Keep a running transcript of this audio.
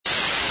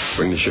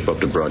Bring the ship up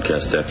to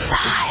broadcast depth. The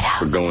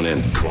Hideout. We're going in.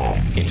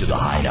 Into the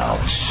Hideout.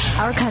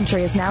 Our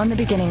country is now in the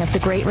beginning of the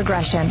Great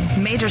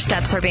Regression. Major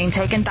steps are being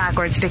taken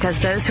backwards because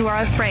those who are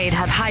afraid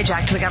have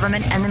hijacked the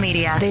government and the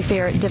media. They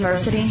fear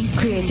diversity,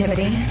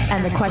 creativity,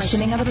 and the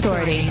questioning of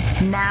authority.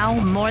 Now,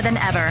 more than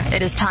ever,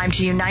 it is time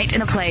to unite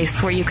in a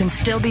place where you can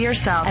still be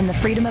yourself and the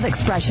freedom of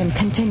expression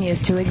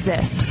continues to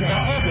exist.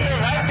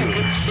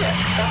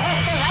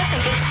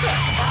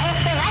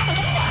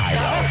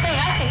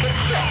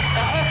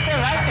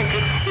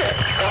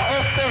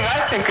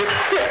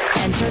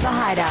 Enter the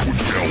Hideout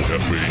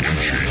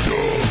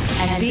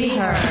and be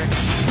heard.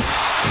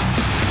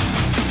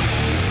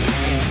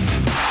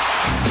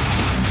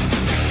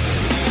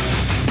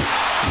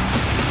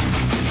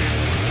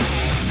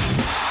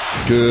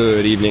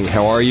 Good evening,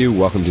 how are you?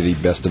 Welcome to the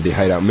Best of the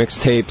Hideout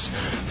mixtapes.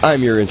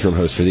 I'm your interim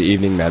host for the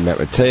evening, Mad Matt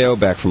Mateo,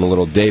 back from a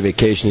little day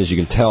vacation. As you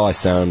can tell, I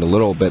sound a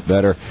little bit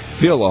better,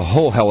 feel a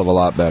whole hell of a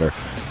lot better.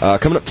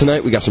 Coming up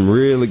tonight, we got some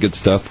really good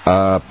stuff.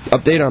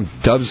 Update on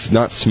Dubs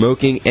not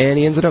smoking, and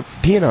he ended up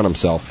peeing on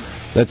himself.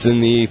 That's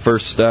in the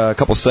first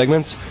couple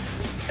segments.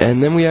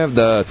 And then we have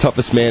the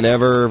toughest man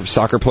ever.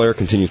 Soccer player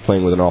continues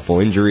playing with an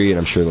awful injury, and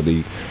I'm sure there'll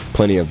be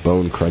plenty of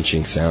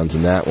bone-crunching sounds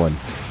in that one.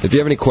 If you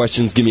have any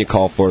questions, give me a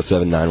call,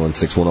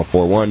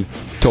 407-916-1041.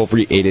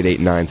 Toll-free,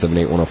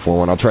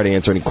 888-978-1041. I'll try to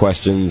answer any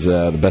questions,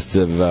 the best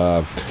of,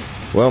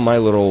 my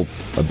little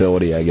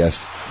ability, I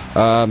guess.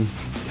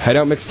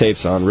 Hideout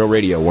mixtapes on Real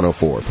Radio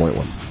 104.1.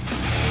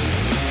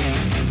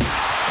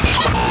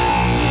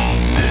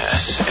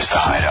 This is the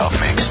Hideout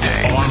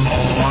mixtape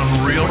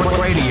on Real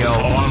Radio.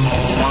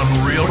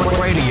 On Real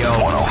Radio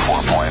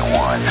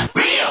 104.1.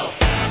 Real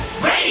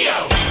Radio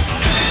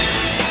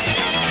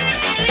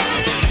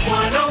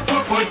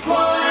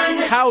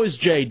 104.1. How is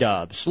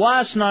J-Dubs?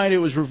 Last night it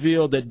was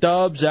revealed that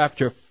Dubs,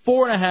 after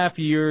 4.5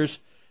 years,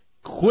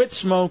 quit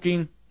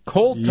smoking,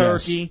 cold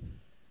turkey.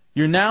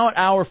 You're now at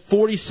hour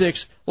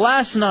 46.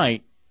 Last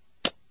night,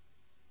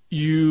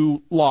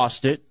 you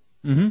lost it.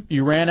 Mm-hmm.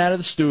 You ran out of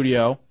the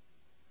studio.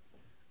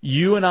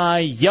 You and I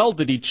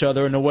yelled at each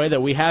other in a way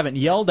that we haven't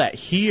yelled at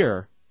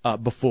here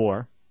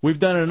before. We've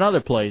done it in other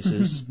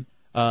places,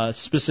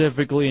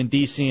 specifically in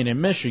D.C. and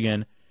in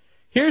Michigan.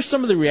 Here's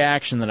some of the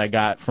reaction that I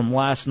got from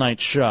last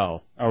night's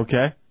show.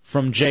 Okay.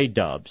 From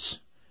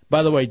J-Dubs.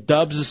 By the way,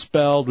 Dubs is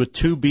spelled with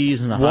 2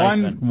 B's and a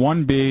hyphen.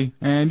 One B,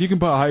 and you can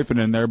put a hyphen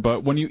in there,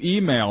 but when you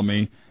email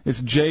me, it's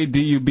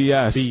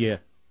JDUBS. B.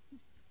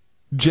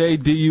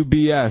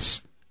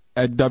 JDUBS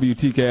at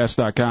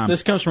WTKS.com.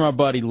 This comes from our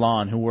buddy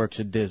Lon, who works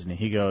at Disney.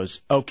 He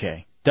goes,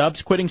 okay,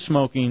 Dubs quitting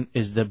smoking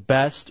is the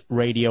best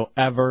radio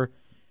ever.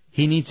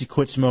 He needs to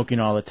quit smoking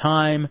all the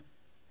time.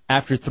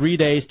 After 3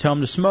 days, tell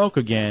him to smoke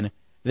again,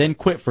 then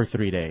quit for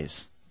 3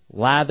 days.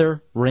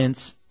 Lather,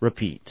 rinse,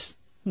 repeat.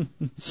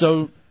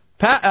 So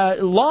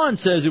Lon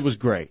says it was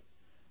great.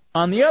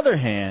 On the other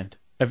hand,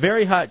 a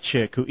very hot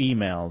chick who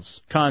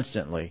emails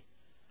constantly,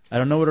 I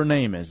don't know what her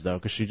name is, though,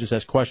 because she just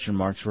has question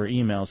marks for her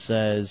email,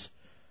 says,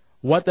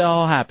 what the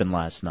hell happened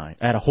last night?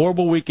 I had a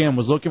horrible weekend,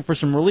 was looking for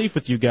some relief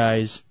with you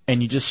guys,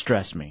 and you just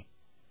stressed me.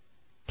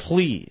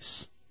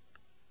 Please,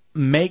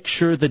 make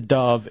sure the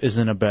Dove is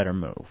in a better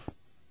move.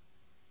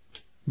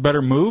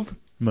 Better move?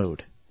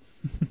 Mood.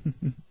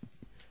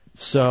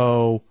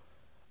 So,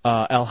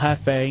 El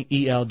Jefe,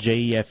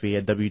 ELJEFE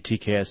at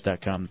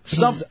WTKS.com.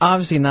 She's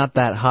obviously not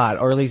that hot,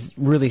 or at least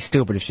really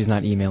stupid if she's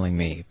not emailing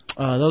me.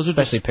 Those are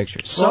especially just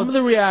pictures. Some of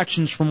the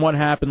reactions from what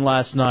happened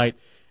last night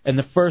and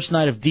the first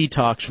night of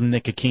detox from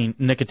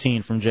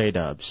nicotine from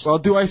J-Dubs. Well,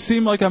 do I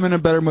seem like I'm in a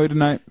better mood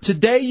tonight?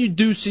 Today you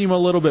do seem a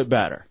little bit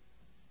better.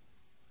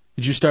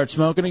 Did you start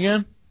smoking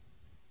again?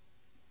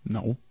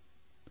 No.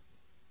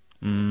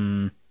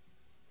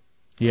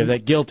 You have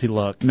that guilty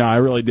look. No, I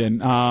really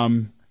didn't.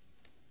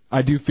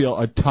 I do feel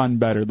a ton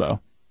better, though.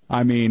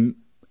 I mean,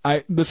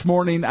 this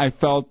morning I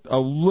felt a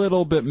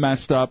little bit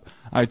messed up.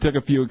 I took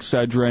a few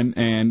Excedrin,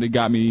 and it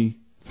got me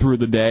through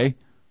the day.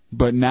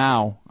 But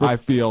now I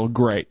feel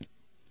great.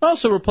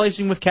 Also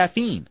replacing with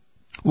caffeine.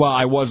 Well,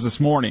 I was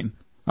this morning.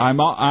 I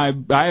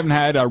haven't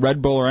had a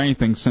Red Bull or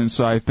anything since,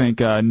 I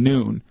think,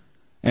 noon.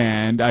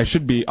 And I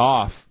should be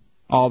off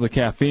all the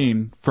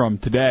caffeine from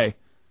today.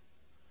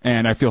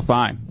 And I feel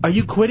fine. Are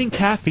you quitting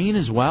caffeine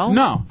as well?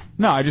 No,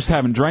 I just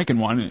haven't drank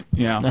one.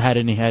 I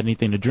hadn't had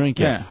anything to drink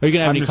yet. Yeah. Are you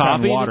gonna have any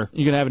coffee? Water.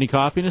 You gonna have any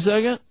coffee in a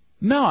second?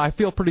 No, I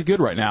feel pretty good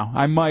right now.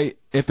 I might,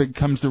 if it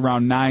comes to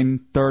around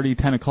 9:30,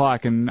 10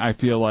 o'clock, and I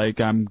feel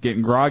like I'm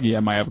getting groggy, I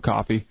might have a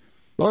coffee.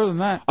 But other than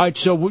that, all right.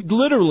 So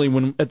literally,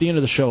 when at the end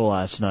of the show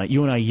last night,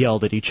 you and I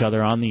yelled at each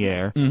other on the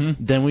air.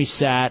 Mm-hmm. Then we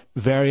sat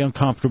very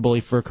uncomfortably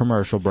for a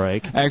commercial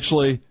break.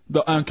 Actually,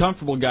 the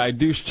uncomfortable guy,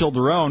 Douche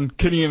Childerone,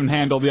 couldn't even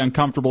handle the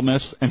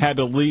uncomfortableness and had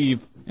to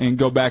leave and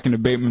go back into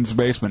Bateman's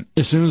basement.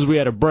 As soon as we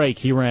had a break,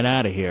 he ran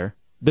out of here.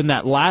 Then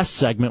that last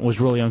segment was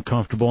really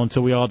uncomfortable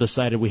until we all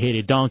decided we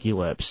hated Donkey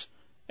Lips,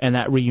 and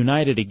that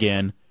reunited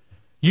again.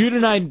 You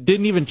and I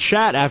didn't even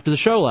chat after the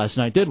show last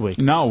night, did we?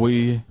 No,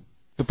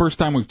 the first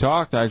time we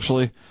talked,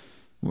 actually,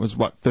 was,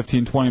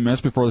 15, 20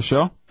 minutes before the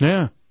show?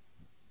 Yeah.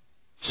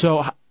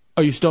 So,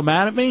 are you still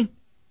mad at me?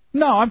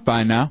 No, I'm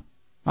fine now.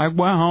 I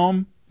went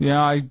home. Yeah,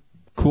 I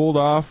cooled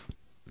off,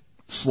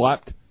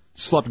 slept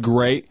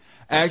great.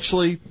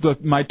 Actually,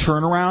 my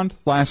turnaround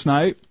last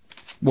night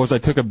was I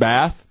took a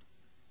bath,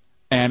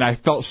 and I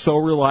felt so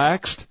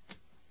relaxed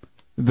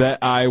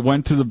that I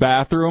went to the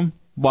bathroom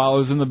while I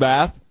was in the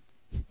bath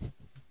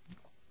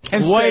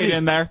and stayed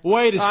in there.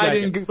 Wait a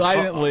second. I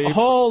didn't leave.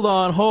 Hold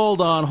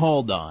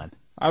on.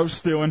 I was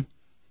stewing.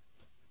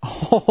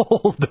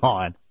 Hold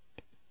on.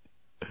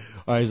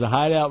 All right, it's a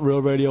Hideout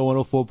Real Radio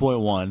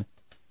 104.1.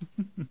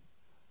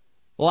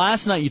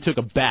 Last night you took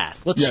a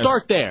bath. Let's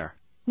start there.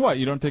 What,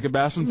 you don't take a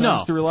bath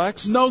sometimes to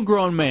relax? No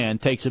grown man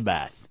takes a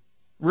bath.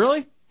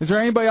 Really? Is there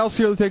anybody else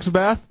here that takes a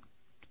bath?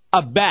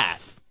 A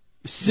bath.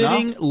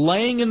 Sitting,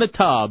 laying in the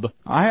tub.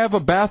 I have a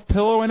bath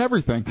pillow and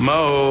everything.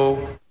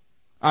 Mo.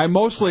 I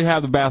mostly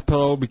have the bath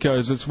pillow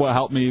because it's what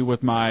helped me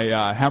with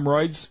my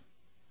hemorrhoids.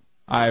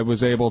 I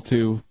was able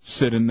to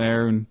sit in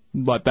there and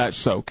let that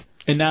soak.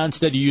 And now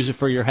instead you use it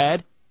for your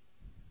head?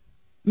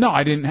 No,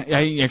 I didn't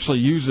actually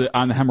use it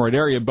on the hemorrhoid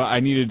area, but I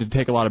needed to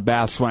take a lot of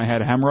baths when I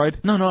had a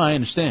hemorrhoid. No, I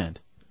understand.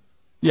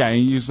 Yeah, I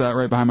used that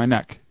right behind my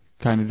neck.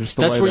 Kind of just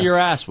to That's lay where there. your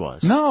ass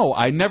was. No,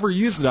 I never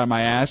used it on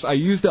my ass. I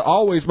used it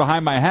always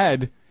behind my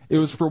head. It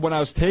was for when I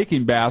was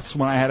taking baths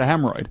when I had a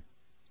hemorrhoid.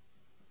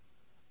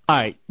 All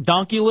right,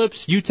 Donkey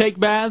Lips, you take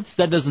baths?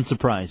 That doesn't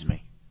surprise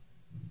me.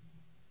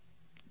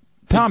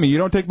 Tommy, you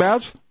don't take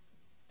baths?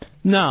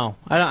 No,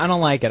 I don't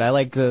like it. I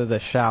like the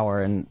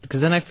shower, and because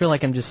then I feel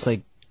like I'm just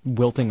like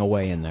wilting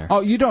away in there.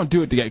 Oh, you don't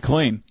do it to get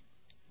clean.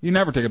 You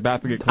never take a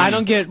bath to get clean. I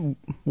don't get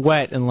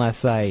wet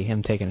unless I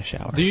am taking a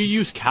shower. Do you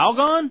use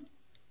Calgon?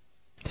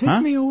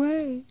 Take me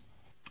away.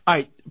 All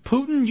right,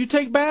 Putin, you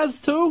take baths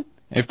too?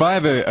 If I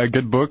have a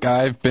good book,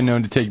 I've been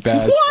known to take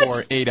baths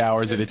for 8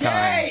 hours at a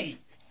time.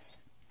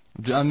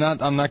 I'm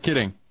not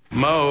kidding.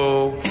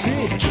 Mo.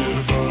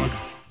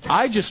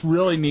 I just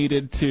really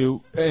needed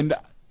to, and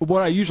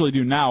what I usually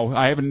do now,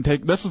 I haven't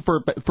taken, this is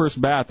the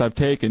first bath I've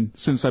taken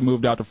since I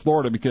moved out to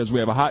Florida because we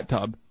have a hot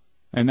tub,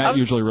 and that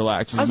usually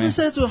relaxes me. I was going to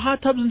say that's what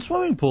hot tubs and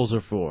swimming pools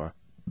are for.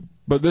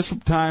 But this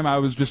time I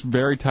was just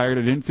very tired.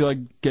 I didn't feel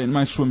like getting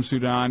my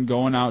swimsuit on,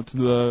 going out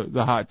to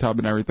the hot tub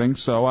and everything,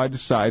 so I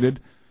decided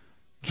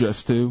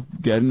just to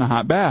get in a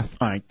hot bath.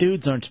 All right,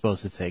 dudes aren't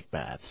supposed to take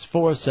baths.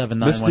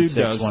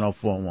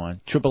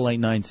 407-916-1041,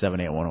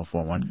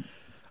 888-978-1041.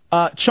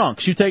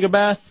 Chunks, you take a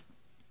bath?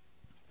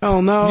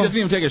 Oh, no. He doesn't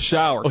even take a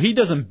shower. Well, he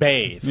doesn't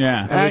bathe.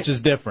 Yeah. Which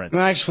is different.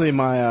 Actually,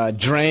 my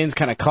drain's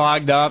kind of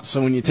clogged up,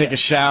 so when you take a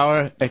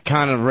shower, it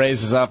kind of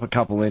raises up a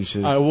couple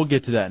inches. All right, we'll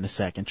get to that in a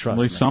second. Trust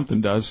me. At least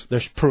something does.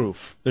 There's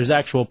proof. There's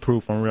actual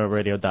proof on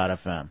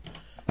RealRadio.fm.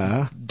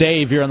 Uh-huh.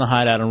 Dave, you're on the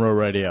Hideout on Real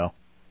Radio.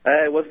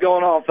 Hey, what's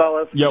going on,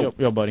 fellas? Yo,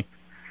 buddy.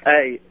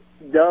 Hey,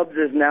 Dubs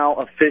is now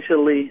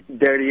officially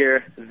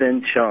dirtier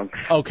than Chunks.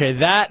 Okay,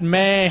 that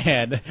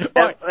man.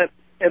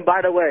 And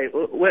by the way,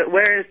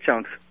 where is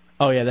Chunks?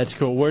 Oh, yeah, that's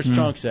cool. Where's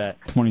Chunks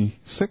at?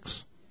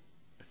 26.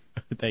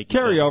 Thank you.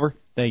 Carryover. Dave.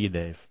 Thank you,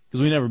 Dave.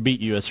 Because we never beat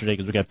you yesterday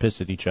because we got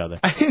pissed at each other.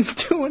 I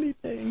didn't do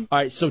anything. All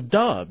right, so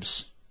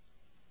Dubs,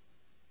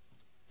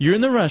 you're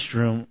in the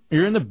restroom,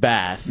 you're in the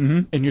bath,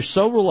 and you're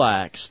so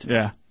relaxed.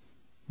 Yeah.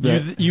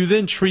 You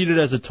then treat it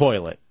as a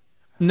toilet.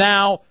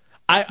 Now,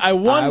 I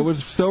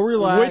was so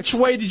relaxed.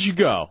 Which way did you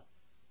go?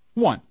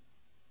 One.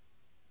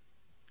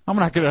 I'm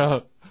not going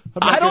to...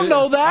 I don't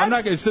know that. I'm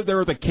not going to sit there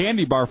with a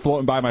candy bar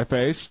floating by my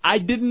face. I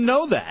didn't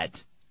know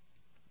that.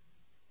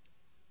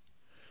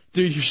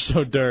 Dude, you're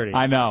so dirty.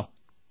 I know.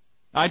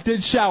 I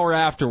did shower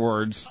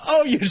afterwards.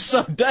 Oh,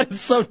 that is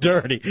so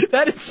dirty.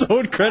 That is so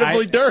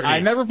incredibly dirty.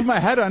 I never put my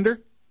head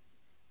under.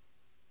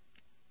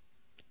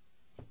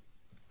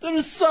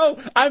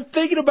 I'm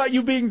thinking about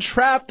you being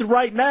trapped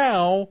right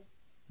now.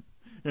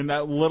 In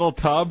that little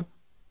tub?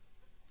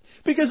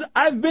 Because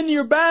I've been to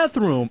your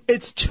bathroom.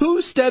 It's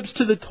 2 steps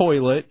to the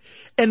toilet,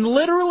 and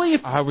literally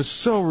I was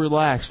so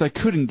relaxed I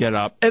couldn't get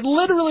up. And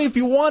literally if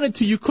you wanted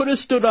to, you could have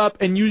stood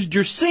up and used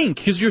your sink,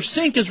 because your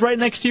sink is right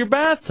next to your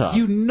bathtub.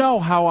 You know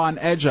how on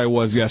edge I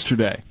was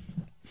yesterday.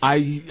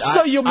 I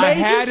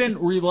hadn't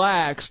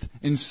relaxed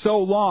in so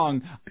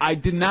long, I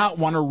did not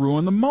want to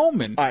ruin the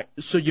moment. All right,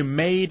 so you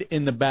made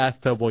in the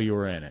bathtub while you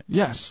were in it?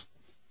 Yes.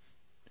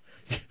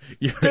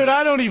 Dude,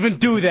 I don't even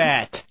do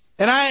that.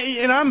 And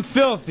I'm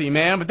filthy,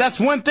 man, but that's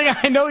one thing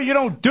I know you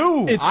don't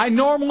do. I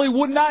normally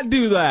would not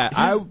do that.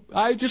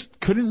 I just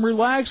couldn't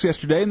relax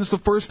yesterday, and this is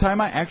the first time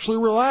I actually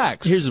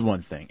relaxed. Here's the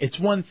one thing. It's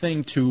one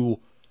thing to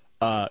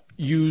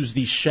use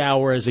the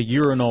shower as a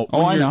urinal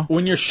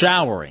when you're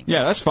showering.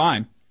 Yeah, that's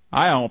fine.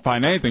 I don't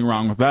find anything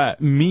wrong with that.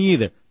 Me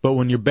either. But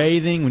when you're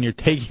bathing, when you're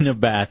taking a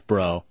bath,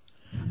 bro.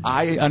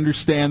 I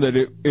understand that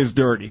it is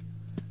dirty.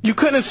 You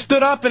couldn't have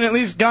stood up and at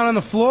least gone on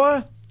the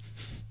floor?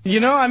 You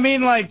know, I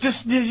mean, like,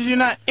 just you're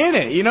not in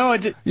it. You know,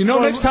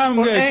 next time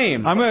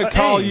I'm going to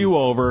call you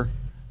over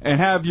and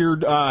have your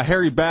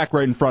hairy back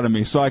right in front of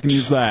me so I can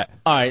use that.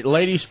 All right,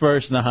 ladies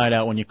first in the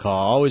Hideout when you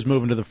call. Always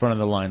moving to the front of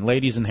the line.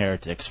 Ladies and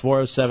heretics.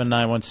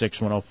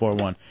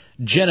 407-916-1041.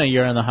 Jenna,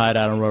 you're on the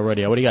Hideout on Real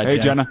Radio. What do you got, Hey,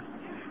 Jenna?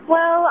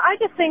 Well, I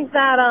just think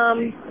that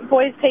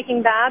boys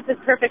taking baths is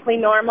perfectly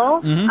normal.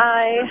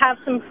 I have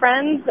some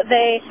friends,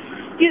 they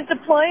used a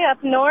ploy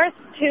up north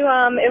to,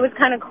 it was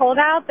kind of cold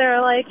out.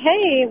 They're like,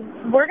 hey,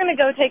 we're going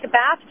to go take a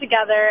bath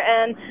together.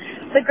 And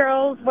the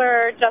girls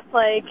were just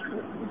like,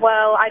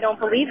 well, I don't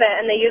believe it.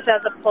 And they used it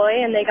as a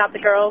ploy, and they got the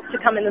girls to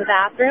come into the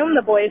bathroom.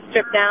 The boys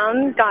stripped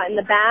down, got in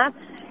the bath.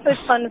 It was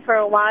fun for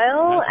a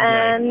while,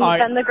 and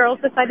then the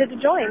girls decided to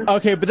join.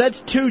 Okay, but that's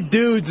two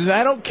dudes, and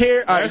I don't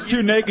care. That's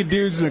two naked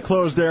dudes in a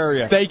closed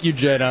area. Thank you,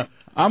 Jenna.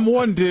 I'm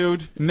one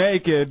dude,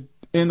 naked,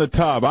 in the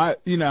tub. All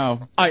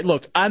right,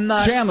 look, I'm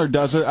not... Chandler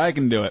does it. I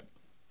can do it.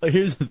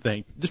 Here's the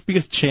thing. Just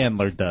because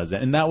Chandler does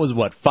it, and that was,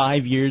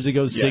 5 years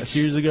ago, 6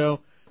 years ago?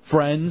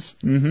 Friends?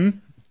 Mm-hmm.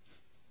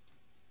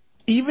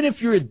 Even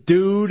if you're a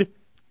dude,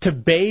 to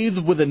bathe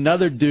with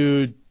another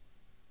dude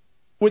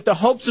with the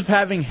hopes of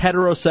having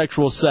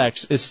heterosexual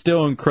sex is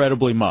still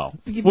incredibly mo.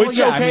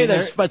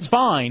 That's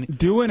fine.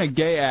 Doing a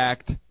gay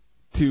act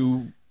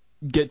to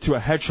get to a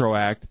hetero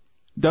act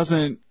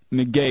doesn't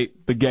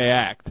negate the gay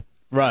act.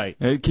 Right.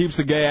 It keeps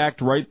the gay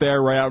act right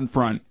there, right out in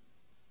front.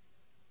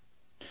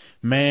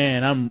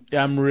 Man,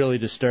 I'm really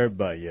disturbed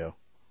by you.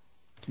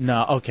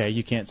 No, okay,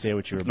 you can't say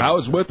what you were about. I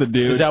was with the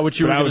dude. Is that what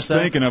you were I going to was say?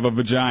 thinking of a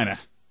vagina.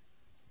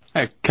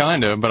 Hey,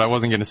 kind of, but I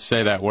wasn't going to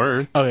say that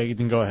word. Okay,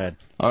 then go ahead.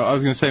 I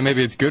was going to say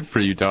maybe it's good for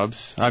you,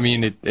 Dubs. I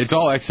mean, it's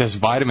all excess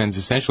vitamins,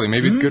 essentially.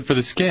 Maybe it's good for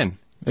the skin.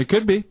 It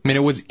could be. I mean,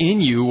 it was in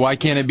you. Why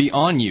can't it be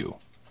on you?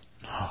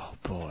 Oh,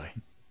 boy.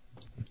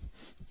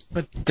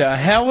 What the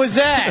hell was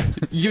that?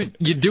 You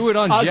do it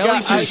on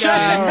jellyfish. All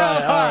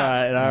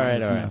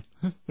right.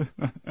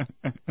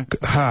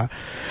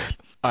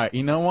 All right,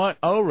 you know what?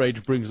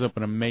 O-Rage brings up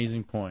an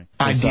amazing point.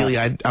 Ideally,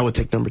 I would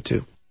take number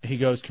 2. He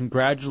goes,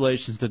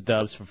 congratulations to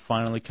Dubs for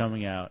finally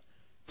coming out,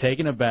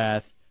 taking a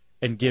bath,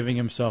 and giving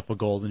himself a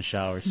golden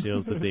shower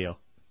seals the deal.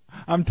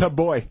 I'm Tub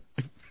Boy.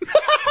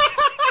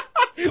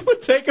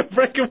 We'll take a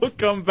break and we'll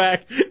come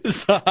back.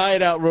 It's the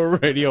Hideout Row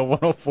Radio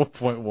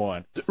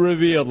 104.1.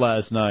 Revealed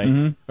last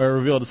night, or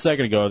revealed a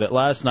second ago, that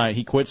last night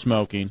he quit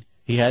smoking.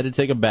 He had to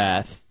take a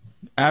bath.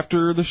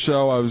 After the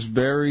show, I was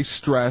very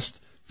stressed,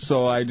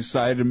 so I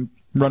decided to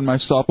run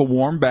myself a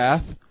warm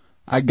bath.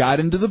 I got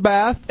into the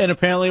bath, and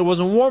apparently it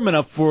wasn't warm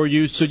enough for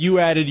you, so you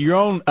added your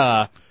own.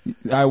 I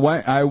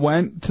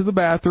went to the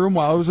bathroom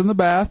while I was in the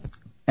bath,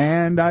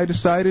 and I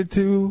decided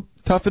to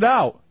tough it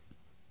out.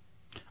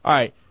 All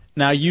right,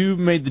 now you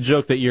made the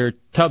joke that you're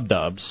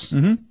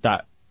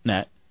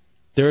tubdubs.net.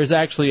 There is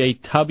actually a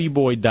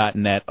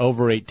tubbyboy.net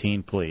over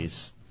 18,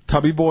 please.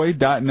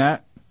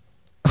 Tubbyboy.net.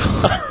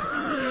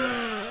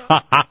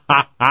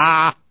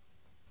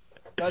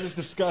 That is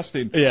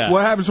disgusting. Yeah.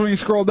 What happens when you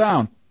scroll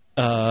down?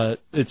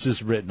 It's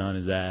just written on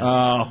his ass.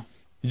 Oh.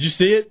 Did you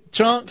see it,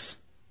 Chunks?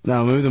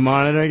 No, move the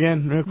monitor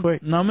again real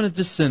quick. No, I'm going to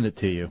just send it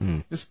to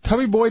you. It's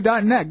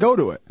tubbyboy.net. Go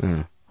to it.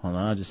 Hold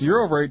on.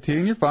 You're over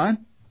 18. You're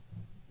fine.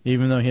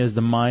 Even though he has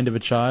the mind of a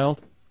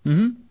child?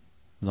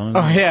 Mm-hmm.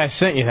 Oh, yeah, I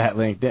sent you that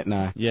link, didn't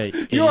I? Yeah.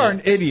 You are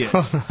an idiot.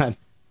 Hold on.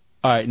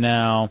 All right,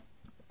 now,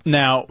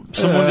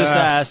 someone just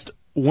asked,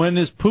 when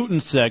is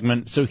Putin's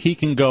segment so he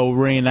can go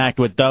reenact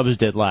what Dubs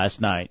did last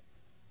night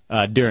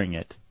during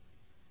it?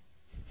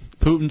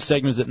 Putin's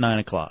segment is at 9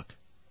 o'clock.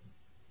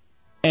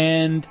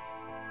 And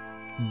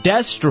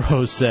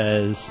Destro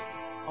says...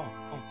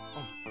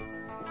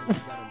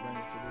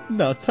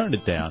 No, turn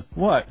it down.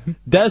 What?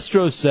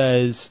 Destro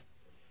says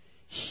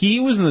he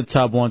was in the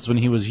tub once when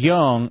he was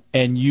young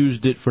and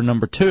used it for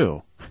number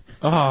 2.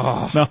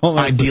 Oh. No,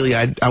 ideally,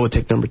 I would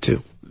take number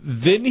 2.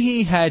 Then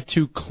he had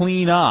to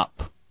clean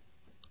up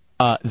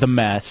the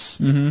mess.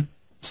 Mm-hmm.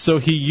 So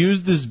he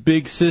used his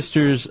big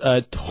sister's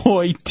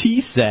toy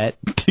tea set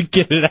to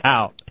get it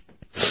out.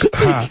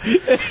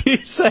 He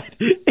said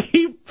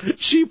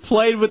she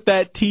played with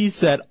that tea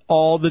set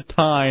all the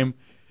time.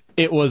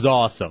 It was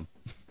awesome.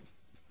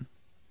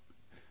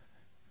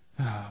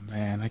 Oh,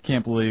 man, I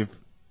can't believe.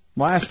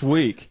 Last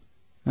week.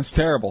 That's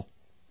terrible.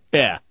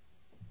 Yeah.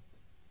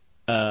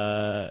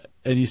 And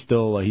he's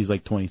still, he's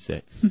like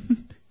 26.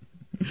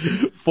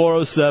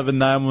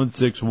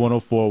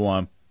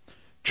 407-916-1041.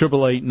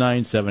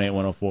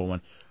 888-978-1041.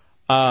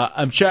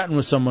 I'm chatting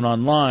with someone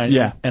online.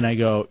 Yeah. And I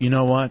go, you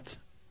know what?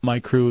 My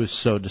crew is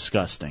so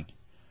disgusting.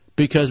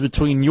 Because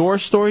between your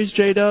stories,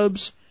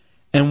 J-Dubs,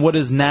 and what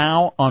is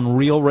now on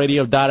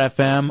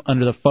realradio.fm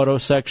under the photo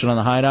section on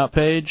the Hideout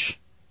page,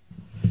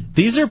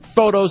 these are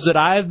photos that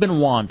I've been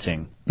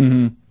wanting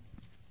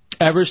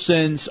ever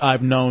since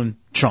I've known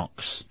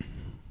Chunks.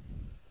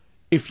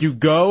 If you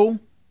go,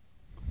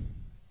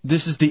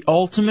 this is the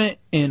ultimate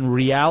in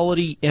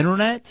reality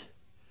internet.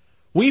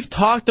 We've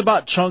talked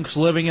about Chunks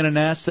living in a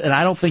nest, and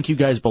I don't think you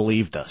guys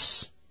believed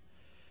us.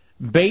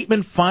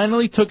 Bateman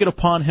finally took it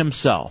upon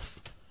himself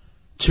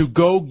to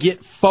go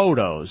get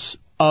photos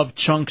of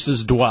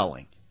Chunks'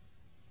 dwelling.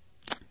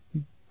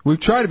 We've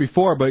tried it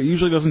before, but it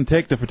usually doesn't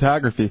take the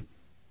photography.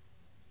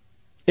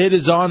 It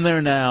is on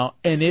there now,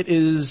 and it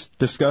is...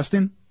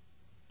 disgusting?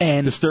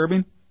 And...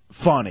 disturbing?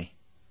 Funny.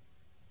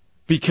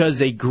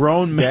 Because a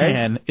grown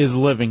man is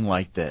living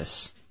like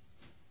this.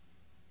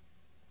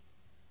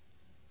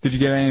 Did you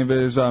get any of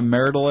his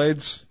marital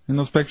aids in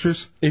those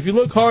pictures? If you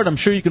look hard, I'm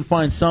sure you can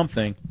find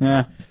something.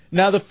 Yeah.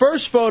 Now, the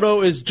first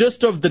photo is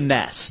just of the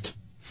nest.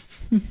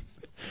 And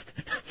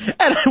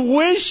I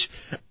wish...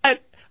 I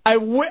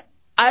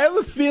have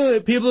a feeling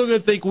that people are going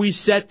to think we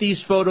set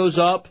these photos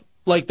up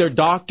like they're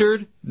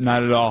doctored.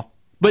 Not at all.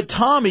 But,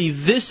 Tommy,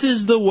 this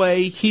is the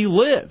way he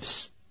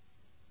lives.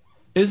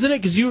 Isn't it?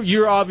 Because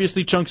you're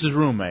obviously Chunks'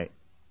 roommate.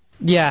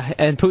 Yeah,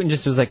 and Putin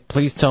just was like,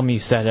 please tell me you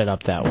set it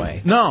up that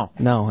way. No.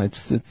 No,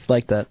 it's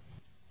like that.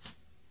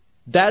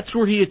 That's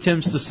where he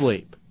attempts to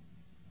sleep.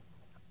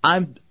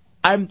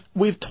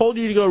 We've told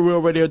you to go to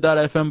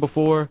realradio.fm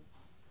before.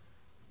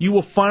 You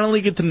will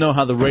finally get to know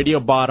how the radio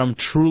bottom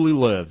truly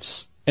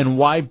lives and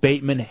why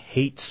Bateman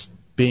hates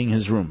being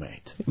his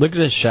roommate. Look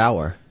at his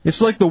shower.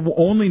 It's like the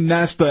only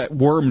nest that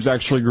worms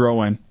actually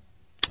grow in.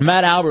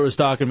 Matt Albert was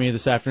talking to me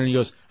this afternoon. He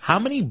goes, how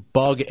many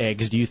bug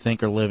eggs do you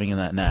think are living in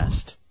that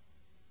nest?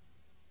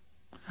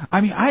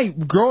 I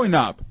mean, growing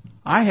up,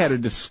 I had a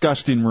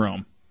disgusting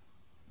room.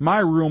 My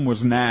room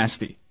was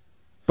nasty.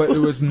 But it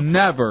was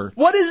never,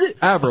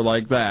 ever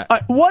like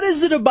that. What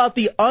is it about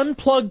the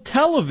unplugged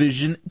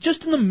television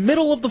just in the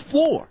middle of the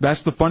floor?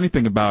 That's the funny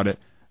thing about it.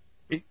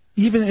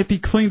 Even if he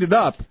cleaned it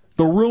up,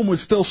 the room would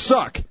still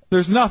suck.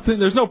 There's no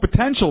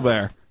potential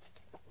there.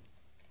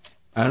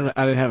 I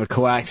didn't have a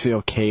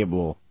coaxial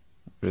cable.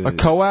 A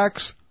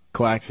coax?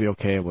 Coaxial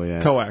cable,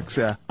 yeah. Coax,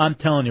 yeah. I'm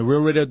telling you,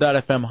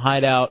 realradio.fm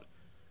hideout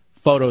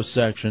photo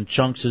section,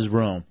 Chunks'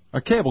 room. A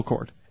cable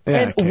cord.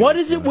 Yeah, and what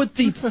is it with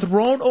the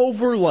thrown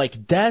over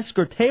like desk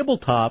or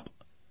tabletop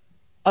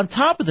on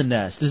top of the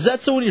nest? Is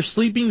that so when you're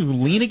sleeping you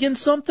lean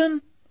against something?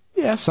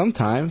 Yeah,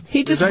 sometimes.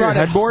 He just brought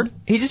headboard?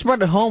 He just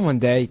brought it home one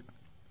day,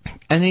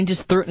 and he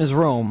just threw it in his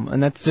room,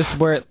 and that's just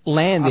where it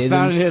landed. I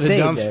found and it near the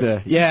stayed dumpster.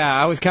 there. Yeah,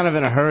 I was kind of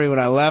in a hurry when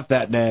I left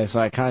that day, so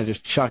I kind of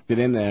just chucked it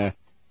in there.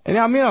 And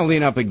I mean, I'll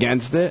lean up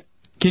against it.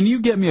 Can you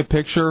get me a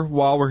picture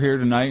while we're here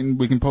tonight, and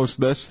we can post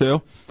this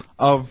too,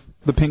 of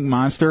the pink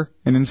monster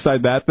and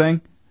inside that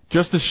thing?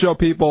 Just to show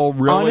people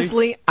really...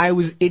 Honestly, I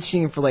was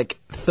itching for like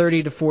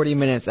 30 to 40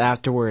 minutes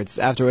afterwards,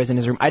 after I was in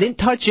his room. I didn't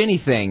touch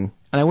anything,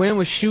 and I went in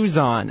with shoes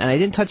on, and I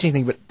didn't touch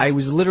anything, but I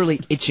was literally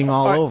itching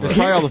all over. There's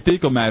probably all the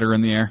fecal matter in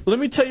the air. Let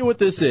me tell you what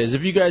this is.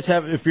 If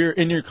you're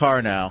in your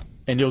car now,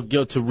 and you'll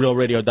go to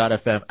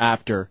realradio.fm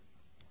after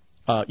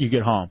you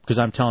get home, because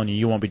I'm telling you,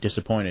 you won't be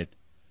disappointed.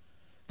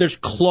 There's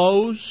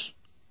clothes.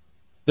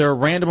 There are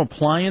random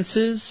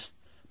appliances.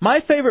 My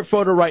favorite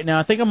photo right now,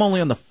 I think I'm only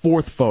on the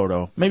fourth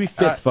photo, maybe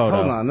fifth photo.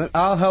 Hold on,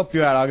 I'll help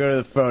you out. I'll go to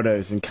the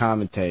photos and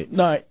commentate.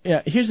 No,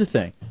 yeah, here's the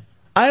thing.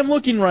 I am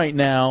looking right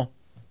now.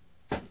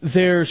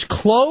 There's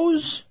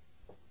clothes,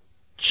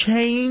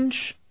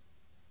 change,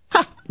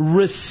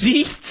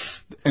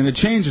 receipts. And the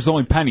change is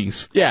only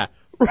pennies. Yeah.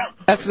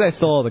 That's because I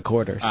stole all the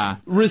quarters.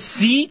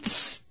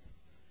 Receipts.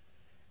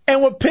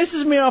 And what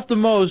pisses me off the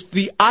most,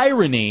 the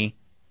irony,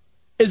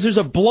 is there's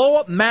a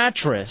blow-up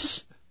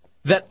mattress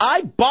that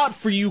I bought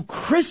for you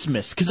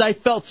Christmas because I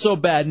felt so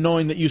bad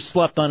knowing that you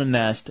slept on a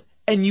nest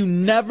and you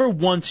never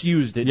once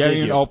used it. Yeah, did you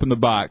you didn't open the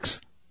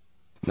box.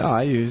 No,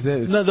 I used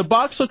it. No, the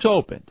box looks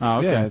open. Oh,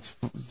 okay. Yeah, it's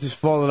just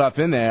folded up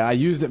in there. I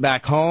used it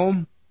back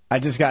home. I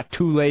just got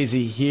too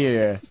lazy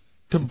here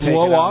to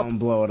blow blow up and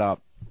blow it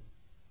up.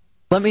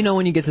 Let me know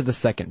when you get to the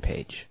second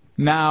page.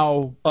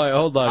 Now, all right,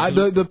 hold on.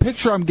 The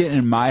picture I'm getting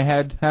in my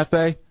head,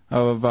 Hefe,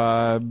 of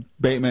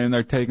Bateman and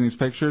they're taking these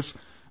pictures,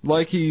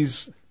 like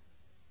he's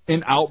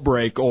in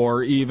Outbreak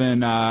or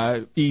even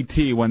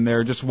E.T. when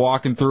they're just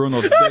walking through in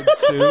those big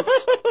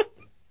suits.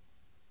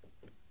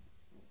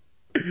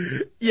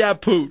 Yeah,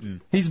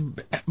 Putin.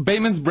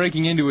 Bateman's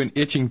breaking into an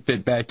itching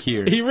fit back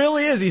here. He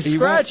really is. He's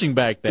scratching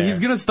back there. He's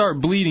gonna start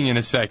bleeding in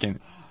a second.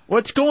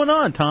 What's going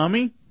on,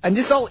 Tommy? I'm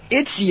just all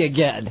itchy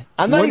again.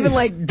 I'm not even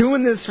like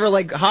doing this for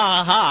like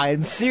ha ha.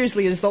 I'm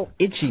seriously just all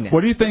itchy now.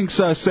 What do you think's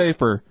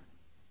safer?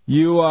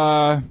 You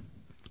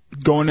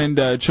going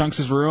into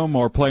Chunks' room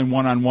or playing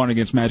one-on-one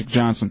against Magic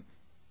Johnson?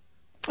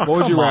 Oh,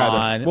 what would you rather?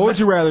 on. What would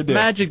you rather do?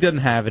 Magic doesn't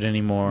have it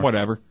anymore.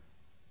 Whatever.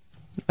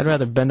 I'd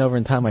rather bend over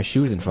and tie my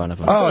shoes in front of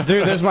him. Oh,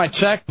 dude, there's my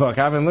checkbook.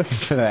 I've been looking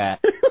for that.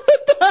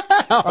 What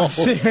the hell? I'm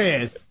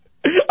serious.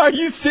 Are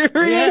you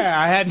serious? Yeah,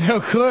 I had no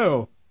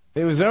clue.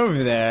 It was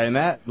over there, and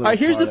that. All right,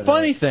 here's the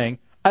funny thing.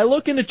 I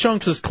look into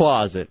Chunks'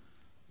 closet.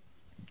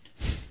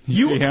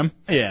 You see him?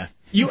 Yeah.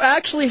 You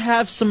actually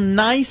have some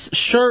nice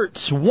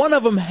shirts. One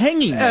of them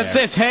hanging there.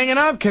 It's hanging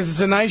up because it's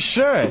a nice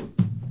shirt.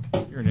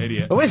 You're an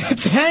idiot.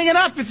 It's hanging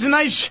up. It's a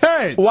nice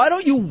shirt. Why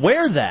don't you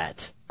wear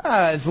that?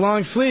 It's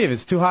long sleeve.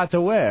 It's too hot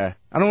to wear.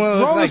 I don't want to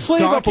look Roll the like sleeve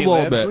Donkey up a little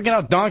Lips. bit. Look at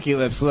how Donkey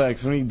Lips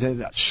looks when he did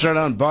that shirt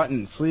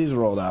unbuttoned, sleeves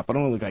rolled up. I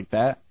don't want to look like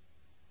that.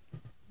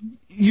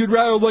 You'd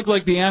rather look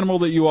like the animal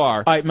that you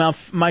are. All right,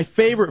 my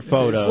favorite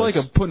photos. It's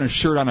like putting a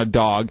shirt on a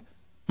dog.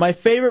 My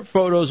favorite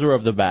photos are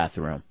of the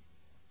bathroom.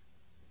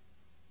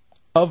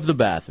 Of the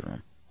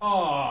bathroom. Oh.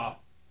 All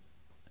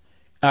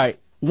right,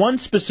 one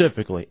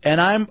specifically,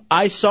 and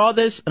I saw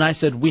this and I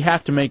said we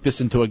have to make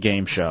this into a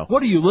game show.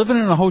 What are you living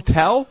in a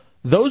hotel?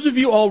 Those of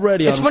you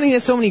already. It's funny he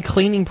has so many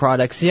cleaning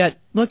products, yet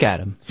look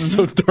at him.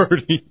 So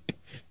dirty.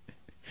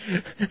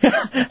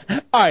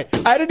 All right,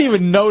 I didn't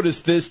even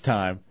notice this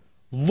time.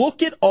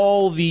 Look at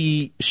all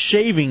the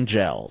shaving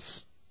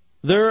gels.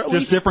 They're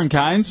Just different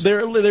kinds?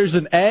 There's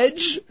an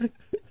Edge,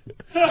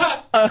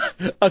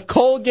 a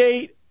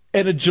Colgate,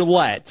 and a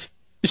Gillette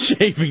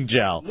shaving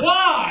gel.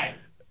 Why?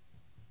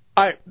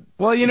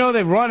 Well, you know,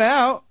 they run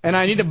out, and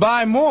I need to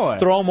buy more.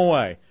 Throw them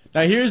away.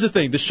 Now, here's the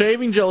thing. The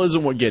shaving gel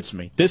isn't what gets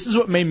me. This is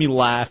what made me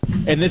laugh,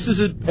 and this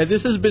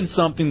has been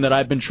something that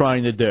I've been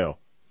trying to do.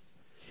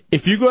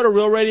 If you go to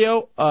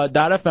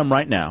realradio.fm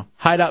right now,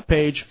 Hideout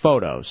page,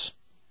 photos,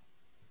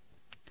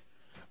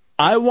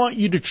 I want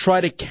you to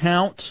try to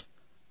count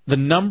the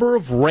number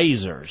of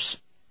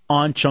razors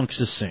on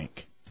Chunks'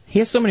 sink. He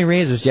has so many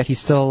razors, yet he's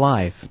still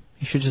alive.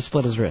 He should just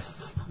slit his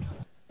wrists.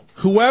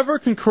 Whoever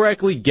can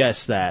correctly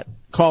guess that,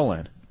 call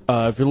in.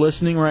 If you're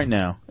listening right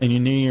now and you're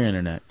near your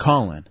internet,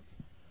 call in.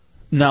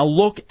 Now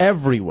look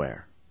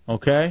everywhere,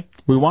 okay?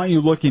 We want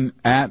you looking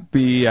at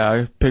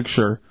the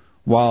picture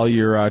while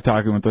you're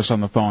talking with us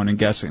on the phone and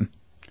guessing.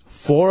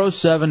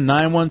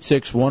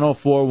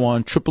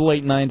 407-916-1041,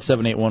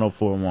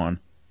 888-978-1041.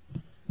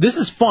 This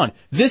is fun.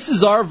 This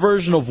is our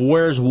version of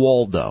Where's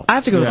Waldo. I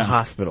have to go to the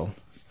hospital.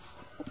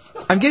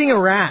 I'm getting a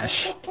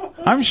rash.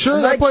 I'm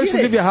sure that place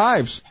will give you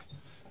hives.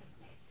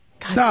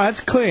 No,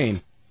 that's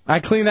clean. I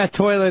clean that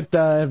toilet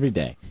every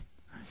day.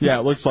 Yeah,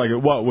 it looks like it.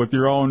 What, with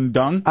your own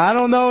dung? I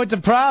don't know what the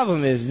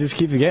problem is. It just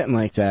keeps getting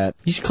like that.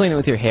 You should clean it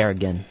with your hair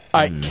again.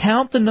 All right,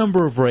 count the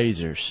number of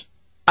razors.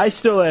 I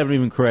still haven't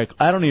even correct.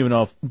 I don't even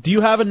know. Do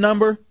you have a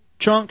number,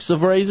 Chunks,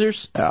 of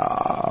razors?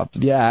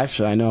 Yeah,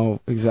 actually, I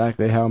know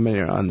exactly how many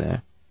are on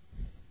there.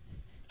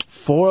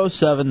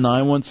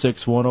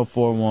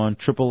 407-916-1041,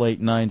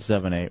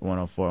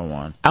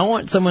 888-978-1041. I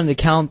want someone to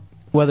count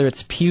whether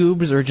it's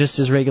pubes or just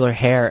his regular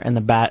hair in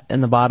the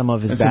bottom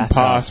of his bathtub. It's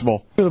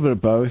impossible. A little bit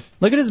of both.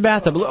 Look at his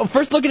bathtub.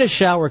 First, look at his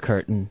shower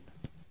curtain.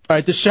 All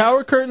right, the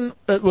shower curtain.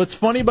 What's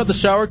funny about the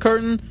shower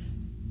curtain?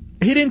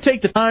 He didn't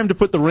take the time to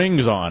put the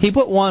rings on. He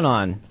put one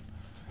on.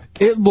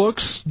 It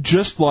looks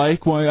just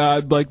like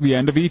the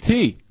end of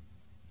E.T.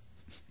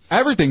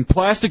 Everything.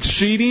 Plastic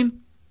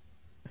sheeting.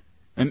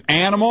 An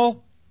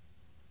animal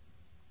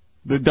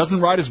that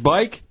doesn't ride his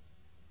bike.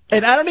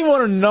 And I don't even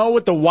want to know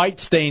what the white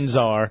stains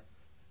are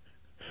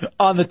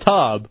on the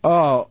tub.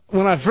 Oh,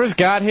 when I first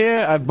got here,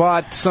 I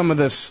bought some of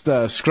this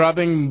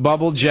scrubbing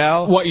bubble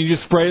gel. What, you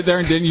just sprayed it there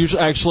and didn't you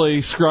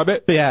actually scrub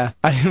it? Yeah,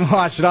 I didn't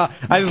wash it off.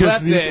 I just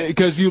left it.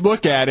 Because you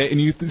look at it and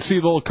you see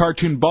little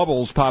cartoon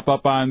bubbles pop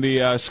up on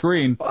the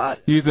screen.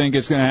 What? You think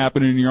it's going to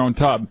happen in your own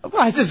tub.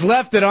 Well, I just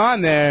left it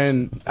on there,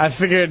 and I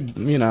figured,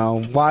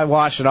 why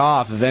wash it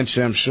off?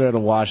 Eventually, I'm sure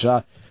it'll wash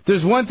off.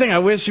 There's one thing I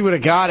wish he would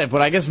have got it,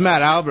 but I guess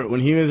Matt Albert,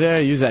 when he was there,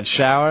 he used that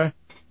shower.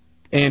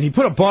 And he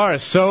put a bar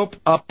of soap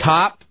up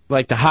top,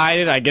 like to hide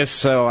it, I guess,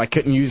 so I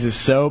couldn't use his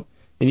soap.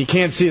 And you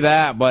can't see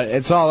that, but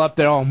it's all up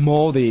there, all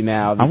moldy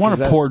now. I want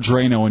to pour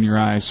Drano in your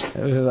eyes. It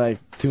was like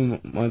 2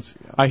 months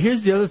ago.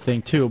 Here's the other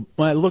thing, too.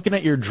 When looking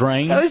at your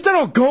drain. At least I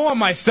don't go on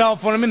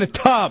myself when I'm in the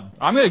tub.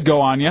 I'm going to go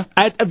on you.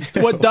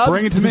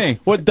 Bring it to me.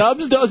 What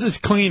Dubs does is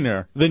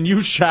cleaner than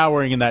you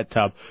showering in that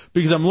tub.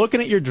 Because I'm looking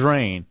at your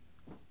drain.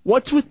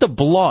 What's with the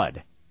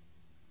blood?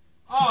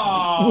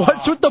 Oh.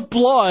 What's with the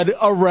blood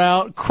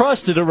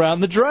crusted around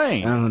the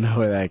drain? I don't know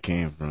where that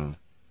came from.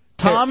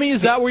 Tommy,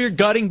 is that where you're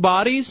gutting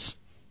bodies?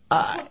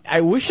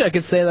 I wish I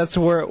could say that's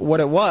what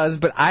it was,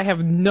 but I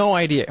have no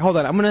idea. Hold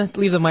on, I'm going to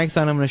leave the mics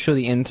on. I'm going to show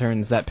the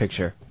interns that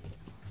picture.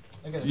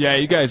 Yeah,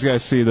 you guys got to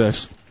see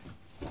this.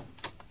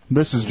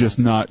 This is just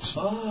nuts.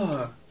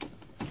 Oh.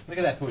 Look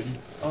at that, Putin.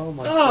 Oh,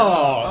 my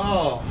God.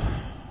 Oh.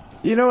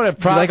 You know what it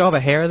probably... You like all the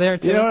hair there,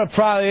 too? You know what it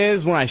probably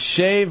is? When I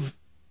shave,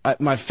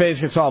 my face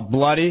gets all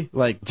bloody,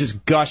 like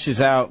just gushes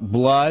out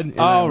blood, and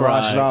I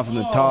wash it off in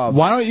the tub.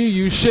 Why don't you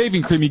use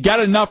shaving cream? You got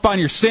enough on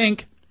your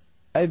sink.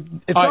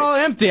 It's all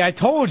empty, I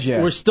told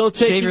you. We're still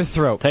taking... Shave your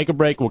throat. Take a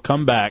break, we'll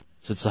come back.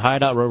 So it's the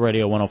Hideout Road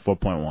Radio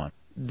 104.1.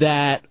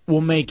 That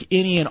will make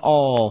any and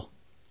all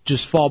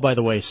just fall by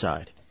the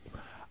wayside.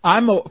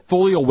 I'm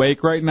fully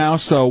awake right now,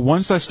 so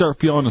once I start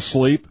feeling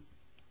asleep,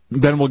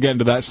 then we'll get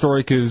into that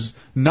story, because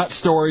nut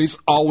stories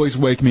always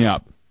wake me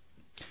up.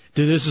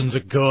 Dude, this one's a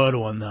good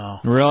one, though.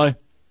 Really?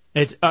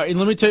 It's. Let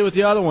me tell you what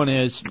the other one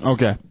is.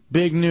 Okay.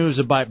 Big news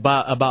about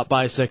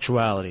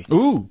bisexuality.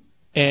 Ooh.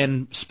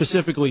 And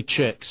specifically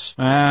chicks.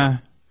 Uh.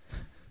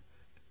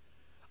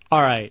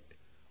 All right.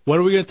 What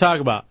are we going to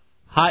talk about?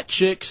 Hot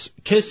chicks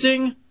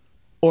kissing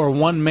or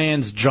one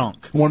man's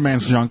junk? One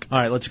man's junk. All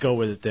right, let's go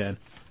with it then.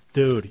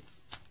 Dude,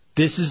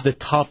 this is the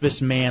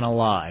toughest man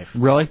alive.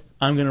 Really?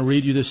 I'm going to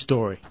read you this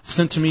story.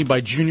 Sent to me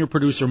by junior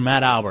producer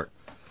Matt Albert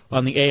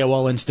on the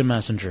AOL Instant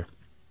Messenger.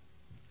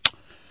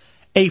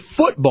 A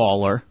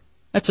footballer,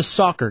 that's a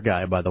soccer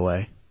guy, by the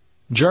way,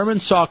 German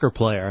soccer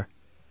player,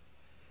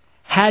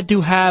 had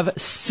to have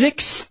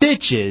 6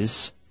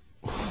 stitches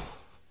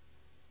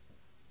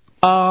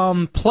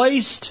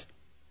placed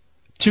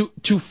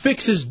to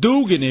fix his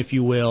Dugan, if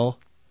you will,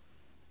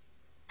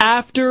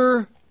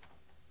 after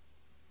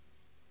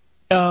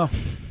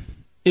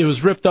it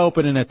was ripped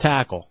open in a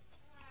tackle.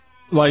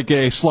 Like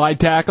a slide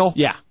tackle?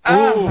 Yeah.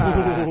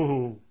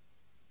 Ooh.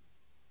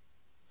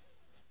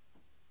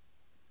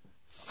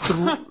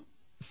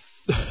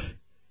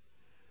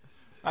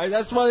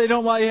 That's why they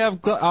don't let you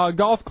have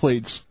golf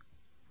cleats.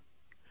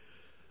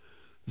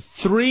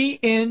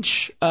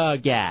 3-inch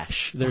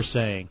gash, they're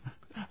saying.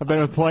 I've been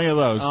with plenty of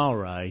those. All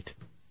right.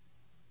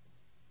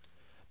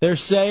 They're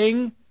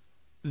saying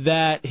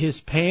that his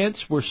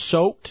pants were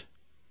soaked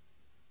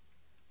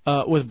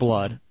with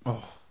blood.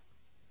 Oh.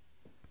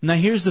 Now,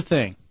 here's the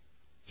thing.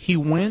 He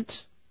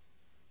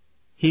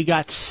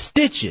got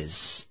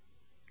stitches,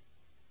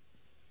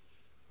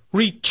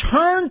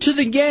 returned to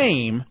the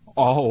game.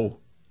 Oh.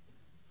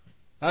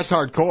 That's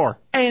hardcore.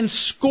 And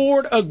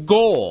scored a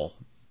goal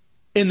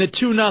in the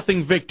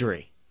 2-0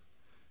 victory.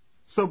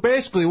 So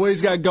basically what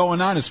he's got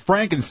going on is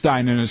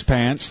Frankenstein in his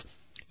pants,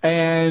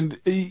 and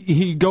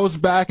he goes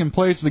back and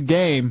plays the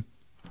game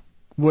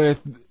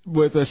with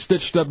a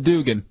stitched-up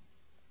Dugan.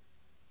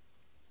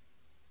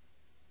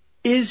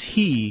 Is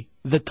he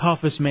the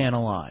toughest man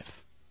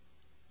alive?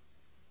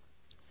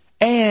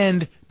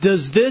 And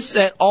does this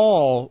at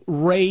all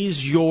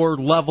raise your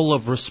level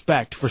of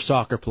respect for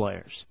soccer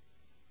players?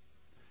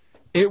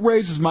 It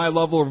raises my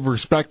level of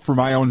respect for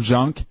my own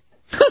junk,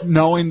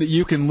 knowing that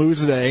you can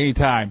lose it at any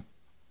time.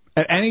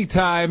 At any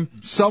time,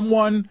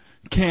 someone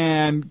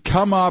can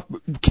come up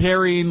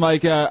carrying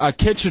like a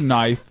kitchen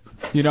knife,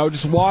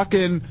 just walk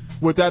in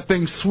with that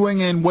thing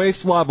swinging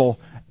waist level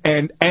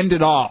and end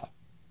it all.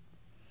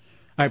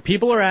 All right,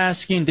 people are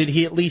asking, did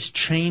he at least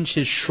change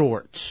his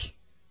shorts?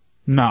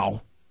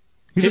 No.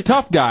 He's a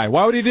tough guy.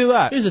 Why would he do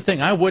that? Here's the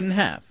thing, I wouldn't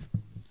have.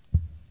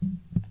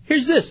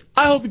 Here's this.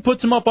 I hope he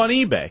puts them up on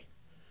eBay,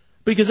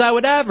 because I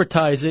would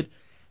advertise it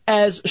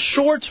as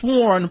shorts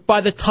worn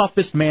by the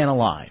toughest man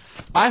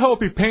alive. I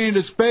hope he painted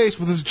his face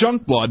with his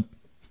junk blood.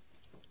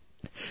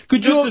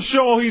 Just to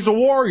show he's a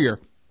warrior.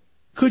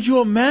 Could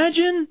you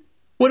imagine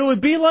what it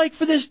would be like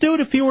for this dude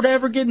if he were to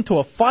ever get into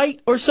a fight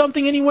or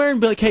something anywhere and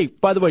be like, hey,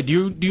 by the way,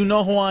 do you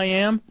know who I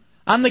am?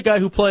 I'm the guy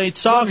who played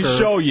soccer. Let me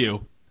show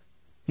you.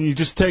 He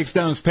just takes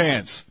down his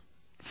pants.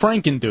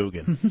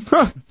 Frankendugan.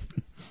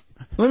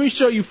 Let me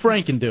show you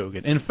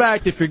Frankendugan. In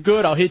fact, if you're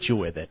good, I'll hit you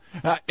with it.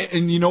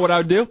 And you know what I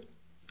would do?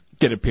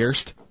 Get it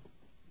pierced.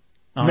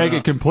 Make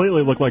it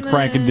completely look like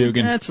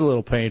Frankendugan. That's a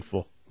little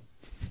painful.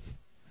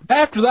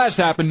 After that's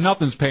happened,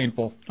 nothing's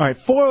painful. All right,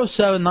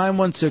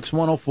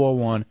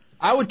 407-916-1041.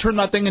 I would turn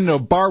that thing into a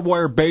barbed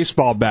wire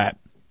baseball bat.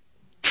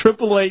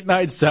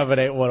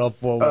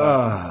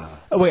 888-978-1041.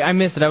 Wait, I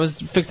missed it. I was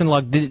fixing to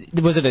log.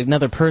 Was it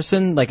another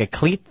person, like a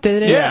cleat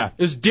did it? Yeah,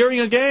 it was during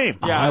a game.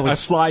 Yeah, a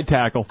slide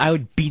tackle. I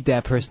would beat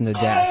that person to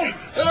death.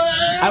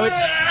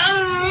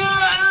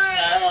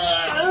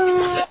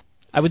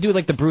 I would do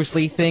like the Bruce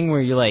Lee thing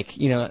where you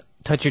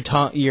touch your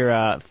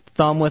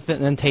thumb with it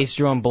and then taste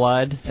your own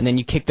blood and then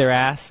you kick their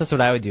ass. That's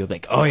what I would do.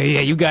 Like, oh yeah,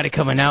 you got it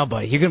coming now,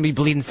 buddy. You're gonna be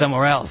bleeding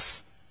somewhere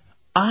else.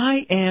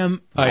 I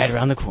am right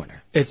around the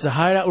corner. It's the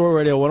Hideout World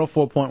Radio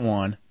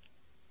 104.1,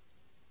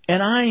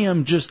 and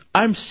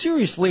I'm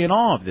seriously in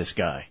awe of this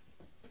guy.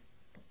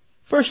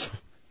 First,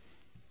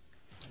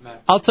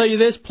 I'll tell you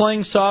this: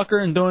 playing soccer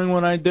and doing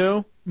what I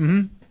do,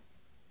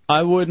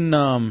 I wouldn't.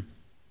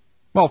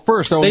 Well,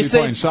 first I would be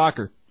playing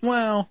soccer.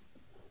 Well,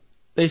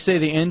 they say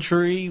the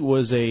injury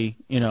was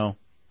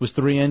was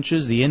 3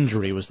 inches. The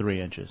injury was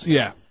 3 inches.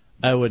 Yeah,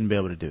 I wouldn't be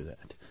able to do that.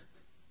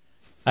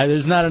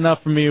 There's not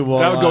enough for me. That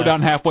would go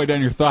down halfway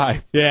down your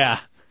thigh. Yeah.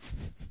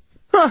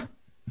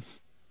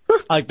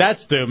 Like,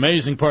 that's the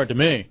amazing part to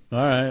me. All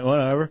right,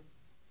 whatever.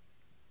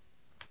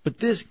 But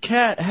this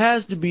cat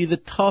has to be the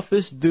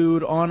toughest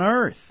dude on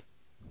earth.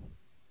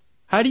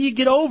 How do you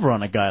get over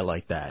on a guy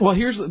like that? Well,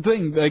 here's the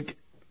thing. Like,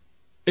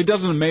 it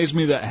doesn't amaze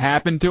me that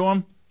happened to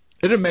him.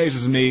 It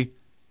amazes me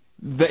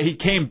that he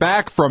came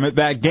back from it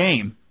that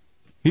game.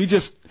 He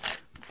just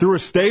threw a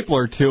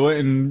stapler to it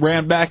and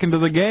ran back into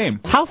the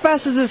game. How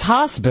fast is this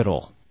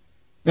hospital?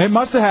 It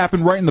must have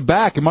happened right in the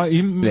back. He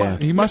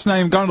must not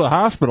even gone to the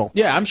hospital.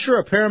 Yeah, I'm sure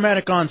a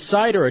paramedic on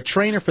site or a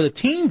trainer for the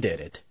team did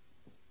it.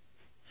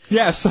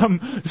 Yeah, some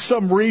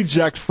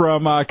reject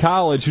from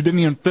college who didn't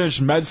even finish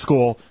med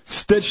school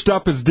stitched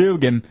up his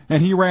Dugan,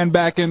 and he ran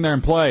back in there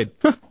and played.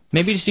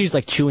 Maybe just use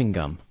like chewing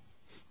gum.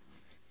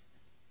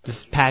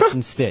 Just patch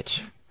and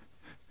stitch.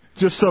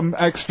 Just some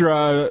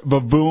extra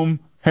Vavoom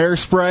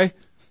hairspray.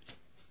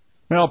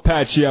 That'll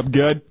patch you up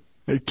good.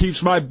 It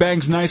keeps my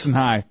bangs nice and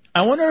high.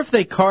 I wonder if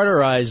they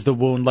cauterized the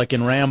wound like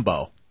in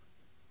Rambo.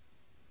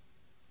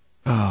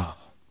 Oh.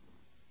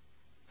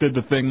 Did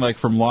the thing like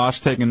from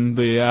Lost, taking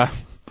the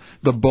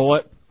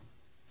bullet,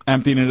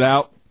 emptying it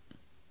out,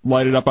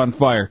 light it up on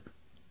fire.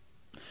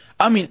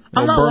 I mean,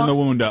 It'll burn the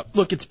wound up.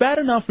 Look, it's bad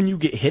enough when you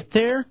get hit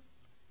there.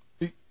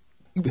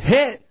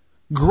 Hit?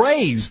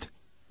 Grazed.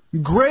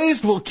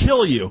 Grazed will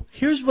kill you.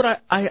 Here's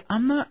what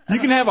I'm not... You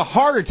can have a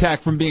heart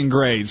attack from being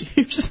grazed.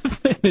 Here's the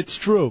thing. It's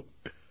true.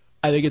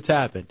 I think it's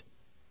happened.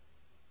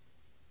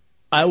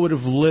 I would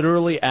have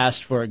literally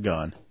asked for a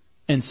gun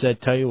and said,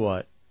 tell you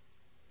what,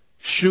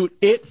 shoot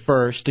it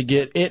first to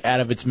get it out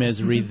of its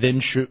misery, then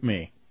shoot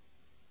me.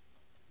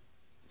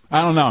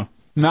 I don't know.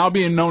 now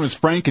being known as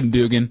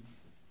Frankendugan,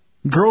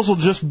 girls will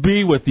just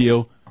be with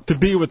you to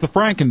be with the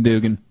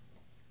Frankendugan.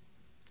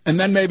 And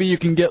then maybe you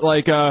can get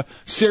like a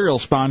cereal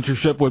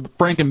sponsorship with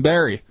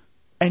Frankenberry.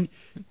 And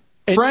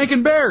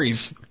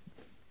Frankenberries.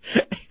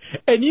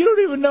 And you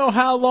don't even know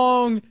how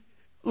long,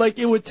 like,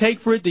 it would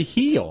take for it to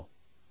heal.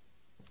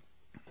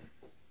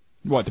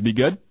 What, to be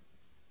good?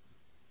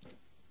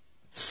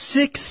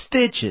 6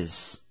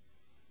 stitches.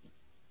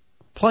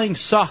 Playing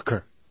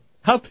soccer.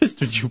 How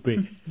pissed would you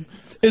be?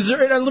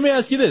 Let me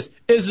ask you this.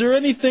 Is there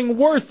anything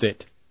worth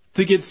it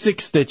to get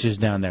 6 stitches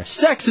down there?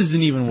 Sex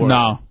isn't even worth it.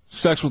 No.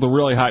 Sex with a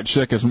really hot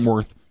chick isn't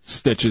worth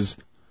stitches.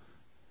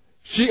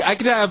 I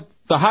could have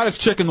the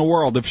hottest chick in the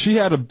world. If she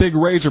had a big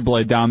razor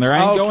blade down there,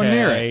 I ain't going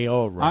near it.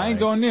 All right. I ain't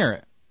going near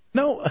it.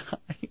 No,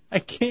 I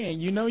can't.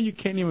 You know you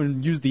can't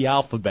even use the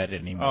alphabet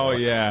anymore. Oh,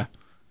 yeah.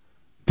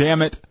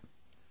 Damn it.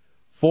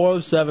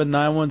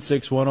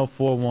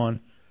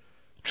 407-916-1041.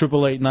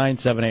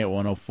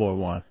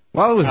 888-978-1041.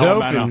 Well, it was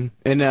open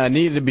and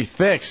needed to be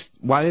fixed.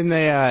 Why didn't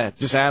they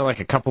just add like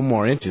a couple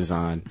more inches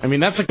on? I mean,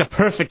 that's like the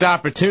perfect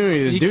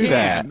opportunity to do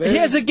that. He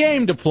has a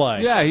game to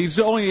play. Yeah, he's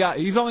only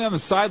on the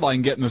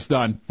sideline getting this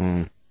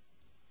done.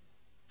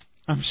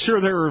 I'm sure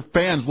there were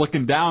fans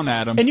looking down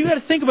at him. And you got to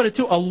think about it,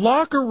 too. A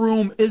locker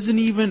room isn't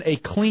even a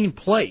clean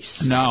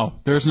place. No,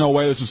 there's no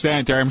way this is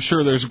sanitary. I'm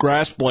sure there's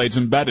grass blades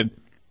embedded.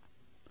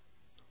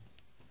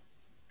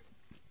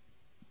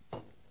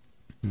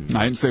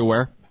 I didn't say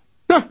where.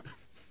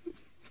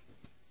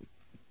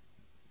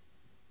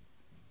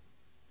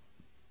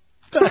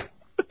 What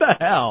the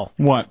hell?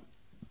 What?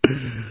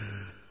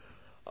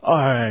 All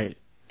right.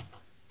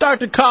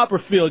 Dr.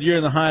 Copperfield, you're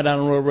in the Hideout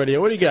on Road Radio.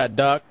 What do you got,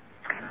 Doc?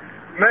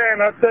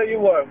 Man, I'll tell you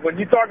what, when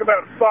you talk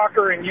about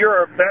soccer in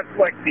Europe, that's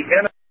like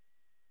the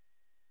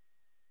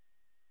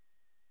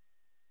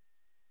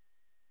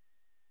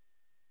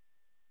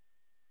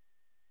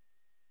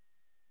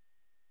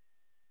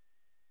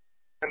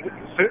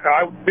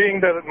being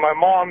that my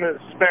mom is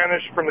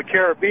Spanish from the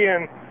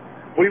Caribbean,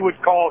 we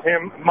would call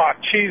him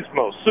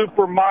machismo,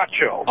 super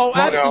macho. Oh,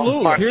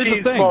 absolutely. Machismo, Here's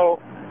the thing.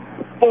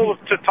 Full of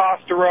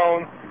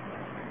testosterone.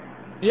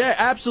 Yeah,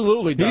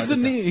 absolutely. He's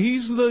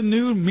the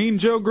new Mean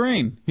Joe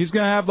Green. He's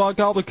going to have like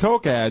all the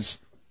Coke ads.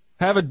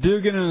 Have a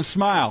Dugan and a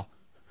smile.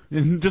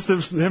 And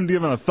just him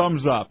giving a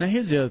thumbs up. Now,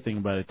 here's the other thing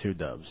about it, too,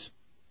 Dubs.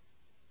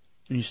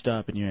 When you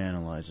stop and you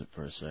analyze it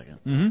for a second.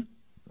 Mm-hmm.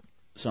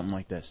 Something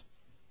like this.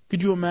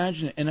 Could you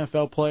imagine an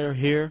NFL player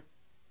here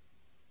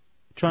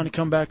trying to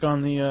come back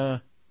on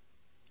the...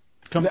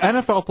 The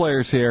NFL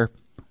players here,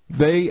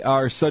 they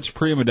are such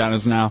prima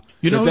donnas now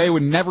that they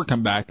would never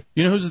come back.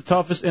 You know who's the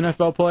toughest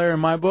NFL player in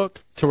my book?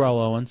 Terrell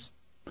Owens.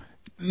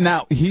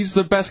 Now, he's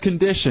the best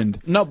conditioned.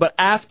 No, but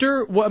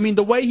after,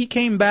 the way he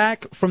came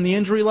back from the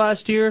injury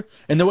last year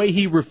and the way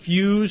he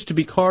refused to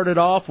be carted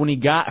off when he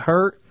got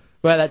hurt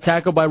by that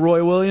tackle by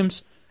Roy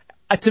Williams,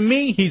 to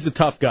me, he's a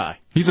tough guy.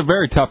 He's a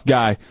very tough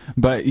guy,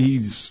 but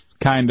he's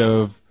kind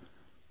of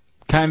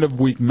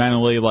weak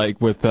mentally, like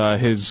with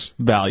his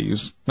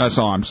values. That's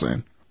all I'm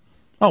saying.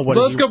 Oh, what?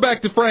 Let's go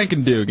back to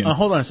Frankendugan.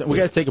 Hold on a second. We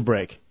got to take a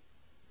break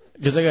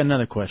because I got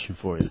another question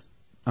for you.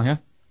 Okay.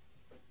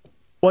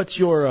 What's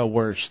your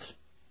worst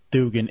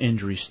Dugan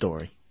injury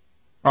story?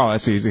 Oh,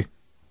 that's easy.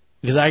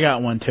 Because I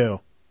got one too.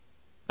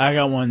 I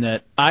got one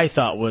that I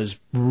thought was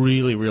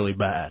really, really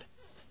bad.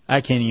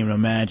 I can't even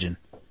imagine.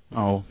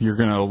 Oh, you're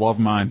gonna love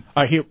mine.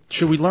 All right, here.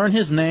 Should we learn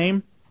his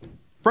name?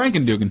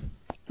 Frankendugan.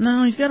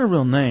 No, he's got a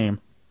real name.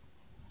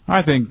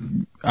 I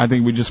think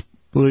we just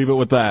leave it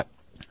with that.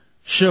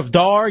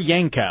 Shavdar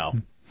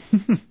Yankow.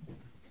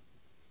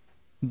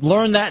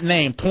 Learn that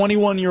name.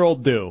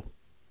 21-year-old dude.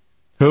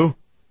 Who?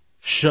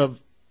 Shavdar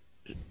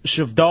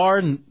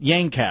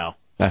Yankow.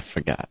 I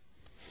forgot.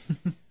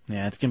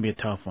 Yeah, it's going to be a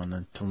tough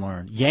one to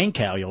learn.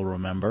 Yankow, you'll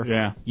remember.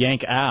 Yeah.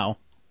 Yankow.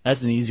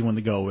 That's an easy one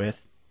to go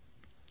with.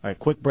 All right,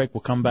 quick break.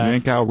 We'll come back.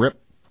 Yankow,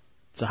 rip.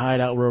 It's a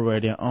Hideout Road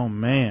Radio. Oh,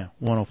 man.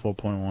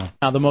 104.1.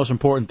 Now, the most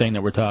important thing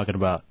that we're talking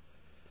about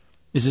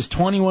is this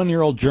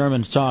 21-year-old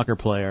German soccer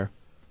player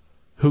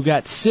who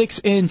got 6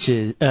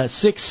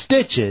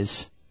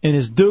 stitches in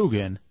his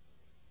Dugan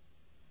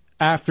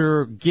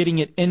after getting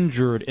it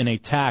injured in a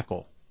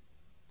tackle.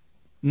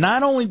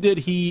 Not only did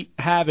he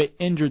have it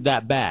injured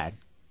that bad,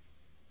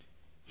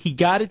 he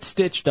got it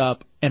stitched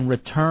up and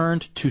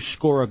returned to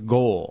score a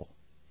goal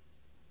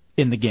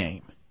in the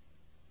game.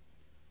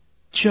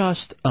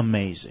 Just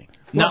amazing.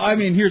 Well,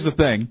 here's the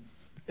thing.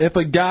 If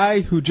a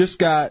guy who just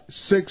got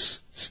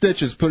 6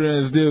 stitches put in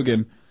his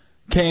Dugan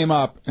came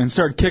up and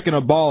started kicking a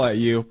ball at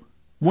you,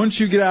 wouldn't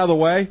you get out of the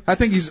way? I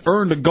think he's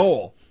earned a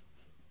goal.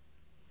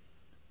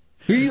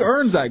 He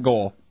earns that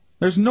goal.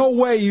 There's no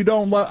way you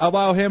don't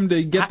allow him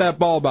to get that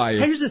ball by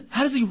you.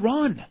 How does he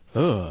run?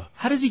 Ugh.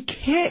 How does he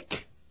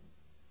kick?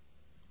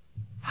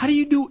 How do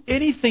you do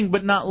anything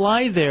but not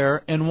lie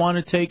there and want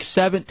to take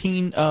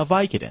 17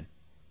 Vicodin?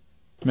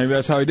 Maybe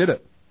that's how he did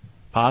it.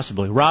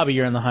 Possibly. Robbie,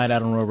 you're in the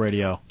Hideout on Road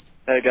Radio.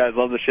 Hey, guys,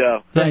 love the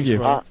show. Thank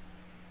you.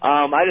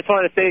 I just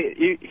wanted to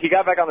say he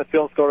got back on the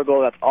field and scored a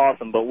goal. That's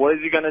awesome. But what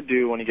is he going to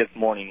do when he gets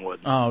Morningwood?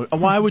 Oh,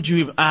 why would you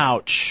even...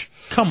 Ouch.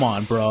 Come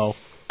on, bro.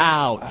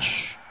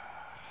 Ouch.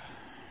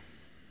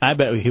 I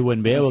bet he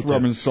wouldn't be able to.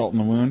 Rubbing salt in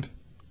the wound.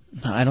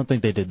 No, I don't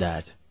think they did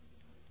that.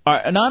 All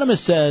right,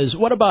 Anonymous says,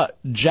 what about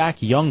Jack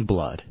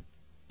Youngblood?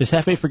 Is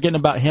Hefe forgetting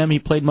about him? He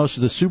played most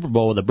of the Super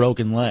Bowl with a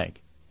broken leg.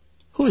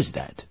 Who is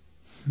that?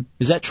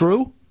 Is that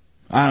true?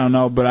 I don't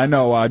know, but I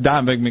know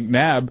Donovan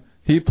McNabb,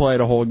 he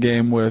played a whole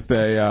game with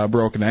a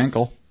broken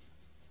ankle.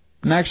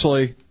 And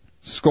actually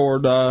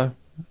scored a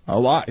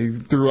lot. He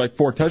threw like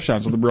 4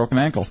 touchdowns with a broken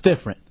ankle. It's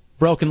different.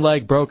 Broken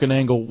leg, broken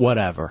ankle,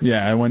 whatever.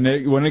 Yeah, and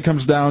when it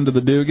comes down to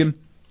the Dugan,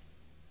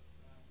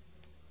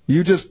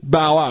 you just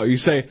bow out. You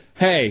say,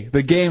 hey,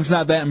 the game's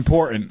not that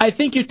important. I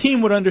think your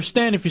team would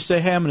understand if you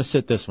say, hey, I'm going to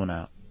sit this one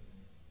out.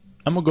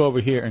 I'm going to go over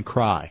here and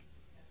cry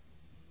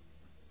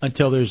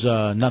until there's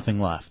nothing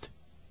left.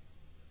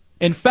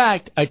 In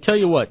fact, I tell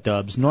you what,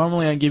 Dubs,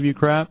 normally I give you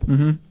crap,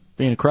 being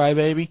a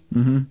crybaby,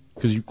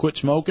 because you quit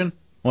smoking,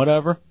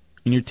 whatever,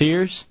 in your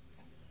tears.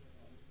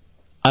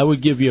 I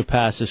would give you a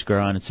pass this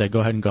girl on and say, go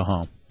ahead and go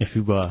home. If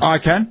you, I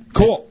can?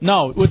 Cool.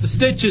 No, with the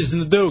stitches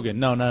and the Dugan.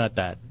 No, not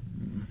that.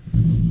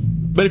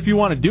 But if you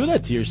want to do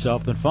that to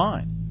yourself, then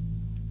fine.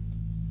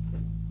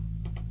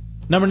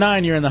 Number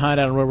 9, you're in the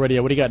Hideout on Real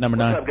Radio. What do you got, number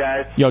 9? What's up,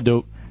 guys? Yo,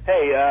 Duke.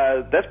 Hey,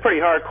 that's pretty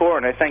hardcore,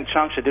 and I think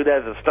Chunk should do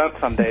that as a stunt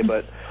someday,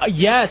 but...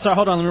 Yes,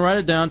 hold on, let me write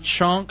it down.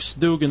 Chunks,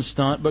 Dugan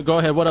stunt. But go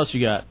ahead, what else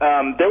you got? There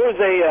was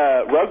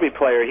a rugby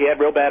player. He had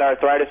real bad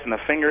arthritis, and the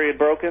finger he had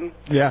broken.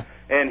 Yeah.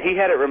 And he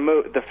had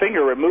the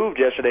finger removed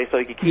yesterday so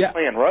he could keep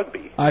playing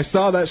rugby. I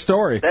saw that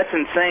story. That's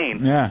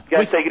insane. Yeah. You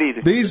guys take it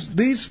easy.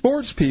 These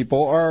sports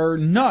people are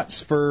nuts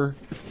for...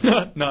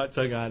 Nuts,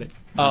 I got it.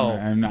 Oh.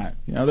 I'm not.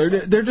 You know,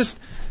 they're just...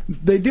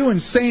 They do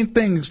insane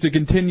things to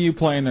continue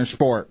playing their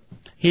sport.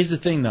 Here's the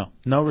thing, though.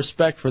 No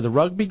respect for the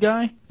rugby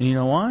guy, and you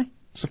know why?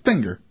 It's a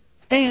finger.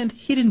 And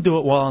he didn't do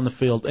it while on the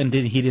field, and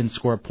he didn't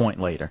score a point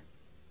later.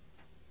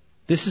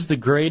 This is the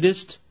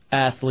greatest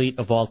athlete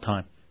of all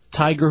time.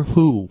 Tiger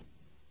who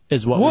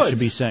is what we should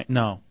be saying.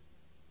 No.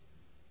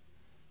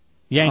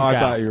 Yanked I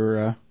out. thought you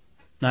were...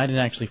 No, I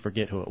didn't actually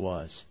forget who it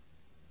was.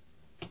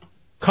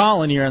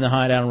 Colin, you're on the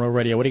Hideout on Real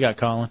Radio. What do you got,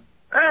 Colin?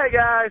 Hey,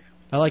 guys.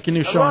 I like your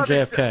new show on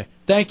JFK.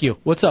 Thank you.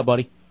 What's up,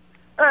 buddy?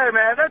 Hey,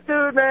 man, that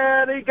dude,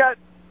 man, he got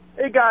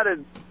his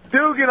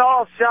Dugan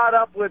all shot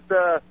up with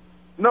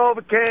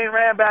Novocaine,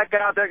 ran back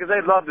out there because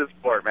they love this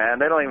sport, man.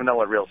 They don't even know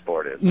what real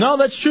sport is. No,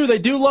 that's true. They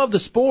do love the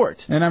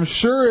sport. And I'm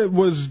sure it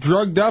was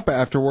drugged up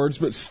afterwards,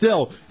 but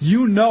still,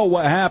 you know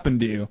what happened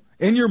to you.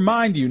 In your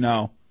mind, you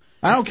know.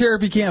 I don't care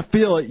if you can't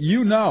feel it,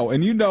 you know.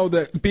 And you know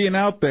that being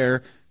out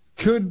there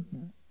could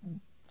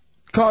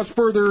cause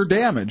further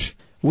damage.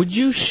 Would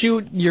you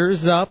shoot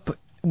yours up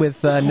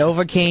with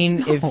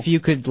Novocaine if you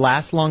could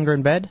last longer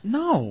in bed?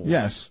 No.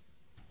 Yes.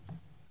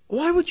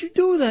 Why would you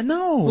do that?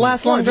 No.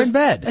 Last longer in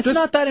bed. It's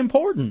not that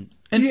important.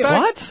 In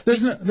fact,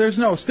 what? There's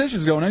no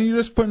stitches going on. You're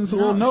just putting a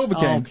little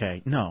Novocaine.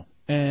 Okay, no.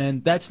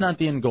 And that's not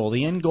the end goal.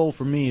 The end goal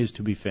for me is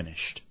to be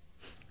finished.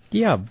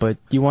 Yeah, but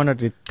you want her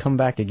to come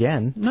back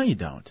again. No, you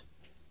don't.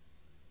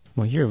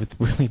 Well, you're with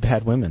really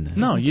bad women then.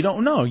 No, you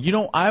don't. No, you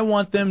don't. I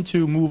want them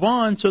to move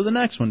on so the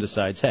next one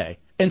decides, hey.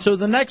 And so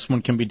the next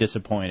one can be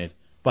disappointed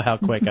by how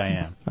quick I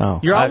am.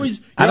 Oh. I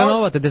don't know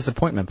about the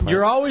disappointment part.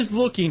 You're always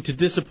looking to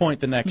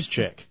disappoint the next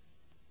chick.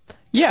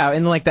 Yeah,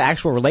 in like the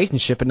actual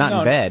relationship, but not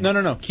in bed.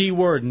 No.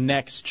 Keyword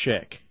next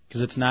chick.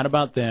 Because it's not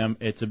about them,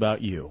 it's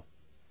about you.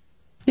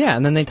 Yeah,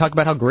 and then they talk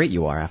about how great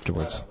you are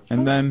afterwards.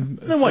 And then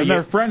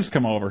their friends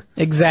come over.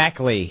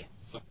 Exactly.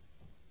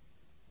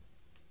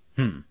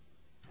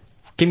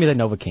 Give me the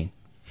Novocaine.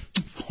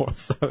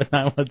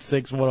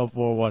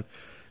 479161041,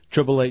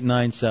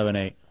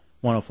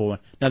 888-978-1041.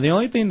 Now, the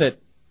only thing that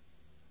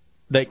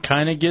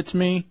kind of gets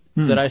me,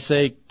 that I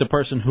say the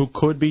person who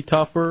could be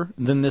tougher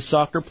than this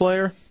soccer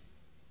player,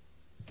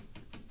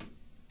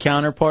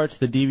 Counterparts,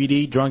 the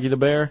DVD, Drunky the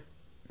Bear.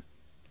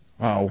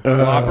 Oh,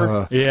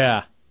 Whopper?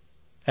 Yeah.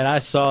 And I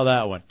saw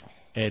that one.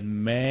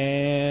 And,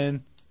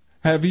 man...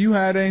 Have you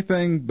had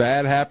anything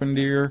bad happen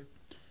to your...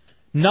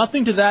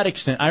 Nothing to that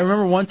extent. I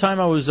remember one time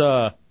I was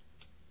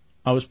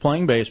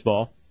playing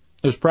baseball.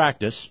 It was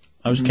practice.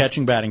 I was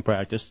catching batting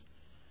practice.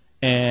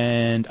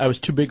 And I was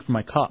too big for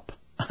my cup.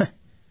 You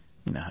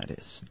know how it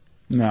is.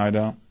 No, I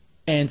don't.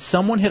 And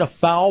someone hit a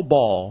foul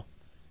ball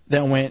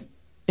that went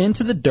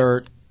into the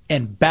dirt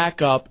and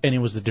back up, and it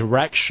was the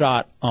direct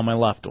shot on my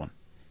left one.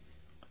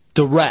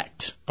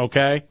 Direct,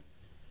 okay?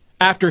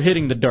 After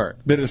hitting the dirt.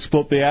 Did it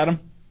split the atom?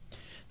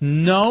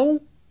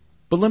 No,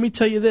 but let me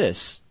tell you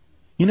this.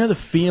 You know the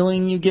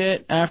feeling you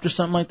get after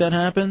something like that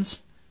happens?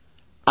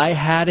 I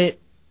had it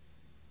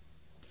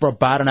for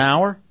about an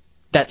hour.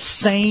 That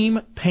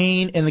same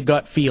pain in the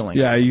gut feeling.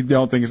 Yeah, you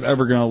don't think it's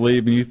ever going to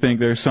leave, and you think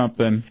there's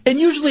something. And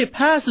usually it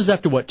passes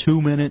after,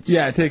 2 minutes?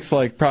 Yeah, it takes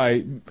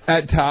probably,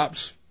 at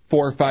tops,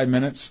 4 or 5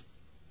 minutes.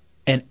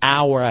 An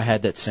hour I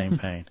had that same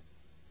pain.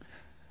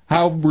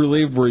 How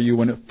relieved were you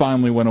when it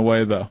finally went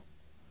away, though?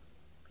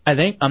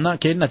 I'm not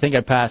kidding, I think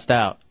I passed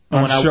out.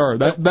 I'm sure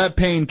that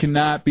pain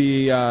cannot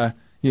be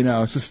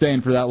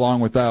sustained for that long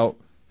without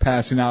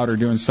passing out or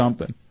doing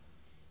something.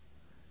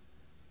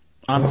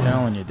 I'm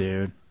telling you,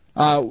 dude.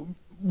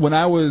 When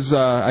I was,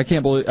 I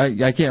can't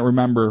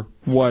remember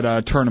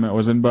what tournament it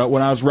was in, but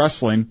when I was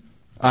wrestling,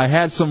 I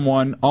had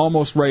someone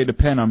almost ready to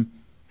pin him,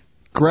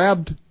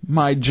 grabbed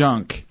my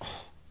junk,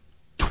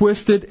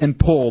 twisted and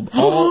pulled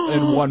all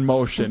in one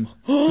motion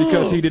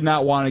because he did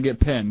not want to get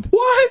pinned.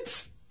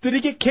 What? Did he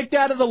get kicked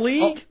out of the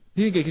league? Oh,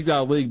 he didn't get kicked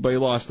out of the league, but he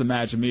lost the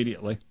match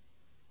immediately.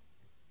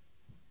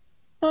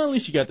 Well, at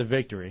least you got the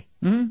victory.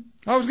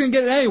 Mm-hmm. I was going to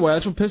get it anyway.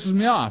 That's what pisses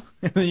me off.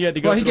 You had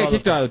to go. Well, he got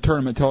kicked out of the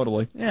tournament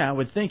totally. Yeah, I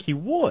would think he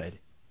would.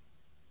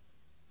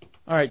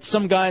 All right,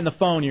 some guy on the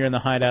phone. You're in the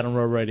Hideout on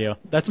Road Radio.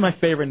 That's my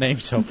favorite name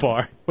so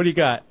far. What do you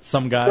got,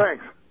 some guy?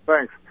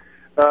 Thanks.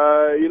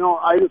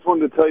 I just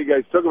wanted to tell you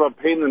guys, talk about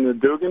pain in the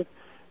Dugan.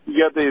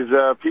 You got these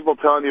people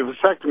telling you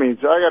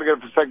vasectomy. So I got to get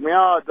a vasectomy.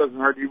 Oh, it doesn't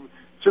hurt you.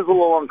 It's just a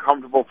little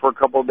uncomfortable for a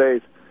couple of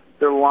days.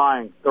 They're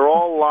lying. They're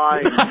all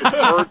lying. It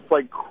hurts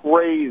like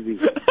crazy.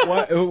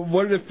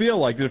 What did it feel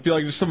like? Did it feel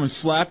like just someone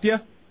slapped you?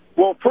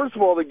 Well, first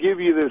of all, they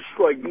give you this,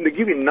 they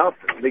give you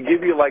nothing. They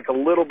give you, a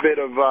little bit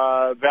of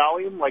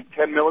Valium,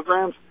 10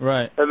 milligrams.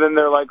 Right. And then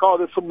they're like, oh,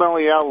 this will mellow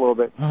you out a little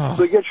bit. Oh.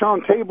 So they get you on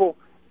the table,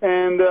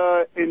 and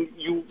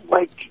you,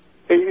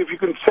 if you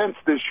can sense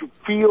this, you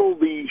feel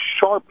the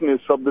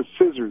sharpness of the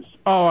scissors.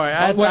 Oh, all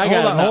right.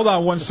 Hold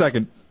on 1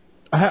 second.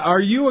 Are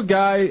you a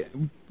guy,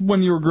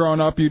 when you were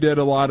growing up, you did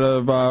a lot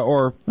of,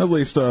 or at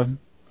least a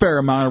fair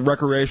amount of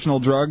recreational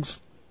drugs?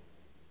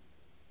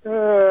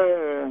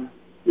 Yeah.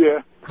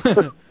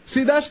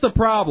 See, that's the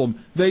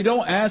problem. They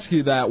don't ask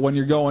you that when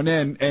you're going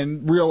in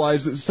and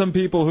realize that some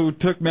people who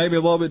took maybe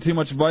a little bit too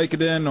much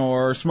Vicodin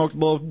or smoked a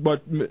little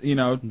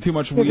bit, too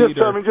much weed.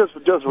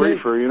 Just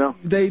reefer,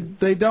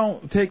 They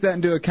don't take that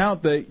into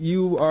account that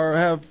you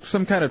have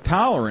some kind of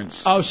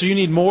tolerance. Oh, so you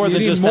need more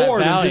than just that Valium.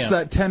 Than just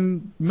that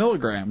 10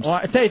 milligrams. Well,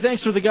 hey,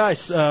 thanks for the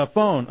guy's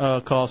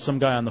phone call. Some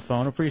guy on the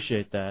phone.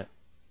 Appreciate that.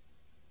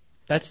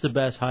 That's the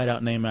best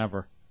Hideout name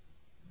ever.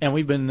 And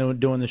we've been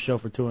doing this show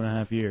for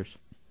 2.5 years.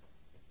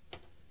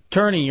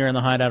 Turney, you're in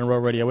the Hideout on Road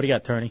Radio. What do you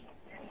got, Turney?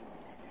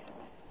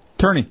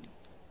 Turney.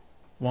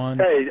 One.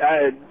 Hey,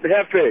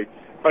 Hefe,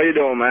 how you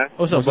doing, man?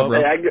 What's up, bro?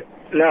 Hey,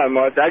 not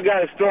much. I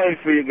got a story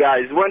for you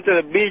guys. Went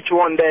to the beach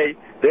one day,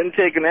 didn't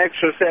take an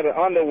extra set of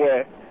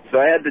underwear, so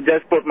I had to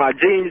just put my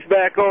jeans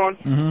back on,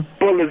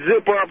 pull the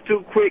zipper up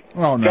too quick,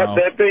 oh, no. got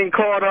that thing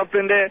caught up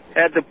in there,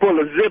 had to pull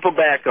the zipper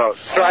back up.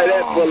 Try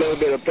that for a little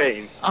bit of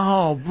pain.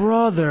 Oh,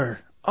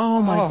 brother.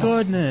 Oh, my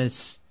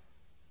goodness.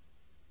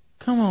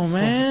 Come on,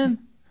 man.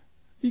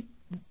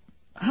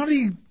 How do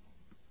you...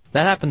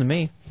 That happened to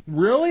me.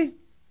 Really?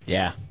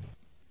 Yeah. I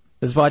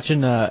was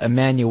watching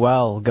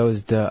Emmanuel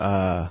Goes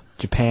to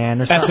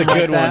Japan or That's something a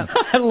good like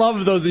one. I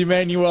love those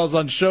Emmanuels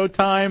on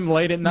Showtime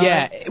late at night.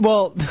 Yeah,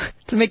 well,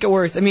 to make it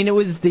worse, I mean, it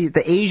was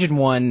the Asian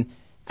one.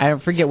 I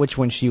don't forget which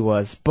one she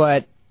was,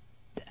 but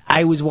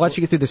I was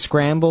watching it through the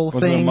Scramble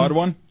thing. Was it a mud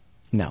one?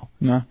 No.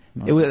 No.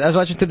 I was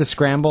watching through the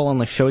Scramble on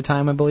the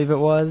Showtime, I believe it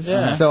was.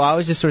 Yeah. So I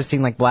was just sort of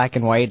seeing black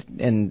and white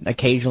and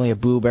occasionally a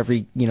boob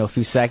every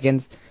few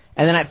seconds.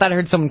 And then I thought I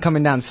heard someone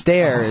coming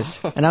downstairs,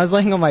 and I was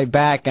laying on my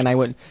back, and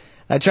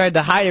I tried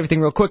to hide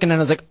everything real quick, and then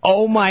I was like,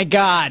 oh my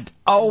God,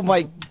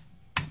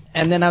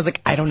 and then I was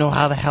like, I don't know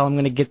how the hell I'm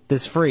going to get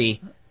this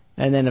free.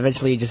 And then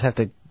eventually you just have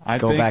to go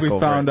back over I think we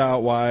found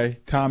out why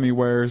Tommy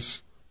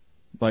wears,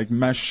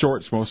 mesh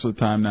shorts most of the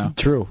time now.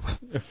 True.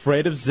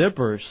 Afraid of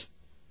zippers.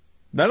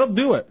 That'll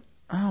do it.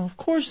 Oh, of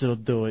course it'll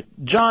do it.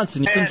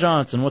 Johnson,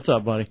 what's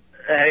up, buddy?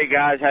 Hey,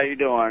 guys, how you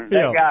doing?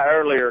 Yeah. That guy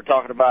earlier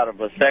talking about a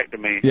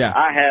vasectomy. Yeah.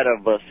 I had a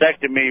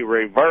vasectomy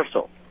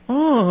reversal.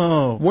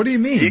 Oh. What do you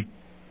mean?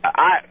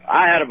 I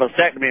had a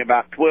vasectomy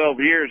about 12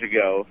 years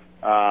ago,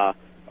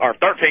 or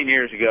 13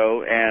 years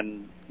ago,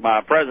 and my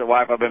present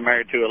wife I've been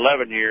married to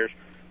 11 years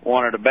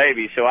wanted a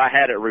baby, so I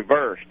had it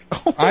reversed.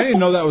 I didn't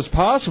know that was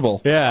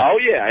possible. Yeah. Oh,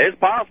 yeah, it's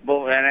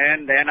possible,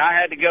 and I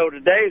had to go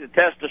today to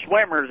test the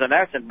swimmers, and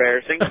that's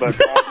embarrassing.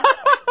 But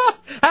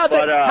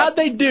How'd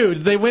they do?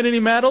 Did they win any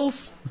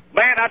medals?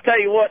 Man, I tell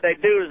you what they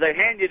do is they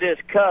hand you this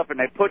cup and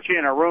they put you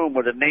in a room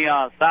with a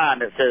neon sign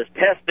that says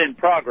 "Test in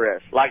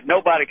Progress." Like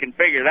nobody can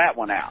figure that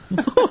one out.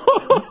 Then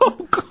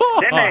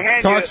they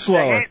hand Talk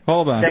slower.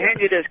 Hold on. They hand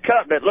you this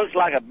cup that looks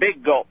like a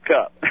big gulp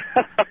cup.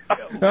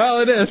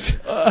 Well, it is.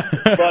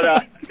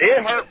 But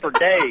it hurt for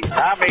days.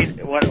 I mean,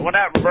 when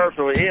that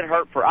reversal, it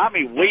hurt for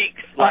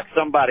weeks. Like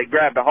somebody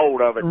grabbed a hold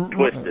of it and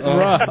twisted it.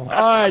 Right. All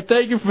right.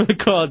 Thank you for the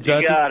call,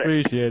 Justin. got it.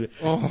 Appreciate it.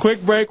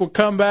 Quick break. We'll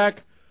come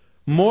back.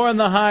 More on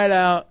the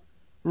Hideout.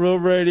 Real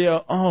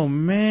Radio. Oh,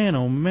 man.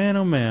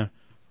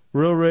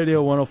 Real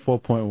Radio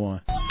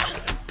 104.1.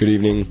 Good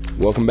evening.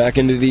 Welcome back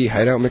into the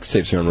Hideout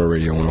Mixtapes here on Real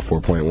Radio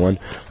 104.1.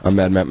 I'm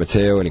Mad Matt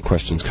Mateo. Any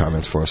questions,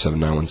 comments,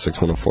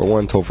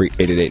 407-916-1041. Toll free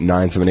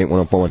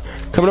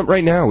 888-978-1041. Coming up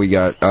right now, we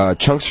got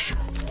Chunks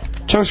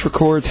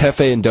Records,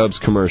 Hefe and Dubs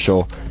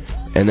commercial.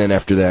 And then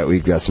after that,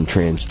 we've got some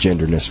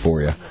transgenderness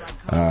for you.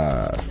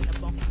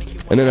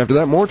 And then after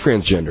that, more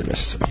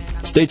transgenderness.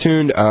 stay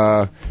tuned.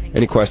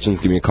 Any questions,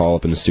 give me a call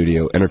up in the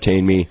studio.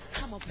 Entertain me.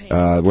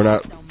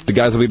 The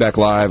guys will be back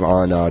live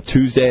on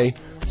Tuesday,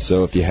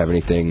 so if you have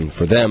anything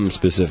for them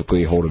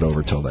specifically, hold it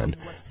over till then.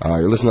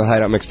 You're listening to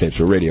Hideout Mixtapes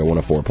for Radio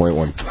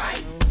 104.1.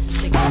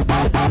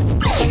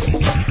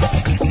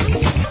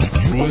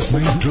 You're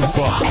listening to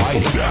the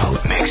Hideout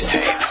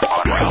Mixtape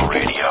on Real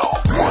Radio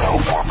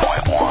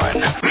 104.1.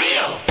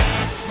 Real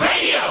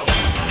Radio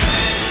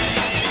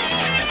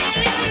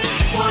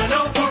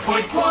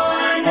 104.1.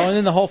 Oh, and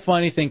then the whole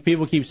funny thing,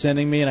 people keep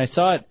sending me, and I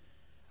saw it.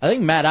 I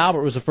think Matt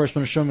Albert was the first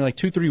one to show me like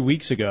 2-3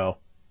 weeks ago.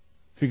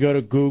 If you go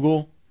to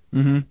Google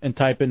and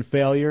type in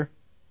failure,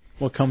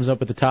 what comes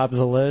up at the top of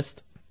the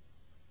list?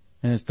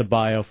 And it's the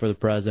bio for the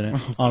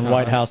president on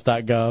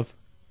whitehouse.gov.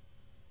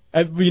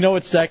 You know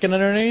what's second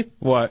underneath?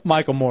 What?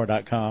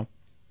 MichaelMoore.com.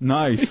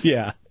 Nice.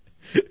 Yeah.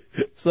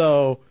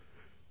 So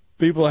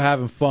people are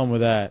having fun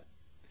with that.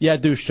 Yeah,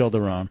 douche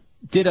Childerone.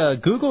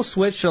 Did Google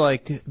switch to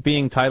like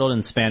being titled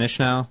in Spanish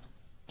now?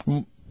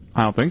 I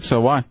don't think so.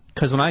 Why?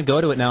 Because when I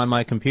go to it now on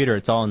my computer,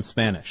 it's all in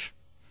Spanish.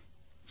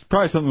 It's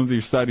probably something with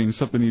your settings,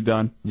 something you've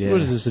done. Yeah.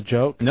 What is this, a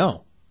joke?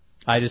 No.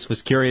 I just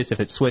was curious if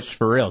it switched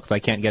for real because I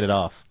can't get it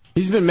off.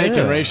 He's been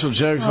making racial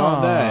jokes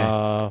all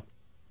day.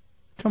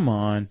 Come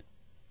on.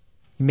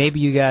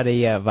 Maybe you got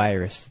a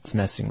virus that's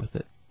messing with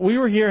it. We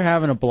were here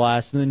having a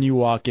blast, and then you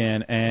walk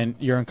in, and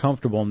your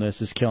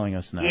uncomfortableness is killing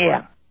us now.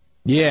 Yeah.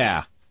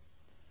 Yeah.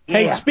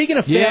 Hey, speaking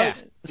of Yeah.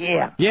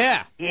 Yeah.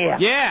 Yeah.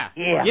 Yeah.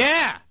 Yeah.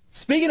 Yeah.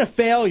 Speaking of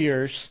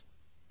failures,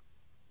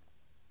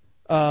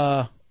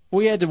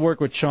 we had to work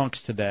with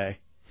Chunks today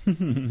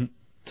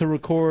to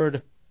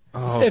record.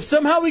 Oh. If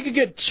somehow we could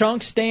get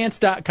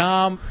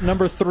chunkstance.com,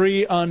 number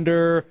 3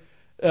 under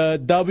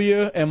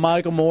W, and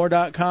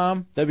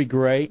michaelmoore.com, that'd be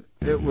great.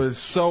 It was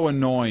so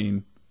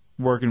annoying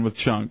working with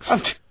Chunks.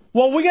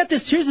 Well, we got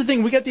this. Here's the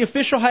thing. We got the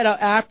official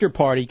Hideout after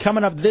party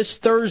coming up this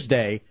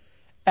Thursday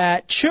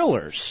at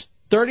Chillers,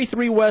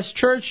 33 West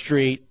Church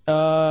Street.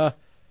 The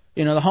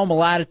home of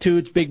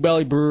Latitudes, Big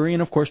Belly Brewery,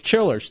 and, of course,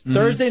 Chillers.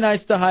 Thursday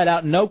night's the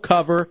Hideout, no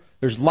cover.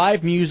 There's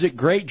live music,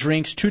 great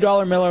drinks,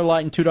 $2 Miller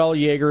Lite and $2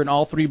 Jaeger in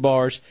all 3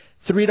 bars,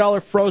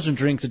 $3 frozen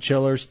drinks at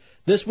Chillers.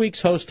 This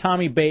week's host,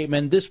 Tommy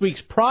Bateman. This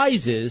week's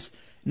prizes,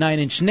 9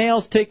 Inch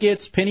Nails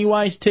tickets,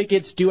 Pennywise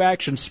tickets, Do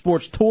Action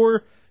Sports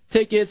Tour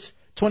tickets,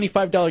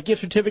 $25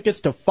 gift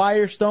certificates to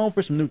Firestone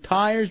for some new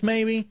tires,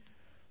 maybe.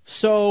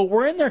 So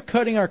we're in there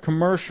cutting our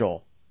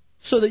commercial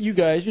so that you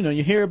guys,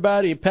 you hear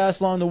about it, you pass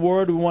along the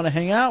word, we want to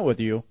hang out with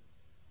you.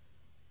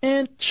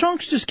 And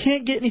Chunks just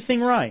can't get anything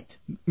right.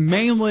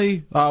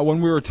 Mainly, when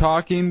we were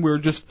talking,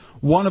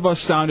 one of us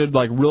sounded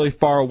like really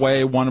far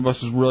away, one of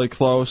us was really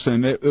close,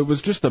 and it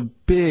was just a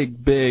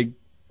big, big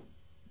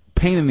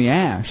pain in the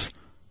ass.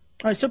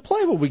 All right, so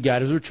play what we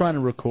got as we're trying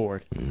to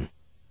record. All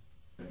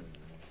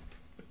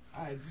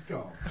right, let's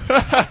go.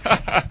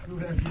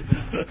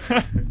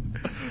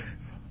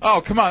 Oh,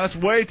 come on, that's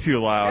way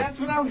too loud. That's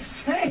what I was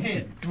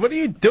saying. What are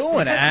you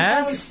doing, That's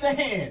ass? what I was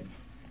saying.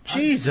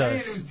 Jesus. I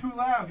was saying it was too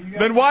loud. You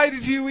Then why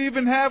did you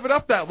even have it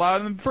up that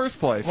loud in the first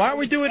place? Why don't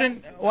we do it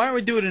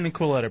in a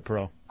Cool Edit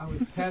Pro? I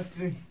was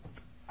testing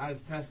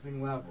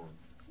levels.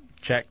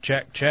 Check,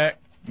 check, check.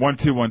 1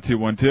 2 1 2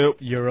 1 2.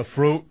 You're a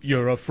fruit.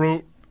 You're a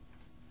fruit.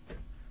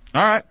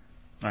 All right.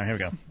 All right, here we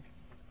go.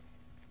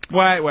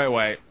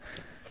 Wait.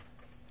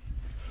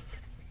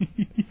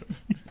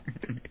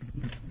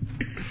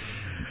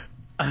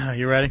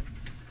 You ready?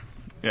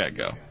 Yeah,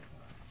 go.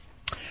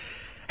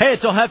 Hey,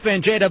 it's El Jefe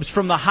and J-Dubs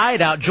from the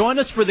Hideout. Join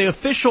us for the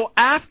official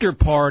after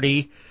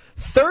party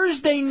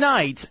Thursday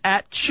night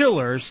at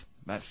Chillers.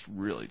 That's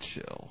really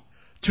chill.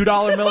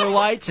 $2 Miller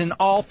Lights in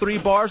all 3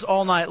 bars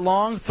all night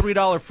long,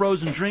 $3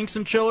 frozen drinks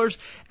in Chillers,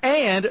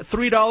 and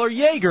 $3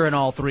 Jaeger in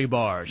all 3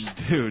 bars.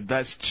 Dude,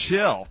 that's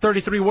chill.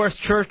 33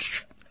 West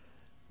Church.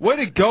 Way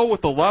to go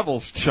with the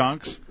levels,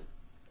 Chunks.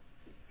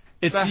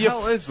 It's the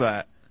hell is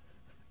that?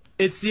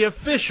 It's the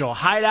official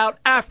Hideout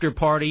after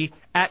party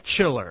at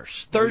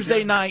Chillers.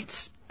 Thursday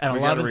nights at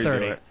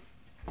 11:30.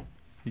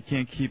 You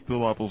can't keep the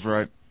levels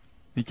right.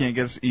 You can't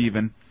get us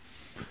even.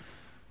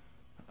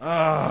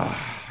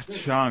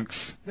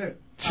 Chunks.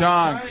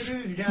 Chunks.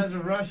 You guys are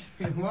rushing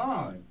me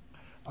along.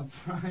 I'm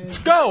trying. Let's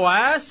go,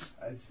 ass.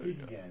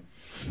 Speak again.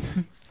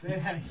 Say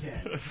that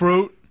again.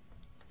 Fruit.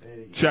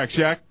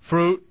 Check.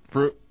 Fruit.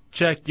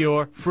 Check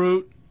your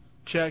fruit.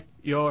 Check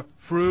your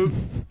fruit.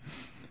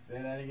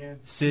 Say that again.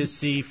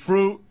 Sissy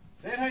fruit.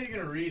 Say it how you're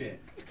going to read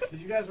it.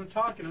 Because you guys were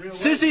talking real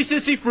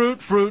Sissy fruit.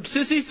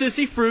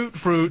 Sissy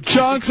fruit.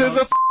 Chunks is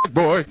a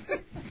boy.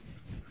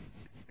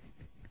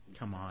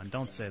 Come on,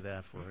 don't say the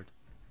F word.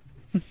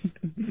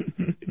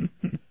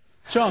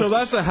 So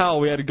that's the hell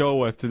we had to go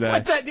with today.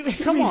 What's that?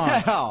 Come on.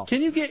 Hell?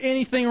 Can you get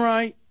anything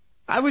right?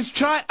 I was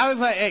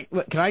like, hey,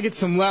 look, can I get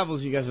some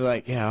levels? You guys are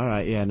like, yeah, all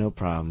right, yeah, no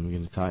problem. We're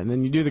going to talk. And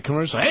then you do the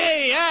commercial.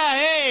 Hey,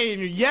 and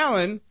you're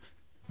yelling.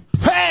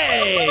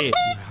 Hey!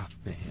 Oh,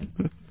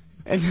 man.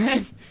 And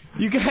then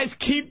you guys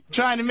keep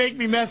trying to make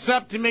me mess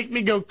up to make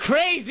me go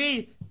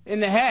crazy in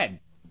the head.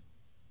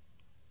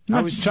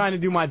 I was trying to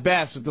do my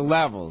best with the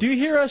levels. Do you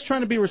hear us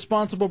trying to be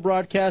responsible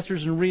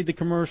broadcasters and read the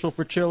commercial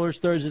for Chillers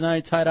Thursday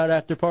night's Hideout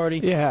After Party?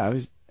 Yeah, I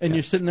was. And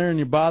you're sitting there and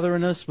you're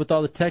bothering us with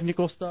all the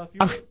technical stuff.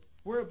 All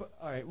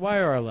right, why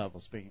are our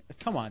levels being?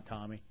 Come on,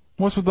 Tommy.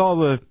 What's with all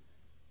the?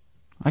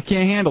 I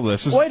can't handle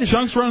this. Is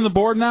Chunks running the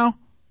board now?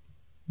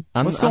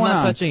 What's going I'm not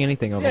on? touching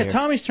anything over Yeah, here.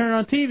 Tommy's turning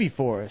on TV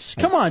for us.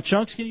 Come on,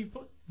 Chunks. Can you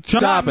put?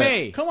 Stop Not it.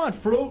 me. Come on,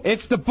 Fruit.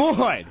 It's the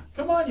board.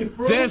 Come on, you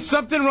Fruit. There's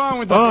something wrong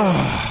with the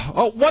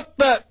Oh, what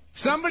the?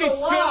 Somebody It's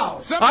so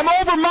loud. spilled. I'm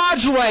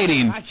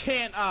overmodulating. I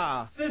can't.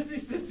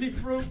 Sissy,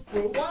 Fruit.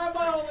 Why am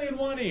I only in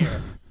one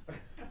ear?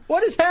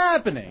 What is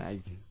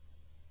happening?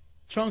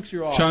 Chunks,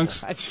 you're off.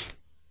 Chunks.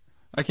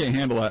 I can't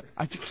handle that.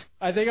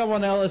 I think I'm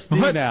on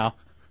LSD now.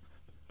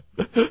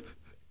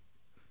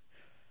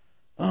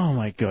 Oh,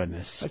 my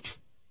goodness. All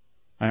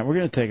right, we're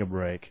going to take a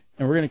break,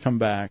 and we're going to come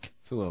back.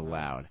 It's a little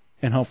loud.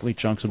 And hopefully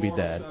Chunks will be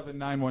dead.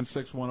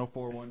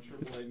 407-916-1041,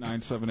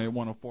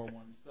 888-978-1041,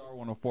 star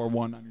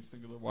 1041 on your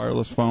singular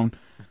wireless phone.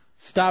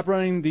 Stop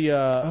running the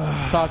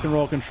talk and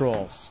roll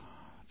controls.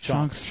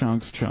 Chunks.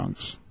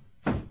 It's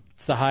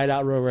the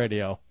Hideout Row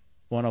Radio,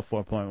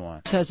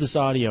 104.1. Has this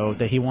audio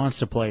that he wants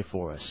to play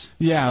for us.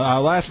 Yeah,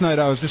 last night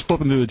I was just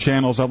flipping through the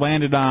channels. I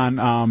landed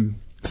on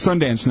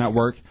Sundance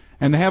Network,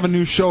 and they have a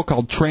new show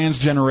called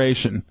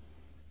Transgeneration,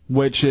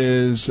 which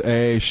is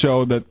a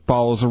show that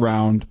follows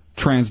around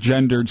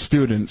transgendered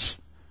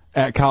students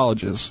at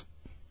colleges.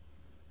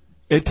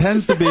 It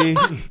tends to be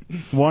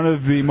one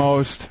of the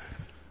most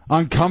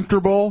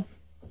uncomfortable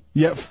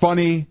yet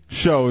funny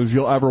shows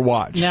you'll ever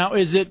watch. Now,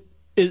 is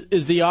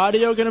the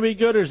audio going to be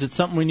good, or is it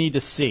something we need to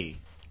see?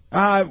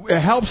 It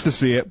helps to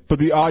see it, but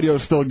the audio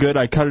is still good.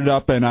 I cut it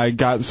up and I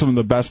got some of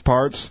the best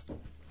parts.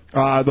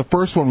 The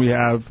first one we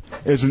have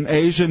is an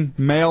Asian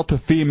male to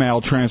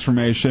female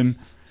transformation,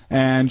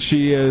 and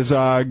she is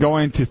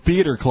going to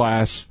theater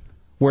class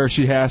where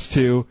she has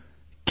to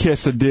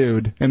kiss a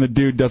dude, and the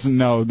dude doesn't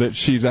know that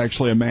she's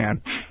actually a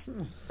man.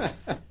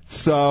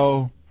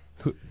 So,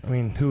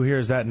 who here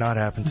has that not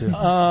happened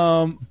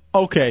to?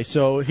 Okay,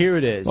 so here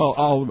it is. Well,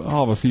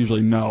 all of us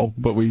usually know,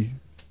 but we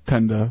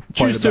tend to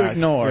choose fight it to back.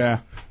 ignore.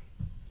 Yeah.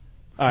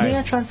 Being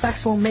a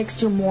transsexual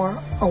makes you more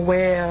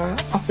aware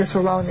of the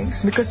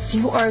surroundings because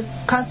you are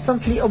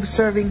constantly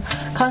observing,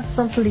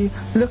 constantly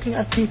looking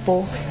at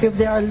people if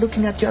they are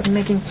looking at you and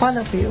making fun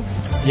of you.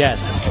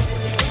 Yes.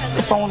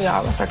 If only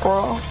I was a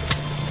girl,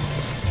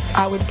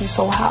 I would be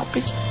so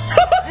happy.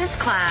 This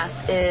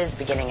class is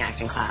beginning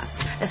acting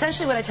class.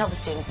 Essentially what I tell the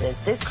students is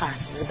this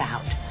class is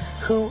about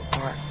who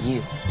are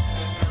you?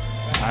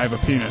 I have a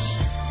penis.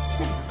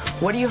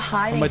 What are you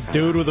hiding I'm a from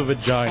dude us? with a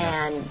vagina.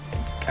 And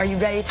are you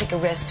ready to take a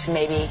risk to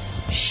maybe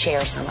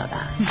share some of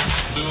that?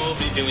 We will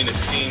be doing a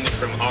scene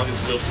from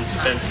August Wilson's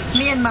Fences.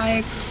 Me and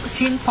my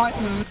scene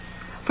partner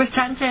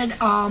presented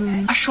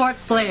a short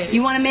play.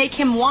 You want to make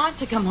him want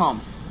to come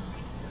home.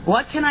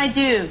 What can I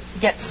do to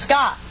get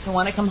Scott to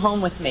want to come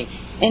home with me?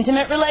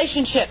 Intimate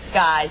relationships,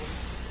 guys.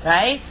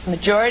 Right?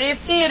 Majority of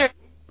theater.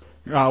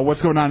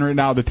 What's going on right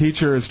now? The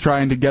teacher is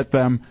trying to get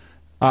them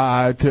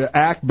to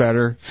act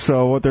better.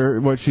 So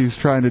what she's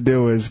trying to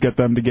do is get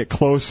them to get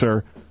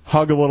closer,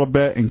 hug a little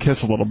bit, and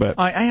kiss a little bit.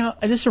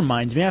 This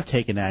reminds me, I've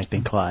taken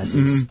acting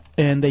classes,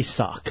 and they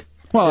suck.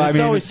 Well, it's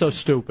always so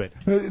stupid.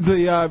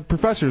 The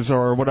professors,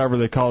 or whatever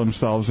they call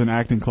themselves in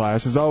acting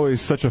class, is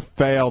always such a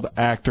failed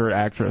actor or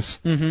actress.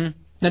 Mm-hmm.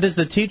 Now, does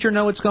the teacher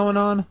know what's going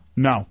on?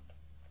 No.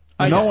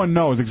 No one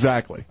knows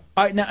exactly.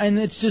 All right, now, and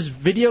it's just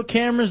video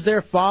cameras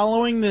there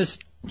following this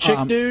chick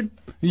dude?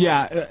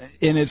 Yeah,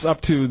 and it's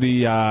up to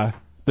the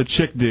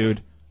chick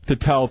dude to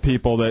tell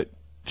people that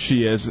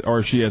she is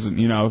or she isn't.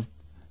 You know,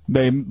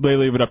 they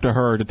leave it up to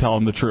her to tell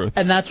them the truth.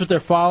 And that's what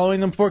they're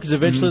following them for, because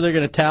eventually they're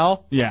going to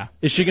tell? Yeah.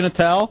 Is she going to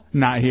tell?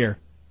 Not here.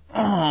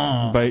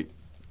 Oh. But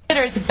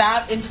Theater is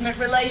about intimate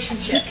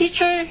relationships. The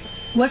teacher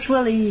was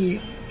really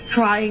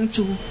trying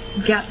to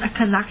get a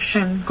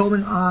connection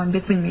going on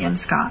between me and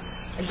Scott.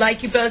 I'd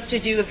like you both to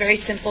do a very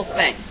simple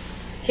thing.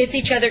 Kiss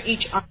each other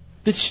each on.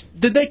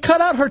 Did they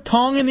cut out her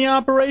tongue in the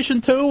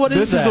operation, too? What is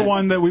this that? is the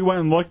one that we went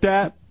and looked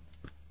at.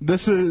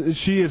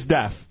 She is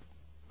deaf.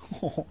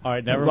 All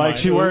right, never like mind.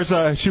 she wears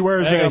a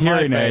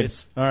hearing aid.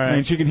 All right. I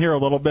mean, she can hear a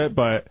little bit,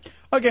 but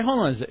Okay, hold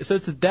on a second. So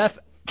it's a deaf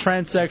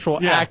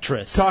transsexual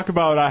actress. Talk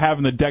about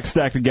having the deck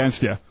stacked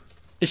against you.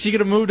 Is she going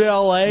to move to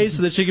L.A.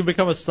 so that she can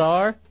become a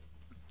star?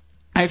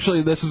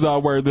 Actually, this is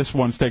where this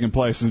one's taking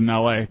place, is in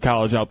L.A.,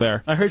 college out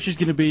there. I heard she's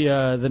going to be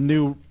the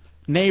new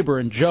neighbor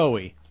in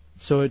Joey,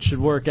 so it should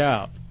work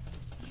out.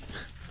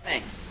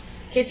 Thing.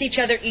 Kiss each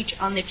other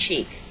each on the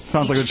cheek.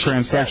 Sounds like a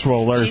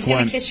transsexual alert. She's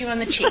going to kiss you on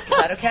the cheek. Is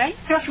that okay?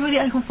 It was really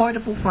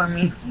uncomfortable for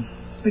me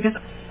because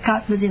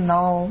Scott doesn't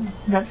know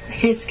that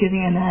he's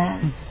kissing an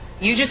ass.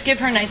 You just give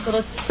her a nice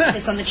little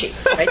kiss on the cheek,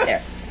 right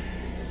there.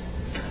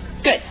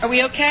 Good. Are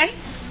we okay?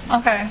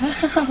 Okay.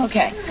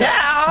 Okay.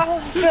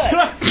 Yeah. Good.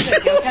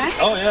 Good. You okay?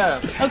 Oh,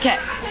 yeah. Okay.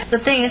 The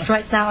thing is,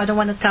 right now, I don't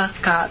want to tell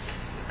Scott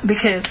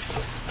because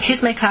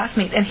he's my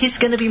classmate and he's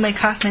going to be my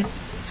classmate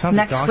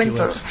next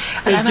winter.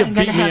 And I'm not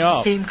going to have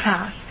the same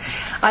class.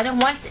 I don't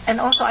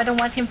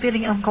want him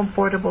feeling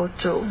uncomfortable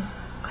too.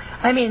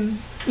 I mean,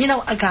 you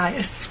know, a guy,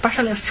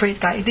 especially a straight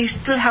guy, they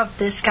still have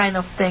this kind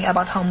of thing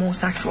about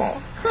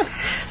homosexual.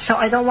 So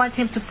I don't want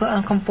him to feel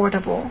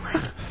uncomfortable.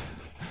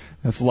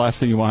 That's the last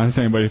thing you want is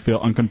anybody to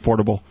feel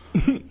uncomfortable.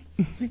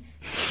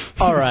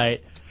 All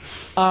right.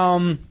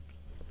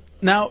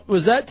 Now,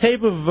 was that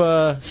tape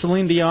of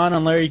Celine Dion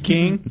on Larry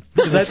King?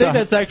 Because I think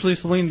that's actually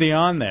Celine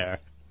Dion there.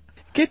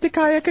 Get the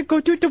kayak and go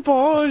to the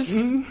balls.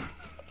 You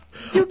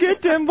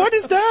get them. What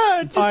is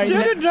that? All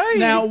right,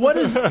 now, what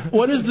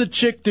does the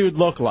chick dude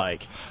look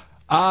like?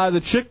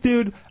 The chick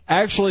dude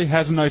actually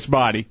has a nice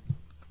body.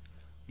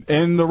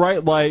 In the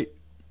right light,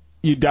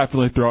 you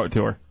definitely throw it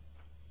to her.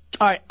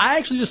 All right, I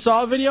actually just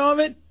saw a video of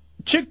it.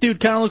 Chick dude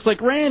kind of looks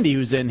like Randy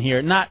who's in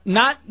here.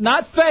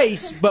 Not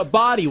face, but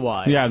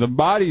body-wise. Yeah, the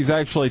body's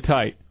actually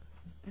tight.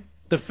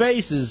 The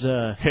face is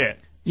hit.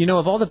 You know,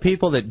 of all the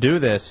people that do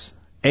this,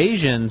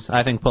 Asians,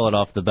 I think, pull it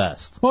off the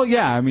best. Well,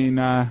 yeah, I mean,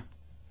 I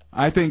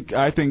think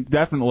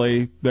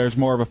definitely there's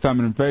more of a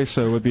feminine face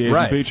with the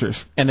Asian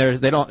features. And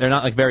they're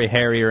not like very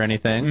hairy or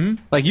anything.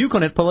 Mm-hmm. Like you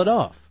couldn't pull it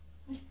off,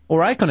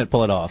 or I couldn't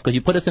pull it off because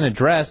you put us in a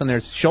dress and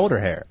there's shoulder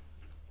hair.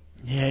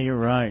 Yeah, you're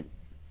right.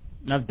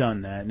 I've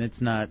done that, and it's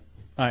not.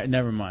 All right,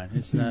 never mind.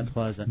 It's not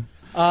pleasant.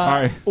 All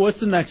right. What's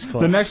the next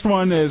clip? The next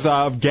one is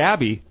of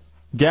Gabby.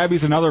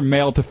 Gabby's another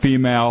male to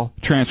female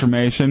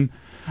transformation.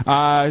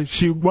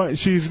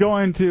 She's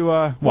going to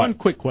what? One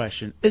quick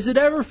question: is it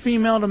ever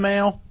female to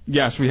male?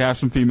 Yes, we have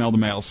some female to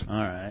males. All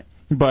right.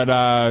 But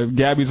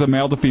Gabby's a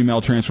male to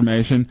female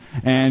transformation,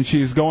 and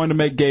she's going to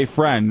make gay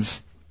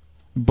friends.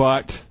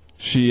 But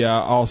she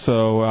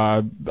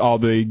also all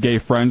the gay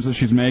friends that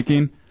she's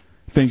making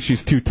think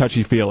she's too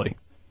touchy-feely.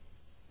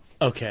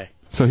 Okay.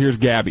 So here's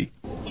Gabby.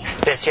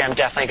 This year I'm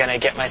definitely going to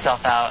get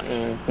myself out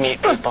and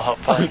meet people,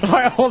 hopefully. All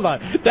right, hold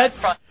on.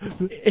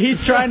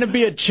 He's trying to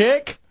be a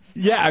chick?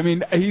 Yeah, I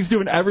mean, he's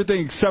doing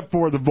everything except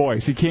for the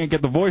voice. He can't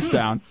get the voice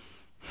down.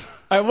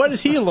 All right, what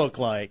does he look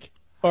like?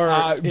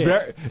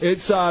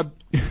 It's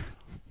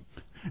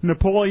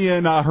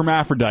Napoleon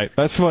hermaphrodite.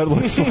 That's what it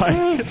looks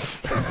like.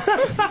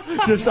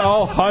 Just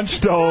all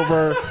hunched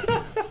over.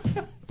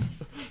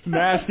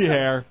 Nasty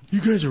hair.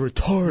 You guys are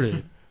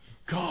retarded.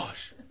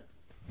 Gosh.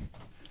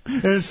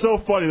 And it's so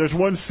funny. There's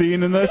one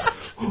scene in this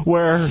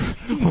where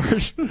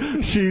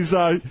she's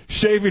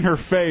shaving her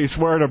face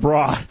wearing a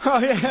bra. Oh,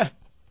 yeah.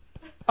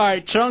 All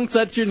right, Chunks,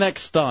 that's your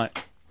next stunt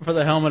for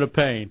the Helmet of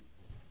Pain.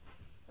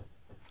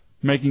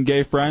 Making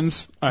gay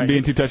friends? Right.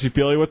 Being too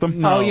touchy-feely with them?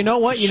 No. Oh, you know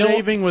what?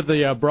 Shaving with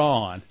the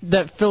bra on.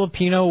 That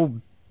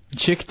Filipino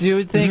chick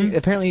dude thing,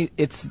 apparently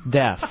it's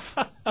deaf.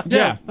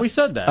 Yeah, we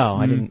said that. Oh,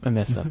 I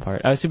missed that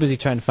part. I was too busy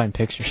trying to find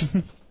pictures.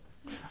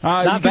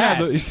 Not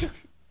bad.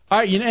 All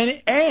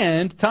right,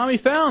 and Tommy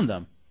found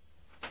them.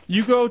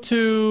 You go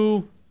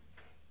to...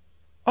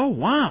 Oh,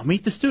 wow,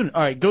 Meet the Student.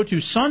 All right, go to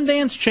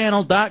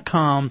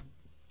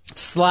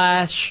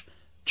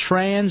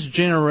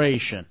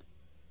sundancechannel.com/transgeneration.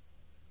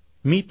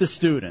 Meet the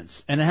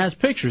Students. And it has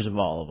pictures of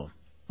all of them.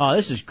 Oh,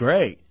 this is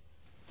great.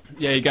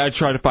 Yeah, you got to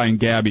try to find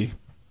Gabby.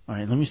 All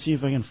right, let me see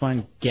if I can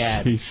find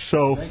Gabby. He's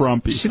so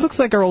frumpy. She looks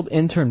like our old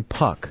intern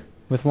Puck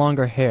with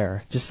longer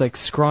hair. Just like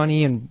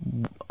scrawny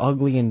and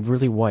ugly and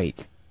really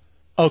white.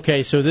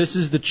 Okay, so this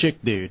is the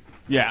chick dude.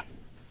 Yeah.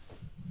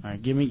 All right,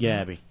 give me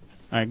Gabby.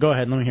 All right, go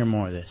ahead. Let me hear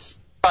more of this.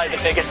 Probably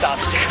the biggest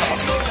obstacle.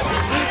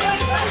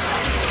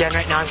 Again,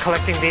 right now I'm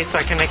collecting these so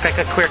I can make like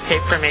a queer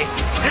cape for me.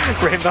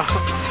 Rainbow.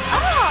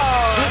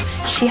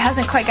 She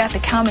hasn't quite got the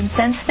common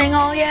sense thing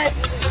all yet.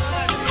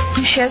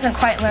 She hasn't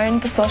quite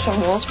learned the social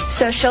rules,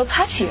 so she'll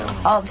touch you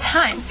all the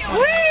time.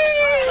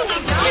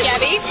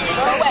 Gabby,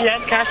 go away.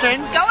 Yes,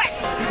 Catherine? Go away.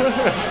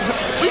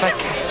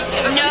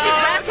 No.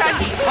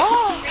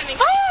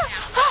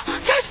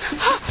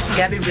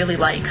 Gabby really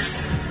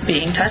likes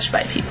being touched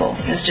by people.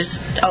 It's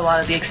just a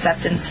lot of the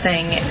acceptance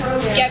thing.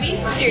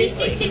 Gabby,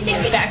 seriously,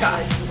 back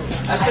off.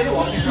 I said it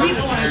wasn't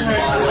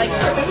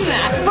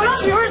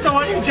What's yours? The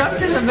one who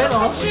jumped in the middle.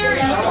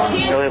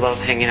 I really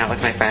love hanging out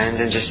with my friends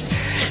and just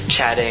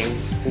chatting,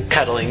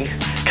 cuddling.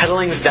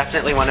 Cuddling is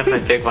definitely one of my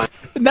big ones.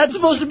 That's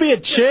supposed to be a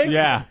chick?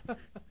 Yeah.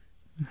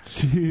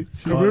 She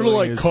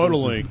really like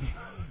cuddling.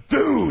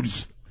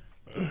 Dudes!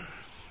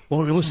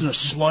 Well, we listen to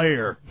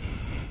Slayer.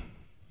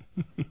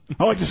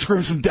 I like to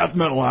scream some death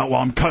metal out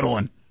while I'm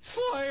cuddling.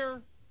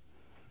 Slayer.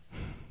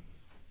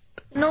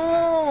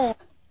 No.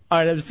 All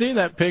right, I've seen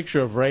that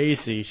picture of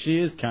Racy. She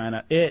is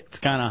it's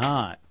kind of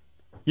hot.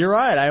 You're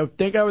right. I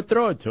think I would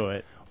throw it to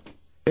it.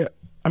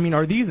 I mean,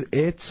 are these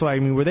its? Like, I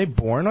mean, were they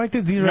born like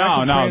this? These are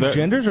No, actually no,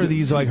 transgenders, or are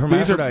these like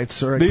hermaphrodites?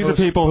 These are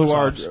people who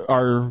are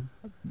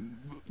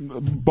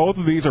both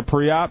of these are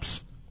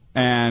pre-ops,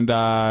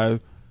 and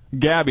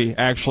Gabby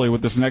actually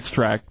with this next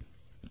track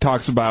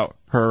talks about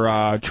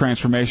her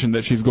transformation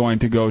that she's going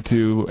to go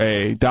to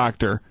a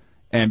doctor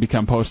and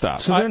become post-op.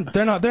 So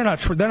they're not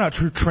true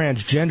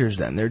transgenders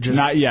then. They're just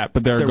not yet,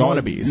 but they're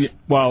going wannabes.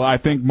 Well, I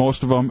think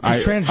most of them. I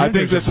think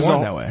this is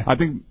born that way. I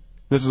think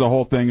This is a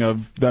whole thing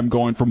of them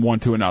going from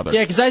one to another.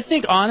 Yeah, because I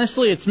think,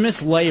 honestly, it's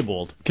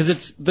mislabeled. Because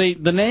it's the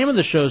name of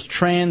the show is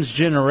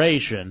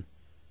Transgeneration,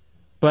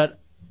 but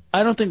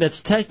I don't think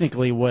that's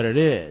technically what it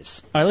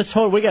is. All right, let's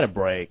hold. We got a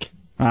break.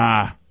 All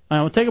right,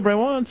 we'll take a break.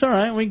 Well, it's all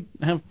right. We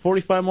have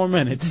 45 more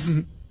minutes.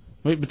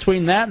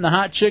 Between that and the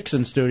hot chicks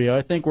in studio,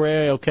 I think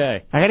we're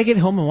okay. I got to get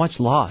home and watch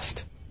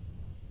Lost.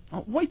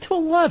 Oh, wait till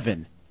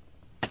 11.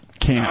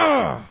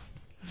 Can't.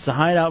 It's the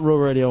Hideout Real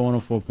Radio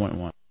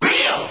 104.1.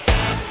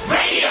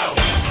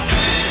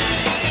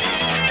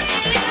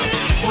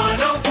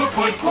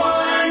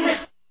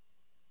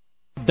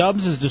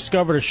 Dubs has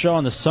discovered a show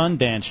on the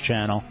Sundance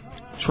Channel.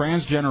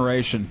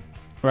 Transgeneration.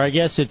 Where I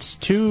guess it's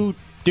two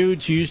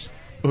dudes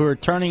who are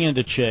turning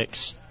into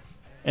chicks,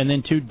 and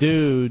then two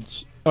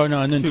dudes,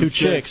 and then two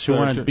chicks who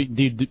want to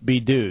be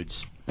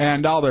dudes.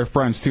 And all their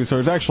friends, too. So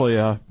there's actually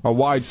a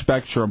wide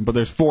spectrum, but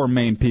there's 4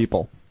 main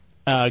people.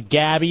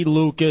 Gabby,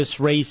 Lucas,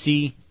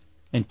 Racy,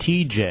 and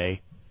TJ.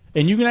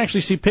 And you can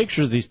actually see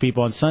pictures of these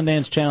people on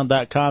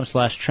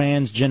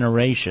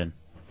SundanceChannel.com/transgeneration.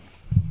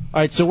 All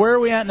right, so where are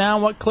we at now?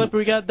 What clip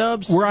we got,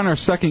 Dubs? We're on our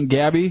second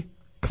Gabby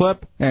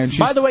clip. And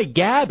by the way,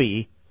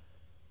 Gabby...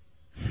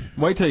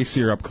 Wait till you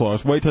see her up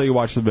close. Wait till you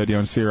watch the video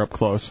and see her up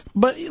close.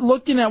 But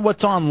looking at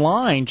what's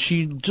online,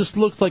 she just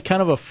looks like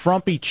kind of a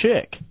frumpy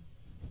chick.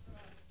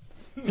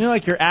 You know,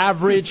 like your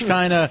average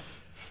kind of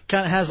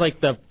has like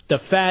the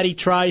fatty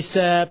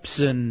triceps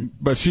and...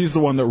 But she's the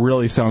one that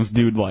really sounds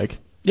dude-like.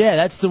 Yeah,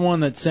 that's the one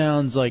that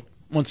sounds like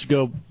wants to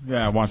go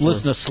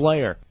listen to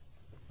Slayer.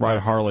 Ride a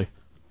Harley.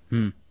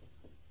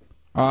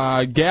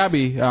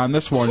 Gabby, on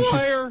this one,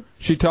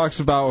 she talks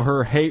about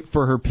her hate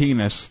for her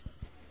penis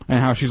and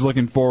how she's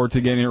looking forward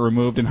to getting it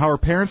removed and how her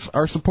parents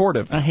are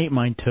supportive. I hate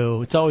mine,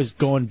 too. It's always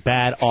going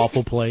bad,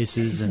 awful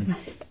places. And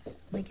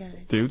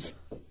dudes?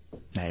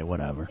 Hey,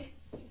 whatever.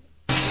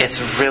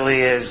 It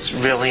really is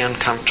really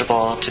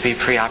uncomfortable to be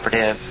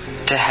preoperative,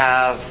 to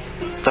have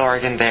the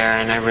organ there,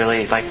 and I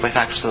really, with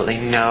absolutely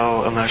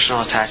no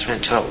emotional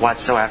attachment to it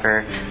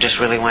whatsoever, just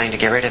really wanting to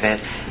get rid of it.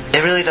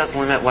 It really does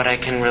limit what I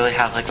can really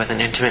have, with an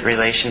intimate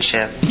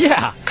relationship.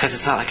 Yeah. Because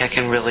it's not like I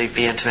can really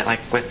be intimate,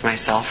 with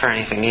myself or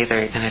anything either,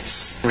 and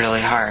it's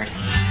really hard.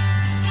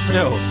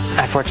 No.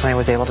 I fortunately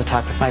was able to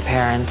talk with my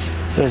parents.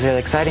 It was really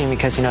exciting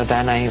because,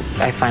 then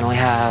I finally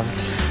have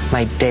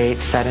my date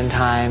set in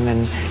time,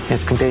 and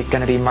it's going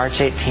to be March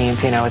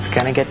 18th. It's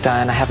going to get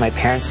done. I have my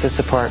parents to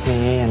support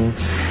me, and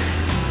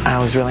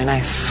it was really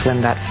nice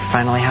when that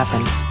finally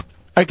happened.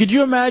 Could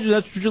you imagine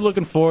that's what you're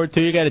looking forward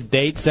to? You got a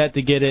date set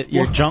to get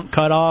your junk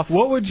cut off?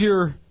 What would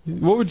you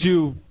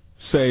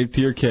say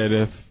to your kid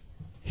if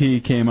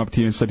he came up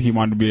to you and said he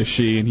wanted to be a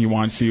she and he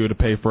wants you to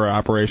pay for an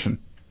operation?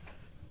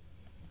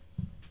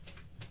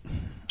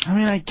 I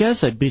mean, I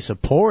guess I'd be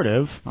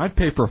supportive. I'd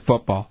pay for a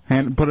football.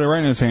 Put it right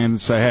in his hand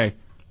and say, hey,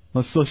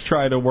 let's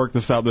try to work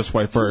this out this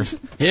way first.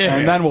 Yeah.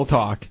 And then we'll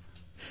talk.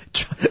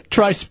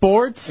 Try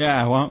sports?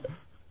 Yeah, well,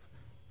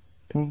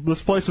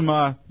 let's play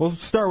some, we'll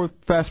start with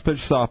fast pitch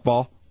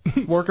softball,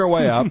 work our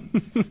way up,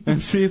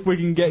 and see if we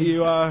can get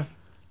you on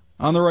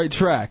the right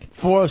track.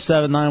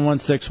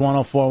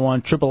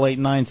 407-916-1041,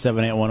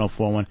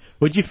 888-978-1041.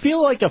 Would you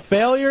feel like a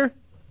failure?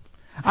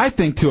 I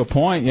think to a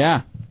point,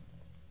 yeah.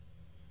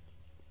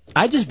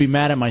 I'd just be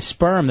mad at my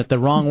sperm that the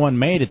wrong one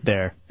made it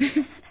there.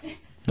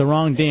 The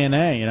wrong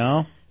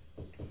DNA,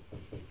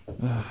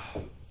 All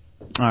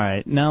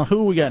right, now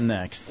who we got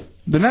next?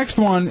 The next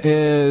one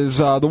is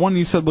the one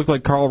you said looked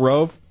like Karl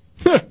Rove.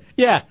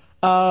 Yeah,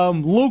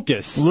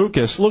 Lucas.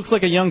 Lucas looks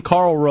like a young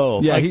Karl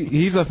Rove. Yeah,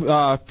 he's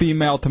a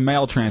female to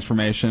male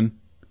transformation,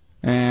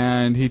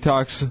 and he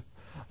talks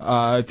to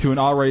an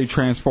already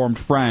transformed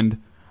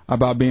friend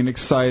about being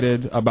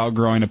excited about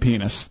growing a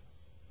penis.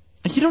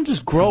 You don't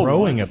just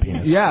growing a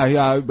penis.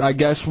 Yeah, I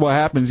guess what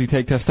happens, you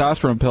take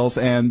testosterone pills,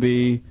 and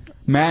the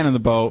man in the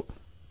boat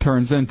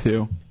turns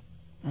into.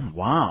 Oh,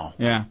 wow.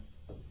 Yeah.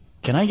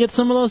 Can I get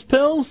some of those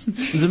pills?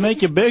 Does it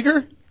make you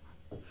bigger?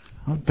 I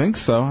don't think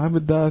so. I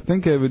would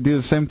think it would do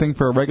the same thing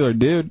for a regular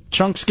dude.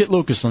 Chunks, get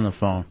Lucas on the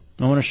phone.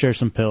 I want to share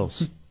some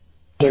pills.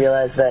 He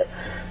realized that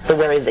the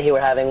worries that he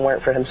were having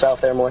weren't for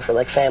himself. They were more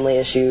for family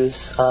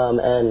issues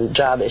and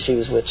job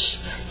issues, which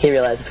he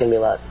realized it's going to be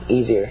a lot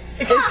easier.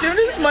 As soon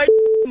as my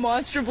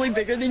monstrably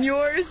bigger than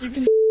yours,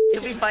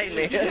 you'll be fighting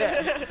me.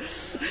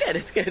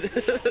 It's good.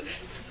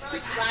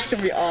 It's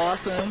gonna be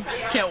awesome.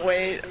 Can't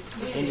wait.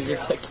 Changes your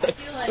sex life.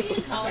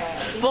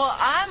 Well,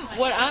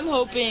 I'm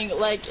hoping,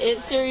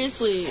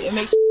 it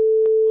makes a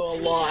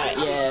lot.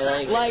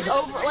 Yeah,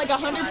 over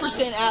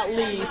 100% at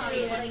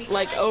least.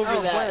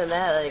 Over that. More than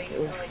that,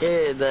 it's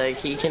good.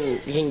 He can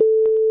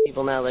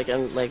people now.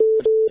 I'm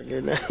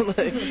good now.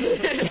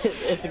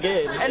 It's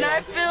good. And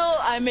I feel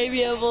I may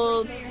be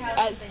able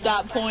at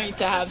that point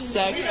to have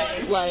sex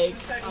more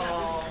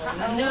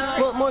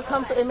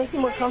comfortable. It makes you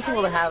more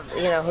comfortable to have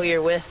who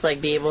you're with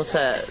be able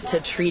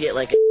to treat it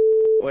like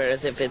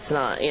Whereas if it's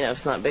not, if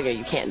it's not bigger,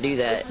 you can't do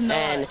that.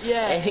 not,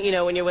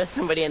 and when you're with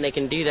somebody and they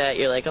can do that,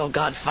 you're like, oh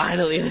God,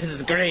 finally, this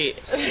is great.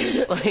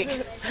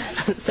 Like,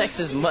 sex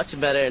is much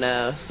better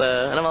now, so,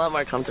 and I'm a lot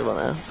more comfortable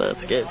now, so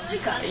it's good.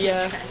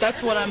 Yeah,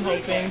 that's what I'm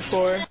hoping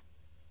for.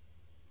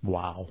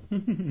 Wow.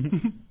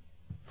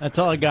 That's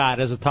all I got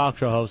as a talk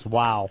show host.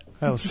 Wow.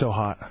 That was so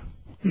hot.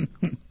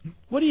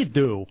 What do you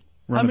do?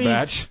 Run a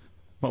batch?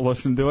 Well,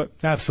 listen to it?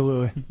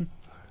 Absolutely.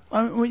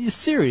 I mean, you're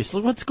serious.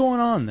 Look, what's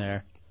going on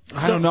there?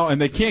 I don't know, and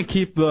they can't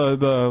keep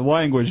the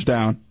language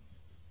down.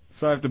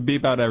 So I have to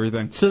beep out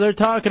everything. So they're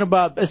talking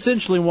about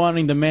essentially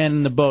wanting the man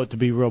in the boat to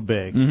be real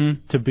big.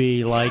 Mm-hmm. To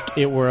be like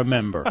it were a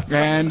member.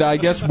 And I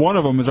guess one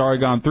of them has already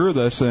gone through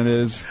this and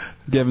is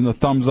giving the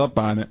thumbs up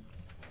on it.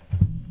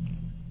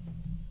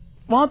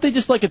 Why don't they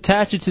just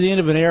attach it to the end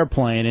of an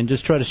airplane and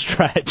just try to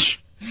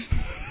stretch?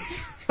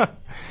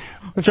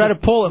 Try to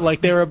pull it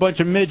like they were a bunch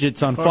of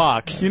midgets on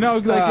Fox. Do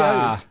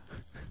that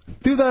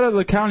at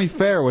the county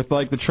fair with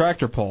the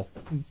tractor pull.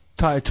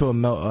 Tie it to a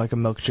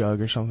milk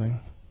jug or something.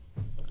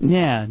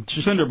 Yeah.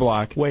 Cinder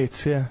block.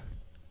 Weights, yeah.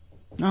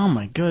 Oh,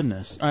 my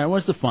goodness. All right,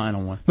 what's the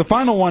final one? The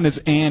final one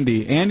is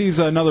Andy. Andy's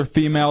another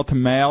female to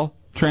male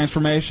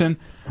transformation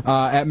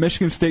at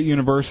Michigan State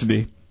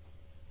University.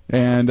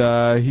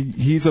 And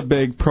he's a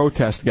big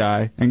protest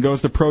guy and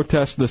goes to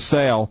protest the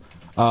sale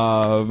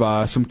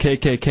of some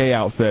KKK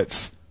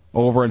outfits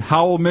over in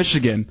Howell,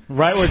 Michigan.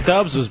 Right where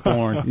Dubs was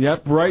born.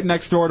 Yep, right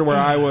next door to where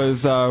I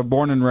was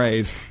born and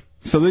raised.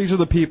 So these are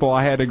the people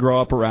I had to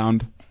grow up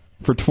around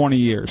for 20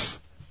 years.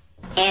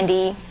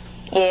 Andy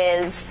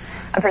is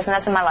a person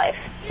that's in my life.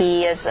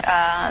 He is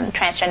a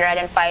transgender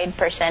identified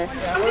person.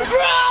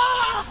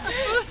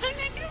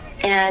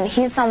 And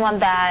he's someone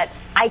that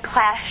I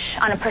clash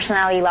on a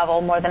personality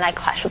level more than I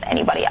clash with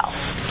anybody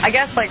else. I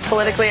guess,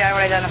 politically, I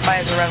would identify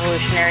as a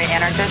revolutionary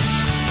anarchist.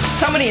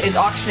 Somebody is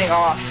auctioning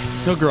off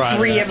I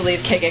believe,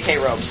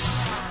 KKK robes.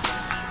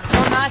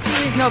 No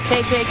Nazis, no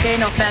KKK,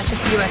 no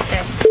fascist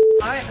USA.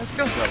 All right, let's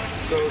go. No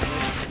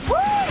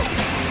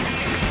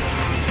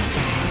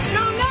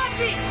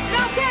Nazis,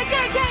 no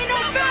KKK, no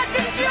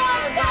fascist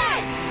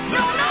USA! No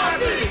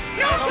Nazis,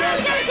 no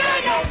KKK,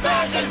 no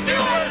fascist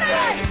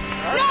USA!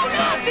 No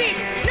Nazis,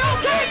 no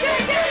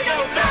KKK, no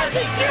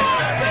fascist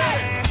USA!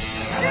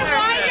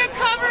 Why are you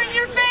covering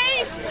your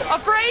face?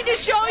 Afraid to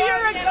show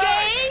you're a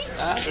gay?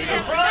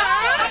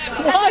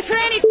 What?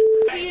 Tranny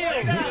for you.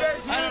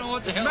 I don't know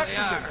what the hell they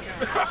are.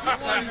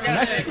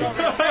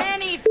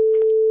 Tranny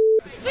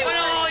Why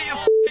don't all you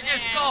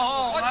just go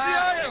home, What's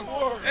the item?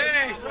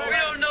 Hey, we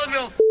don't know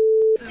no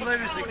in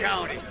Livingston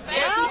County.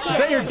 Is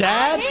that your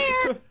dad?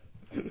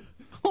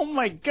 Oh,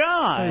 my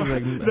God.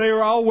 They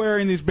were all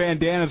wearing these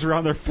bandanas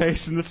around their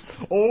face, and this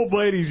old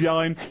lady's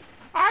yelling,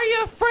 Are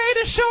you afraid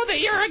to show that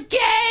you're a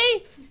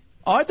gay?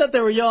 Oh, I thought they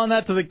were yelling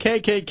that to the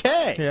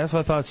KKK. Yeah, that's what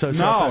I thought so.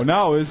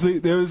 No, it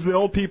was the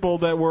old people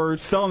that were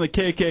selling the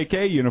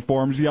KKK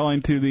uniforms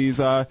yelling to these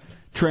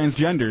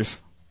transgenders.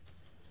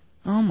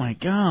 Oh, my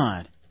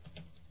God.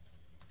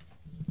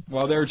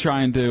 While they were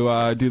trying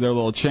to do their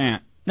little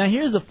chant. Now,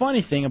 here's the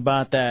funny thing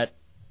about that.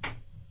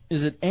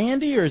 Is it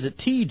Andy or is it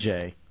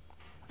TJ?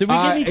 Did we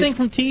get anything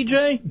from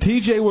TJ?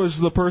 TJ was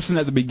the person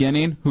at the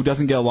beginning who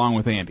doesn't get along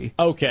with Andy.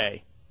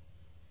 Okay.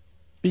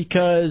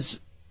 Because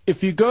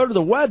if you go to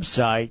the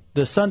website,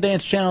 the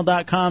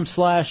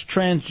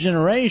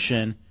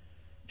SundanceChannel.com/transgeneration,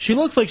 she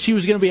looks like she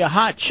was going to be a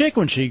hot chick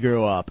when she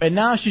grew up, and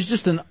now she's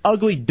just an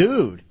ugly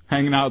dude.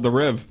 Hanging out at the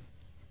Riv.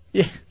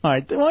 Yeah. All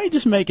right. Why are you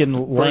just making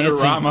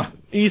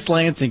East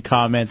Lansing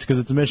comments because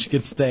it's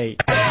Michigan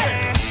State? Why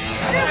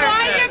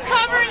are you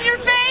covering your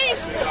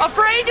face?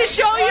 Afraid to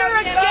show you're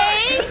a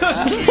gay?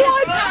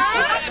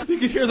 What? You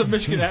can hear the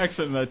Michigan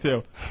accent in that,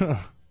 too.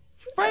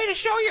 Afraid to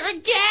show you're a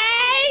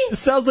gay? It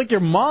sounds like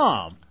your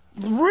mom.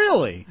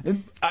 Really?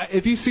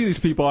 If you see these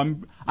people,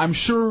 I'm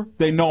sure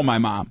they know my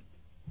mom.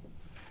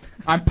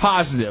 I'm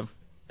positive.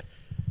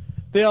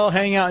 They all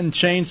hang out and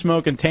chain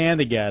smoke and tan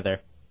together.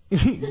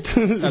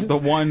 At the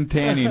one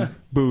tanning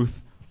booth.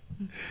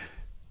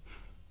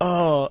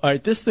 Oh, all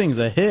right, this thing's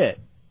a hit.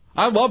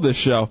 I love this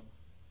show.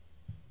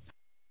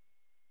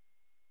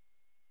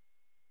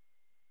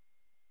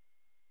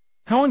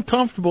 How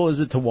uncomfortable is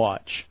it to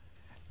watch?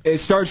 It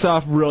starts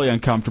off really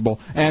uncomfortable,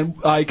 and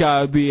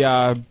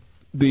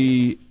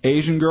the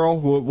Asian girl,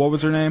 what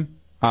was her name?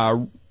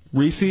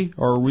 Reese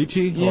or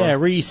Ricci? Yeah,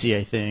 Reese,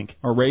 I think,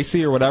 or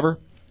Racy or whatever.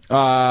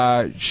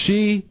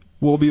 She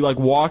will be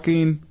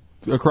walking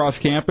across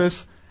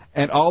campus,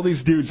 and all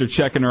these dudes are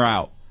checking her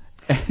out.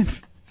 And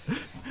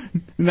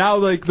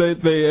now,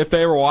 if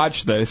they ever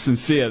watch this and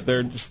see it,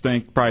 they're just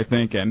probably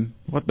thinking,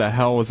 "What the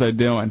hell was I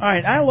doing?" All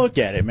right, I look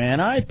at it, man.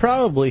 I'd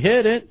probably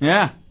hit it.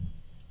 Yeah.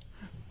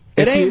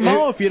 It ain't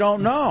Mo if you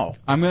don't know.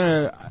 I'm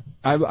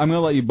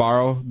gonna let you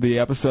borrow the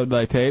episode that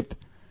I taped.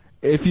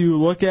 If you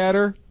look at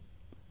her,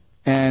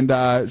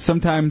 and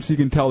sometimes you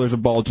can tell there's a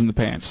bulge in the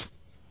pants.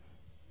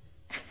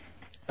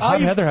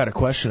 Heather had a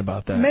question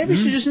about that. Maybe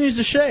she just needs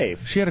to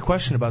shave. She had a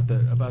question about the.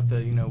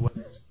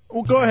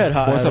 Well, go ahead,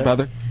 Heather. What's up,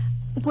 Heather?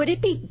 Would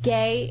it be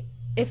gay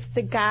if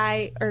the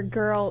guy or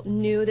girl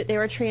knew that they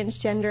were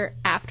transgender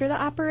after the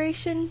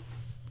operation,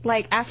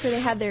 like after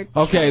they had their.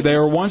 Okay, they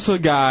were once a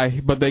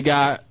guy, but they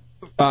got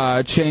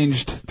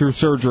changed through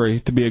surgery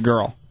to be a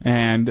girl.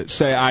 And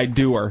say I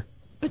do her.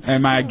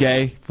 Am I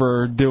gay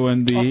for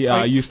doing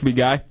the used to be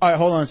guy? All right,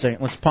 hold on a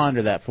second. Let's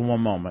ponder that for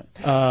one moment.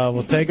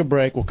 We'll take a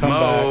break. We'll come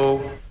back.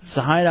 It's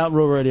the Hideout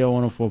Real Radio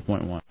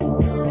 104.1.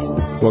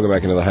 Welcome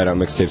back into the Hideout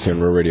Mixtapes here on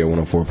Real Radio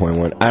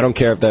 104.1. I don't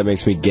care if that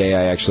makes me gay.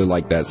 I actually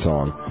like that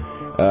song.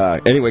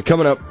 Anyway,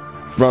 coming up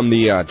from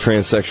the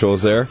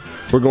transsexuals there,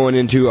 we're going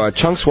into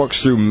Chunks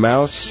Walks Through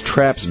Mouse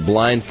Traps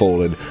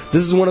Blindfolded.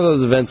 This is one of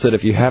those events that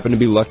if you happen to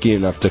be lucky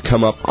enough to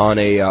come up on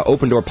a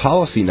open door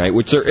policy night,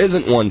 which there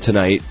isn't one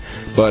tonight,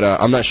 but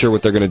I'm not sure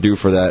what they're going to do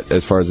for that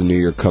as far as the new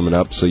year coming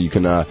up, so you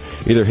can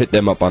either hit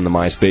them up on the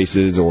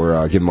MySpaces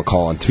or give them a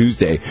call on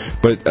Tuesday.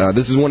 But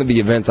this is one of the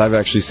events I've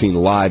actually seen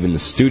live in the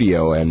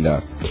studio, and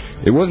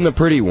it wasn't a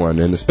pretty one,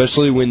 and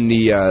especially when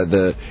the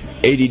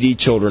ADD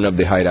children of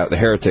the Hideout, the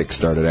Heretics,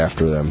 started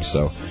after them.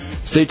 So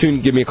stay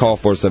tuned. Give me a call,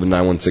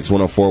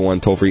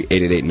 479-116-1041, toll free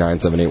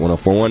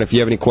 888-978-1041. If you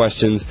have any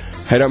questions,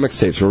 Hideout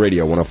Mixtapes for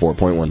Radio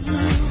 104.1.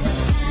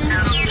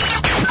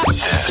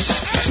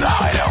 This is the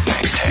Hideout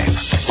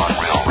Mixtape on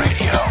Real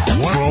Radio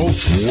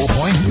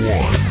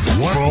 104.1.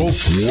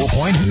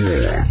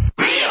 104.1.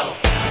 Real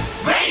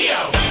Radio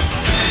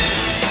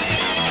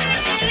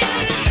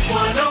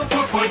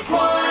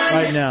 104.1.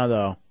 Right now,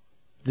 though,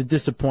 the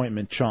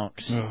disappointment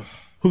Chunks,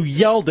 who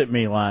yelled at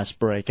me last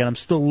break, and I'm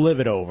still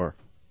livid over.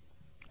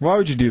 Why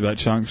would you do that,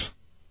 Chunks?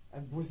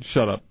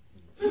 Shut up.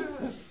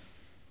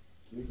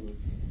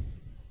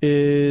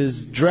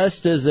 Is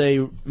dressed as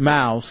a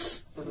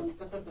mouse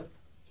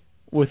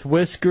with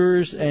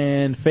whiskers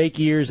and fake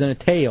ears and a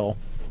tail.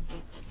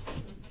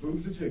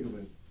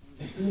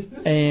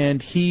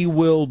 And he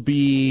will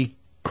be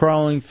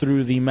crawling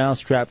through the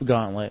mousetrap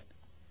gauntlet,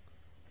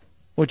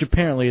 which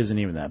apparently isn't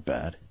even that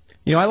bad.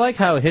 You know, I like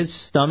how his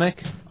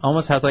stomach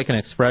almost has like an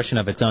expression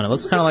of its own. It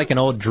looks kind of like an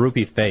old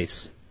droopy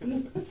face.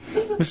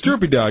 It's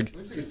droopy dog.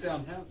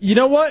 You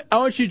know what? I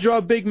want you to draw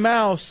a big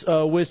mouse,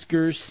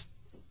 whiskers,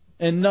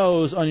 and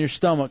nose on your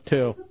stomach,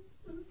 too.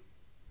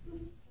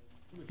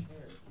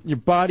 Your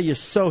body is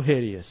so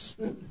hideous.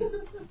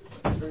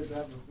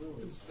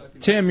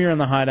 Tim, you're on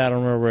the Hideout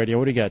on Real Radio.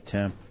 What do you got,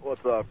 Tim?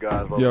 What's up,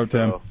 guys? Love Yo, the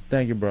Tim. show.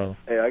 Thank you, brother.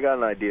 Hey, I got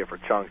an idea for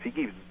Chunks. He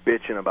keeps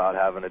bitching about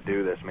having to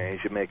do this, man. You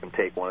should make him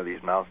take one of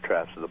these mouse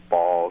traps to the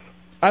balls.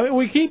 I mean,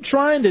 we keep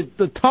trying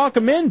to talk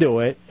him into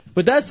it,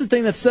 but that's the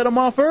thing that set him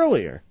off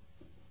earlier.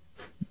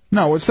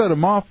 No, what set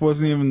him off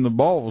wasn't even the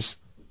balls.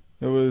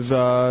 It was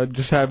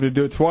just having to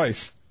do it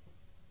twice.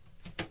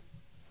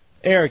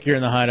 Eric, you're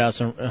in the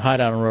Hideout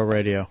on Real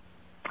Radio.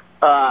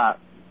 I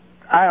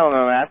don't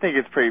know, man. I think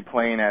it's pretty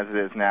plain as it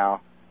is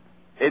now.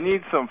 It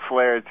needs some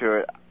flair to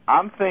it.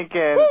 I'm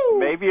thinking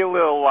maybe a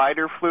little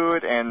lighter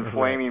fluid and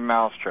flaming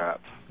mouse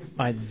traps.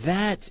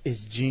 That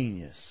is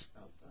genius.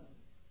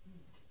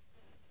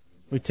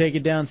 We take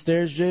it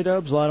downstairs,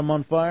 J-Dubs, light them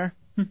on fire?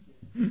 We'll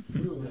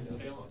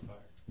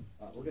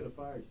get a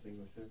fire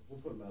extinguisher. We'll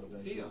put them out of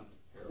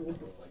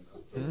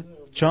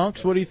that.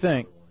 Chunks, what do you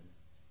think?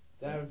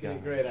 That would be a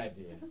great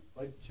idea.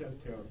 Like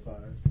chest hair on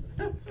fire.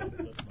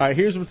 All right,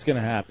 here's what's going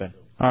to happen.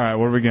 All right,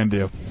 what are we going to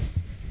do?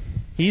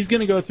 He's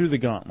going to go through the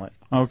gauntlet.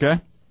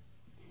 Okay.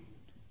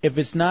 If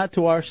it's not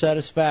to our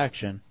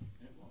satisfaction,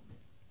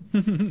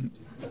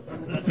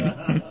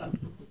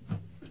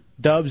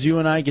 Dubs, you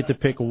and I get to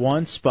pick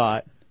one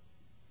spot,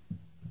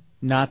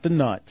 not the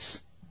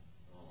nuts,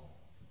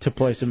 to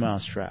place a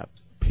mousetrap.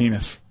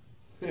 Penis.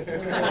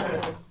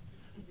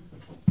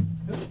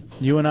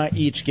 You and I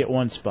each get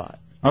one spot.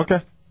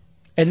 Okay.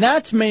 And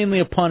that's mainly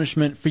a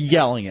punishment for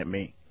yelling at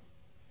me.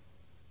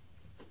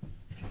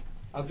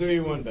 I'll do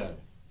you one better.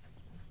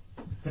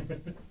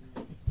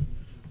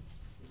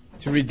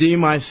 To redeem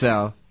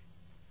myself,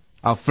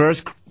 I'll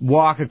first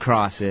walk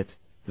across it,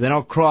 then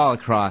I'll crawl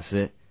across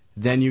it,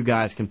 then you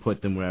guys can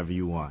put them wherever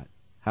you want.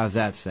 How's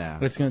that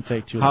sound? It's going to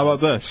take too long. How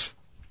about this?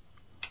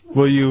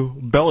 Will you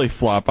belly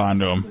flop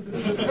onto him?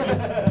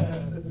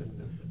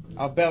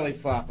 I'll belly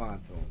flop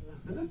onto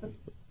him.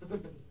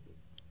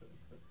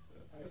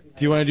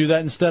 Do you want to do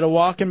that instead of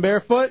walking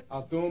barefoot?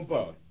 I'll do them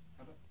both.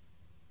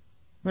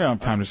 We don't have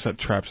time to set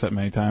traps that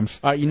many times.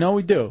 All right, you know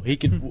we do. He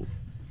could.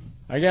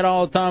 I got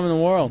all the time in the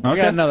world. I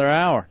Okay. got another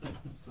hour.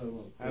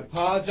 I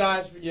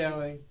apologize for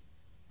yelling.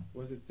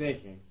 Wasn't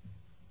thinking.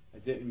 I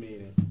didn't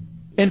mean it.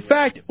 In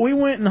fact, we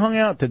went and hung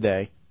out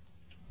today,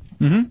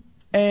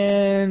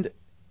 and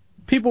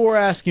people were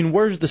asking,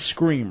 where's the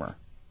screamer?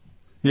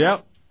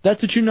 Yep.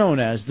 That's what you're known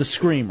as, the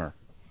screamer.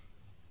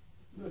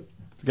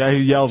 The guy who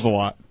yells a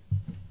lot.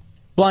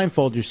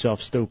 Blindfold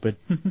yourself, stupid,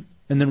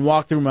 and then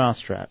walk through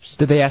mousetraps.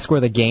 Did they ask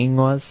where the gang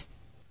was?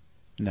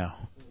 No.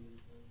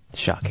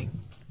 Shocking.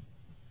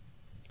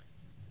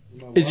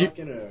 Is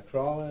walking or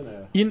crawling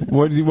or...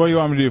 What do you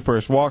want me to do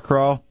first? Walk,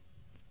 crawl,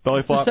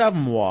 belly flop? Just have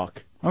him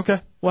walk. Okay.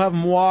 We'll have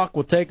him walk,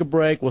 we'll take a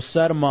break, we'll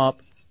set him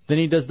up, then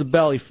he does the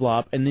belly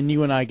flop, and then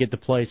you and I get to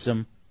place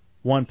him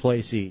one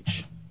place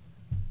each.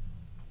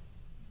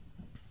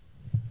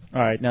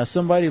 All right, now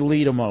somebody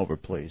lead him over,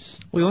 please.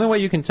 Well, the only way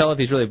you can tell if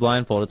he's really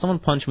blindfolded, someone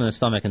punch him in the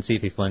stomach and see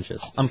if he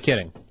flinches. I'm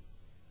kidding.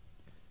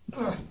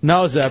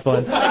 No,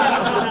 Zeppelin.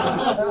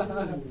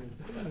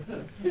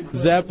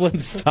 Zeppelin,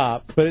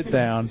 stop. Put it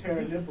down.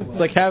 It's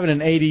like having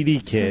an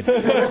ADD kid.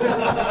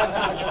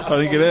 I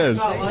think it is.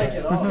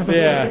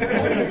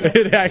 Yeah.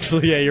 It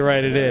actually, yeah, you're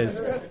right, it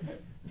is.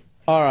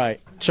 All right,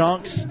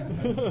 Chunks.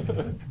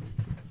 I'm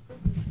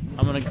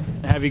going to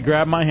have you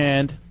grab my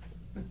hand.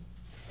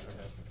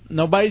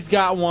 Nobody's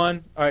got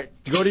one. All right,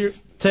 go to your...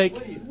 Take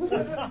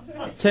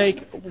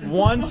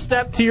one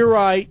step to your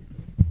right.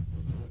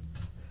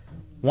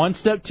 One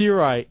step to your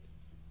right.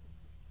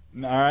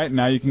 All right,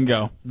 now you can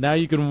go. Now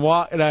you can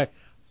walk. And all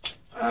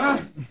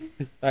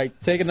right,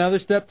 take another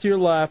step to your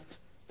left.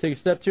 Take a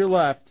step to your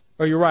left.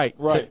 Or your right.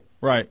 Right.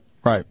 Right.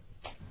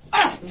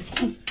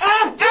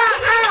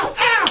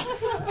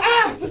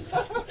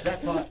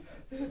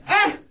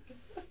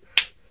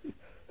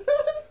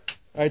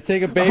 All right,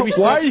 take a baby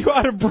step. Why are you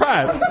out of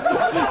breath?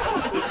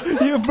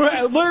 You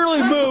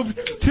literally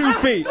moved 2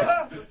 feet.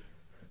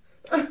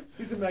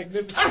 He's in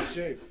magnificent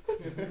shape.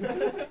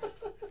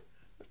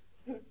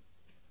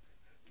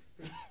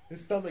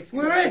 His stomach's...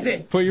 Where is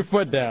it? Put your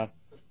foot down.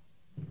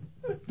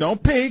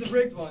 Don't peek. The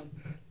rigged one.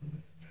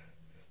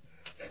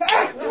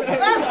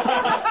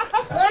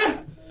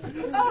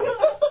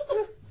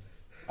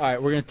 All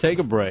right, we're going to take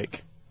a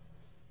break.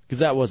 Because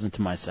that wasn't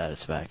to my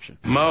satisfaction.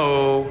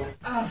 Mo.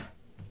 I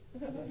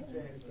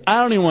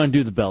don't even want to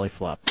do the belly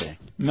flop thing.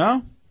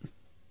 No?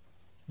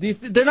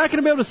 They're not going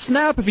to be able to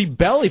snap if he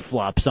belly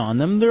flops on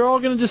them. They're all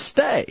going to just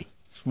stay.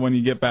 It's when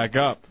you get back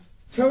up.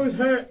 Toes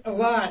hurt a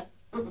lot.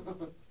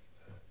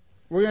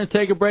 We're going to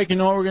take a break. You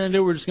know what we're going to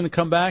do? We're just going to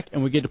come back,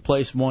 and we get to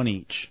place one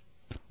each.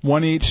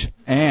 One each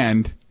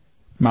and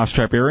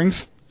mousetrap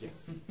earrings?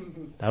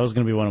 That was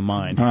going to be one of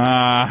mine.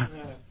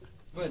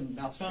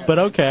 But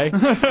okay.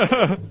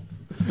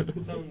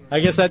 I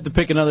guess I have to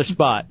pick another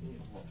spot.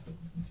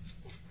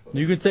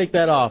 You can take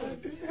that off.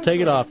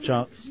 Take it off,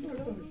 Chunks.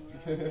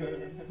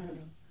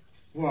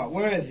 What?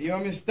 Where is it? You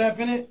want me to step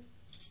in it?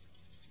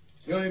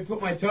 You want me to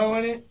put my toe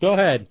in it? Go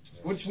ahead.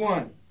 Which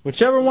one?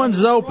 Whichever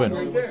one's open.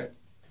 right there.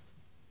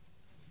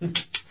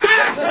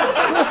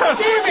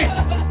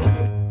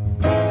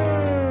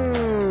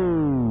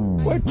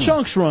 Where'd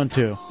Chunks run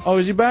to? Oh,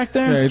 is he back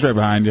there? Yeah, he's right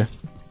behind you.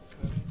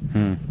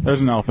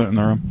 There's an elephant in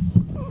the room.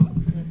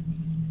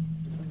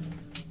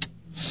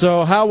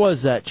 So how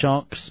was that,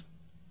 Chunks?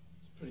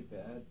 Pretty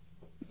bad.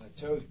 My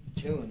toe's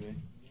killing me.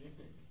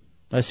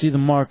 I see the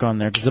mark on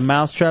there. The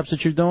mouse traps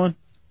that you're doing?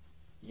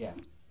 Yeah.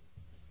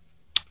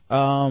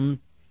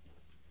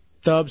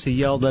 Dubs, he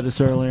yelled at us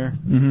earlier.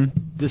 Mm-hmm.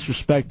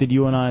 Disrespected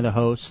you and I, the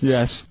hosts.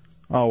 Yes,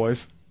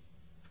 always.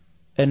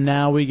 And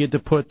now we get to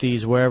put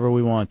these wherever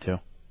we want to.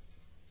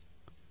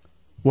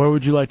 Where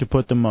would you like to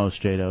put them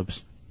most,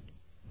 J-Dubs?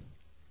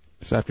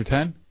 It's after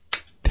 10?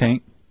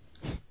 Tank.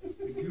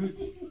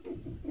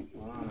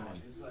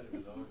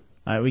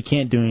 All right, we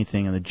can't do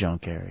anything in the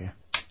junk area.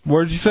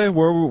 Where did you say?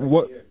 Where?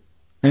 What?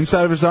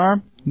 Inside of his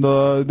arm?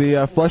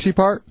 The fleshy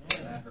part?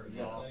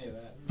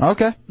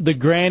 Okay. The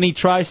granny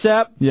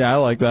tricep? Yeah, I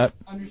like that.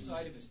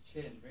 Underside of his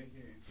chin, right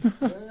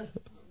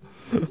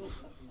here.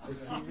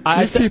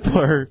 These people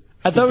are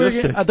I thought we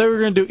sadistic. were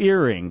gonna do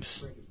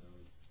earrings. I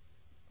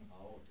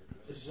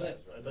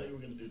thought you were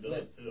going to do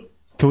those, too.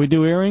 Can we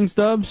do earrings,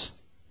 Dubs?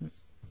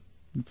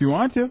 If you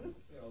want to.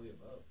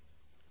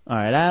 All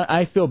right,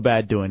 I feel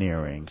bad doing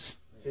earrings.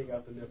 Take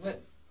out the nipples.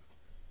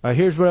 All right,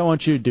 here's what I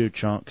want you to do,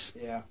 Chunks.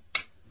 Yeah.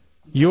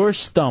 Your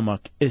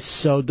stomach is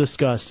so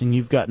disgusting.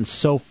 You've gotten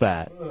so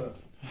fat.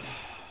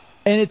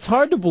 And it's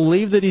hard to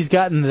believe that he's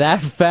gotten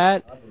that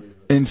fat.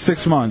 In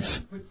 6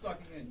 months.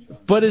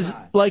 But his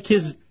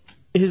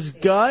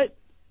gut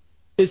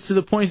is to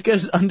the point he's got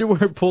his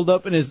underwear pulled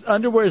up, and his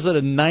underwear is at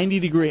a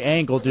 90-degree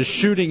angle, just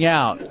shooting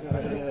out.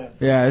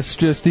 Yeah, it's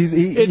just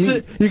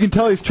you can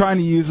tell he's trying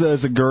to use it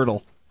as a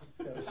girdle.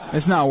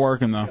 It's not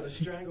working though.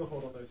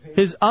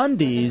 His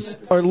undies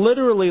are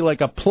literally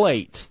like a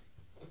plate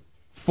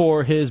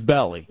for his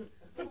belly.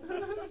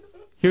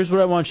 Here's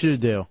what I want you to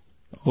do.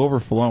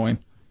 Overflowing.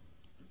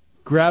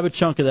 Grab a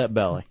chunk of that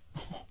belly.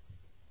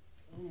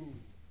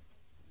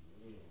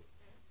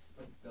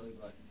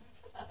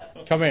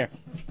 Come here.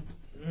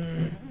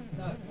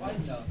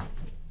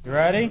 You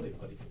ready?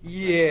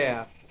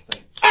 Yeah.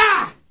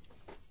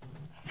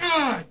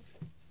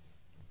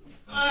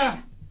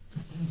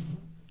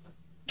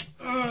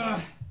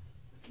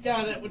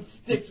 God, that one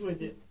sticks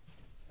with it.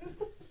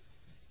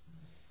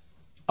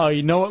 Oh,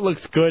 you know what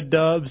looks good,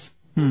 Dubs?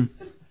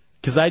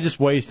 Because I just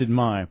wasted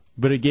mine,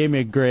 but it gave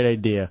me a great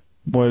idea.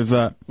 What is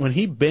that? When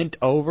he bent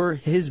over,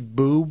 his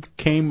boob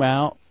came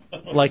out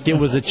like it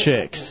was a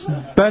chick's.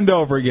 Bend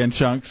over again,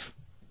 Chunks.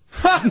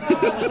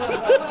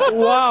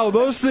 Wow,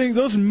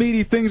 those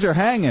meaty things are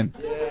hanging.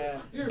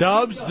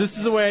 Dubs, this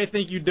is the way I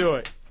think you do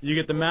it. You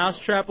get the mouse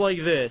trap like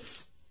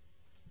this,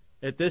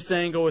 at this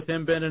angle with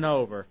him bending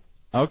over,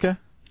 Okay.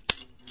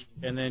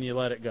 and then you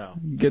let it go.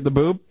 Get the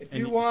boob. If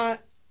you want,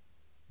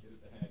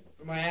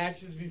 for my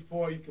actions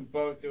before, you can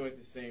both do it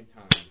at the same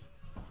time.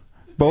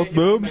 Both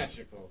boobs?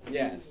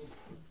 Yes.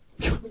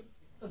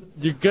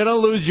 You're gonna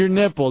lose your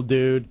nipple,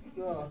 dude.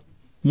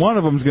 One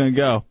of them's gonna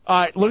go. All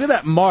right, look at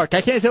that mark.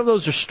 I can't tell if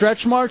those are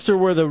stretch marks or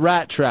where the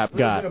rat trap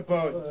got.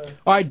 All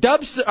right,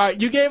 Dubs. All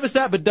right, you gave us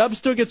that, but Dubs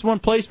still gets one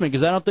placement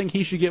because I don't think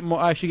he should get more.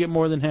 I should get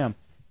more than him.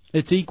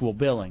 It's equal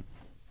billing.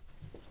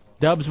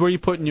 Dubs, where you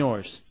putting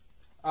yours?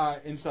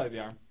 Inside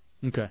the arm.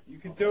 Okay. You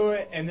could do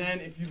it, and then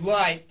if you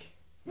like,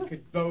 you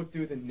could both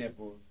do the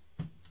nipples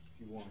if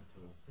you want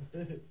to.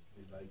 He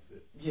likes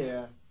it.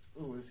 Yeah.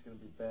 Ooh, this is gonna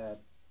be bad.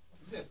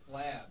 You said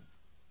flab.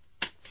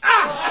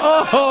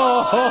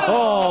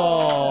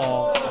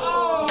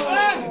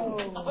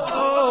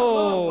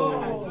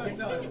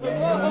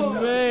 Oh,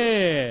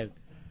 man.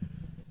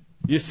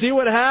 You see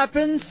what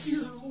happens? I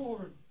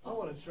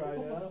want to try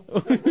now.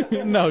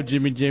 No,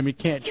 Jimmy,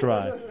 can't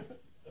try.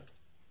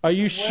 Are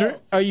you sure?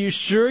 Are you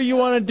sure you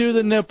want to do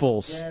the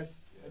nipples? Yes.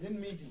 I didn't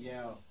mean to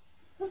yell.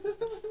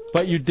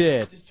 But you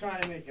did. Just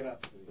trying to make it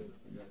up.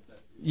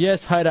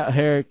 Yes, Hideout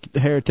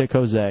Heretic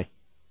Jose.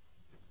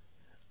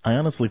 I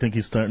honestly think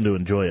he's starting to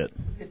enjoy it.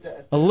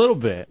 A little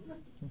bit.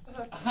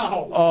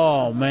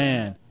 Oh,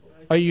 man.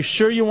 Are you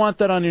sure you want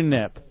that on your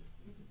nip?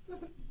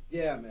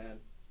 Yeah, man.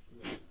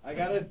 I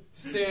gotta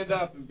stand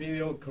up and be the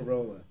old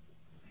Corolla.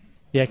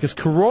 Yeah, 'cause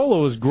Corolla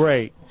was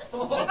great.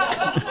 All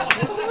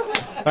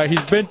right,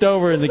 he's bent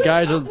over and the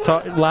guys are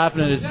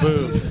laughing at his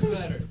boobs.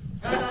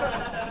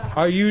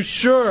 Are you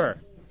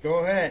sure? Go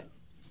ahead.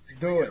 Let's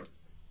do it.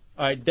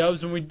 All right,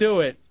 Dubs, when we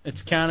do it,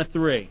 it's count of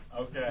 3.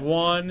 Okay.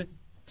 1,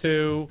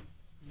 2,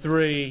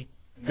 3,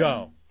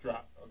 go.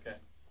 Drop. Okay.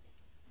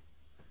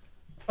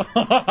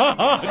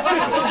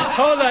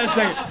 Hold on a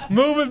second.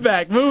 Move it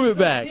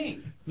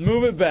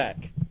back.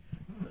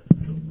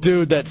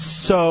 Dude, that's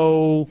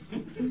so...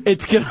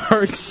 It's going to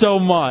hurt so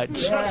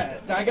much. Yeah,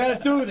 I gotta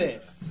do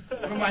this.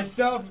 For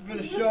myself and for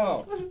the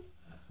show.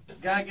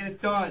 Gotta get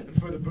it done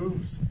for the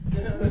boobs.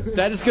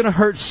 That is going to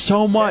hurt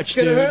so much, It's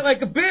gonna dude. hurt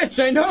like a bitch.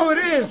 I know it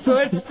is. So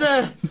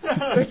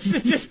let's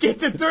just get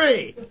to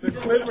 3.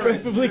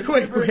 Preferably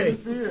quickly.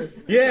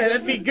 Yeah,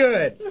 that'd be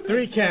good.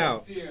 3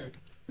 count.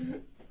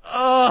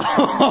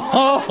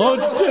 Oh,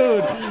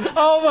 dude.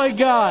 Oh, my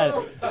God.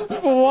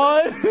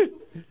 1,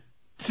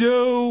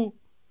 2,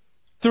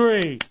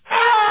 3.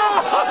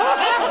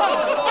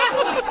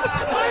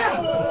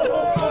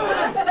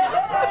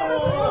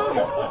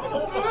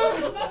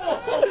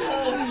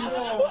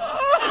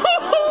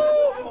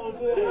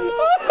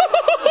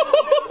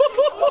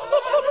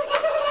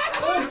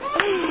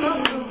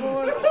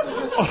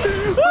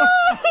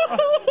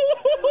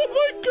 Oh,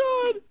 my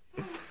God.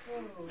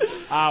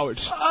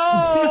 Ouch.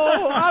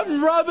 Oh,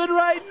 I'm rubbing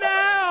right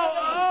now.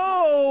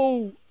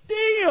 Oh,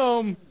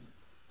 damn.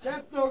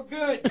 That's no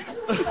good.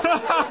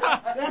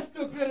 That's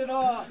no good at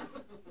all.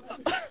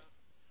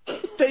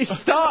 They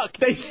stuck.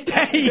 They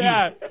stayed.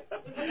 Yeah.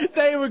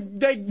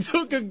 They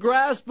took a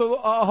grasp of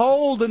a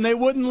hold and they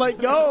wouldn't let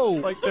go.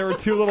 Like there were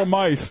 2 little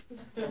mice.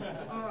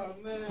 Oh,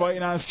 man.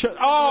 Fighting on his chest.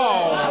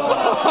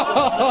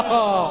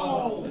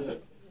 Oh!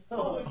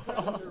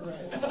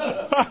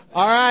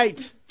 All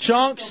right,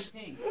 Chunks.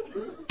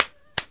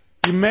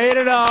 You made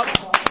it up.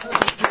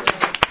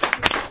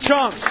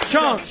 Chunks.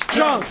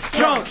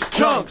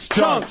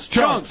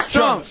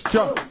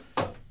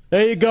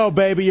 There you go,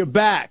 baby. You're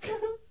back.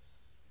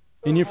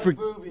 And you're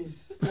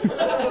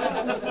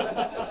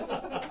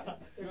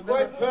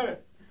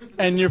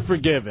and you're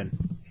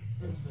forgiven.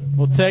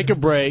 We'll take a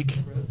break.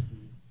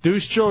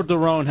 Deuce Joe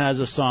Derone has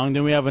a song.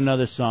 Then we have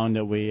another song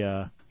that we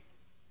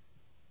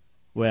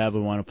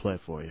want to play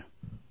for you.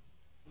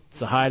 It's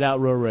the Hideout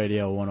Real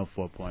Radio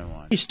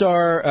 104.1.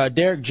 Star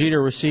Derek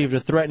Jeter received a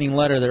threatening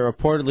letter that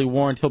reportedly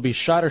warned he'll be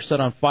shot or set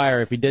on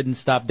fire if he didn't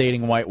stop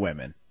dating white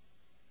women.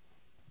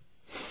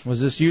 Was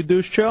this you,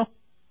 Deuce Joe?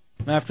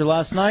 After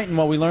last night and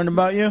what we learned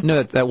about you?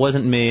 No, that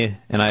wasn't me,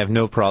 and I have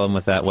no problem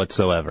with that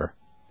whatsoever.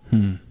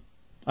 All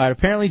right,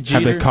 apparently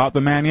Jeter... Have they caught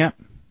the man yet?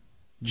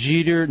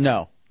 Jeter,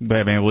 no. They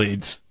have any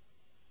leads?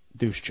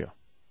 Deuce Joe.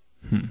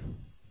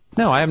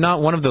 No, I am not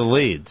one of the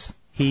leads.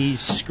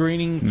 He's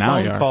screening Now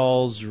you phone are.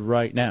 calls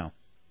right now.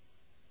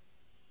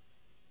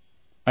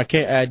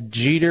 Okay,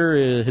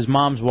 Jeter, his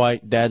mom's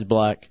white, dad's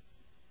black.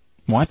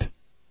 What?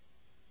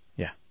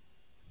 Yeah.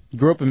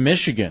 Grew up in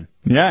Michigan.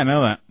 Yeah, I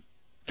know that.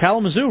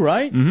 Kalamazoo,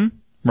 right? Mm-hmm.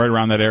 Right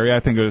around that area.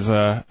 I think it was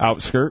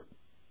outskirt.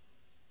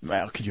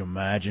 Well, could you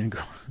imagine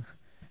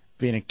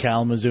being in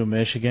Kalamazoo,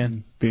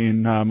 Michigan?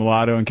 Being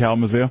mulatto in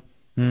Kalamazoo.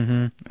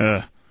 Mm-hmm.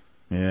 Ugh.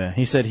 Yeah.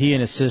 He said he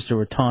and his sister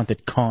were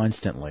taunted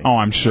constantly. Oh,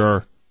 I'm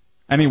sure.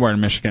 Anywhere in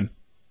Michigan.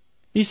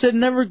 He said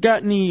never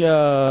got any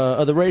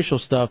of the racial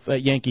stuff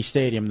at Yankee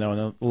Stadium, though, in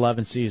the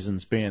 11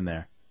 seasons being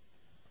there.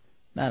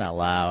 Not out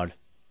loud.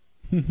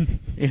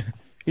 You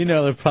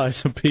know, there are probably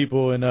some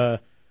people in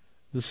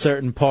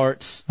certain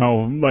parts. Oh,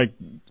 like,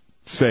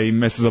 say, he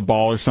misses a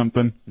ball or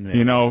something. Yeah.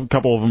 You know, a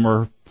couple of them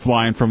are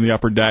flying from the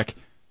upper deck.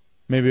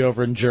 Maybe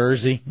over in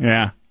Jersey.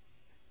 Yeah.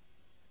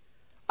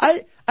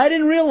 I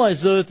didn't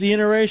realize, though, that the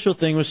interracial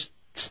thing was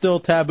still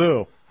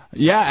taboo.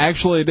 Yeah,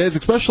 actually it is,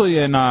 especially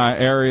in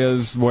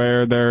areas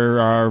where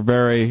there are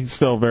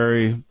still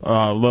very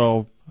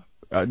little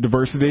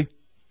diversity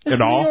It's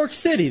at all. New York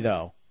City,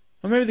 though.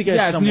 Or maybe the guy's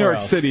Yeah, it's New somewhere York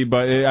else. City,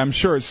 but I'm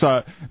sure it's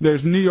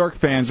there's New York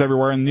fans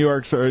everywhere, and New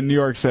York's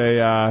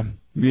the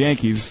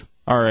Yankees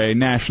are a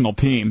national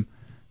team,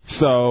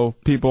 so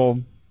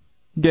people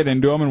get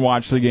into them and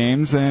watch the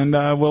games and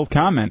will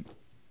comment.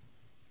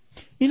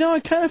 You know,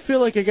 I kind of feel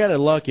like I got it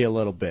lucky a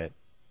little bit.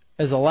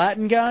 As a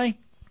Latin guy,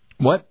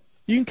 what?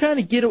 You can kind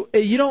of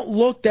you don't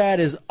look at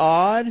as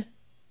odd.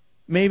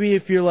 Maybe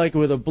if you're like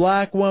with a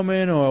black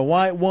woman or a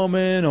white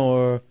woman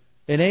or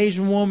an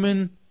Asian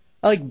woman.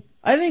 Like,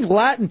 I think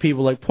Latin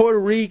people, like Puerto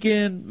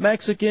Rican,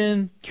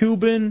 Mexican,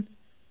 Cuban,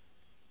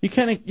 you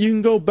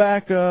can go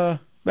back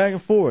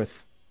and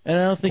forth. And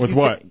I don't think With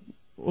what?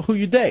 Who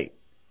you date.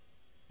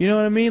 You know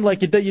what I mean?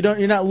 Like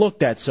you're not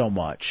looked at so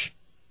much.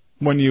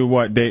 When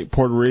you date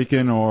Puerto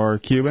Rican or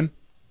Cuban?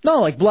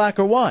 No, like black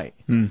or white.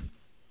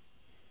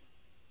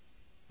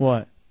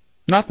 What?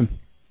 Nothing.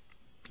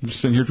 I'm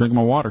just sitting here drinking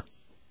my water.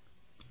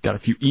 Got a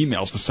few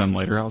emails to send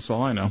later. That's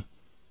all I know.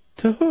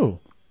 To who?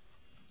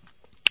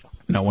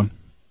 No one.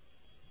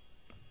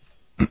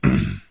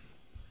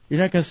 You're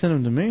not going to send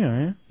them to me,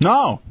 are you?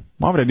 No.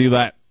 Why would I do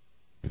that?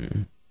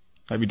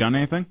 Have you done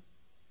anything?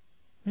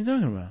 What are you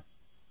talking about?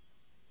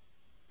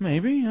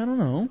 Maybe. I don't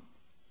know.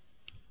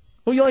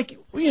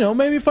 Well,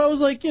 maybe if I was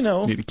like, Need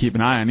to keep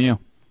an eye on you.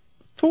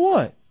 For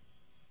what?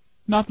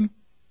 Nothing.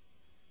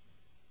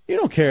 You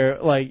don't care,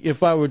 like,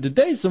 if I were to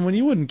date someone,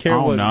 you wouldn't care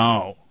what...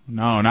 no.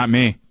 No, not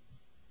me.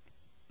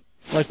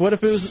 Like, what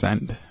if it was...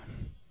 Send.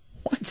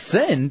 What?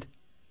 Send?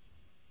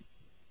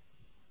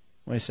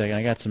 Wait a second,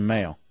 I got some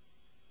mail.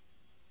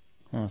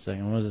 Hold on a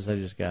second, what is this I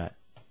just got?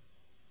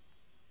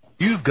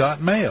 You've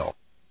got mail.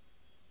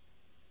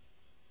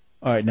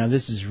 Alright, now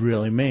this is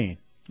really mean.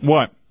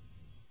 What?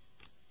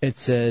 It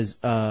says,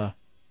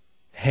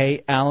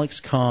 hey,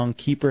 Alex Kong,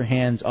 keep her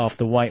hands off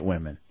the white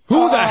women.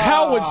 Who the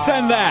hell would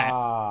send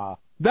that?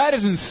 That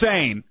is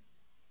insane.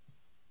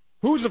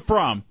 Who's it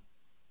from?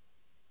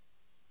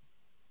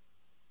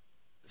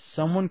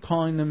 Someone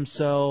calling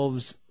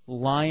themselves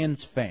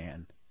Lions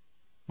fan.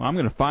 Well, I'm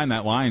going to find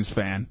that Lions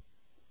fan.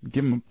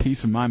 Give him a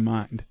piece of my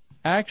mind.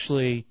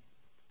 Actually,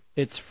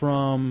 it's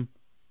from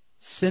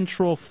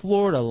Central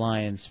Florida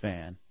Lions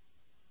fan.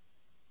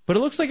 But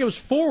it looks like it was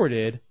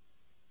forwarded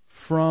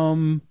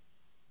from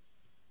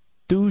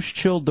Douche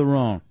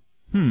Childerone.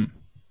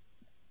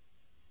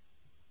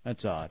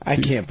 That's odd. I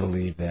can't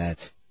believe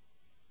that.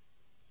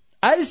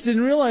 I just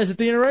didn't realize that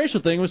the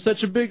interracial thing was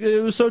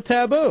it was so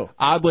taboo.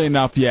 Oddly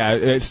enough, yeah,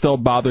 it still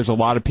bothers a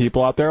lot of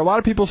people out there. A lot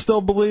of people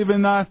still believe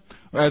in,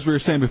 as we were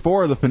saying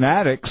before, the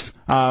fanatics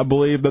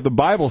believe that the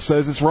Bible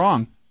says it's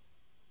wrong.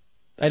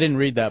 I didn't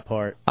read that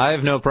part. I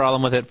have no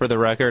problem with it, for the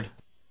record.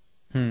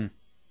 Now,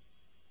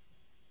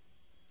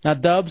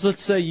 Dubs,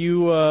 let's say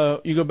you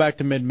go back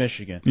to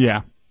mid-Michigan.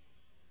 Yeah.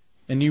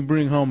 And you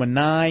bring home a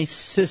nice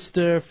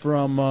sister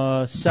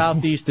from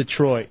southeast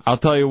Detroit. I'll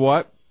tell you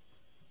what.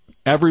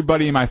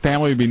 Everybody in my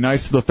family would be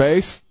nice to the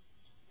face,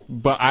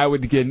 but I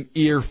would get an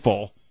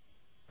earful.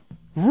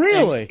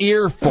 Really? An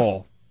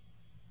earful.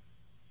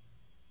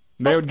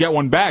 They would get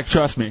one back,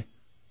 trust me.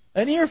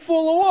 An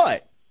earful of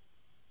what?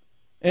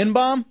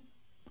 N-bomb?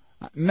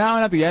 No,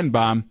 not the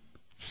N-bomb.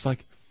 Just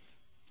like,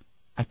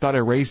 I thought I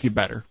raised you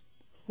better.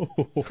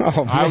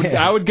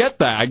 I would get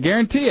that. I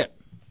guarantee it.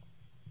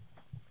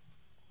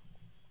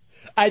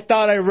 I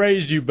thought I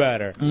raised you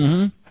better.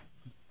 Mm-hmm.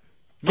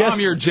 Mom,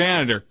 you're a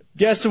janitor.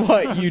 Guess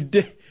what? You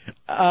did.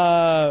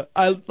 I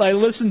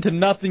listened to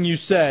nothing you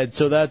said,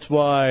 so that's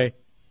why.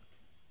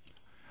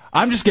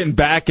 I'm just getting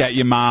back at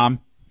you, Mom.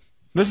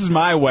 This is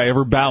my way of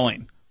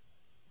rebelling.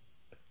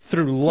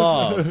 Through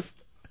love.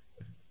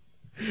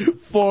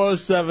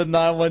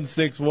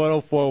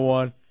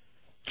 407-916-1041.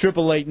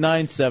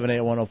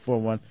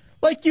 888-978-1041.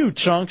 Like you,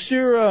 Chunks,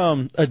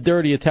 you're a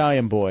dirty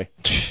Italian boy.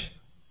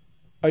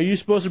 Are you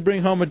supposed to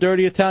bring home a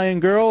dirty Italian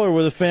girl, or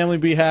will the family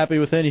be happy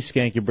with any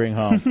skank you bring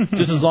home?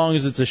 Just as long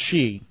as it's a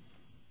she.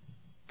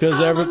 Because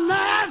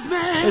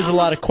there's a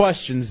lot of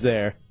questions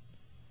there.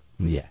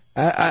 Yeah.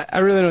 I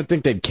really don't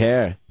think they'd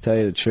care, to tell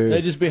you the truth.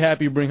 They'd just be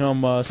happy you bring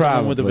home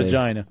someone with a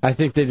vagina. I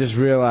think they just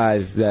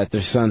realize that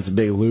their son's a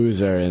big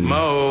loser and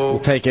will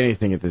take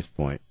anything at this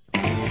point.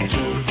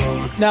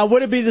 Now,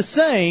 would it be the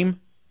same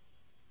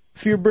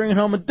if you're bringing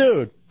home a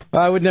dude?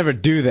 I would never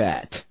do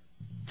that.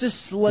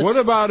 What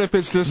about if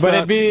it's just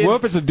what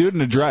if it's a dude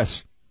in a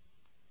dress?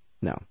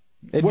 No.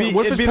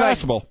 What if it's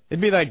passable? It'd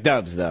be like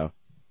Dubs, though.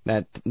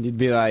 You'd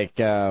be like,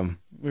 thought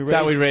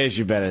we raised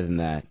you better than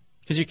that.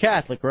 Because you're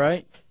Catholic,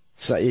 right?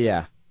 So,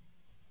 yeah.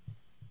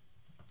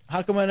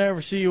 How come I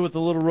never see you with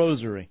the little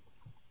rosary?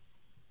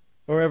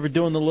 Or ever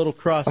doing the little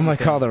cross? I'm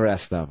like all the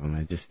rest of them.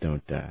 I just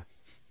don't,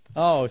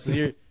 Oh, so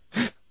you're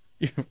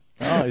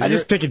I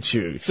just pick and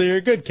choose. So you're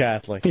a good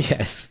Catholic.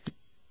 Yes.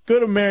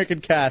 Good American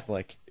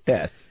Catholic.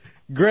 Yes.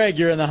 Greg,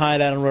 you're in the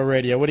Hideout on Real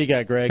Radio. What do you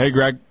got, Greg? Hey,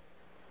 Greg.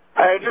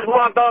 I just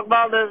want to talk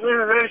about this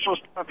interracial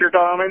stuff you're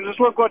talking about. Just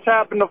look what's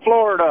happened to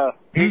Florida.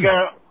 You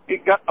got,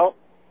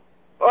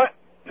 what?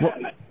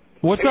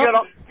 What's you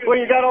up?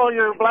 You got all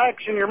your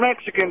blacks and your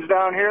Mexicans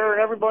down here,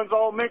 and everyone's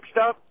all mixed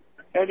up,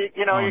 and you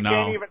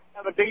can't even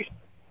have a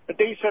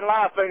decent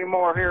life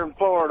anymore here in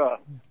Florida.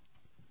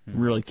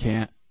 Really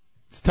can't.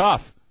 It's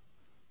tough.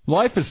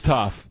 Life is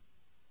tough.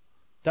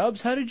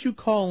 Dubs, how did you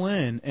call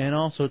in and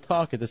also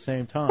talk at the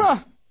same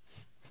time?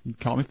 You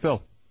call me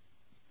Phil.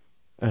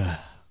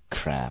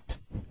 Crap.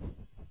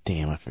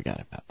 Damn, I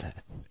forgot about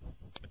that.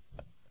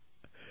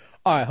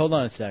 All right, hold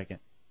on a second.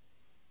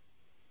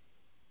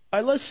 All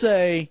right, let's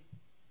say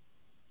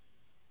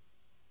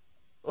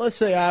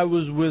I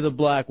was with a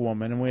black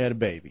woman and we had a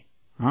baby.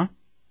 Huh?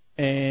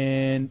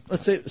 And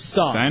let's say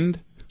son. Send?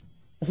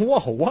 Whoa,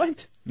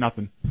 what?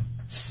 Nothing.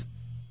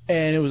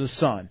 And it was a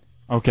son.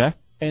 Okay.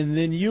 And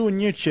then you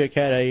and your chick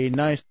had a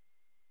nice...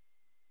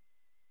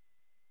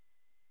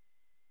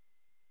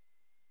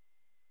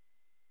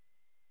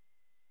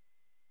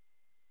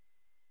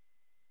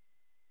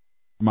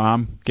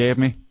 Mom gave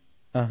me.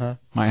 Uh-huh.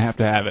 Might have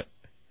to have it.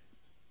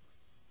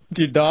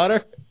 Your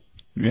daughter?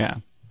 Yeah.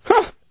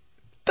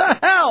 The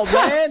hell,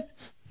 man?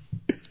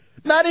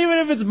 Not even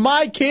if it's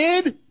my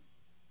kid?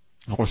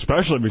 Oh,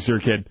 especially if it's your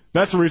kid.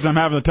 That's the reason I'm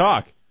having the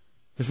talk.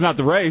 It's not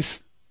the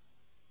race.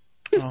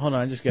 Oh, hold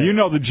on, I just got... You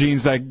know the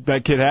genes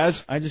that kid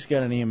has. I just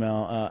got an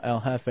email,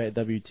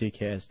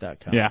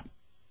 eljefe@wtks.com. Yeah.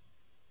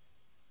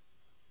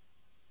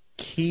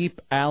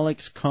 Keep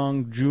Alex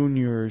Kung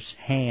Jr.'s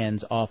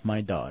hands off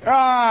my daughter.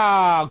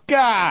 Oh,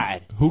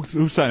 God.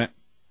 Who sent it?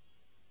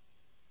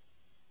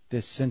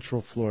 This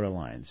Central Florida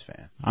Lions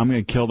fan. I'm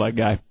going to kill that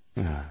guy.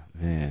 Oh,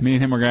 man. Me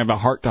and him are going to have a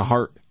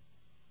heart-to-heart.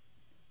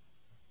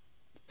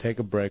 Take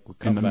a break. We'll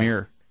come in the back.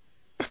 mirror.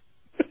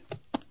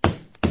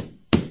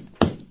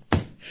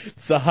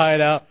 It's the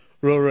Hideout,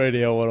 Real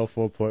Radio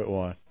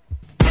 104.1.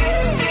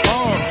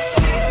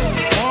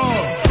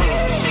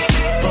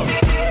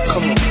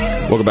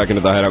 Welcome back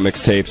into the Hideout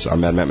Mixtapes. I'm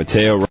Mad Matt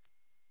Mateo.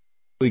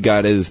 He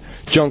got his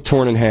junk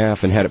torn in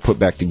half and had it put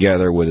back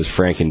together with his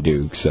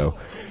Franken-Duke. So,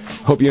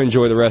 hope you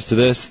enjoy the rest of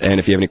this. And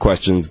if you have any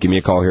questions, give me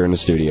a call here in the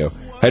studio.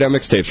 Hideout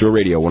Mixtapes, Real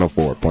Radio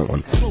 104.1.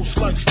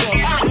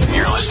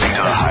 You're listening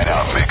to the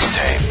Hideout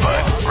Mixtape,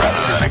 but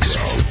rather than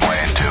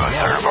explain to a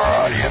third of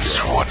our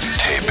audience what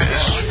tape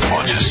is,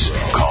 we'll just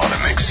call it a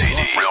mix CD.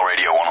 Real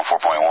Radio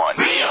 104.1.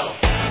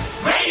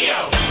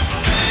 Radio.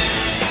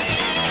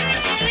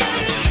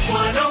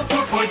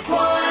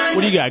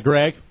 What do you got,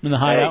 Greg, in the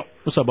Hideout? Hey.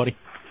 What's up, buddy?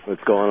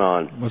 What's going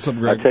on? What's up,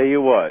 Greg? I tell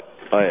you what,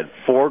 I had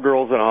 4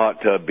 girls in a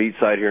hot tub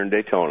beachside here in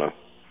Daytona.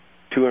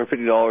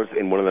 $250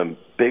 in one of them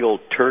big old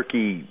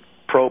turkey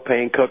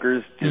propane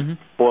cookers, just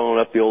boiling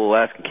up the old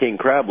Alaskan king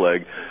crab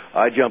leg.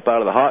 I jump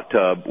out of the hot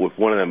tub with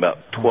one of them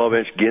about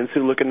 12-inch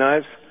Ginsu-looking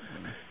knives.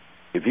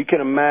 If you can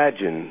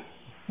imagine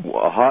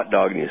a hot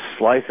dog and you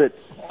slice it.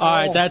 All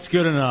right, that's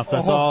good enough.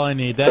 That's all I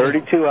need. That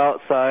 32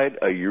 outside,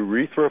 a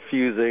urethra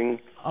fusing,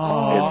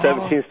 and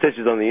 17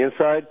 stitches on the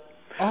inside.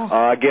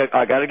 I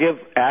got to give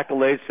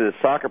accolades to the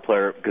soccer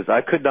player because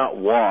I could not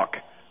walk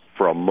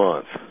for a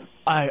month.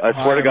 I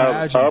swear to God,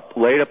 I was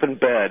laid up in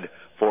bed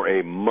for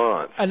a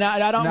month. And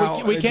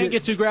we can't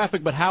get too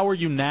graphic, but how are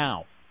you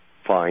now?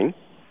 Fine.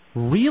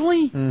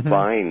 Really?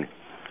 Fine.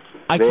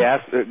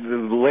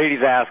 The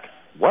ladies ask,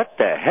 what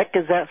the heck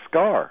is that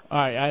scar? All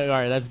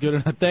right, that's good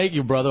enough. Thank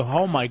you, brother.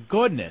 Oh, my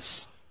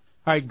goodness.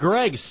 All right,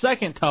 Greg,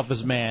 second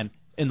toughest man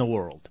in the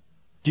world.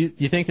 Do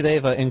you think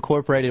they've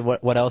incorporated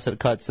what else it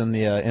cuts in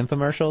the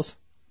infomercials?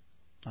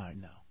 All right,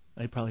 no.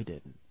 They probably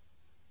didn't.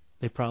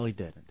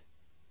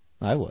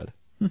 I would.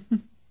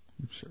 I'm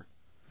sure.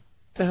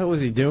 What the hell was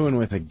he doing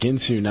with a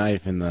Ginsu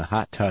knife in the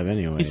hot tub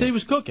anyway? He said he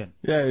was cooking.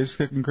 Yeah, he was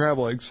cooking crab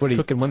legs.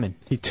 Cooking women.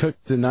 He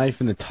took the knife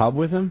in the tub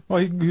with him? Well,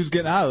 he was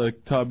getting out of the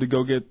tub to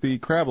go get the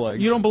crab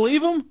legs. You don't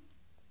believe him?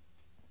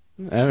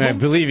 I mean, I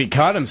believe he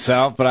cut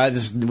himself, but I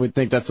just would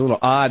think that's a little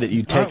odd that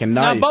you take a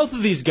knife. Now, both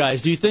of these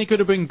guys, do you think it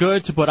would have been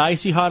good to put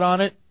Icy Hot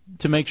on it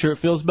to make sure it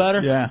feels better?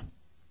 Yeah.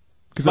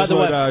 Because that's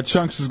what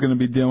Chunks is going to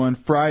be doing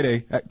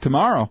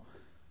tomorrow.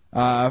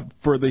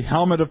 For the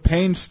helmet of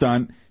pain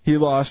stunt he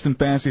lost in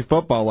fantasy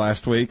football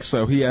last week,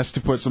 so he has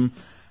to put some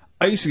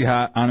Icy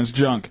Hot on his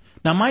junk.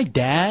 Now, my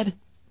dad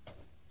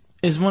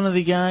is one of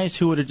the guys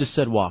who would have just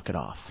said, walk it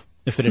off.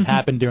 If it had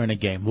happened during a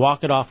game.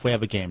 Walk it off, we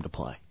have a game to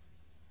play.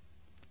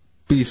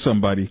 Be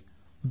somebody.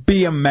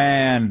 Be a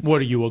man.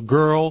 What are you, a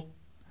girl?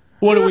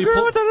 What are we? A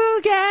girl with a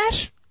little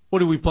gash.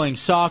 What are we playing,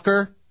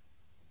 soccer?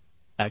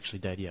 Actually,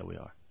 Dad, yeah, we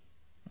are.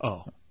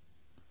 Oh.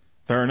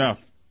 Fair enough.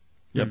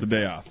 You have the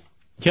day off.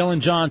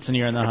 Kellen Johnson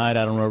here in the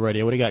Hideout on Road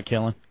Radio. What do you got,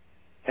 Kellen?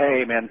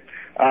 Hey, man.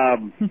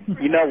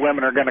 You know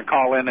women are going to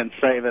call in and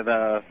say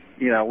that,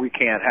 we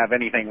can't have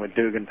anything with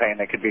Dugan pain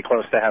that could be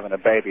close to having a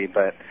baby,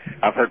 but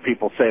I've heard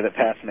people say that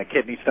passing a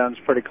kidney stone's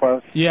pretty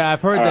close. Yeah,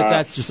 I've heard that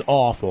that's just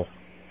awful.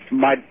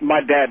 My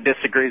dad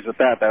disagrees with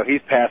that, though. He's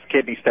passed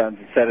kidney stones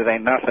and said it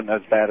ain't nothing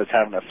as bad as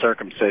having a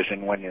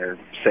circumcision when you're,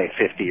 say,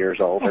 50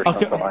 years old or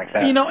something like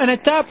that. And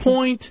at that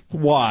point...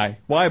 Why?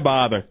 Why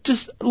bother?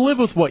 Just live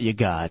with what you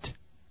got.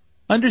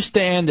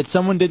 Understand that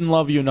someone didn't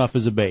love you enough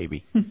as a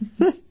baby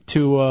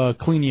to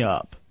clean you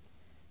up.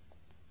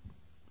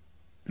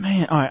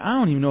 Man, all right, I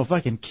don't even know if I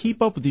can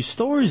keep up with these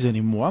stories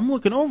anymore. I'm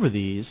looking over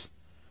these.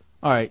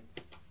 All right,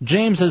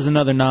 James has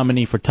another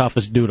nominee for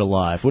toughest dude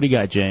alive. What do you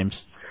got,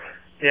 James?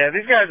 Yeah,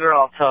 these guys are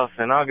all tough,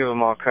 and I'll give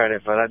them all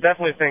credit, but I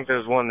definitely think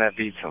there's one that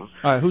beats them.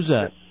 All right, who's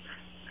that?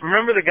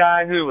 Remember the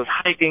guy who was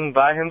hiking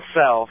by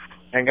himself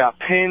and got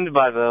pinned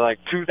by the,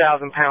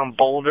 2,000-pound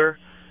boulder?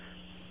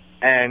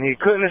 And he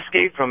couldn't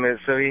escape from it,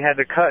 so he had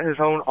to cut his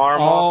own arm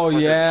off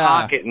with his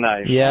pocket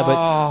knife. Yeah,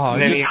 but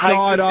And then he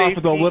saw it off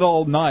with a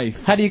little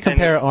knife. How do you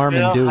compare Arm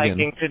and still Dugan?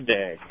 hiking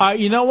today. All right,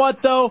 you know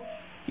what, though?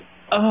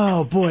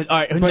 Oh, boy. All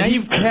right, now But he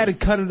you've... had to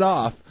cut it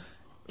off.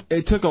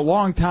 It took a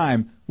long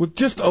time with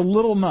just a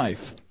little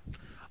knife.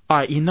 All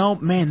right, you know,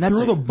 man, that's...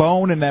 Through the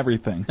bone and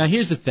everything. Now,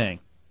 here's the thing.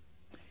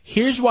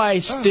 Here's why I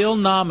still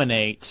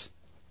nominate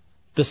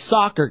the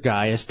soccer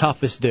guy as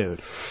toughest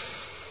dude.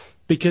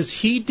 Because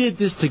he did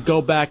this to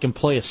go back and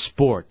play a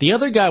sport. The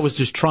other guy was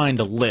just trying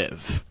to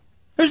live.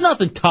 There's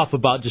nothing tough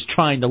about just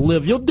trying to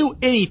live. You'll do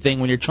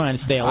anything when you're trying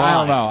to stay alive. I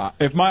don't know.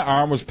 If my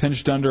arm was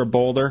pinched under a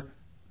boulder,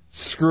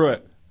 screw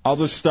it. I'll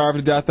just starve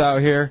to death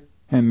out here,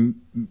 and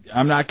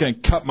I'm not going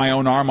to cut my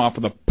own arm off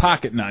with a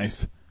pocket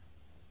knife.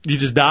 You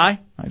just die?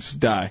 I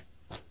just die.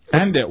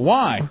 End it.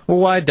 Why? Well,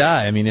 why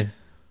die? I mean,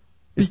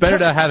 it's better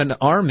to have an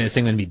arm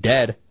missing than be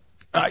dead.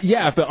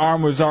 Yeah, if the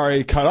arm was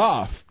already cut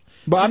off.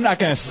 But I'm not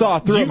going to saw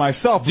through it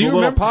myself with a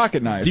little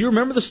pocket knife. Do you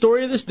remember the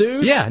story of this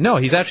dude? Yeah, no,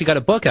 he's actually got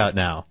a book out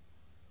now.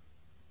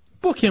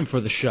 Book him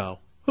for the show.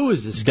 Who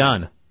is this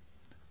Done.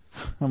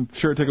 I'm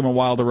sure it took him a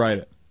while to write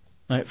it.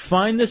 All right,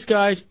 find this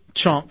guy,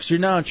 Chunks. You're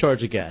now in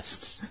charge of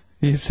guests.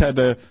 He's had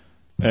to...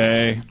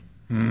 It's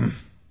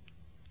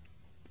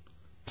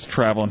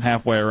traveling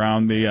halfway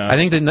around the...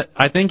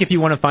 I think if you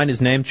want to find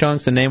his name,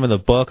 Chunks, the name of the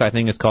book, I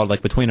think it's called,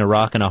 Between a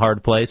Rock and a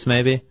Hard Place,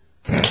 maybe.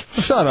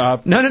 Shut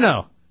up.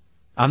 No.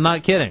 I'm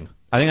not kidding.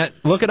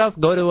 Look it up.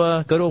 Go to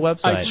a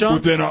website.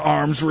 Chunks, within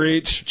arm's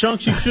reach.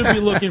 Chunks, you should be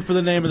looking for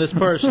the name of this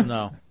person,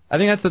 though. I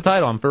think that's the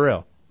title. I'm for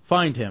real.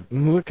 Find him.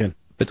 I'm looking.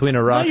 Between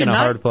a Rock No, and a you're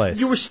not. Hard Place.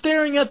 You were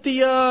staring at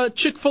the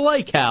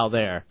Chick-fil-A cow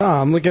there. Oh,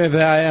 I'm looking at the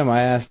IM.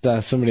 I asked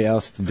somebody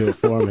else to do it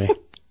for me.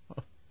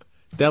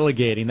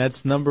 Delegating.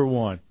 That's number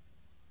one.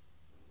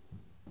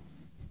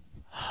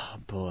 Oh,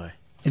 boy.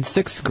 In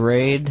 6th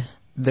grade,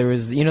 there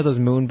was, those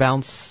moon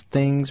bounce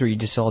things where you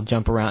just all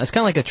jump around. It's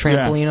kind of like a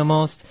trampoline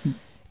almost.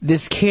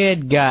 This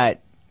kid got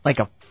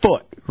a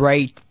foot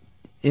right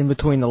in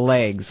between the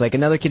legs.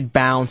 Another kid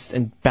bounced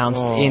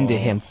into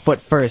him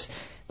foot first.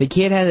 The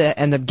kid had to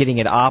end up getting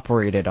it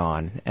operated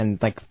on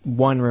and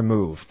one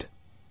removed.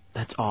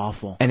 That's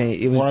awful. And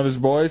it was one of his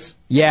boys?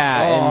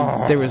 Yeah,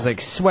 and there was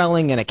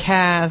swelling and a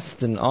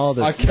cast and all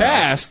this. A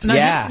cast?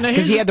 Yeah,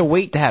 because he had to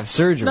wait to have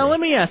surgery. Now let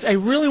me ask. I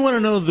really want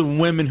to know the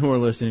women who are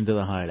listening to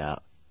the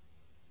Hideout.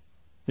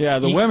 Yeah,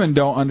 the women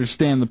don't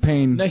understand the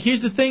pain. Now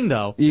here's the thing,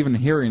 though. Even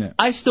hearing it.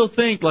 I still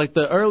think,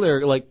 the earlier,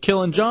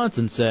 Killen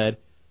Johnson said,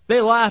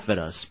 they laugh at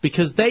us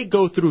because they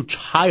go through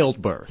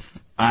childbirth.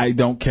 I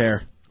don't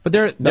care. But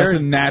that's a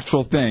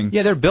natural thing.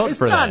 Yeah, they're built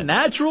for that. It's not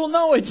natural.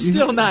 No, it's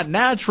still not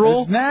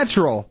natural. It's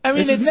natural. I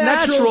mean, it's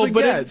natural,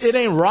 but it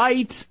ain't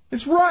right.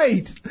 It's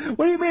right.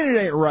 What do you mean it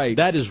ain't right?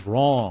 That is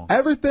wrong.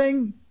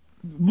 Everything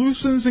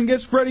loosens and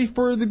gets ready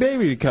for the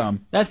baby to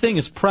come. That thing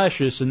is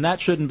precious, and that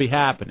shouldn't be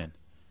happening.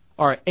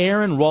 All right,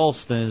 Aaron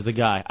Ralston is the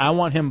guy. I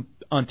want him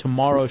on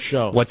tomorrow's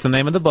show. What's the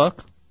name of the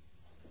book?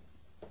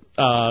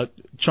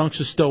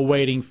 Chunks is still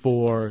waiting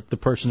for the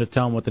person to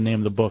tell him what the name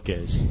of the book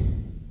is.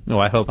 Oh,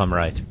 I hope I'm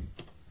right.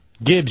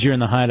 Gibbs, you're in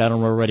the Hideout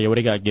on Real Radio. What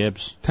do you got,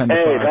 Gibbs? Hey,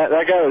 that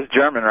guy was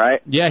German,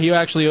 right? Yeah, he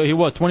was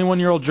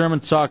 21-year-old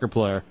German soccer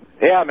player.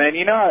 Yeah, man,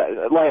 he's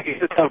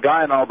a tough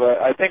guy and all,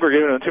 but I think we're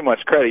giving him too much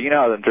credit. You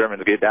know how them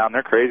Germans get down.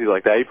 They're crazy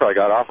like that. He probably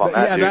got off on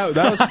that, dude.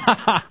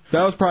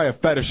 That was probably a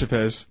fetish of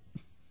his.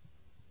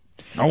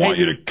 I want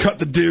you to cut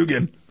the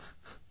Dugan.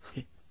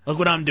 Look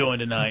what I'm doing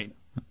tonight.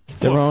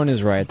 Daron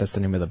is right. That's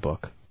the name of the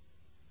book.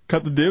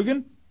 Cut the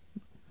Dugan?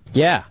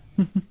 Yeah.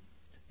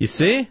 You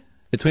see?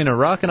 Between a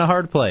Rock and a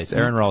Hard Place,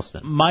 Aaron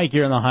Ralston. Mike,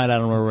 you're in the Hideout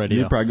on Real Radio.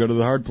 You'd probably go to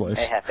the hard place.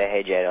 Hey, Hefe.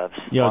 Hey, J-Dubs.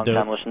 Yo, Long dude.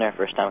 time listener,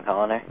 first time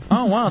caller.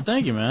 Oh, wow.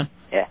 Thank you, man.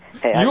 Yeah.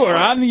 Hey, You are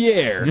on the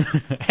air.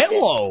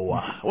 Hello.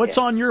 What's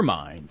on your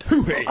mind?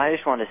 I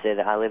just wanted to say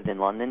that I lived in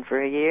London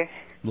for a year.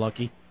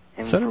 Lucky.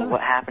 And So did I. what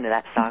happened to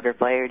that soccer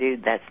player,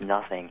 dude, that's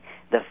nothing.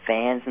 The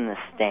fans in the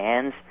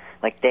stands,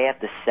 they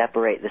have to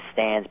separate the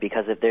stands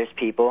because if there's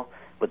people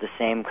with the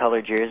same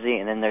color jersey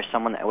and then there's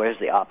someone that wears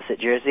the opposite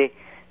jersey,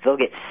 they'll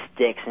get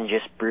sticks and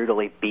just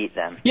brutally beat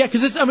them. Yeah,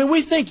 because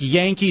we think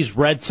Yankees,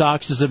 Red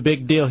Sox is a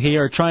big deal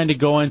here, trying to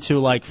go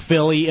into,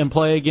 Philly and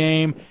play a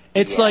game.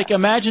 It's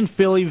imagine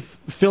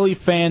Philly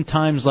fan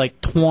times,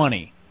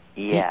 20.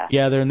 Yeah.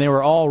 Yeah, and they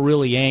were all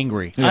really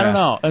angry. I don't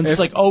know. And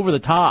it's over the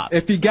top.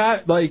 If you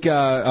got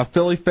a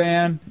Philly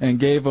fan and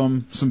gave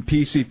him some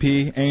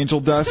PCP, angel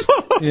dust,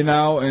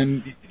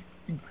 and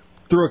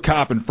threw a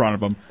cop in front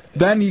of him,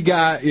 then you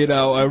got,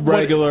 a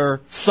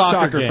regular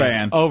soccer game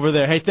fan. over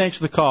there. Hey, thanks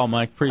for the call,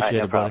 Mike. Appreciate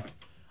no it, buddy. All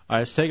right,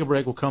 let's take a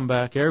break. We'll come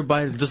back.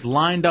 Everybody just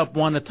lined up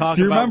wanting to talk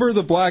Do you about... remember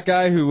the black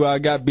guy who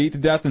got beat to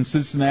death in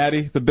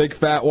Cincinnati, the big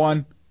fat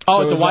one?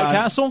 Oh, It at the was White on-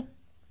 Castle?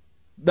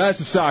 That's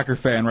a soccer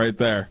fan right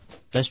there.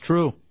 That's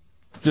true.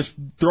 Just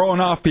throwing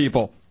off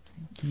people.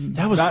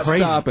 That was Not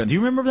crazy. stopping. Do you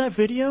remember that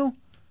video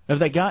of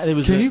that guy? It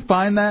was Can you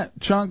find that,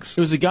 Chunks?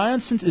 It was a guy in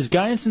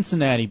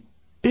Cincinnati,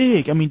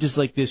 big. I mean, just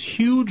like this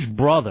huge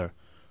brother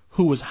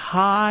who was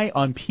high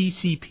on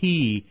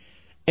PCP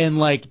and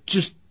like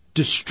just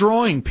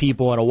destroying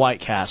people at a White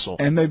Castle.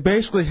 And they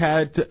basically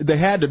had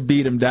to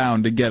beat him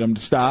down to get him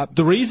to stop.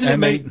 The reason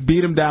they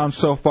beat him down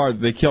so far that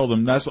they killed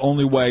him. That's the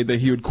only way that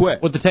he would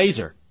quit. With the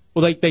taser.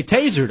 Well, they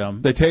tasered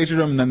him. They tasered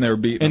him and then they were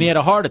beating him. And he had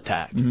a heart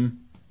attack. Mm-hmm.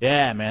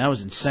 Yeah, man, that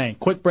was insane.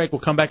 Quick break. We'll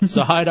come back to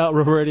the Hideout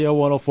Radio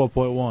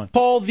 104.1.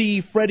 Call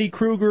the Freddy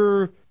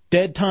Krueger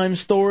Dead Time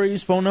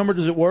Stories phone number.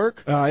 Does it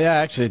work? Oh, yeah,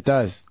 actually it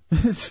does.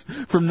 It's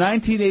from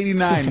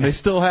 1989. They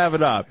still have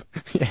it up.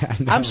 Yeah,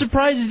 I'm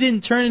surprised it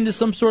didn't turn into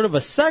some sort of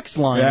a sex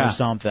line Yeah. or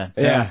something.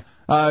 Yeah.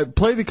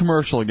 Play the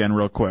commercial again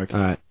real quick. All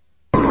right.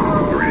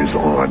 Krueger is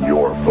on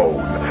your phone.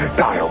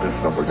 Dial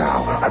this number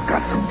now. I've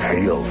got some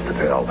tales to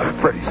tell.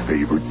 Freddy's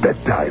favorite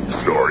bedtime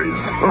stories.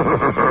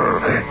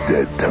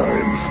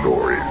 Bedtime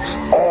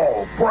stories.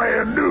 All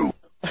brand new.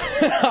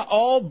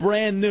 All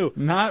brand new.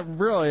 Not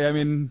really. I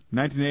mean,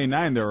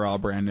 1989, they were all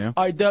brand new.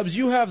 All right, Dubs,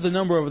 you have the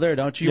number over there,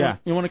 don't you? Yeah.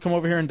 You want to come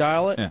over here and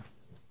dial it?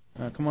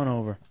 Yeah. Come on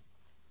over.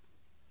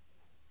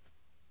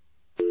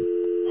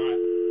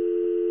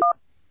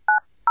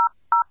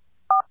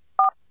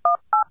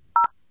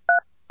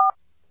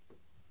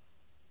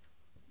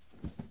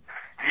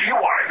 Do you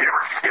want to hear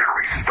a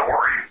scary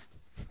story?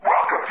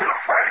 Welcome to the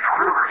Freddy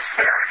Krueger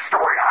Scary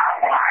Story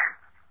Hotline.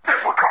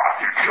 This will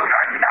cost you $2.99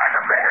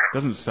 a minute.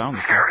 Doesn't sound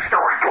the same. Scary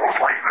story goes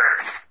like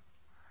this.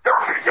 There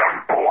was a young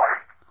boy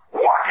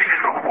walking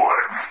in the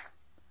woods.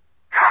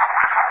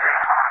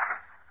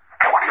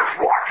 And when he was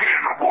walking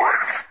in the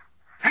woods,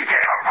 he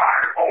came upon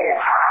an old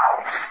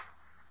house.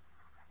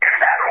 In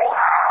that old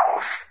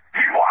house,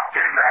 he walked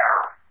in there,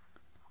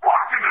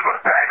 walked into the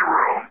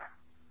bedroom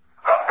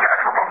of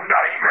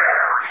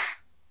nightmares.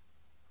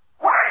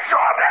 When I saw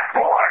that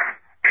boy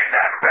in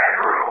that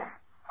bedroom,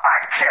 I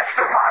kissed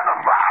him on the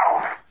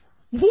mouth.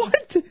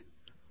 What?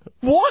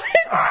 What?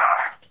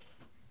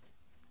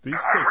 These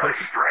I'm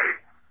straight.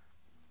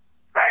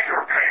 Thank you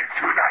for paying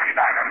 $2.99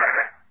 a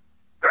minute.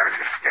 There's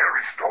your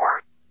scary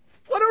story.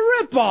 What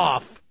a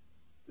ripoff!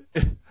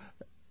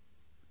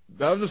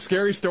 That was a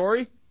scary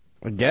story?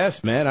 I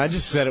guess, man. I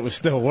just said it was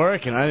still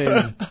working. I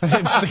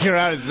didn't stick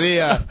around and see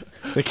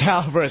the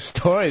caliber of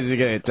stories you're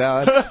going to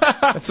tell.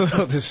 That's a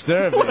little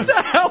disturbing. What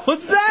the hell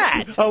was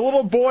that? A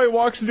little boy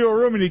walks into a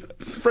room and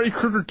Freddy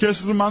Krueger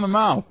kisses him on the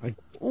mouth.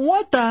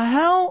 What the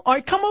hell? All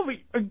right, come over.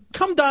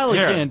 Come dial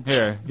again.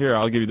 Here,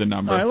 I'll give you the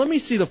number. All right, let me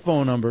see the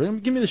phone number.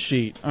 Give me the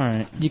sheet. All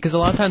right. Because a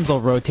lot of times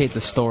they'll rotate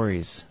the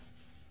stories.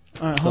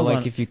 All right, So, hold like,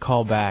 on. if you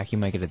call back, you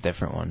might get a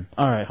different one.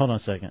 All right, hold on a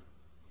second.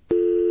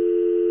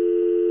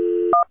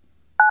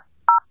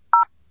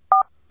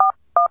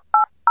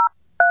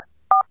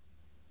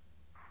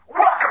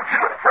 Welcome to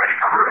the Freddy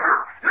Krueger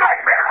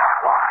Nightmare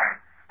Hotline.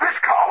 This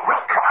call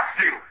will cost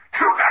you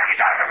 $2.99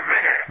 a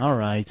minute. All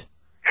right.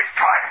 It's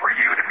time for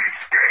you to be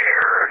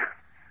scared.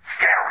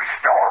 Scary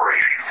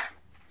stories.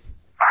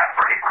 I'm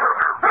Freddy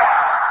Krueger.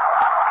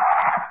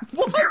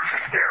 Here's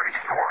a scary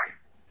story.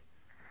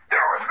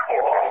 There was an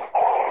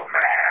old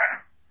man,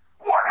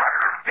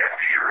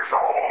 150 years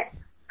old.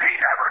 He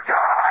never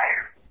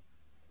died.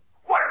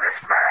 When this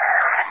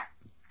man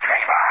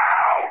came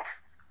out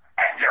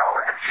and yelled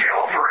at the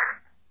children,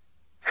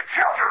 the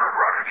children would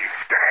run and be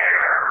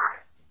scared.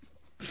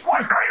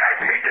 One night I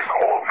paid this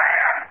old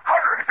man,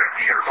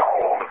 150 years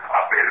old,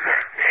 a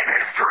visit in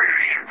his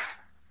dreams.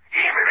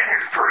 Even in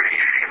his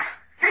dreams,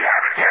 he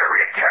had to carry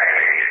a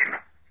cane.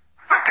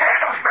 The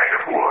cane was made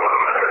of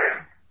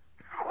wood.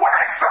 When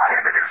I saw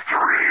him in his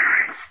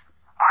dreams,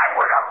 I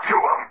went up to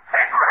him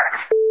and grabbed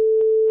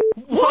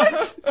his What?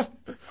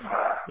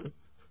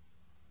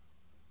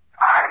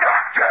 I'm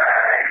not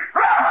dead.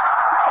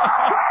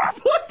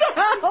 What the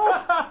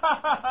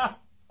hell?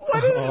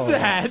 What is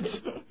that?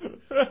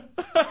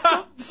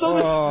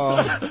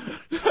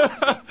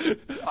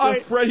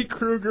 The Freddy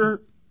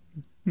Krueger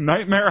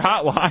Nightmare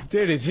Hotline.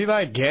 Dude, is he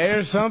like gay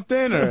or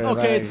something? Or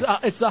Okay,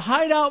 like... it's the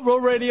Hideout Row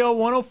Radio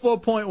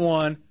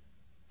 104.1.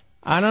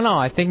 I don't know.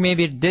 I think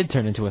maybe it did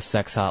turn into a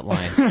sex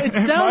hotline.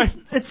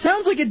 It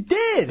sounds like it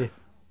did.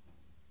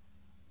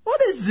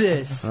 What is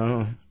this?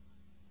 Oh.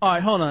 All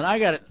right, hold on. I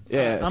got it.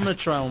 Yeah. I'm gonna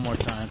try one more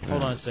time.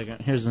 Hold on a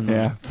second. Here's the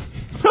number.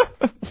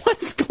 Yeah.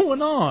 What's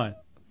going on?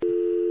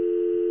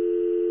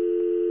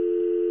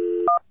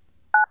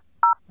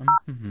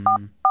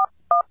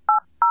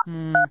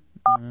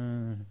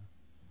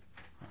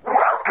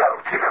 Welcome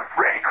to the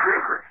Freddy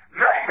Krueger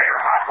Nightmare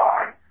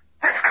Hotline.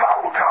 This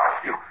call will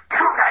cost you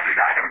 $2.99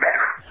 a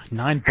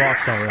minute.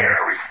 $9 already.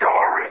 Scary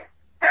story.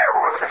 There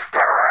was this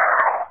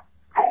girl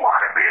who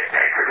wanted me to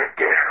take her to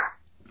dinner.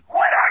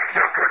 When I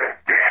took her to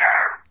dinner,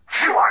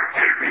 she wanted to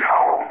take me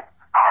home.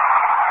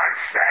 I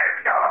said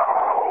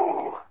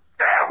no.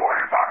 That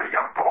wasn't from the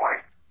young boy.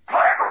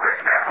 Playing with his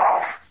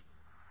nipples.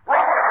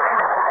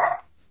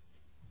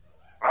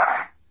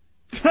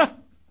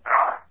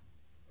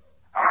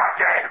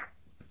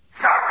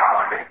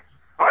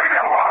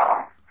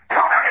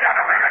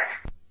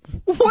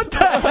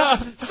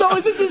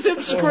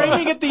 him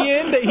screaming at the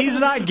end that he's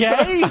not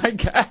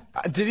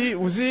gay?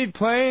 Was he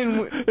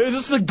playing? Is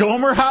this the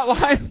Gomer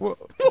hotline?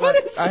 What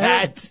is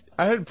that?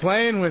 I heard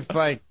playing with,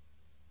 like,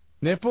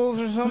 nipples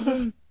or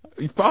something.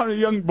 He found a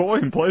young boy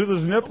and played with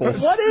his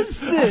nipples. What is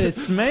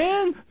this,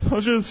 man?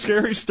 Those are the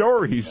scary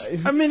stories.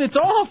 I mean, it's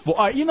awful.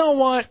 All right, you know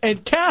what?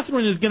 And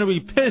Catherine is going to be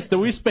pissed that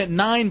we spent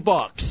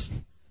 $9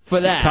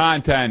 for that.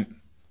 Content.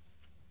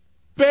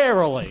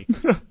 Barely.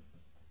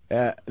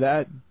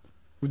 That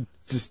was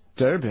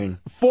disturbing.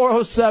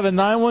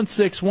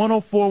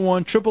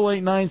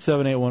 407-916-1041,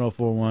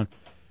 888-978-1041.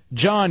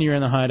 John, you're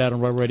in the Hideout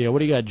on Red Radio. What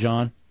do you got,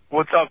 John?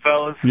 What's up,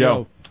 fellas?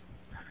 Yo.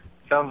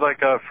 Sounds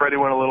like Freddie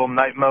went a little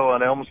night mow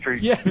on Elm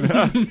Street. Yeah,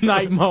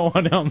 night mow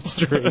on Elm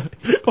Street.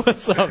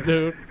 What's up,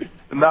 dude?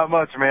 Not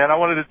much, man. I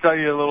wanted to tell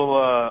you a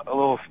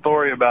little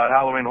story about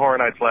Halloween Horror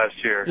Nights last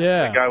year.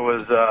 Yeah.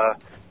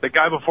 The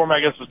guy before me,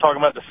 I guess, was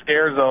talking about the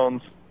scare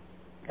zones.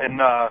 And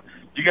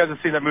you guys have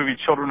seen that movie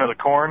Children of the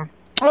Corn?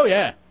 Oh,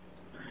 yeah.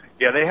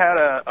 Yeah, they had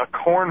a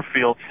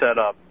cornfield set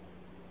up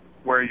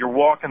where you're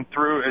walking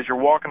through, as you're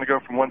walking to go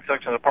from one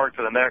section of the park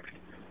to the next,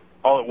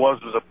 all it was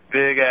a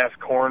big-ass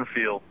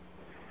cornfield.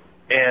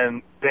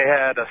 And they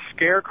had a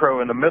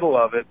scarecrow in the middle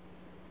of it,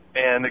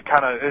 and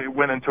it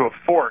went into a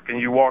fork, and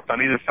you walked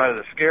on either side of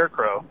the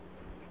scarecrow.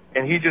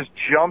 And he just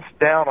jumps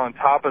down on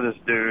top of this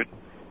dude,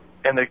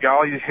 and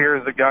all you hear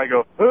is the guy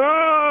go,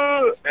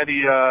 "Ah!" And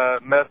he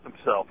messed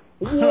himself.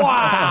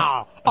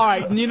 Wow. All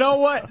right, you know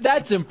what?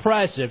 That's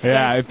impressive.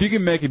 Yeah, if you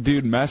can make a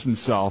dude mess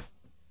himself.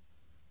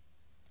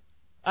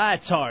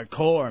 That's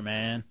hardcore,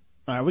 man.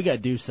 All right, we got to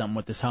do something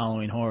with this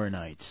Halloween Horror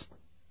Nights.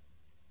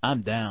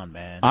 I'm down,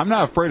 man. I'm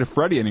not afraid of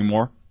Freddy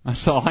anymore.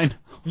 That's all I know.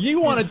 You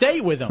want to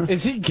date with him.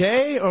 Is he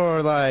gay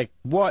or, like,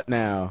 what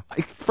now?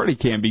 Freddy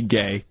can't be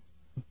gay.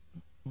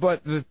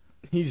 But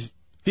he's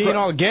being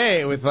all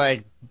gay with,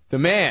 like,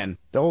 the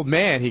old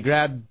man. He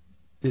grabbed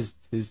his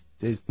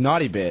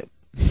naughty bit.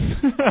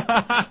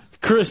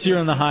 Chris, you're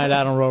in the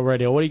Hideout on Road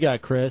Radio. What do you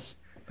got, Chris?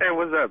 Hey,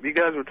 what's up? You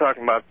guys were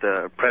talking about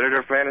the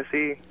Predator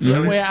fantasy.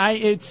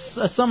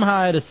 Somehow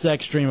I had a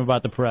sex dream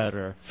about the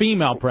Predator,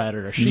 female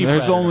Predator.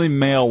 There's only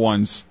male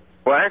ones.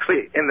 Well,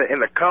 actually, in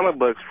the comic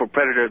books for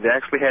Predator, they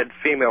actually had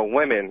female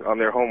women on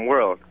their home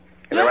world,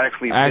 and they were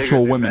actually Actual bigger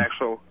than women.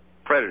 actual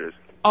predators.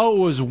 Oh, it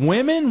was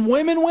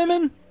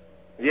women?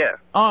 Yeah.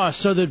 Oh,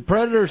 so the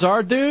Predators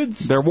are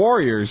dudes? They're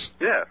warriors.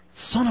 Yeah.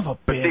 Son of a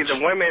But bitch. see,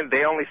 the women,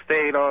 they only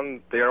stayed on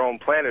their own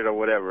planet or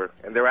whatever,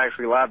 and they were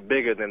actually a lot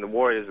bigger than the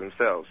warriors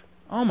themselves.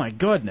 Oh, my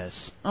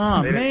goodness.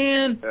 Oh, They didn't-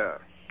 man. Yeah.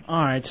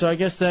 All right, so I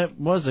guess that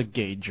was a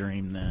gay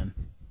dream then.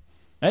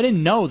 I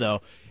didn't know, though.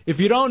 If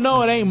you don't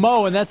know, it ain't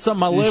Mo, and that's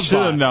something I You live should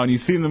by. have known. You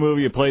seen the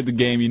movie, you played the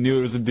game, you knew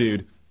it was a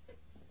dude.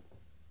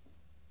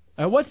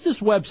 What's this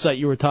website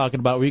you were talking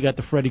about where you got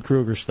the Freddy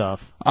Krueger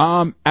stuff?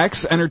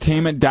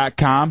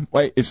 Xentertainment.com.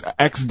 Wait, it's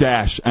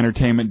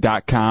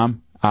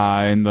x-entertainment.com.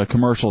 And the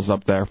commercial's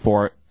up there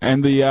for it.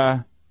 And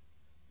the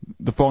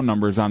phone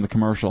number is on the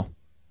commercial.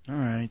 All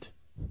right.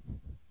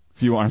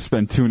 If you want to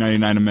spend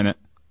 $2.99 a minute.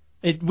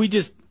 We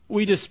just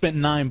spent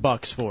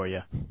 $9 for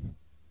you.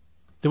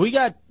 Did we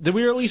at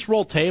least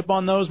roll tape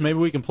on those? Maybe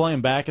we can play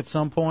them back at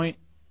some point.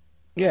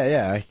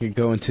 Yeah, I could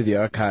go into the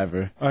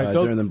archiver All right,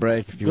 go- during the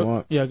break if you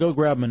want. Yeah, go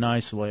grab them and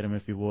isolate them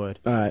if you would.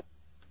 All right.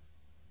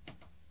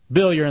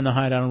 Bill, you're in the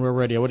Hideout on Real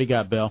Radio. What do you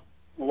got, Bill?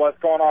 What's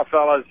going on,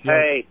 fellas?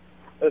 Hey,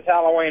 this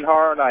Halloween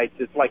Horror Nights,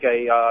 it's like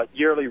a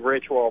yearly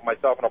ritual.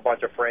 Myself and a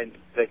bunch of friends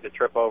take the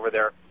trip over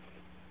there.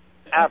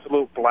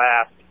 Absolute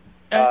blast.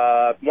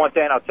 One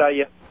thing I'll tell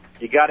you,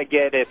 you got to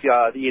get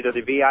either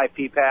the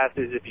VIP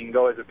passes, if you can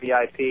go as a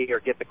VIP, or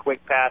get the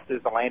quick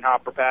passes, the lane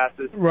hopper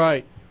passes.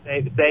 Right.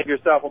 Save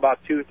yourself about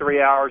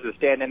 2-3 hours of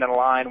standing in a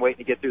line waiting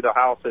to get through the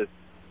houses.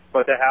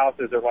 But the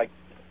houses are like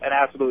an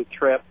absolute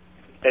trip.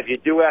 If you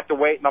do have to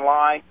wait in the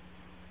line,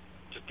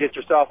 just get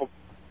yourself a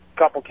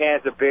couple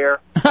cans of beer,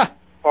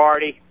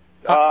 party.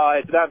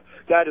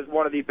 That is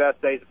one of the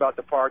best days about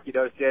the park.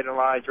 Standing in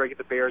line, drinking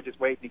the beer, just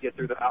waiting to get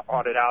through the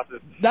haunted houses.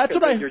 That's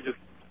what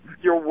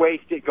You're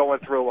wasted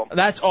going through them.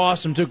 That's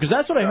awesome, too, because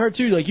that's what I heard,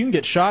 too. Like, you can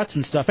get shots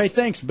and stuff. Hey,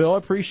 thanks, Bill. I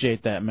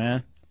appreciate that,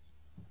 man.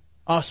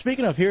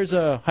 Speaking of, here's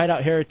a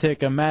Hideout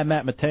Heretic, Mad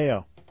Matt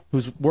Mateo,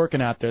 who's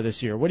working out there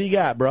this year. What do you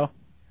got, bro?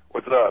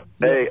 What's up?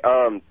 Hey,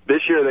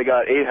 this year they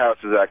got 8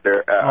 houses out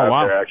there.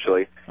 wow. There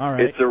actually. All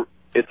right.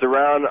 It's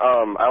around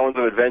Islands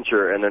of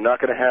Adventure, and they're not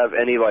going to have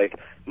any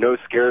no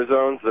scare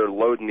zones. They're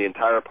loading the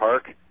entire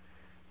park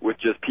with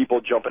just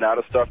people jumping out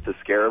of stuff to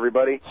scare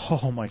everybody.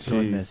 Oh my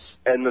goodness.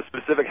 And the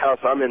specific house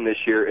I'm in this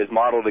year is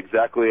modeled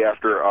exactly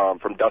after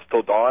From Dusk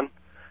Till Dawn.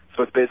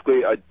 So it's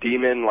basically a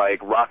demon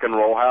rock and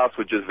roll house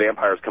with just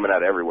vampires coming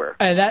out everywhere.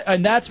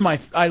 And that's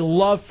I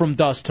love From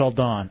Dusk Till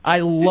Dawn. I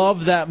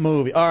love that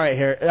movie. All right,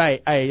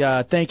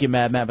 here. Thank you,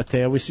 Mad Matt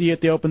Mateo. We see you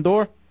at the open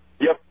door?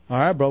 Yep. All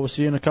right, bro. We'll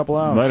see you in a couple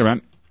hours. Later,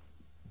 man.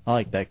 I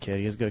like that kid.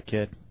 He's a good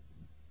kid.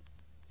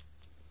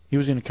 He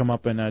was going to come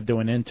up and do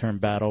an intern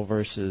battle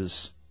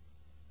versus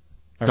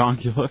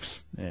Donkey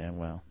Lips. Yeah,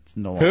 well, it's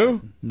no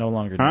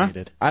longer Huh?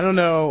 needed. I don't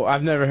know.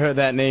 I've never heard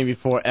that name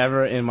before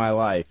ever in my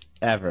life.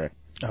 Ever.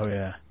 Oh,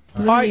 yeah.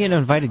 Wasn't he an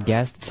invited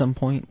guest at some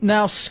point?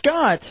 Now,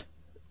 Scott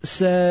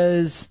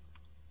says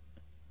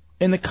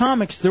in the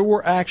comics there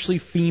were actually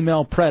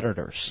female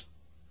predators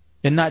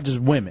and not just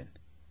women.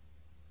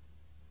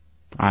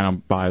 I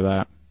don't buy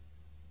that.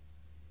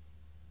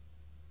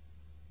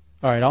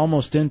 All right,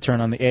 almost intern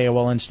on the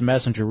AOL Instant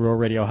Messenger Rural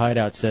Radio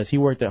Hideout says he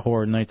worked at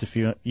Horror Nights a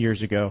few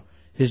years ago.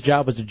 His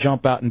job was to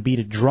jump out and beat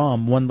a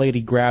drum. One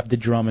lady grabbed the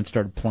drum and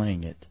started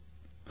playing it.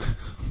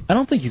 I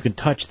don't think you can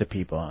touch the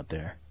people out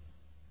there.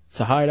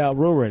 It's a Hideout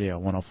Rural Radio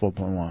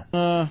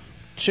 104.1.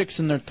 Chicks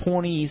in their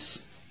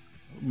 20s.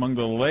 Among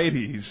the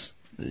ladies.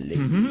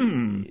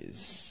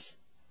 Ladies.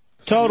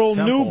 Total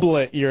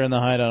Nublet, you're in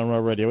the Hideout on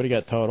Rural Radio. What do you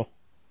got, Total?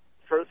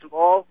 First of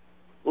all,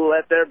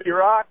 let there be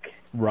rock.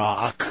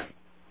 Rock.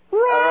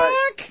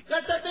 Rock!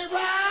 Let there be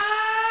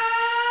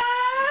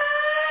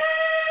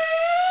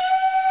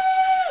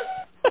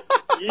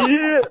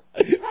Yeah!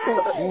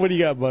 What do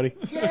you got, buddy?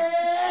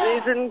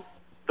 The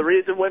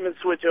reason women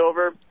switch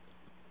over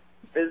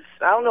is,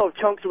 I don't know if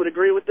Chunks would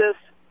agree with this,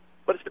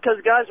 but it's because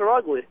guys are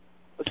ugly.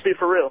 Let's be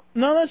for real.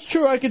 No, that's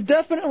true. I could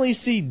definitely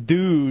see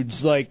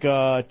dudes like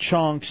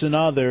Chunks and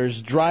others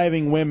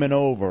driving women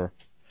over.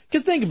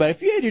 Because think about it.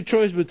 If you had your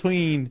choice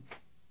between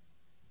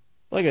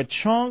like a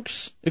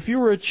Chunks, if you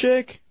were a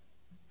chick,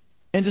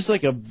 and just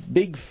like a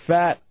big,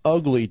 fat,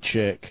 ugly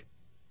chick,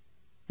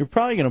 you're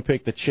probably going to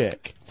pick the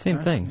chick. Same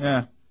thing.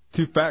 Yeah.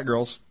 Two fat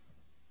girls.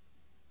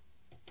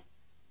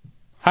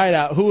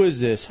 Hideout, who is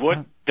this?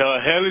 What the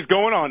hell is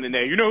going on in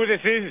there? You know who this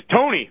is? It's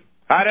Tony,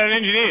 Hideout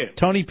engineer.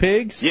 Tony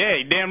Pigs? Yeah,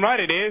 you damn right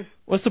it is.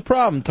 What's the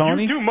problem,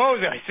 Tony? You two mo's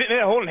are sitting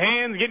there holding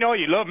hands, getting all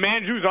your love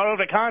man juice all over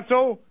the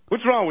console.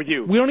 What's wrong with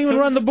you? We don't even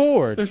run the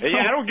board.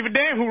 Yeah, I don't give a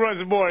damn who runs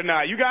the board or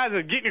not. You guys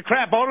are getting your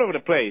crap all over the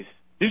place.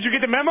 Did you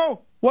get the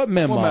memo? What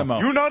memo?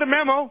 You know the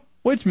memo.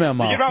 Which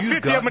memo? You get about 50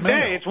 of them a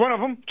day. It's one of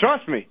them.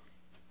 Trust me.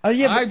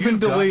 I've been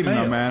deleting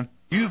them, man.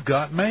 You've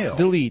got mail.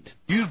 Delete.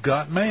 You've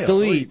got mail.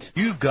 Delete.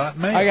 You've got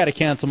mail. I got to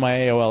cancel my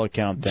AOL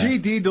account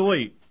then. GD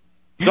delete.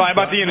 Sorry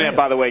about the internet,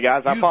 by the way,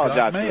 guys. I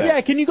apologize for that.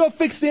 Yeah, can you go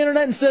fix the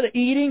internet instead of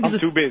eating? I'm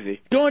too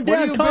busy. Going down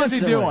What are you constantly.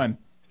 busy doing?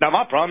 Not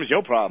my problem. It's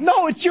your problem.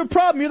 No, it's your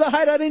problem. You're the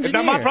Hideout It's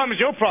engineer. not my problem.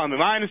 It's your problem.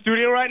 Am I in the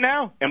studio right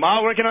now? Am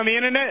I working on the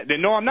internet?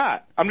 Then no, I'm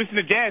not. I'm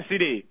listening to jazz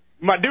CD.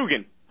 My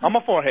Dugan on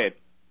my forehead.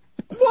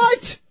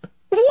 What?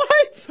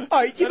 What? All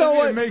right, you know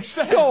what? Makes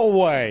sense. Go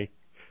away.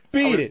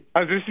 Beat it. I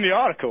was listening to the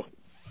article.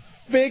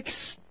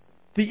 Fix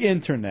the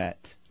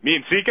internet. Me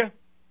and Sika?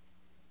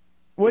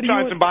 What do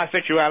trying you... some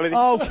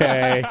bisexuality.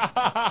 Okay.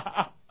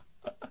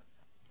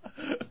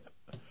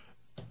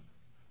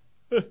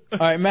 All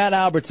right, Matt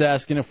Albert's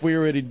asking if we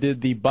already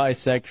did the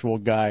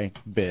bisexual guy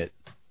bit.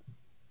 All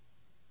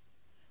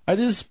right,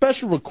 there's a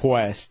special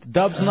request.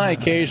 Dubs and I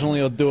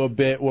occasionally will do a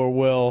bit where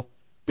we'll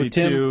Be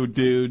two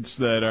dudes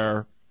that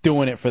are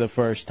doing it for the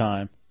first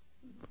time.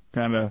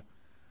 kind of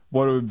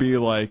what it would be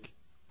like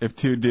if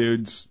two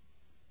dudes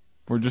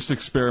were just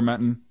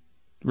experimenting,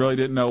 really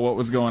didn't know what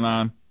was going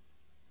on.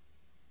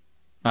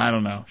 I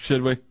don't know.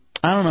 Should we?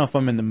 I don't know if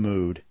I'm in the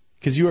mood,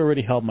 because you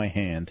already held my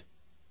hand.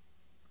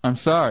 I'm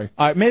sorry.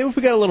 All right, maybe if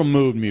we got a little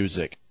mood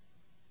music.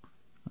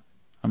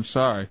 I'm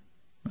sorry.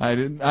 I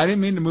didn't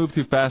mean to move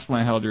too fast when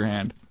I held your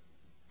hand.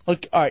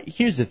 Look, all right,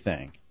 here's the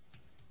thing.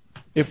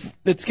 If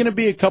it's going to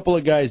be a couple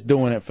of guys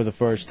doing it for the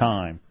first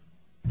time,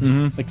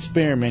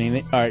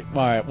 experimenting, all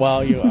right, well,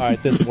 all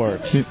right, this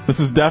works. This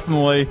is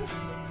definitely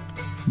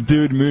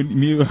dude mood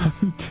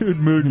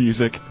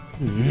music.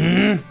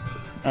 All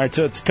right,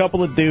 so it's a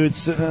couple of dudes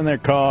sitting in their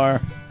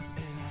car.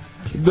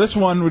 This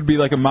one would be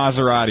like a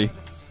Maserati.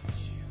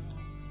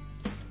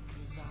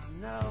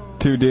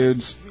 Two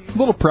dudes, a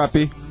little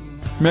preppy.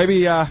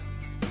 Maybe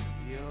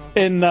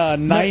in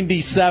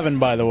 97,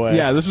 by the way.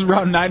 Yeah, this is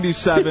around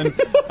 97.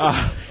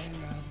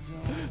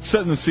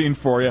 Setting the scene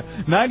for you.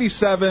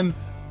 97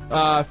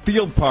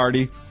 field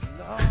party.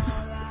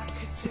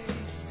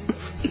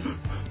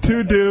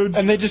 Two dudes,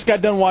 and they just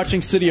got done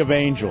watching City of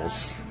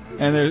Angels.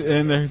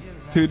 And they're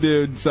two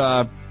dudes,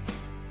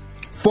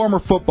 former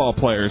football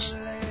players,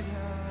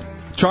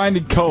 trying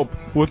to cope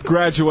with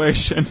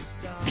graduation.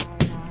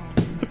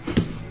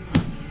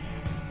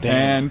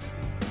 Damn. And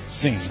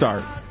Scene.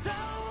 Start.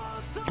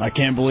 I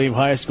can't believe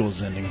high school's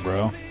ending,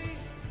 bro.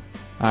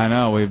 I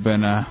know, we've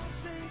been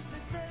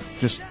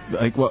just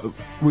like what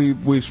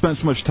we've spent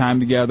so much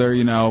time together,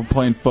 you know,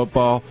 playing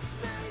football.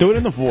 Do it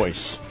in the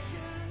voice.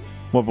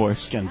 What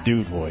voice? Again,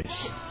 dude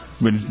voice.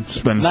 We've been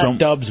spending Not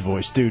Dub's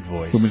voice, dude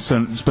voice. We've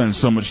been spending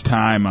so much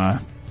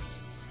time,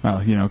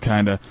 you know,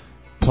 kind of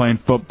playing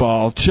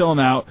football, chilling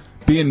out,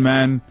 being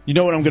men. You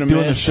know what I'm gonna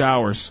doing miss? the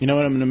showers. You know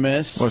what I'm gonna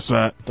miss? What's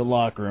that? The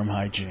locker room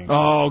hijinks.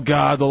 Oh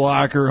God, the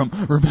locker room.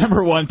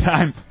 Remember one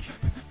time,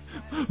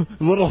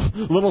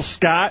 little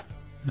Scott,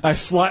 I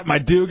slapped my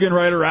Dugan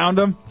right around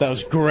him. That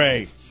was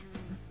great.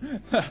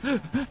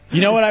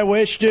 You know what I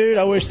wish, dude?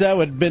 I wish that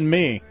would have been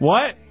me.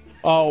 What?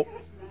 Oh,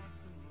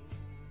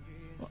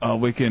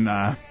 we can.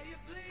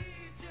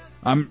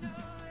 I'm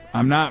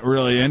not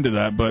really into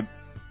that, but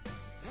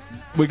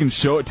we can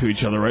show it to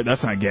each other, right?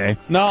 That's not gay.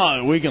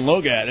 No, we can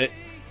look at it.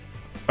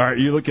 All right,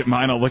 you look at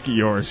mine, I'll look at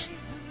yours.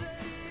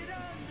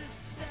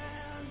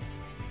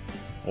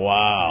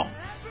 Wow.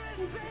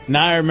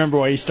 Now I remember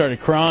why you started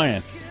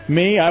crying.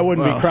 Me, I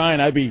wouldn't be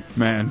crying.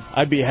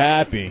 I'd be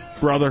happy.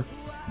 Brother,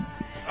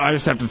 I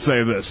just have to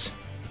say this.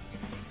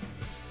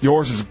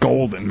 Yours is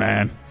golden,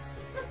 man.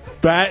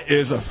 That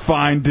is a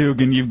fine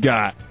Dugan you've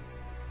got.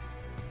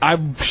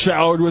 I've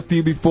showered with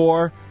you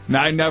before, and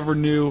I never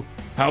knew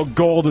how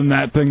golden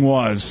that thing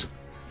was.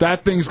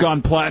 That thing's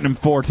gone platinum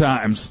 4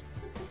 times.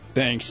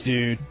 Thanks,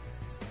 dude.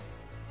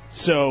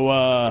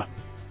 So,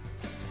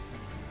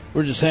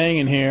 we're just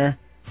hanging here.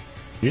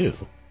 You,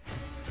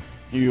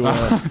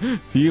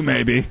 you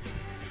maybe.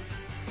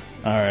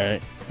 All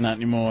right, not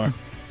anymore.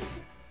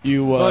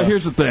 You. Well,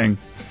 here's the thing.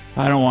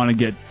 I don't want to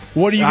get.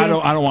 What are you? I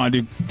don't want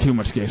to do too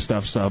much gay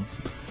stuff. So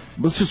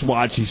let's just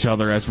watch each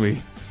other as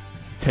we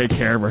take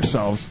care of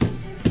ourselves.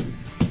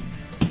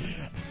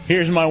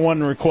 Here's my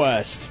one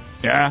request.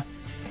 Yeah.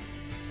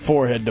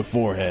 Forehead to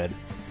forehead.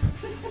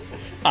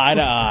 Eye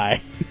to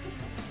eye.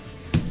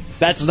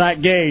 That's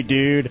not gay,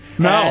 dude.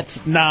 No.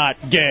 That's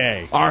not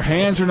gay. Our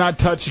hands are not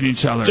touching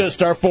each other.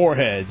 Just our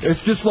foreheads.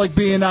 It's just like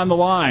being on the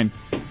line.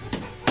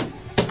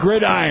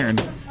 Gridiron.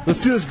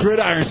 Let's do this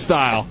gridiron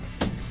style.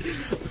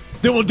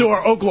 Then we'll do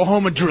our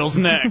Oklahoma drills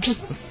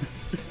next.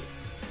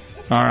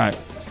 All right.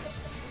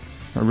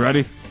 Are we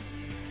ready?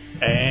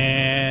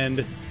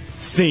 And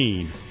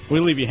scene.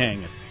 We leave you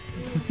hanging.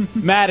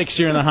 Maddox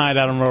here in the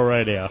Hideout on Roll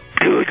Radio.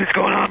 Dude, what's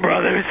going on,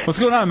 brothers? What's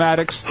going on,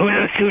 Maddox? Who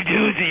are those 2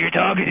 dudes that you're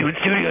talking to in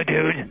studio,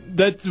 dude?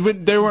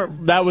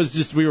 That was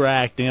just, we were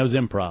acting. That was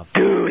improv.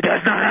 Dude,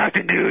 that's not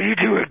acting, dude. You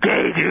two are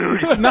gay,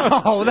 dude.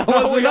 No, that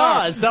wasn't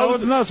us. That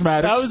wasn't us,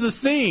 Maddox. That was a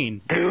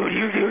scene. Dude,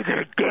 you dudes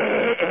are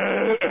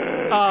gay.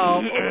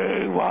 Oh.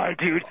 G-A-Y,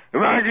 dude.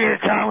 Reminds me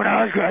of the time when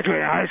I was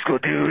graduating high school,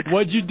 dude.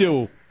 What'd you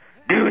do?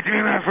 Dude, it's me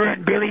and my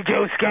friend Billy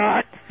Joe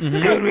Scott.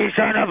 Mm-hmm. Dude, we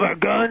signed up our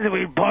guns and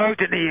we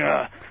parked in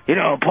the,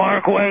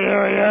 parkway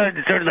area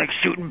and started,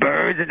 shooting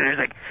birds, and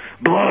there's,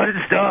 blood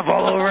and stuff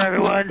all over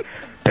everyone.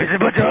 There's a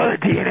bunch of other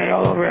DNA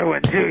all over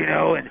everyone, too,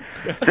 and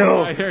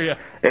so... I hear you.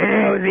 And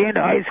it was the end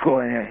of high school,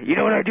 and you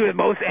know what I do with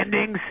most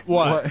endings?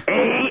 What?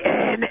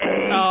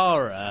 A-N-A.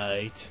 All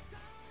right.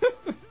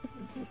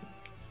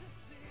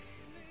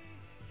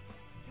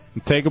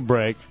 We'll take a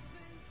break.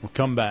 We'll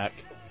come back.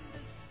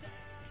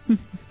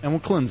 And we'll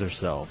cleanse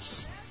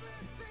ourselves.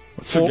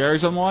 So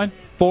Gary's on the line?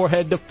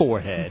 Forehead to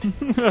forehead.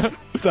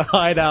 The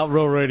Hideout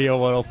Real Radio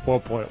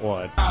 104.1.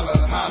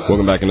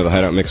 Welcome back into the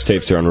Hideout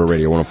Mixtapes here on Real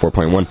Radio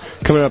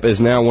 104.1. Coming up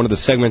is now one of the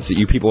segments that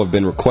you people have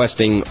been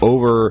requesting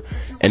over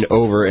and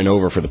over and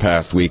over for the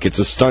past week. It's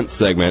a stunt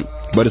segment,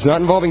 but it's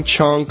not involving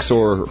Chunks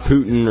or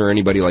Putin or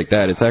anybody like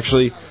that. It's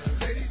actually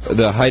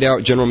the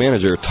Hideout general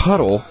manager,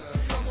 Tuttle,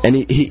 and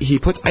he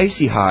puts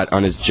Icy Hot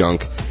on his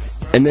junk.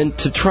 And then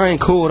to try and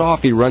cool it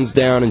off, he runs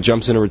down and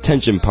jumps in a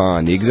retention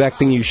pond, the exact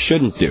thing you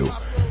shouldn't do.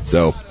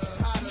 So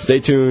stay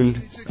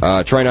tuned.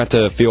 Try not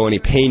to feel any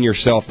pain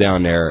yourself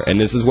down there. And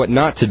this is what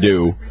not to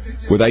do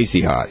with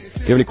Icy Hot. If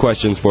you have any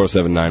questions,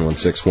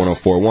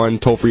 407-916-1041,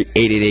 toll-free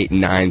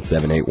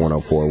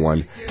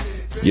 888-978-1041.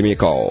 Give me a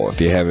call if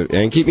you have it.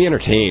 And keep me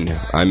entertained.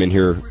 I'm in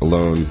here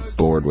alone,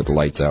 bored with the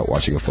lights out,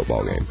 watching a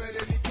football game.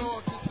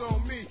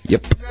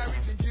 Yep.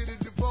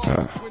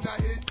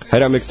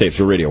 Hideout Mixtapes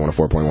for Radio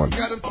 104.1.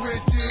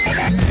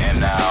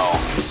 And now,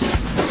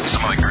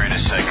 some of the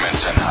greatest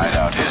segments in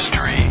Hideout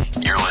history.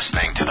 You're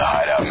listening to the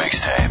Hideout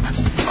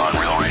Mixtape on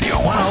Real Radio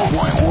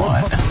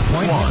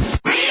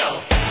 104.1.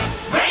 Real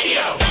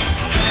Radio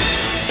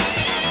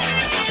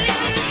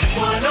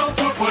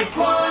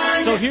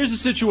 104.1. So here's the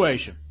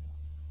situation.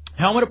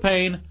 Helmet of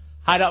Pain,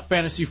 Hideout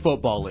Fantasy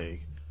Football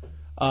League.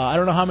 I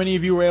don't know how many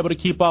of you were able to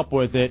keep up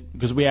with it,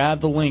 because we have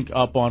the link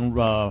up on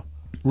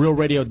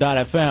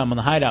realradio.fm on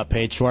the Hideout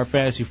page to our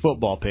fantasy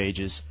football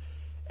pages.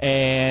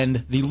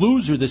 And the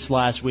loser this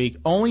last week,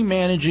 only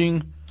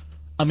managing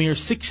a mere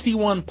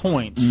 61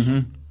 points,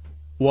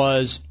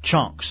 was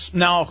Chunks.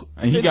 Now,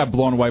 and he got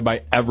blown away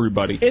by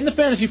everybody. In the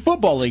fantasy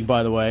football league,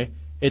 by the way,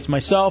 it's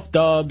myself,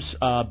 Dubs,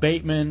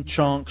 Bateman,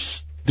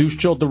 Chunks, Deuce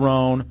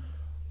Childerone,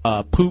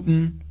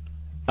 Putin,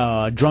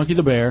 Drunky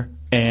the Bear,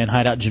 and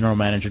Hideout General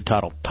Manager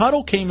Tuttle.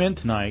 Tuttle came in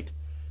tonight,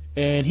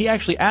 and he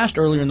actually asked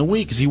earlier in the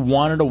week because he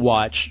wanted to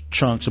watch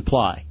Chunks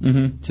apply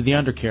to the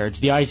undercarriage,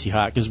 the Icy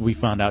Hot, because we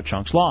found out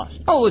Chunks lost.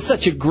 Oh, it was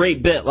such a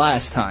great bit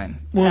last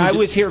time. I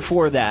was here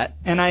for that,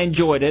 and I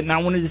enjoyed it, and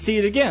I wanted to see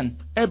it again.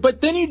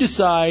 But then you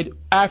decide,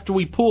 after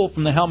we pull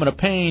from the Helmet of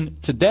Pain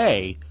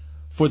today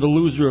for the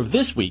loser of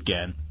this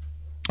weekend,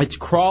 it's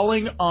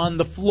crawling on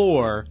the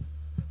floor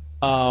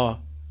of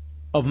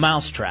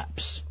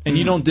mousetraps. And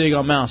you don't dig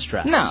on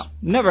mousetraps. No,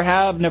 never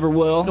have, never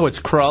will. Oh, it's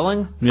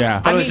crawling? Yeah.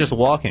 I thought it was just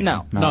walking.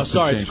 No,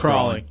 sorry, it's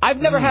crawling.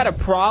 I've never had a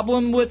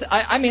problem with.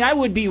 I mean, I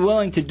would be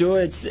willing to do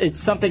it. It's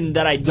something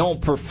that I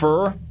don't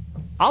prefer.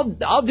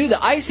 I'll do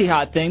the Icy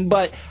Hot thing,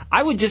 but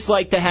I would just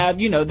like to have,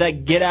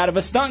 that get out of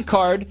a stunt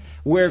card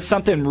where if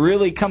something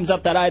really comes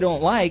up that I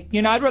don't like,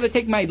 I'd rather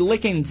take my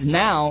lickings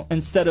now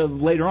instead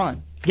of later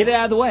on. Get it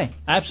out of the way.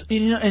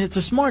 Absolutely, and it's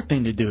a smart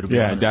thing to do. To be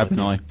honest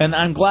definitely. With you. And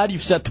I'm glad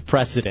you've set the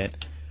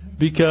precedent,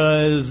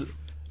 because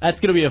that's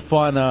going to be a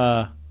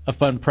fun a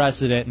fun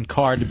precedent and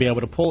card to be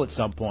able to pull at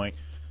some point.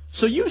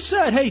 So you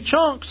said, hey,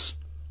 Chunks,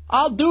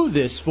 I'll do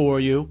this for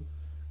you.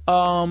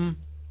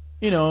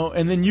 You know,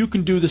 and then you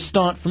can do the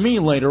stunt for me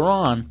later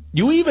on.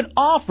 You even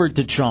offered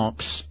to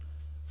Chunks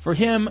for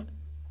him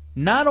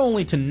not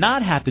only to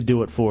not have to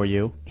do it for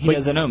you. He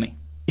doesn't know me.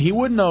 He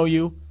wouldn't know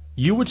you.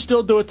 You would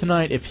still do it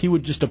tonight if he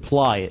would just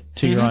apply it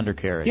to your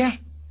undercarriage. Yeah.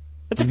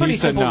 That's a And pretty he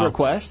said simple no.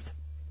 request.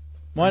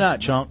 Why not,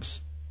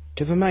 Chunks?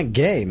 Because I'm not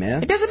gay,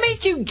 man. It doesn't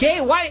make you gay.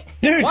 Why?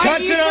 Dude, why are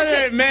touching you such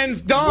other a-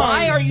 men's dongs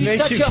Why are you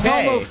makes such you a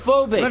gay.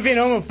 homophobic? I'm not being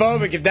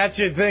homophobic. If that's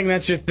your thing,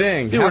 that's your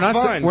thing. Dude, Have we're not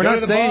fun. we're Go not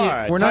to the saying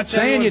bar. we're not Touch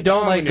saying you everyone's don't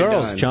dong like when you're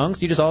girls, done.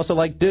 Chunks. You just also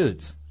like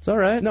dudes. It's all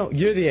right. No,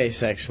 you're the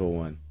asexual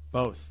one.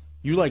 Both.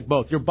 You like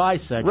both. You're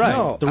bisexual. Right.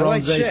 No, The I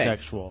like Rome's chicks.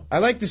 asexual. I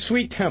like the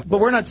sweet temple. But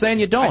we're not saying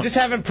you don't. I just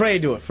haven't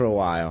prayed to it for a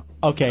while.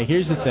 Okay,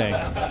 here's the thing.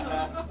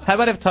 How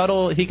about if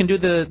Tuttle, he can do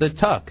the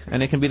tuck,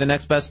 and it can be the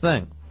next best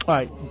thing? All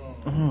right.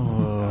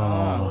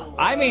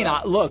 I mean,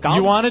 look. I'll,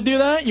 You want to do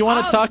that? You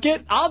want to tuck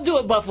it? I'll do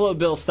it Buffalo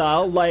Bill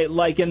style,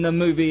 like in the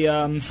movie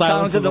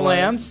Silence of the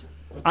Lambs.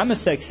 I'm a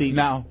sexy.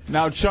 Now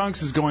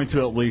Chunks is going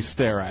to at least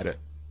stare at it.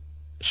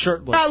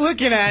 Shirtless. I'm not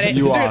looking at it.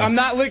 You Dude, are. I'm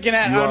not looking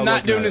at it. You are I'm not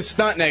looking doing at this it.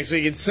 stunt next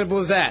week. It's simple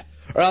as that.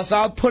 Or else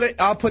I'll put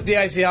the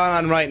icy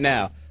hot on right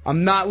now.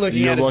 I'm not looking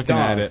You're at his looking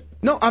dong. at it.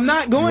 No, I'm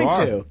not going You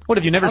are. to. What,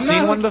 have you never I'm seen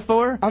not one look-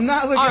 before? I'm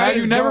not looking All at right, his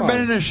Have you never dong.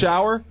 been in a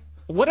shower?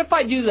 What if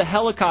I do the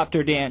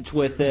helicopter dance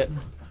with it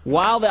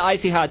while the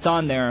icy hot's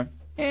on there?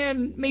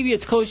 And maybe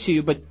it's close to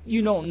you, but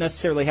you don't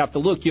necessarily have to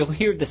look. You'll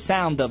hear the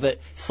sound of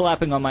it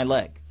slapping on my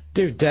leg.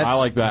 Dude, that's I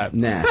like that.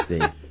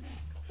 nasty.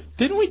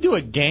 Didn't we do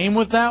a game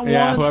with that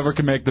Yeah, once? whoever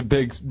can make the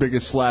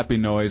biggest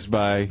slapping noise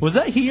by. Was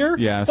that here?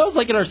 Yes. That was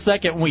like in our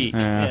second week.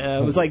 Yeah.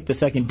 It was like the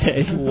second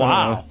day.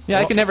 Wow. Yeah,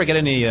 I can never get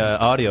any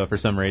audio for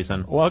some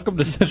reason. Welcome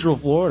to Central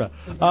Florida.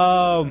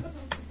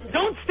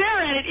 Don't stare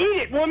at it.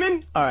 Eat it,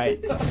 woman. All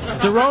right.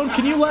 Daron,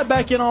 can you let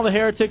back in all the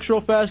heretics real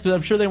fast? Because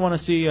I'm sure they want to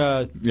see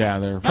Yeah,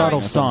 they're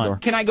Tuttle's son.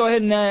 Can I go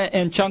ahead and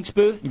in Chunk's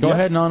booth? Go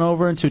ahead and on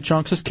over into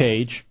Chunks'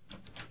 cage.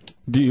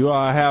 Do you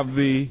have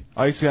the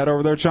icy hat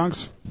over there,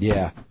 Chunks?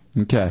 Yeah.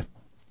 Okay.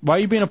 Why are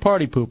you being a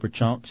party pooper,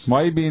 Chunks?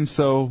 Why are you being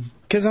so?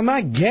 Because I'm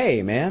not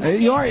gay, man.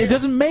 You are. It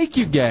doesn't make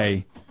you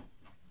gay.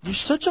 You're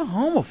such a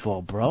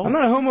homophobe, bro. I'm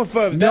not a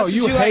homophobe. No, That's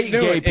you what hate like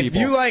doing. gay people. If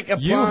you like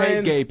applying, You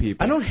hate gay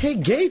people. I don't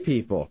hate gay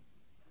people.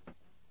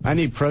 I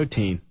need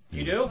protein.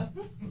 You do?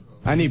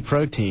 I need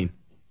protein.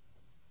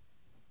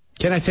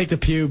 Can I take the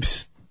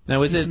pubes?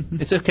 Now, it's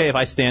okay if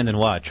I stand and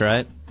watch,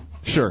 right?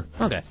 Sure.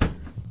 Okay.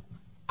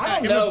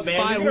 I don't know,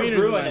 man. You're gonna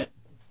ruin it.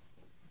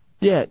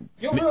 Yeah.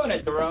 You'll ruin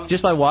it, Daron.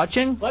 Just by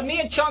watching? Let me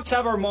and Chunks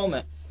have our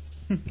moment.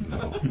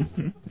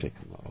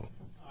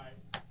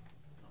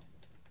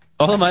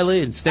 Follow my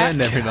lead. Stand,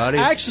 everybody.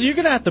 Actually, you're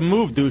going to have to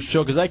move, Douche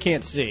Joe, because I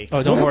can't see.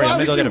 Oh, don't worry. Why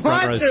I'm going to would go get you a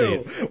front row want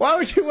seat. to? Why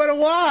would you want to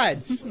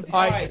watch?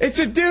 All right. It's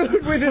a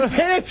dude with his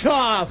pants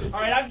off. All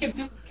right, I'm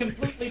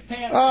completely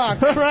pants. Oh,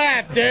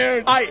 crap,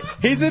 dude.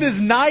 He's in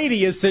his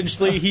 90,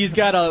 essentially. He's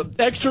got a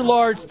extra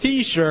large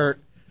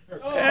T-shirt.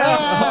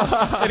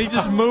 And he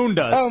just mooned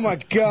us. Oh, my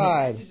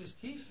God.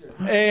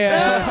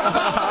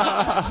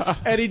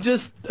 And he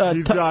just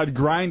You've got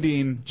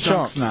grinding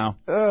chunks now.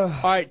 All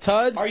right,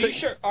 Tuds. Are you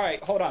sure? All right,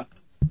 hold on.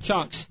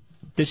 Chunks,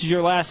 this is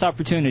your last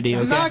opportunity,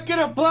 okay? I'm not going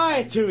to apply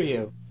it to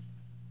you.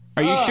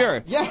 Are you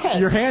sure? Yes.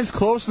 Your hand's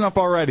close enough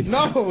already.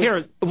 No.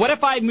 Here, what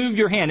if I move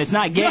your hand? It's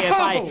not gay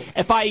No.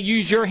 if I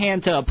use your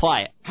hand to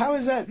apply it. How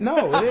is that?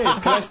 No, it is.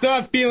 Because I still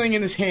have feeling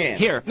in his hand.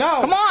 Here.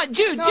 No. Come on,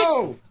 dude.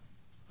 No.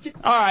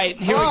 All right,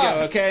 here we go,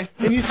 okay?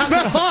 And you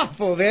smell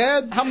awful,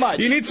 man. How much?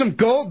 You need some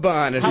Gold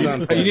Bond or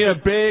something. You need a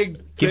big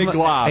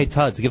glob. Hey,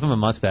 Tuds, give him a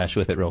mustache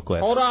with it real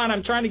quick. Hold on,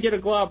 I'm trying to get a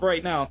glob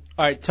right now.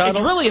 All right, Tuttle.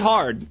 It's really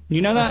hard.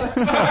 You know that?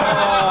 Oh.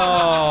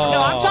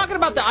 No, I'm talking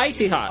about the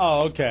icy hot.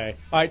 Oh, okay.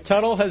 All right,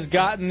 Tuttle has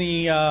gotten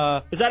the.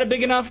 Is that a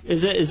big enough?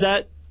 Is that? Is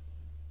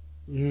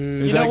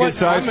know that what? good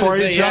size I'm gonna for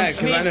you, say yeah, Chunks?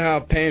 because I know how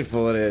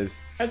painful it is.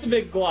 That's a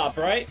big glob,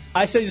 right?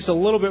 I say just a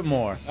little bit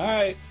more. All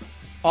right.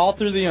 All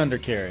through the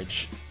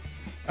undercarriage.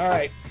 All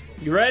right.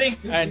 You ready?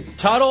 And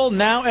Tuttle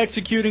now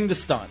executing the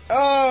stunt.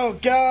 Oh,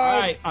 God.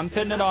 All right, I'm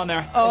putting it on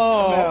there.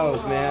 Oh. It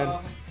smells, man.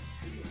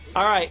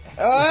 All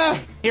right.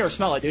 Here,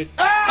 smell it, dude.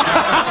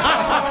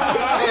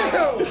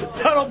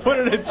 Tuttle put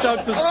it in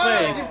Chunks' face. Here,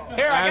 I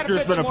gotta After put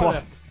it's been some more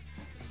applied.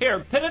 there.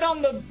 Here, put it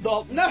on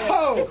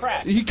the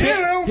crack. He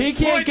can't Point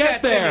get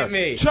that thing there. at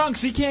me.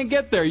 Chunks, he can't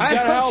get there. You I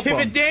gotta don't help give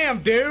a him.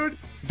 damn, dude.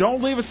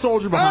 Don't leave a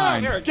soldier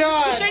behind. Here,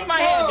 God. you shake my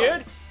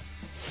hand, dude.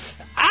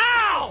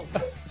 Ow!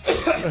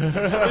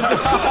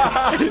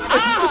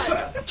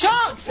 Ah!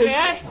 Chunks,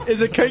 man!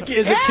 Is it kick it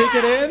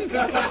in?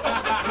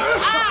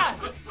 Ah!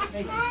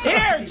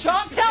 Here,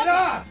 Chunks, help me!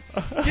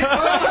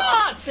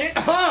 Chunks!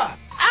 Ah!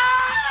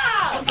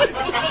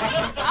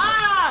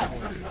 Ah!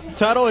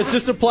 Tuttle has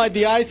just applied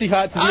the icy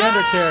hot to the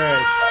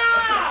undercarriage.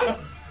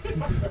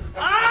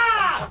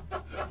 Ah!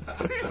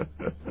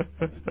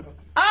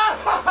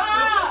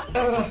 Ah!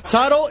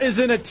 Tuttle is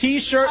in a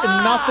T-shirt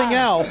and nothing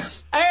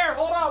else. Here,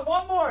 hold on,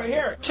 one more.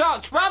 Here,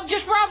 Chunks,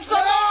 just rub some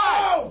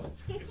on.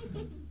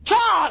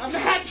 Chunks! I'm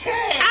not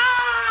kidding.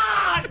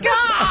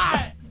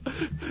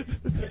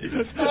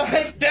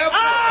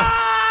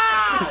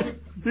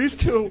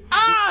 two.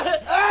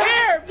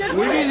 Here! Just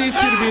We need these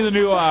two to be the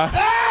new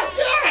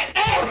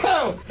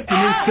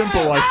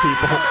simple life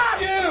people.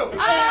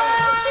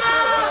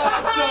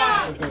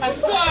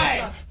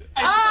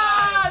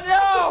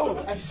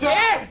 No!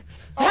 Here!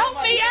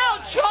 Help me out,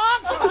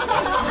 Chunks!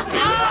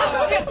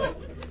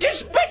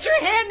 Just put your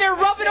hand there,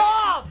 rub it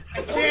off!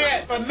 I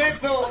can't. My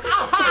mental.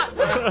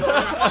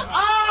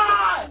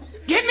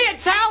 Give me a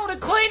towel to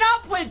clean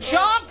up with,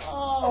 Chunks!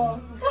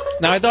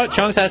 Now, I thought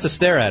Chunks has to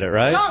stare at it,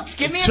 right? Chunks,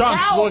 give me a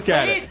Chunks, towel, look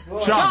at please. it.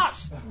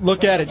 Chunks.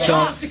 Look at it,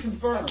 Chunks.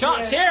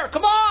 Chunks, here,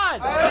 come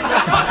on! All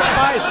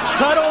right,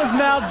 Tuttle is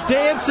now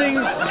dancing,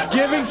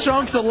 giving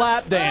Chunks a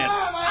lap dance.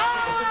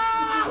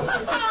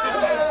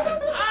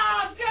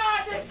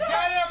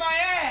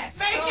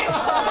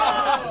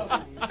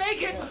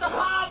 Make it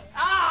stop!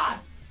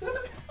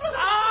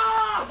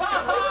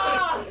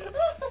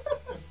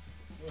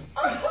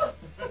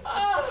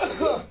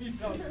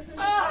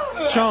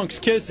 Chunks,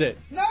 kiss it.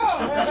 No!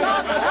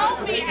 Chunks,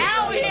 help me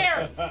out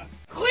here!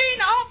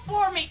 Clean up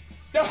for me!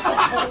 All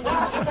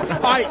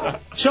right,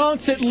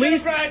 Chunks, at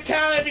least. You should have brought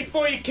a towel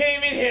before you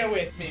came in here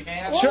with me,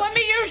 man. Well, let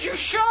me use your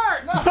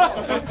shirt!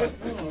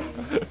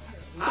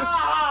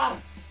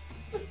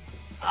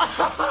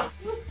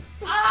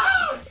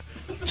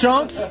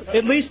 Chunks,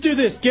 at least do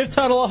this. Give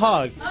Tuttle a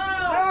hug.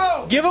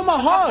 No! Give him a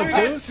hug, Dude,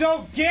 dude. that's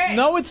so gay.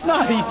 No, it's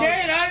not. It's gay,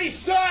 and I already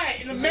saw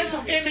it. And the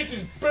mental image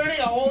is burning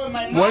a hole in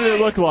my mind. What did it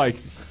look like?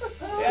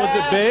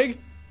 Was it big?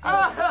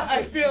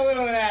 I feel a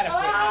little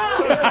inadequate.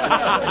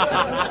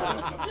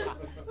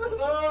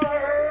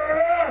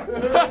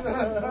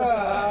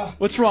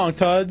 What's wrong,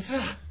 Tuds?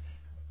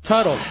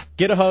 Tuttle,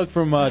 get a hug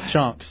from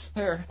Chunks.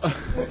 Here. Ew,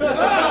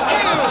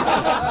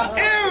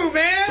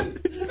 man!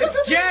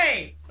 It's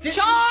gay!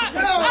 Chunks!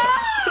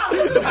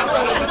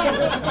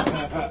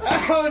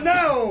 Oh,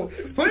 no!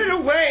 Put it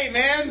away,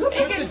 man!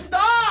 Make it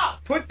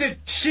stop! Put the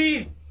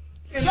sheath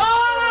in Chunks!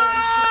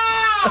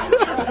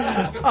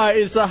 Alright,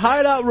 it's a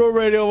Hideout Real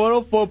Radio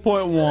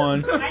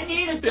 104.1. I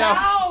need a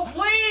towel,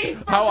 please!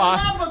 How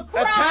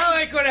A towel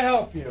ain't gonna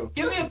help you.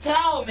 Give me a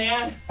towel,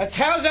 man. A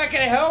towel's not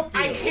gonna help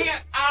you. I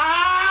can't.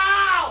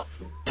 Ow!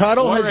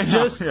 Tuttle has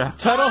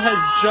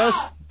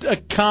just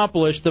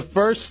accomplished the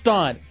first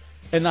stunt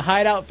in the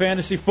Hideout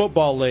Fantasy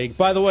Football League.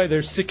 By the way,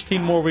 there's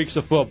 16 more weeks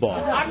of football.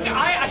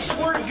 I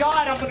swear to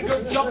God, I'm gonna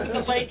go jump in the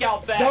lake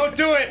out back. Don't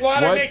do it.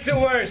 Water What? makes it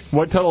worse.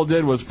 What Tuttle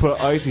did was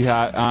put Icy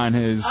Hot on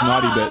his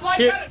naughty bits.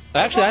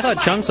 Actually, I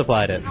thought Chunks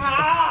supplied it.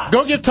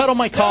 Go give Tuttle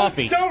my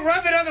coffee. Don't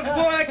rub it on the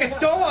floor like a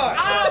dog.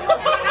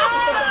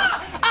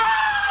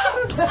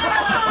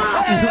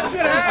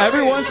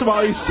 Every once in a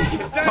while you see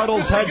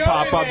Tuttle's head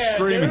pop up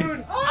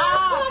screaming.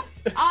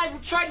 I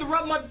tried to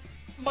rub my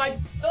I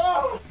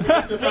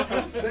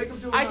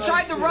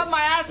tried to rub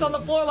my ass on the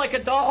floor like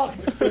a dog.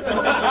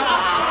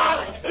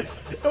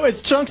 Oh,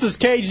 it's Chunks'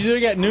 cage. You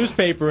got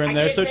newspaper in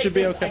there, so it should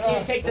be okay. I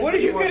can't take this What are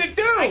you anymore. gonna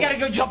do? I gotta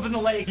go jump in the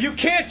lake. You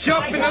can't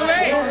jump in the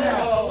lake.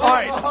 All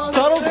right,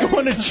 Tuttle's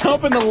going to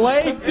jump in the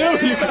lake,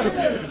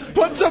 dude.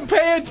 Put some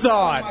pants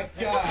on.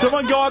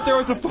 Someone go out there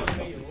with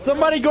the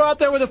Somebody go out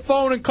there with a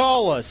phone and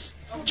call us.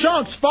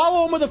 Chunks,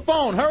 follow him with a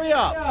phone. Hurry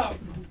up.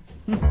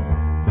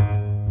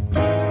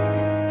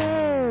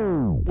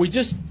 We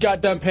just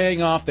got done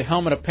paying off the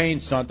Helmet of Pain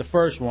stunt, the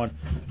first one.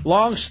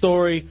 Long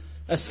story.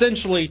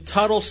 Essentially,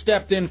 Tuttle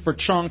stepped in for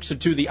Chunks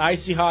into the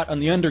Icy Hot on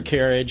the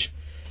undercarriage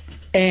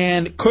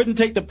and couldn't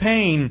take the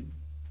pain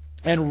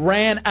and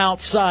ran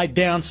outside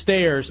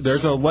downstairs.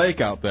 There's a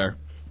lake out there.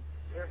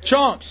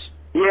 Chunks,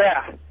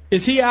 Yeah.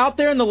 is he out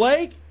there in the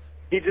lake?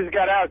 He just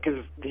got out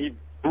because he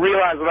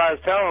realized what I was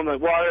telling him.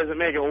 That water doesn't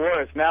make it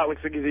worse. Now it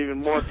looks like he's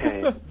even more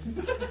pain.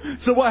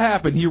 So what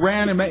happened? He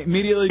ran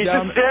immediately He's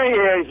down. just sitting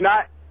here.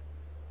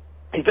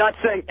 He's not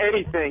saying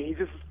anything. He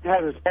just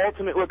has this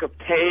ultimate look of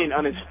pain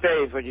on his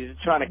face, like he's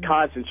just trying to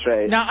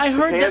concentrate. Now, I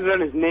heard his hands that- are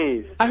on his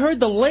knees. I heard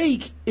the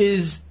lake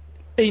is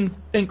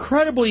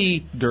incredibly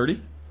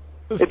dirty.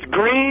 It's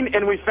green,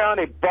 and we found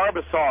a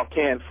Barbasol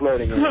can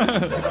floating in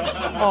it.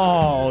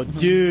 Oh,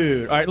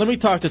 dude. All right, let me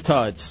talk to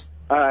Tuds.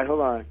 All right, hold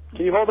on.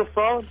 Can you hold the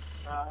phone?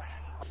 I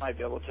might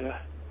be able to.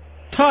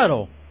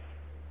 Tuttle.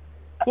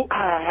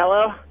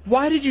 Hello?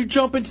 Why did you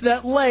jump into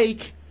that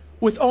lake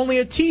with only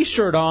a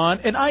T-shirt on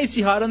and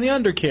Icy Hot on the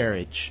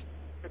undercarriage?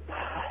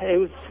 It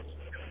was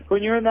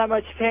when you're in that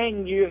much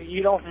pain,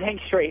 you don't think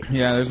straight.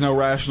 Yeah, there's no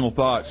rational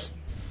thoughts.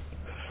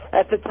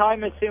 At the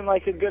time, it seemed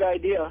like a good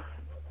idea,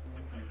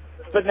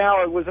 but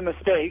now it was a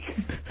mistake.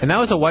 And that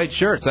was a white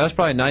shirt, so that was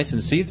probably nice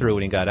and see-through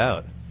when he got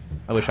out.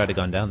 I wish I'd have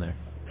gone down there.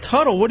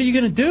 Tuttle, what are you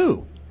going to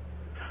do?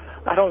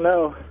 I don't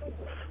know.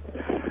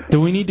 Do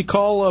we need to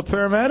call a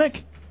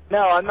paramedic? No,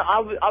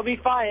 I'll be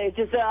fine. It's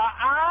just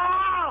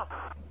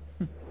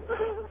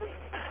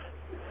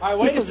All right,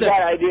 wait a This is second.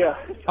 bad idea.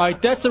 All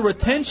right, that's a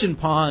retention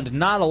pond,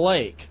 not a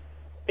lake.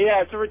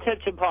 Yeah, it's a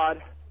retention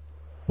pond.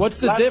 What's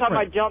the Last difference?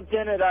 time I jumped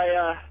in it,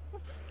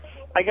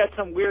 I got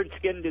some weird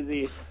skin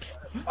disease.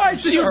 All right,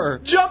 so you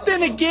jumped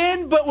in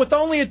again, but with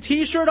only a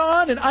T-shirt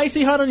on and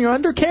Icy Hot on your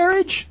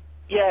undercarriage?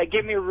 Yeah, it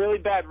gave me a really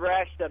bad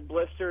rash that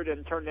blistered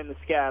and turned into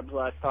scabs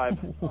last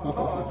time.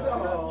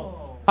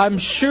 I'm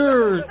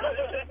sure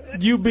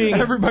you being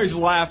Everybody's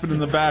laughing in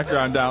the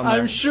background down there.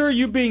 I'm sure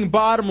you being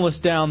bottomless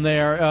down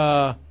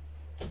there.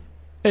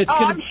 It's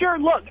gonna. I'm sure.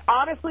 Look,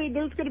 honestly,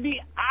 there's going to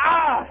be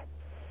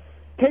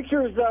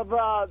pictures of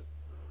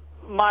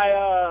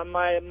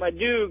my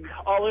Duke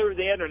all over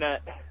the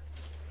internet.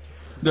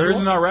 There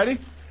isn't already?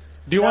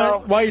 Do you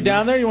want, while you're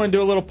down there, you want to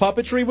do a little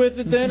puppetry with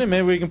it then, and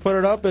maybe we can put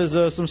it up as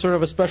some sort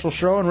of a special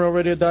show on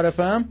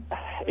RealRadio.fm?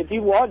 If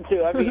you want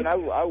to, I mean,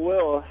 I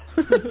will.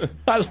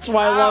 That's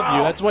why I love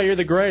you. That's why you're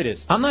the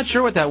greatest. I'm not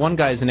sure what that one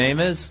guy's name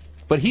is,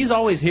 but he's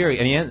always here,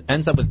 and he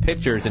ends up with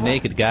pictures of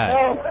naked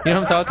guys. You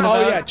know what I'm talking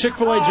about? Oh, yeah,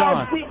 Chick-fil-A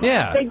John.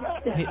 Yeah.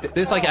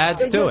 This, like,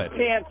 adds to it. They just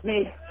pants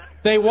me.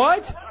 They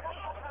what?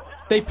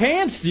 They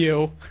pantsed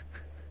you?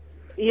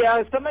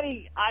 Yeah,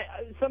 somebody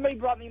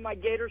brought me my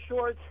gator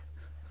shorts,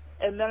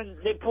 and then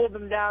they pulled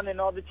them down,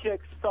 and all the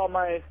chicks saw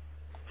my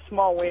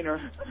small wiener.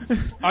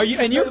 Are you?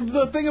 And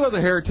the thing about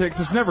the heretics,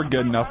 it's never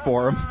good enough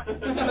for them.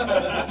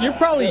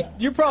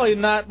 You're probably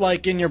not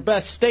like in your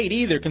best state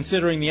either,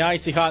 considering the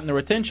icy hot in the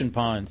retention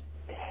pond.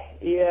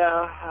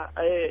 Yeah,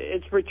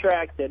 it's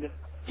retracted.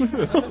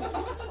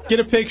 Get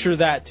a picture of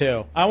that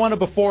too. I want a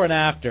before and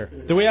after.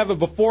 Do we have a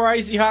before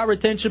icy hot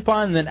retention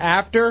pond and then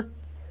after?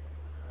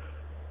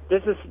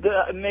 This is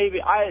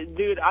maybe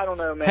dude. I don't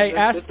know, man. Hey,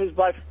 this is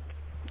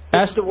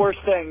the worst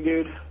thing,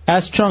 dude.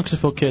 Ask Chunks if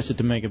he'll kiss it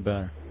to make it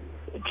better.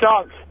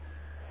 Chunks,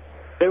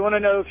 they want to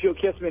know if you'll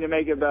kiss me to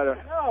make it better.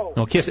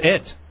 No, kiss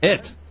it.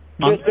 It.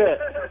 Kiss it.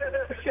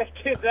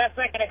 That's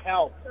not gonna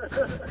help.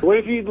 What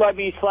if you'd let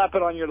me slap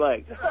it on your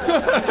leg?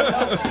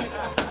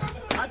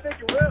 I think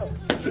you will.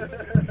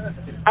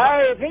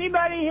 Hey, if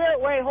anybody here,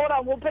 wait, hold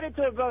on. We'll put it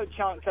to a vote,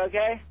 Chunks.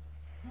 Okay?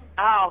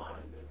 Ow.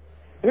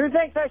 Who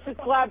thinks I should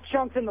slap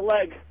Chunks in the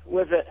leg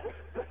with it?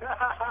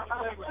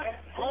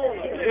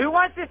 Who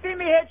wants to see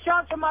me hit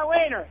Chunks with my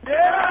wiener?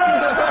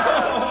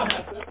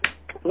 Yeah!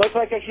 Looks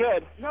like I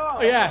should.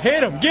 No. Yeah,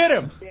 hit him. Get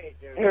him.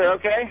 Here,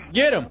 okay?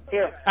 Get him.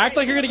 Here. Act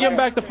like you're going to give him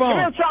back the phone.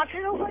 Come here, Chunks.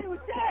 You're the one who was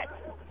dead.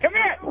 Come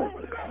here.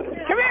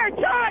 Come here,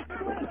 Chunks.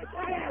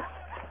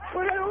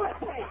 Put it away.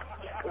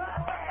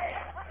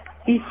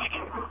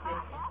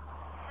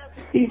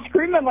 He's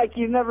screaming like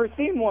you've never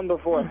seen one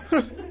before.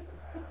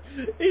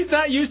 He's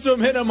not used to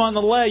him hitting him on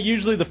the leg,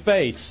 usually the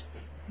face.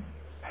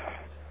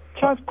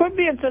 Chunks, quit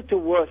being such a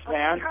wuss,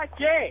 man.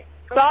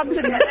 Stop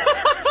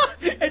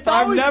it.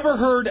 I've never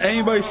heard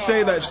anybody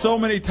say that so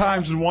many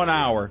times in 1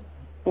 hour.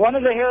 One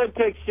of the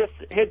heretics just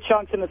hit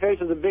Chunks in the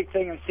face with a big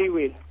thing of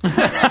seaweed.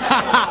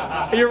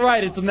 You're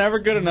right. It's never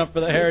good enough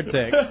for the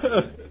heretics.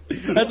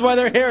 That's why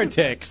they're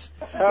heretics.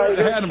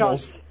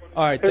 Animals.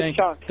 All right, thank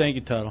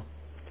you, Tuttle.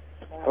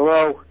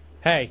 Hello.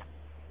 Hey.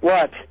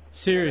 What?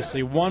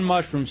 Seriously, one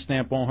mushroom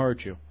stamp won't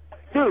hurt you.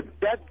 Dude,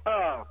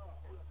 oh,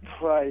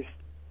 Christ.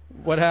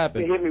 What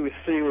happened? They hit me with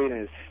seaweed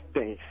and it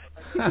stinks.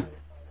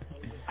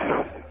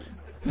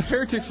 The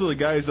heretics are the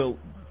guys that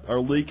are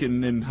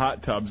leaking in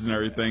hot tubs and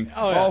everything.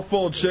 Oh, yeah. All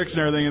full of chicks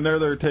and everything, and they're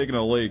there taking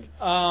a leak.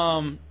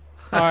 All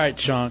right,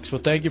 Chunks.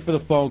 Well, thank you for the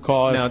phone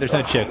call. No, there's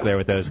no chicks there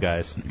with those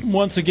guys.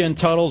 Once again,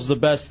 Tuttle's the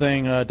best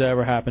thing to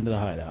ever happen to the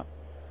Hideout.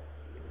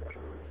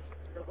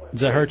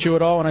 Does that hurt you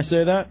at all when I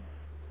say that?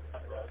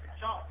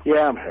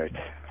 Yeah, I'm hurt.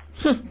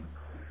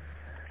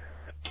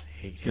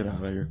 Get out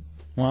of here.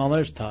 Well,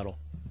 there's Tuttle.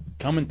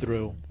 Coming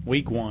through,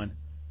 week 1.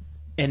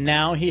 And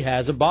now he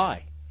has a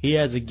bye. He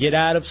has a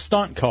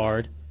get-out-of-stunt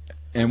card.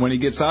 And when he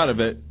gets out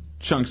of it,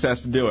 Chunks has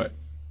to do it.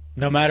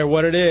 No matter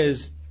what it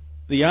is,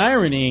 the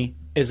irony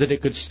is that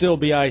it could still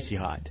be icy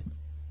hot.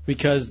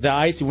 Because the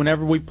icy,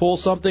 whenever we pull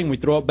something, we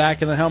throw it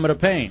back in the helmet of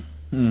pain.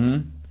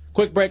 Mm-hmm.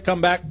 Quick break,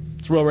 come back.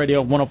 It's Real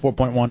Radio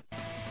 104.1.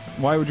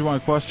 Why would you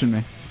want to question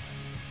me?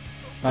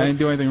 I didn't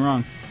do anything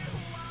wrong.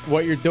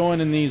 What you're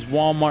doing in these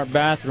Walmart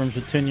bathrooms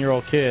with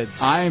 10-year-old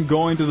kids. I am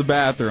going to the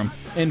bathroom.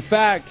 In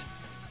fact,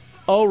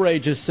 O-Ray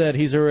just said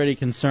he's already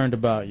concerned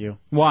about you.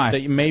 Why?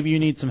 That maybe you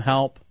need some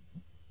help.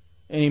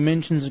 And he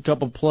mentions a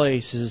couple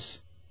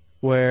places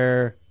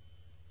where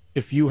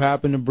if you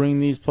happen to bring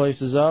these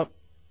places up,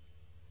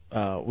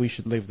 we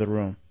should leave the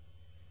room.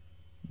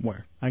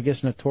 Where? I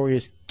guess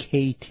notorious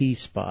KT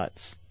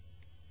spots.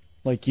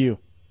 Like you.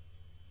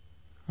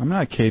 I'm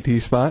not a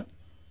KT spot.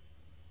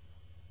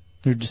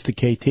 You're just a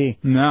KT.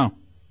 No. All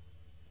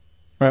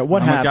right,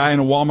 what happened? I'm a guy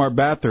in a Walmart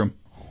bathroom.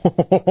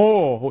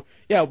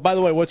 Yeah, by the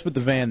way, what's with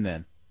the van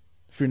then?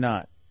 If you're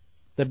not.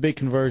 That big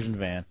conversion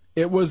van.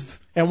 It was...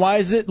 And why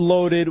is it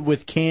loaded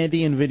with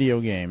candy and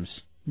video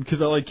games?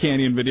 Because I like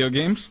candy and video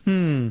games.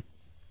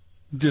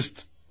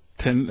 Just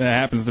it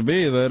happens to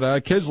be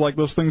that kids like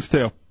those things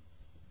too.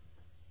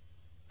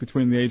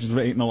 Between the ages of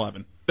 8 and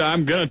 11.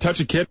 I'm going to touch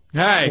a kid.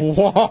 Hey!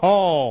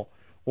 Whoa!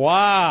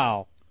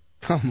 Wow!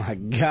 Oh, my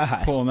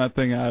God. Pulling that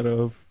thing out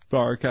of the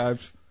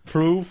archives.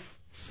 Proof?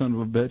 Son of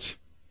a bitch.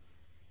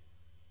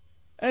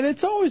 And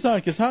it's always odd,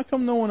 because how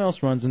come no one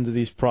else runs into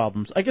these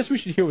problems? I guess we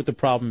should hear what the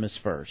problem is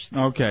first.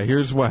 Okay,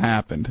 here's what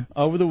happened.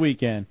 Over the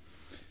weekend.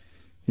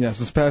 Yes,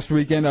 this past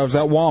weekend I was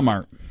at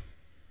Walmart.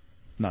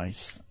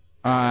 Nice.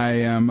 I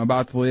am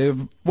about to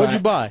leave. What'd you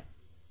buy?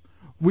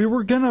 We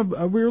were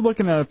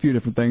looking at a few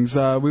different things.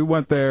 We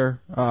went there,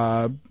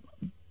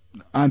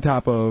 on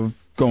top of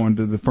going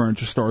to the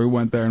furniture store. We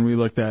went there and we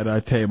looked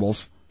at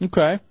tables.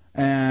 Okay.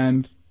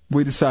 And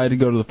we decided to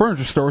go to the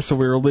furniture store, so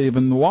we were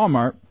leaving the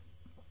Walmart.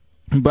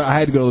 But I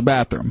had to go to the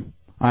bathroom.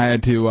 I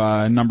had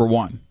to number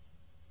one.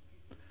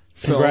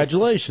 So,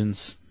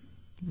 Congratulations.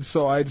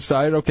 So I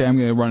decided, okay, I'm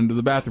going to run into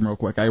the bathroom real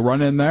quick. I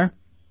run in there.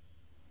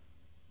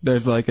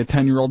 There's like a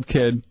 10-year-old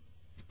kid,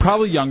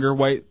 probably younger,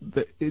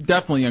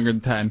 definitely younger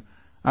than 10.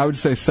 I would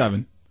say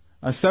 7.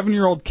 A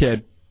 7-year-old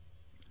kid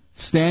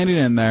standing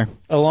in there.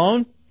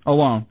 Alone?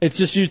 Alone. It's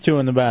just you two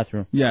in the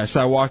bathroom. Yes,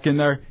 I walk in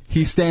there.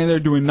 He's standing there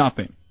doing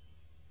nothing.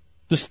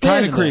 Just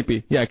standing Kind of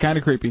creepy. Yeah, kind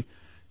of creepy.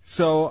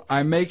 So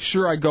I make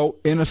sure I go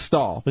in a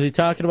stall. Was he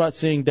talking about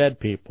seeing dead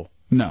people?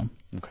 No.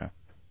 Okay.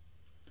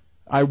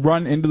 I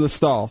run into the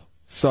stall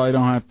so I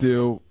don't have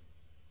to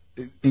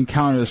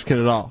encounter this kid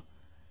at all.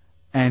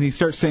 And he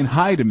starts saying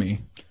hi to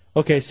me.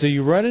 Okay, so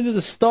you run into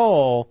the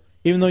stall,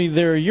 even though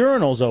there are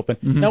urinals open.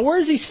 Mm-hmm. Now, where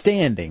is he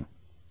standing?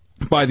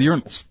 By the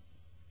urinals.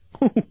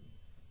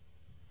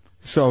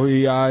 So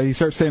he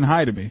starts saying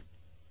hi to me.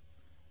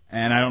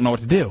 And I don't know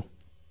what to do.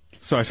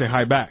 So I say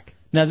hi back.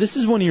 Now, this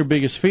is one of your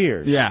biggest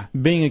fears. Yeah.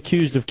 Being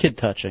accused of kid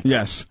touching.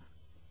 Yes.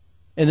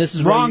 And this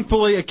is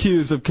wrongfully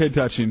accused of kid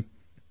touching.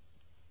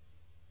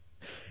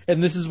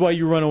 And this is why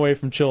you run away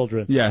from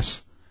children.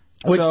 Yes.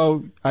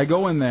 So I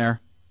go in there.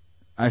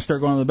 I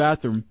start going to the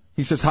bathroom.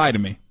 He says hi to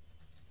me.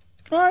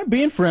 All right,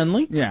 being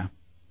friendly. Yeah.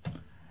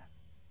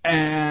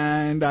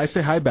 And I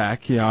say hi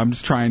back. Yeah, I'm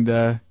just trying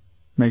to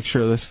make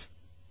sure this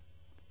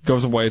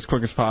goes away as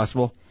quick as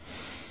possible.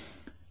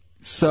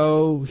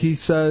 So he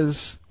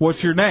says,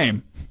 "What's your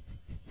name?"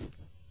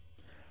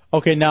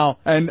 Okay, now,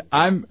 and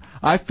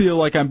I feel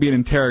like I'm being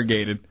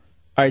interrogated.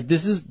 All right,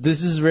 this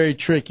is very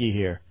tricky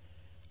here,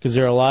 because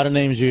there are a lot of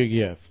names you could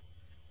give.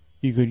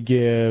 You could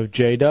give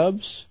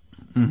J-Dubs.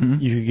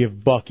 Mm-hmm. You could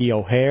give Bucky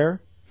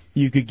O'Hare.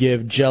 You could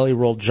give Jelly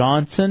Roll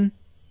Johnson.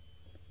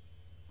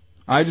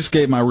 I just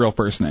gave my real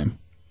first name.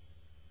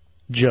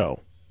 Joe.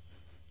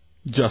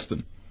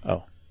 Justin.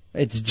 Oh.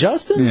 It's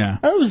Justin? Yeah. I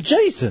thought it was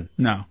Jason.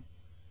 No.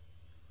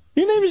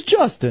 Your name is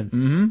Justin.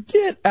 Mm-hmm.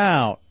 Get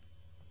out.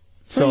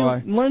 So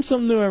I learn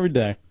something new every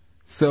day.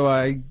 So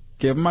I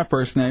give him my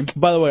first name.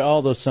 By the way,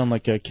 all those sound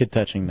like kid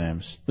touching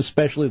names,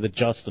 especially the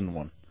Justin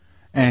one.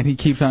 And he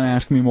keeps on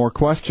asking me more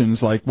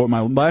questions, like what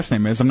my last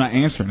name is. I'm not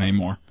answering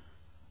anymore.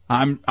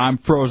 I'm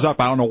froze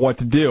up. I don't know what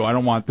to do. I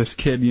don't want this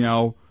kid,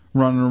 running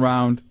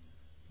around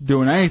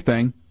doing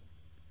anything.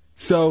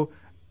 So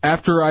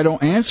after I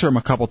don't answer him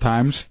a couple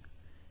times,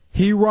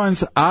 he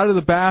runs out of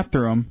the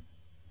bathroom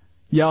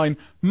yelling,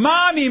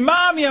 "Mommy,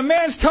 Mommy, a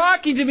man's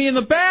talking to me in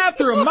the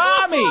bathroom,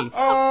 Mommy!"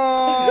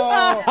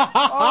 Oh,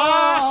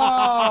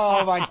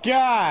 my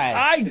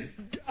God.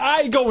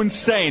 I go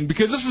insane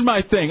because this is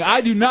my thing. I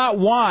do not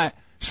want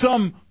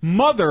some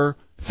mother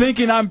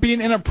thinking I'm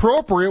being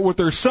inappropriate with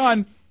her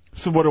son.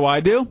 So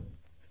what do?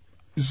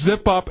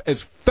 Zip up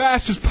as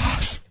fast as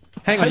possible.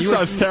 Hang on, that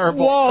sounds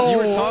terrible. Whoa. You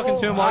were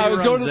talking to him while you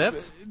were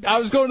unzipped? I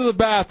was going to the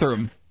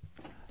bathroom.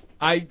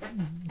 I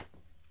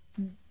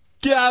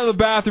get out of the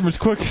bathroom as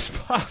quick as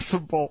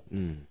possible,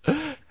 and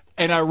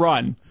I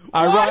run.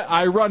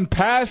 I run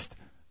past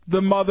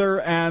the mother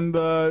and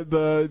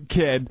the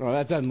kid. Oh,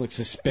 that doesn't look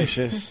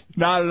suspicious.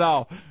 Not at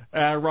all.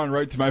 And I run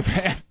right to my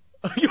van.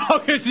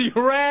 Okay, so you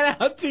ran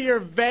out to your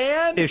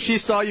van? If she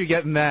saw you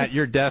getting that,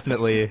 you're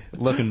definitely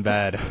looking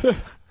bad.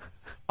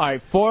 All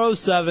right,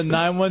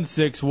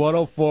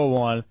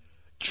 407-916-1041,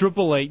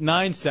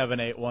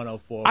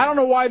 888-978-1041. I don't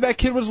know why that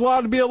kid was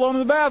allowed to be alone in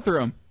the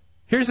bathroom.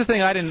 Here's the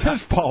thing, I didn't. It's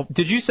his fault.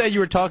 Did you say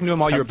you were talking to him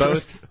while you were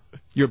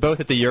both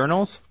at the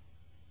urinals?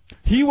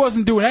 He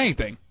wasn't doing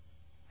anything.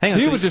 Hang on,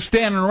 he was just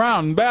standing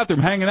around in the bathroom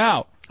hanging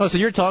out. Oh, so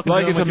you're talking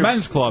like to him it's with a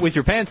men's club with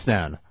your pants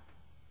down?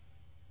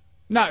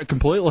 Not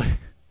completely.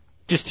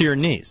 Just to your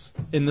knees?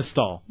 In the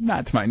stall.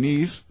 Not to my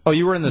knees. Oh,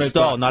 you were in the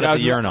stall, not at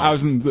the urinal. I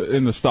was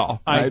in the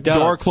stall. Dubs.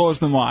 Door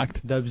closed and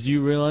locked. Dubs,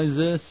 you realize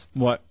this?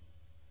 What?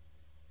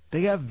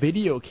 They got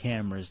video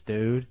cameras,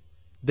 dude.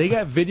 They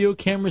got video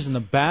cameras in the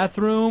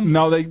bathroom.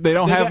 No, they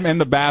don't have them in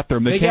the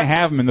bathroom. They can't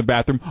have them in the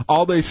bathroom.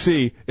 All they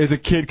see is a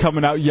kid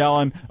coming out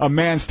yelling, "A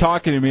man's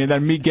talking to me," and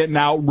then me getting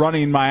out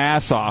running my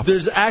ass off.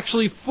 There's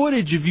actually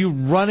footage of you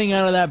running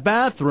out of that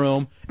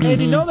bathroom,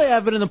 and you know they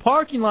have it in the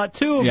parking lot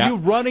too of you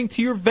running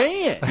to your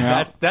van.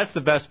 Yeah. That's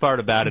the best part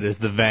about it is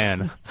the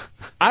van.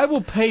 I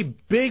will pay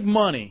big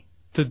money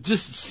to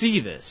just see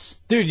this.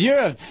 Dude, you're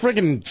a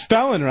friggin'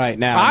 felon right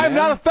now. I'm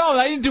not a felon.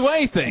 I didn't do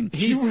anything.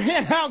 You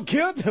ran out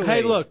guiltily.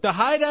 Hey, look, the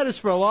Hideout is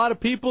for a lot of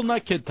people,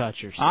 not kid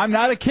touchers. I'm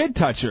not a kid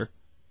toucher.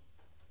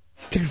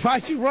 Dude,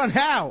 why'd you run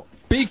out?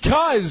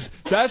 Because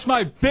that's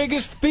my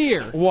biggest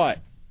fear. What?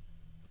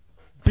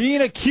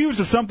 Being accused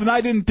of something I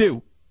didn't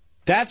do.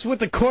 That's what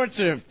the courts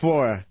are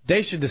for.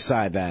 They should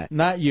decide that.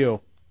 Not you.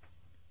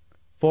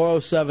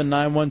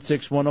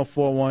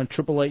 407-916-1041,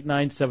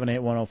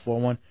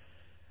 888-978-1041.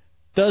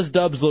 Does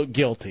Dubs look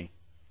guilty?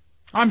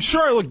 I'm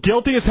sure I look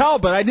guilty as hell,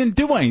 but I didn't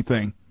do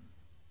anything.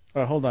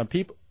 All right, hold on.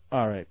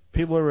 All right,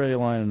 people are already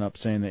lining up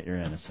saying that you're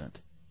innocent,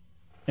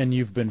 and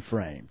you've been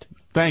framed.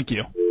 Thank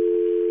you.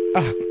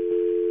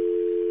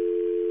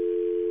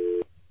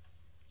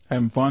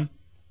 Having fun?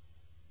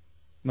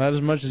 Not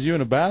as much as you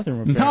in a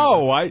bathroom. Apparently.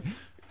 No,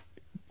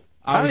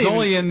 I was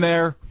only in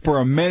there for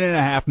a minute and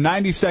a half.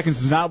 90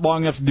 seconds is not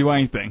long enough to do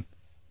anything.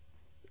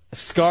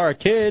 Scar a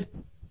kid.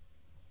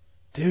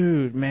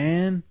 Dude,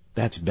 man.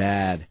 That's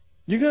bad.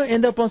 You're going to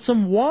end up on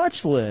some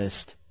watch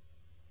list.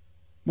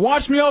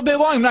 Watch me all day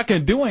long. I'm not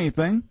going to do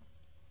anything.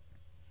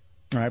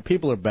 All right,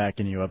 people are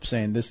backing you up,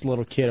 saying this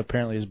little kid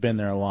apparently has been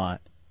there a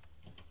lot.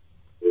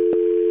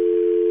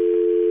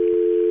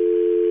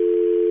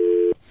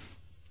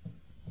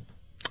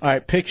 All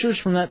right, pictures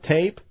from that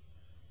tape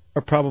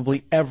are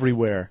probably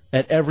everywhere,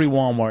 at every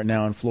Walmart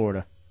now in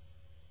Florida.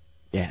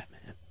 Yeah,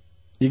 man.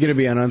 You're going to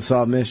be on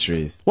Unsolved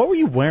Mysteries. What were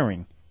you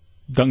wearing?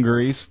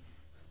 Dungarees.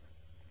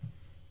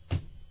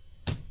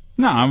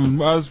 No,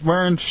 I was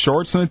wearing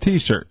shorts and a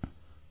T-shirt.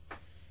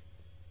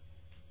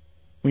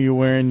 Were you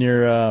wearing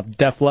your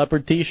Def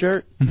Leppard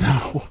T-shirt?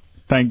 No,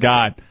 thank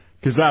God,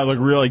 because I look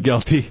really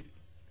guilty.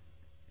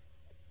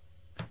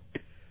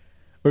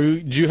 Or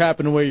did you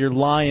happen to wear your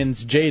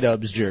Lions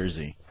J-Dubs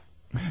jersey?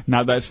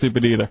 Not that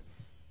stupid either.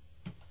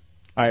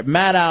 All right,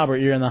 Matt Albert,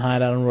 you're in the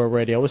Hideout on Roar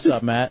Radio. What's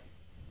up, Matt?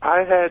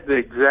 I had the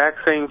exact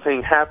same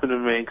thing happen to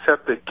me,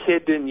 except the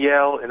kid didn't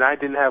yell, and I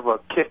didn't have a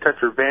kid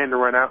toucher van to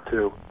run out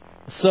to.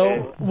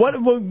 So, what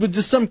was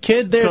just some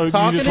kid there so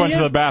talking you just went to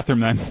the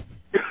bathroom then?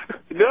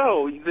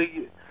 No,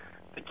 the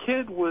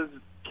kid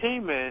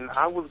came in.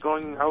 I was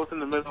in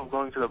the middle of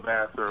going to the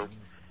bathroom,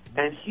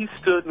 and he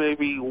stood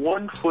maybe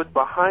 1 foot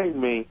behind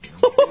me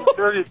and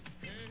started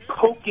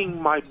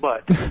poking my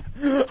butt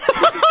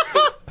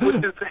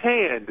with his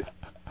hand.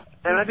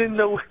 And I didn't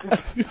know what to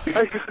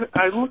do.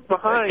 I looked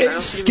behind.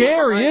 It's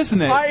scary,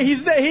 isn't it?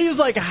 He was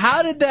like,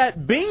 how did that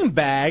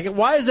beanbag,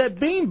 why is that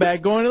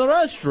beanbag going to the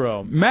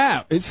restroom?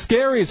 Matt, it's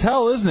scary as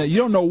hell, isn't it? You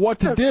don't know what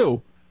to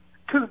do.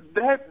 Because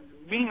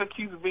being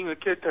accused of being a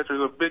kid toucher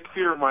is a big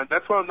fear of mine.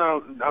 That's why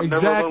I'm never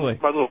Exactly. alone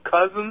with my little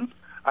cousins.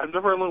 I'm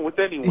never alone with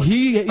anyone.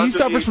 He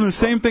suffers from the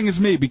same thing as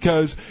me,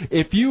 because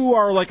if you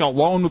are like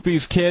alone with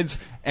these kids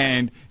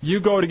and you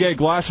go to get a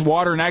glass of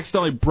water and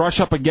accidentally brush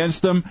up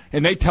against them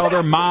and they tell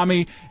their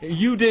mommy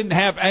you didn't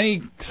have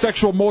any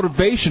sexual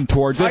motivation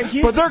towards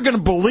it, but they're going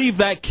to believe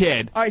that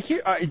kid. All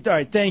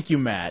right, thank you,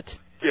 Matt.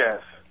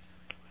 Yes.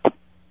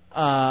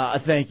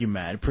 Thank you,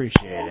 Matt.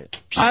 Appreciate it.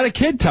 I had a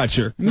kid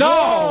toucher.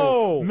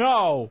 No!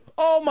 No.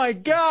 Oh, my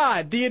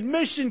God. The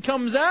admission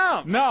comes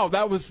out. No,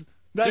 that's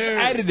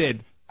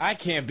edited. I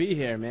can't be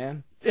here,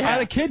 man. I had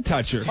a kid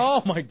toucher.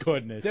 Oh, my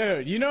goodness.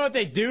 Dude, you know what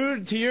they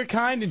do to your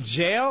kind in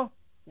jail?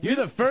 You're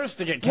the first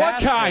to get What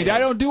castrated. kind? I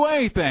don't do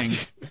anything.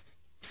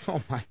 Oh,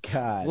 my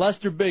God.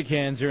 Lester Big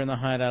Hands here in the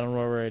Hideout on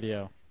Roar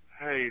Radio.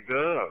 Hey,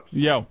 Dubs.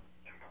 Yo.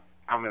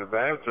 I'm in the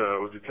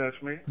bathtub. Would you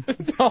touch me?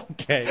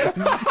 Okay.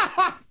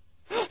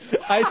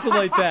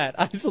 Isolate that.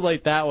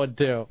 Isolate that one,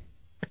 too.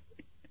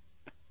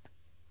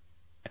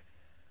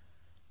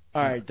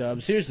 All right,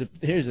 Dubs. Here's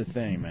the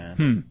thing,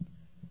 man.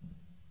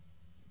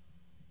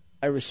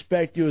 I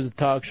respect you as a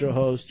talk show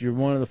host. You're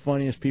one of the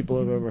funniest people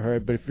I've ever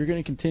heard. But if you're going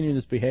to continue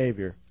this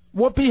behavior...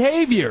 What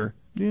behavior?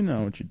 You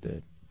know what you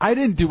did. I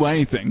didn't do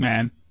anything,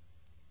 man.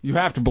 You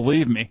have to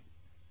believe me.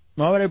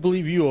 Why would I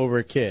believe you over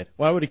a kid?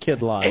 Why would a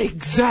kid lie?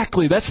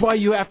 Exactly. That's why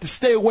you have to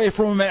stay away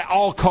from him at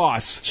all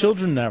costs.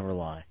 Children never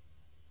lie.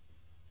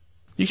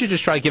 You should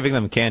just try giving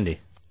them candy.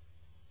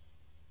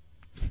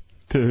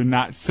 To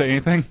not say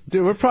anything?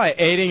 Dude, we're probably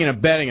aiding and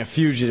abetting a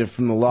fugitive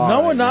from the law.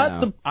 No, we're right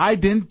not. now. I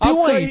didn't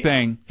do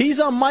anything. He's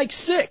on Mike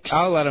 6.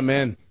 I'll let him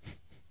in.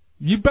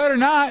 You better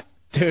not.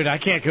 Dude, I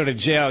can't go to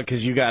jail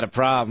because you got a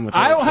problem with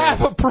I don't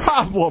have a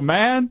problem,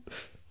 man.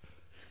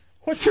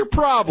 What's your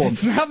problem?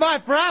 It's not my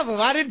problem.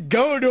 I didn't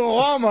go to a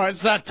Walmart and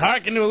start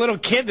talking to a little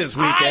kid this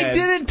weekend. I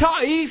didn't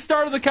talk. He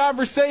started the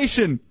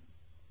conversation.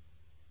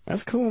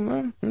 That's cool,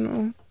 man. You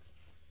know.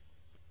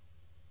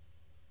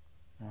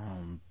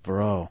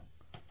 Bro.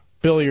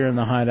 Bill, you're in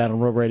the Hideout on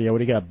Road Radio. What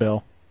do you got,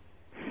 Bill?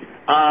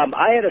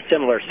 I had a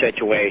similar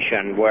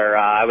situation where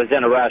I was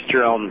in a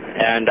restroom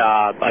and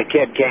a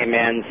kid came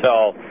in,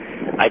 so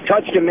I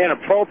touched him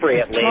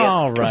inappropriately.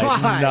 All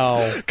right.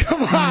 No.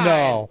 Come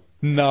on.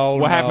 No.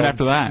 What happened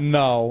after that?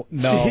 No.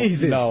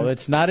 Jesus. No.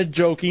 It's not a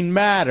joking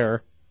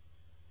matter.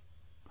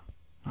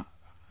 I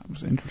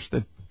was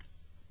interested.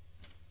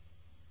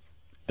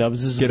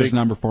 Dubs, this is Get his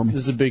number for me.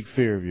 This is a big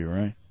fear of you,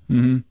 right?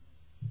 Mm-hmm.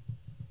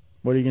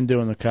 What are you going to do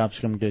when the cops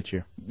come get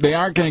you? They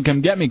aren't going to come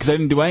get me because I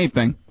didn't do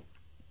anything.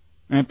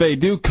 And if they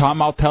do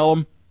come, I'll tell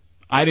them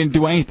I didn't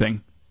do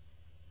anything.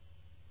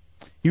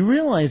 You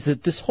realize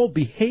that this whole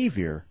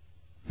behavior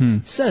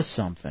says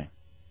something.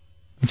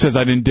 It says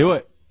I didn't do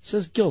it. It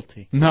says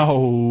guilty.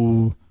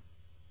 No.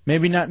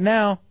 Maybe not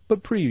now,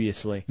 but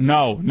previously.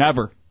 No,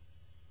 never.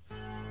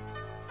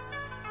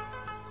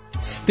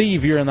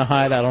 Steve, you're in the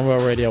Hideout on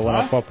Road Radio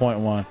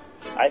 104.1.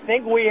 I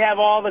think we have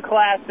all the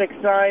classic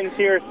signs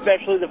here,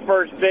 especially the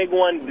first big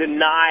one.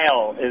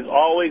 Denial is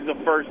always the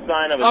first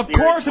sign of a Of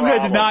serious course I'm going to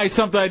problem. deny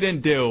something I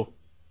didn't do.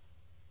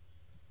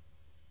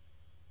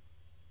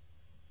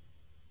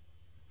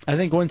 I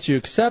think once you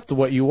accept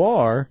what you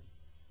are,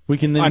 we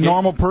can then a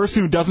normal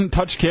person who doesn't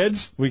touch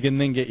kids. We can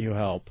then get you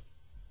help.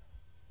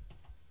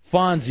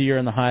 Fonzie, you're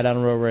in the Hideout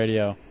on Real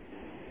Radio.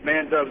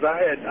 Man, Dubs,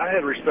 I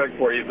had respect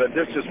for you, but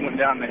this just went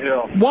down the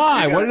hill.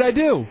 Why? What did I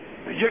do?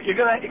 You're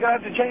gonna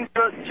have to change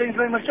the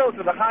name of the show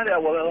to the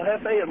Hideout with El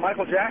Jefe and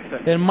Michael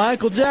Jackson. And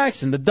Michael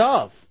Jackson, the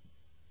Dove.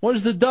 What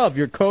is the Dove?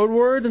 Your code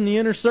word in the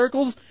inner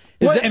circles?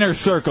 What inner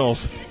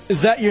circles?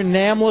 Is that your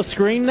NAMLA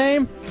screen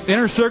name?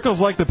 Inner circles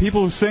like the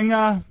people who sing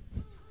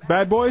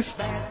Bad Boys?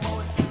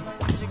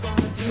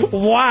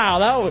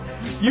 Wow,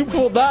 you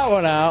pulled that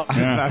one out.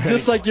 Yeah.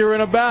 Just like you were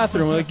in a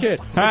bathroom with a kid.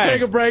 We'll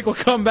take a break. We'll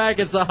come back.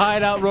 It's the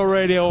Hideout Real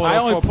Radio 104.1. I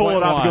only pull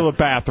it out to go to the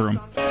bathroom.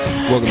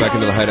 Welcome back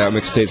into the Hideout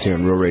Mixtapes here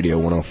on Real Radio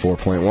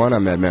 104.1.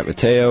 I'm Matt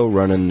Mateo,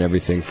 running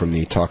everything from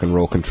the talk and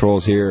roll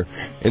controls here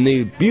in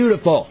the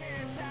beautiful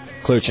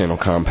Clear Channel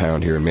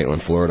compound here in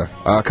Maitland, Florida.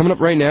 Coming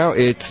up right now,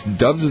 it's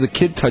Dubs is a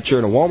Kid Toucher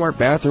in a Walmart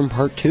Bathroom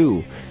Part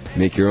 2.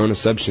 Make your own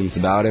assumptions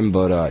about him,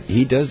 but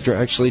he does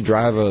actually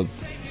drive a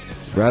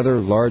rather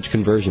large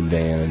conversion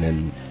van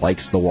and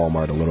likes the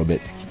Walmart a little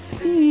bit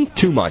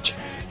too much.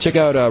 Check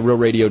out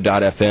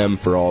realradio.fm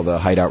for all the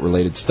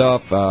Hideout-related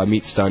stuff.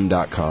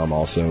 Meetstun.com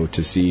also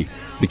to see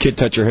the Kid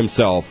Toucher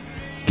himself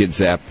get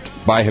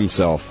zapped by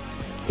himself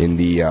in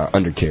the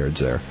undercarriage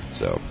there.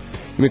 So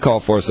give me a call,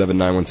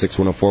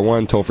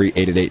 407-916-1041, toll-free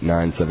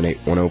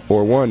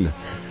 888-978-1041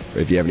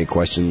 if you have any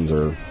questions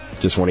or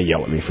just want to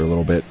yell at me for a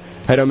little bit.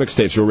 Hideout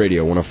Mixtapes, Real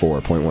Radio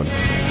 104.1.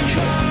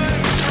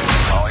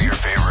 All your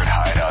favorite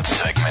Hideout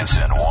segments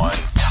in one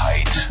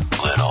tight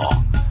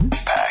little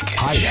package.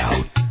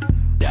 Hideout.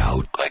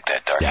 Like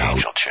that Dark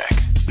Angel chick.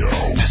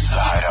 This is the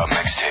Hideout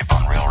Mixtape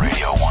on Real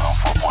Radio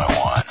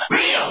 104.1.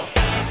 Real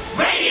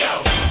Radio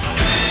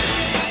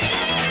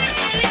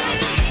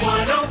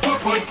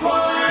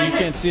 104.1. You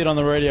can't see it on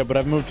the radio, but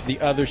I've moved to the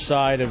other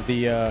side of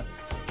the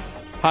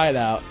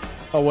Hideout,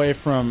 away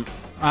from...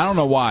 I don't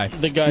know why.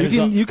 The guy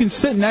you can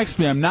sit next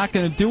to me. I'm not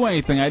going to do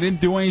anything. I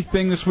didn't do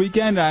anything this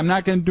weekend. I'm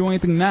not going to do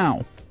anything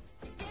now.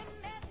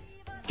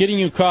 Getting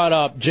you caught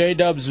up,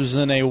 J-Dubs was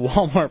in a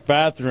Walmart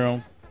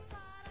bathroom,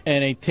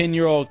 and a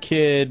 10-year-old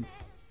kid...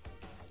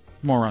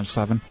 More around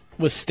 7.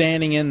 ...was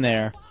standing in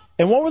there.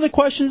 And what were the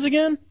questions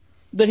again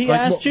that he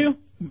asked you?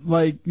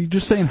 Like, you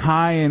just saying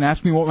hi and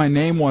asked me what my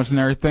name was and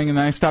everything, and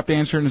then I stopped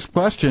answering his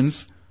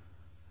questions.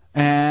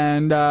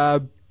 And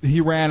he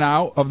ran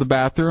out of the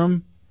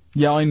bathroom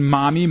yelling,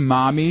 "Mommy,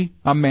 Mommy,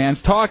 a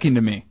man's talking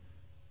to me."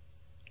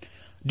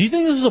 Do you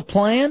think this was a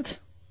plant?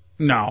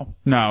 No,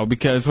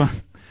 because when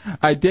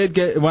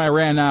I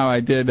ran out, I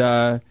did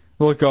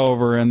look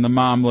over, and the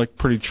mom looked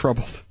pretty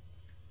troubled.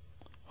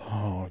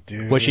 Oh,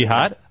 dude. Was she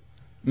hot?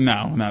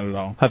 No, not at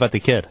all. How about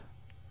the kid?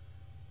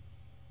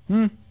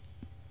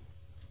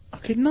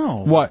 Okay,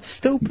 no. What?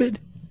 Stupid.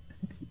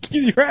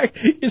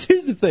 Because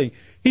here's the thing.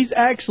 He's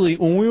actually,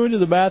 when we went to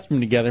the bathroom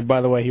together,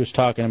 by the way, he was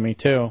talking to me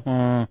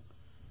too.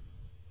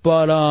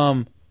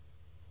 But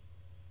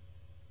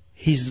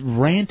he's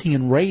ranting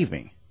and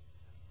raving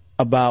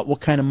about what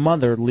kind of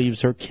mother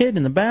leaves her kid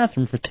in the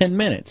bathroom for 10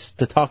 minutes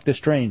to talk to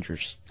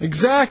strangers.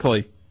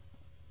 Exactly.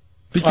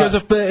 Because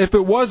if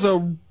it was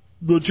a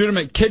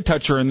legitimate kid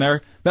toucher in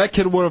there, that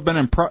kid would have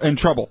been in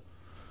trouble.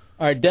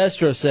 All right,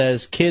 Destro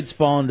says kids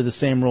fall under the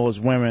same rule as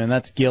women, and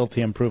that's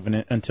guilty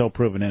until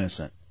proven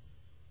innocent.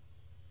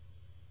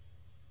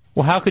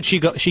 Well, how could she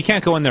go? She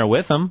can't go in there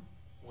with him.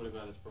 What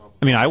about his problem?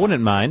 I mean, I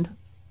wouldn't mind.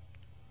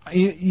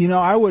 You know,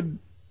 I would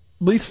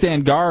at least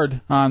stand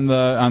guard on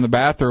the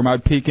bathroom.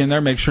 I'd peek in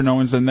there, make sure no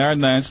one's in there,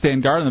 and then I'd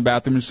stand guard in the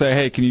bathroom and say,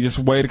 "Hey, can you just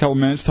wait a couple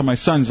minutes till my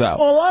son's out?"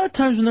 Well, a lot of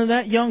times when they're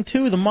that young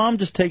too, the mom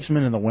just takes them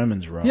into the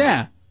women's room.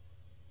 Yeah.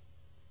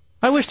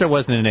 I wish there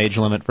wasn't an age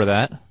limit for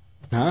that.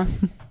 Huh?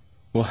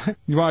 What?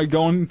 You want to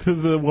go into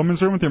the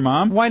women's room with your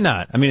mom? Why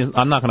not? I mean,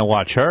 I'm not going to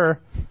watch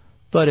her.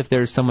 But if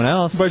there's someone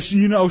else... But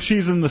you know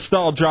she's in the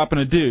stall dropping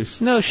a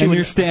deuce. No, and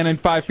you're standing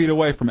 5 feet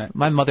away from it.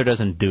 My mother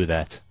doesn't do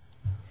that.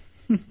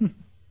 All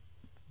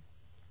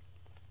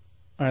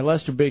right,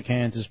 Lester Big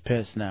Hands is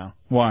pissed now.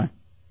 Why?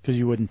 Because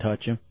you wouldn't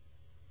touch him.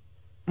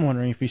 I'm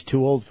wondering if he's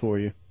too old for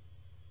you.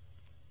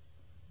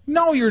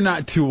 No, you're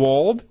not too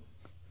old.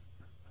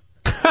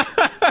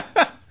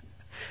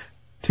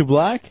 Too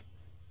black?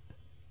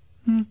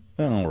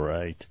 All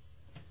right.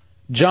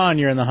 John,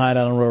 you're in the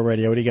Hideout on Real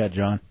Radio. What do you got,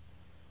 John?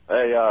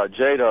 Hey,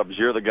 J-Dubs,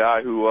 you're the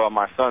guy who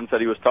my son said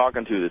he was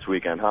talking to this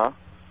weekend, huh?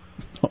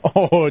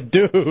 Oh,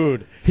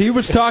 dude. He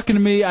was talking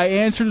to me. I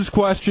answered his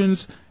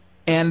questions,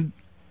 and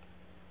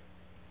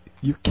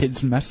your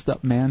kid's messed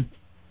up, man.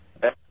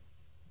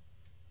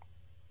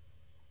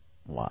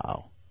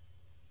 Wow.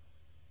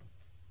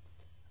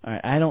 All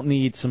right, I don't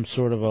need some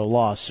sort of a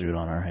lawsuit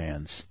on our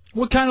hands.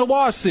 What kind of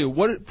lawsuit?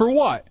 What for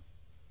what?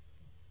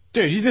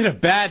 Dude, you did a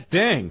bad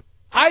thing.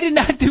 I did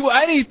not do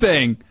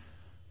anything.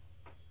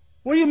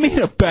 What do you mean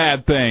a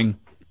bad thing?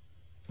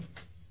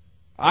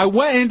 I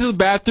went into the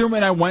bathroom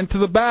and I went to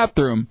the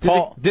bathroom.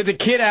 Did the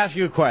kid ask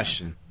you a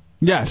question?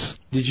 Yes.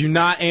 Did you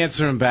not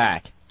answer him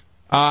back?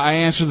 I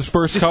answered the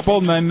first couple,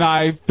 and then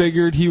I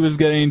figured he was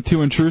getting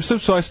too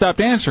intrusive, so I stopped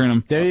answering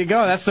him. There you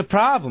go. That's the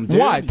problem, dude.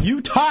 What? You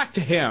talk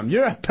to him.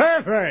 You're a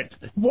pervert.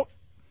 What?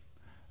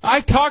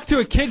 I talk to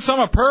a kid, so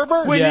I'm a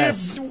pervert?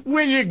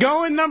 When you're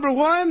going number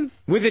one,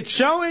 with it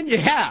showing,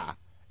 yeah.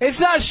 It's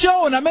not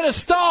showing. I'm in a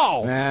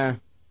stall. Nah.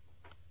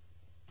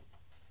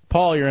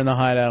 Paul, you're in the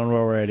Hideout on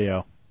Real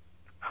Radio.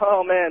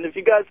 Oh, man, if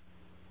you guys...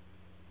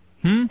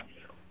 I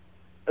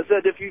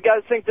said, if you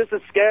guys think this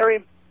is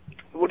scary,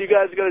 what are you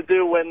guys going to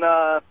do when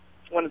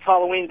it's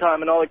Halloween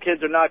time and all the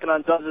kids are knocking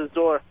on Dubs'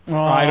 door? Oh.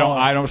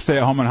 I don't stay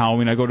at home on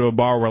Halloween. I go to a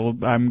bar where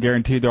I'm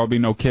guaranteed there'll be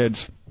no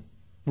kids.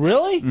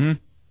 Really? Mm-hmm.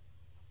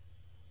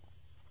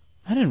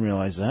 I didn't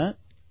realize that.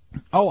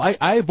 Oh,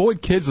 I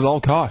avoid kids at all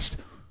costs.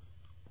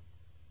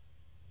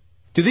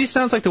 Do these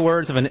sound like the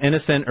words of an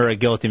innocent or a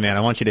guilty man? I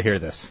want you to hear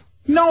this.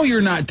 No,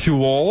 you're not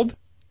too old.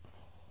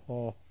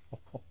 Oh,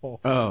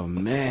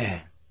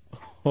 man.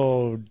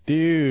 Oh,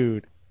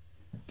 dude.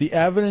 The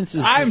evidence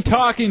is... I'm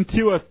talking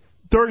to a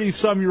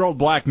 30-some-year-old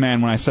black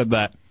man when I said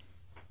that.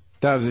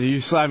 Dubs, if you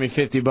slide me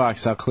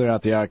 $50, I'll clear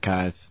out the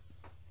archives.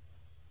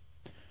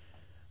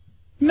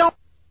 No.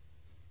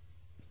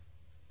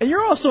 And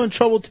you're also in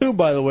trouble, too,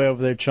 by the way,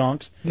 over there,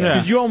 Chunks. Yeah.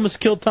 Because you almost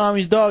killed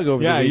Tommy's dog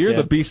over there. Yeah, you're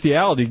the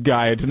bestiality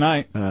guy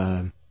tonight.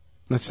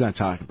 Let's not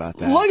talk about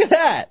that. Look at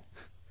that.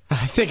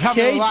 I think I'm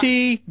in a lot...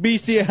 KT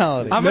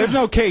bestiality. There's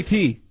no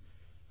KT.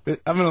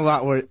 I'm in a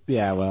lot worse...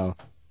 Yeah, well...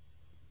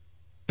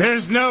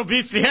 There's no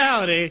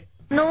bestiality.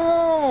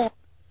 No.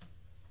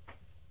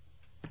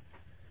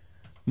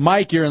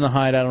 Mike, you're in the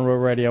Hideout on Real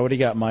Radio. What do you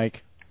got,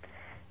 Mike?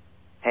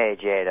 Hey,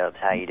 J-Dubs,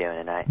 how you doing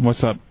tonight?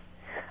 What's up?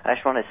 I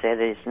just want to say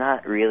that it's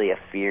not really a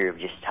fear of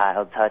just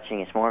child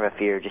touching. It's more of a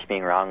fear of just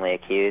being wrongly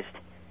accused.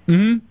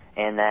 Mm-hmm.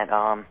 And that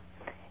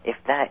if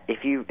that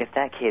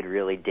kid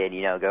really did,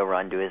 go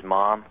run to his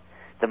mom,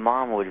 the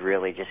mom would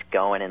really just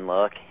go in and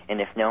look.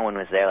 And if no one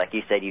was there, like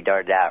you said, you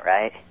darted out,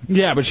 right?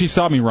 Yeah, but she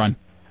saw me run.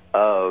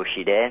 Oh,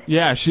 she did?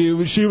 Yeah, she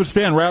would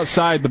stand right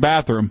outside the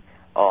bathroom.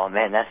 Oh,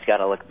 man, that's got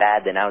to look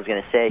bad then. I was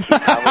going to say,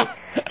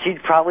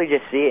 she'd probably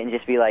just see it and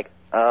just be like,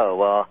 oh,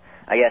 well,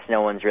 I guess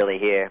no one's really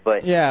here.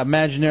 But Yeah,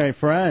 imaginary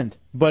friend.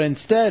 But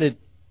instead,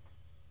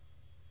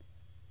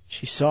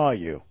 she saw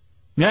you.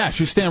 Yeah,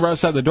 she was standing right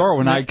outside the door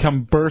when I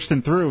come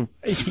bursting through,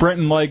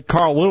 sprinting like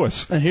Carl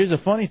Lewis. And here's a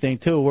funny thing,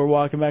 too. We're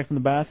walking back from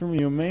the bathroom,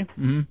 you and me.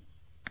 Mm-hmm.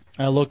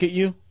 I look at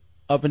you,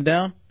 up and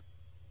down,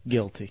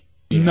 guilty.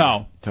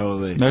 No.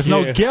 Totally. There's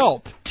no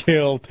guilt.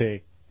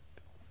 Guilty.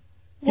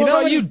 You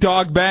know, you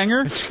dog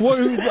banger. I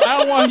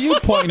don't want you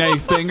pointing any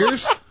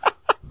fingers.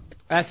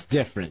 That's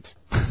different.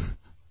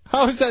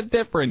 How is that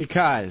different?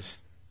 Because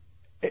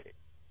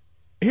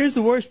here's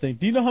the worst thing.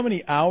 Do you know how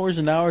many hours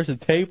and hours of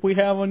tape we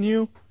have on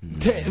you?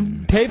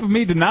 Tape of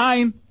me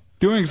denying,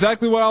 doing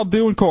exactly what I'll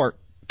do in court.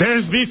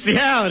 There's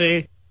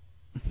bestiality.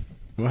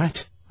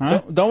 What?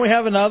 Huh? Don't we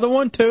have another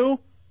one, too,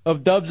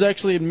 of Dubs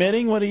actually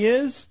admitting what he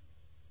is?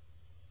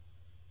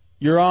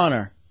 Your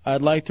Honor,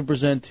 I'd like to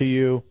present to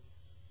you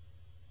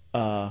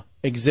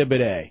Exhibit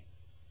A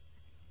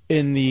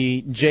in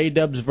the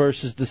J-Dubs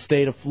versus the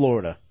state of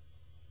Florida.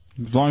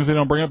 As long as they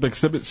don't bring up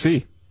Exhibit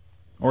C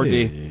or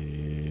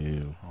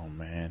D. Oh,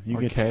 man.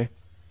 Or K.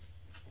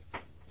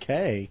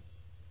 K?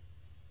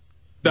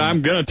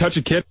 I'm going to touch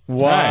a kid.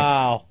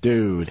 Wow.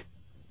 Dude.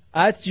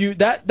 That's you.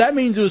 That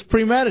means it was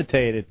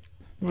premeditated.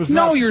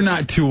 No, you're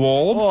not too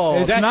old. Oh,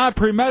 it's not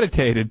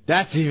premeditated.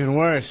 That's even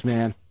worse,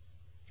 man.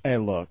 Hey,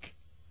 look.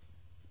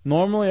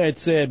 Normally I'd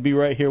say I'd be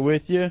right here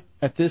with you.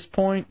 At this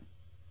point,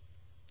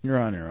 you're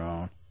on your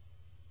own.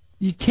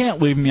 You can't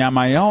leave me on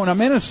my own.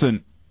 I'm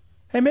innocent.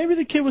 Hey, maybe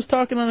the kid was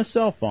talking on his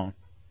cell phone.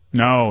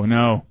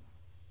 No.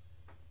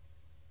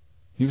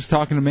 He was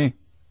talking to me.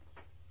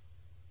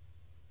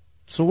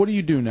 So what do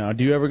you do now?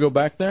 Do you ever go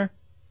back there?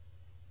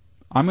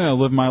 I'm going to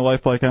live my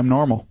life like I'm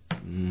normal.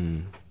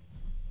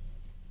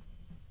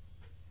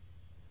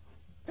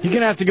 You're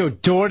going to have to go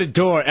door to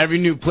door every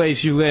new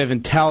place you live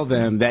and tell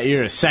them that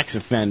you're a sex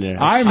offender.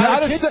 I'm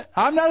not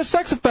a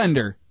sex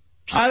offender.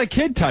 I'm a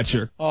kid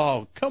toucher.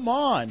 Oh, come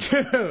on.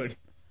 Dude.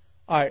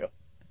 All right.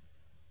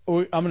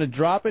 I'm going to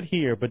drop it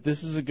here, but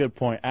this is a good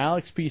point.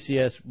 Alex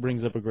PCS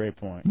brings up a great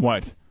point.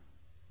 What?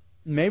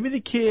 Maybe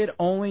the kid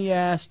only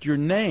asked your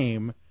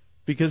name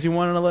because he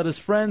wanted to let his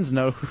friends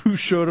know who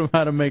showed him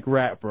how to make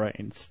rat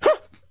brains.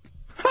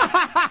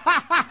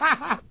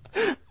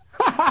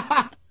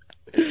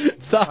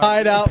 It's the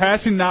Hideout.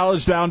 Passing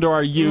knowledge down to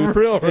our youth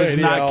Real is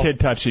Radio. not kid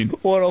touching.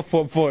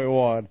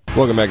 104.1.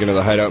 Welcome back into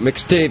the Hideout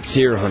Mixtapes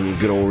here on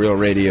good old Real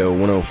Radio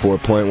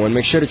 104.1.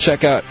 Make sure to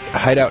check out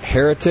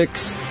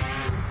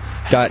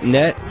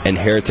hideoutheretics.net and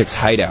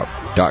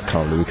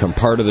hereticshideout.com to become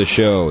part of the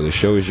show. The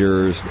show is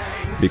yours.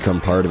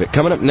 Become part of it.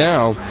 Coming up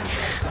now,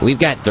 we've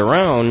got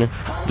Daron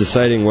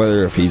deciding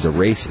whether if he's a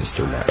racist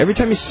or not. Every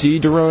time you see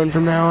Daron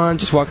from now on,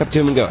 just walk up to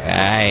him and go,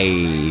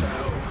 "Hey,"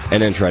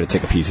 and then try to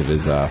take a piece of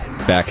his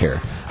back hair.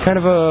 Kind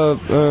of a,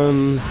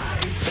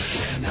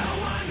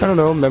 I don't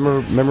know,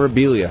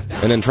 memorabilia.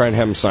 And then try and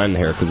have him sign the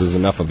hair because there's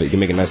enough of it. You can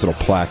make a nice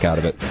little plaque out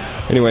of it.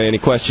 Anyway, any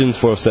questions?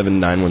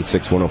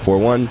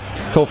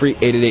 407-916-1041. Toll free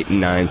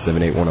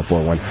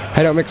 888-978-1041.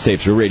 Hideout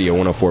Mixtapes or Radio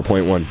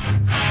 104.1.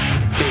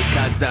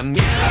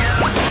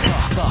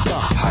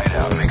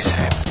 Hideout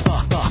Mixtape.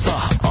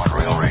 On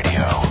Real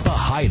Radio. The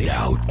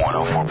Hideout.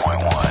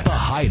 104.1. The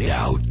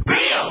Hideout.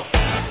 Real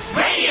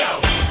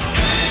Radio.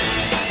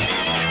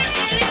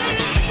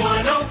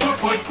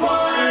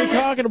 104.1.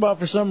 Talking about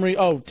for some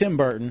reason. Oh, Tim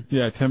Burton.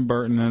 Yeah, Tim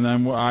Burton, and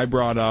then I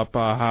brought up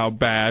how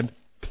bad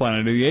Planet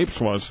of the Apes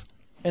was.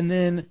 And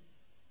then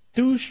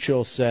Douche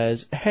Chill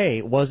says,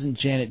 hey, wasn't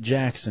Janet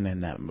Jackson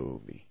in that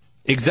movie?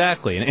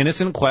 Exactly, an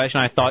innocent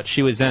question. I thought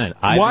she was in it.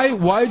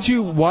 Why'd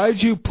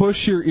you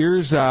push your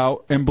ears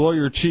out and blow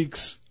your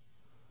cheeks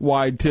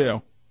wide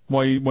too?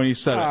 When you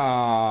said it.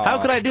 How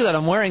could I do that?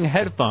 I'm wearing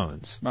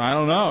headphones. I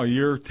don't know.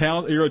 You're a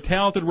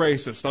talented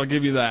racist. I'll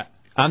give you that.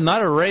 I'm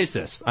not a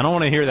racist. I don't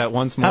want to hear that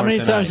once more. How many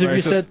tonight. times have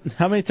you said?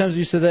 How many times have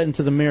you said that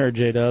into the mirror,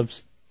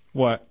 J-Dubs?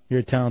 What? You're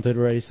a talented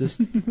racist.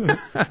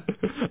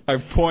 I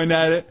point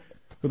at it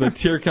with a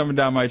tear coming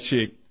down my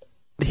cheek.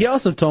 He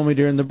also told me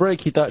during the break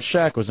he thought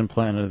Shaq was in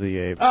Planet of the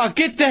Apes. Oh,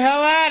 get the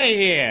hell out of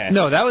here!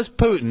 No, that was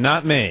Putin,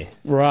 not me.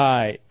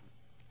 Right.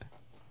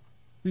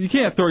 You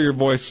can't throw your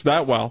voice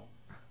that well.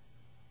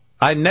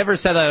 I never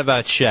said that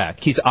about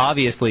Shaq. He's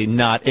obviously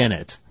not in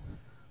it.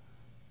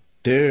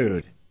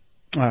 Dude.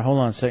 All right, hold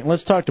on a second.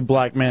 Let's talk to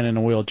Black Man in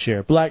a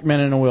Wheelchair. Black Man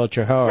in a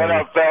Wheelchair, how are What you?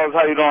 up, fellas?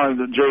 How you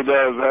doing?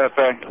 J-Dubs,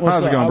 F.A.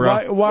 How's it going,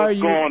 bro? What's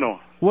going on?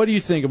 What do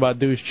you think about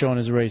Douche Chill and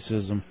his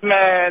racism?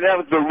 Man, that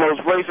was the most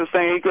racist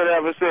thing he could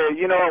ever say.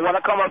 You know, when I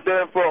come up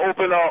there for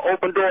open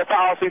door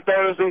policy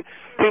Thursday,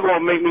 people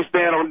gonna make me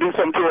stand up and do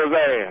something to his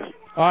ass.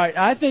 All right,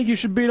 I think you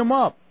should beat him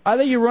up. I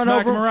think you run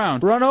Smack over him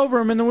around. Run over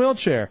him in the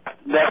wheelchair.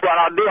 That's what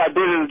I do. I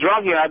did it as a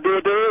drunkie, and I do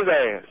it to his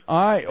ass.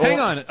 All right. Hang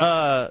on,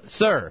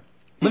 sir.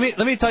 Let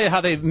me tell you how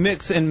they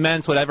mix and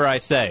mince whatever I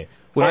say.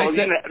 When I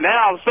say,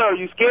 now, sir,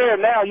 you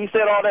scared now. You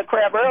said all that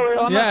crap earlier.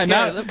 I'm Yeah, not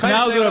now scared. Can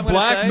I say what that a I'm gonna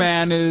black say?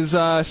 man is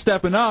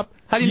stepping up,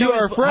 How do you know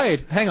are he's-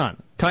 afraid. Hang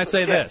on. Can I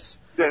say this?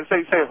 Yeah,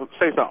 say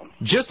something.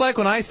 Just like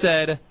when I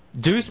said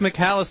Deuce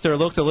McAllister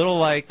looked a little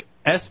like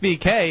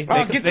SBK,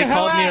 they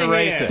called me a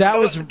racist. That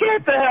was.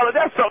 Get the hell.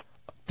 That's so.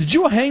 Did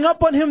you hang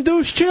up on him,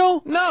 Douche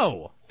Chill?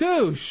 No.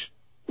 Douche.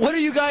 What are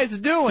you guys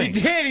doing? He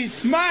did. He's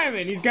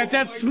smiling. He's got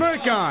that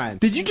smirk on.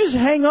 Did you just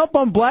hang up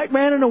on Black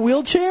Man in a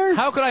Wheelchair?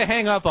 How could I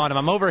hang up on him?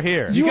 I'm over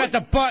here. You got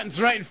the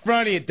buttons right in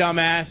front of you,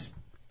 dumbass.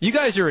 You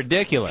guys are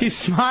ridiculous. He's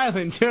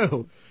smiling,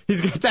 too.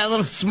 He's got that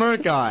little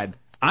smirk on.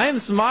 I am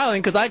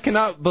smiling because I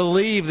cannot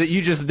believe that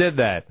you just did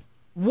that.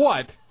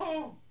 What?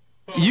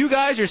 You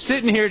guys are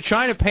sitting here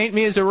trying to paint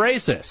me as a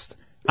racist.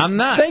 I'm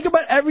not. Think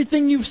about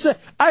everything you've said.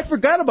 I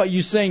forgot about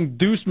you saying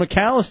Deuce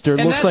McAllister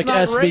And looks that's like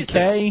not SBK.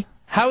 racist.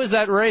 How is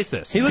that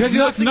racist? He looks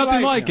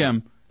nothing like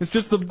him. It's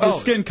just the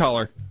skin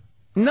color.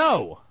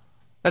 No,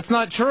 that's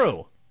not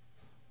true.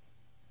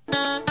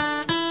 I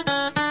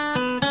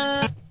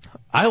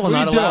will What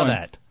are not you allow doing?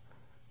 that.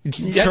 That's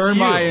Turn you.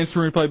 my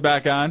instrument play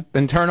back on.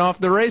 Then turn off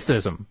the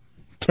racism.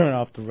 Turn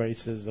off the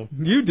racism.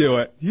 You do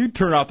it. You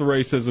turn off the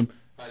racism.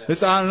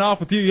 It's on and off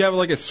with you. You have it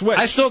like a switch.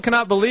 I still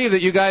cannot believe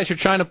that you guys are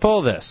trying to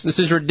pull this. This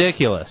is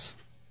ridiculous.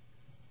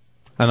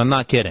 And I'm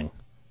not kidding.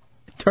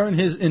 Turn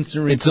his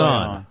instant It's replay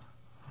on.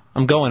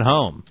 I'm going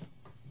home.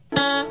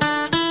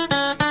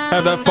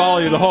 Have that follow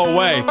you the whole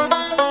way.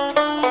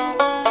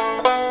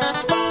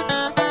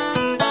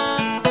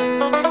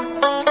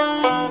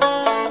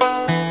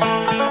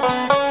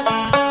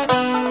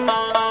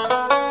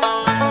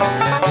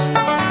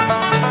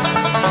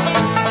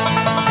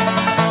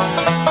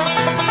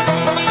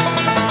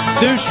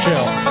 Douche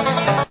Chill.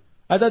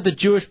 I thought the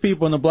Jewish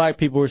people and the black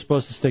people were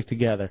supposed to stick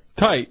together.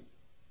 Tight.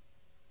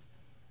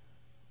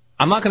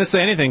 I'm not going to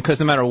say anything because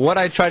no matter what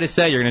I try to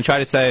say, you're going to try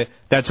to say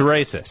that's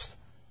racist.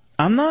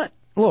 I'm not.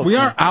 Look, We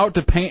aren't out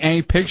to paint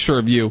any picture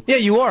of you. Yeah,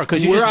 you are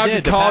because you We're just out did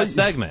to the call past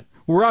segment.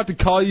 We're out to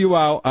call you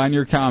out on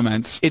your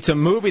comments. It's a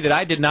movie that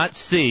I did not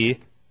see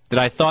that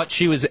I thought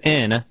she was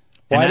in.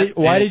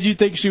 Why did you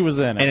think she was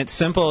in it? And it's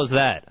simple as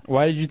that.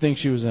 Why did you think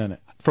she was in it?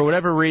 For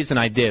whatever reason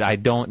I did, I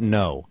don't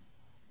know.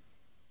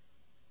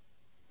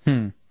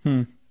 A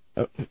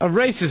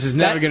racist is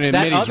never going to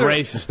admit he's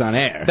racist on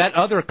air. That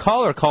other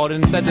caller called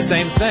in and said the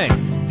same thing.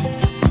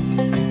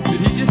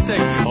 Did he just say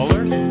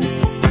color?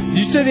 Did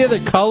you say the other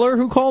color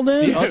who called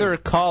in? The other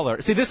caller.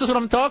 See, this is what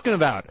I'm talking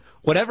about.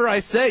 Whatever I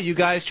say, you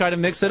guys try to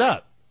mix it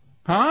up.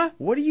 Huh?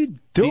 What are you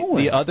doing?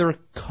 The other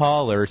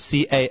caller,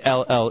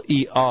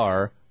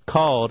 C-A-L-L-E-R,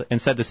 called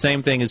and said the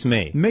same thing as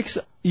me. Mix.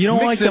 You don't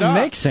like Mix it the up.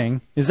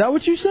 mixing? Is that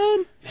what you said?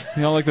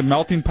 You know, like the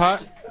melting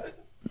pot?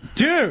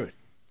 Dude,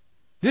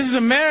 this is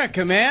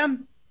America,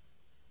 man.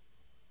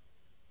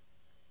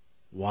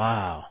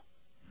 Wow.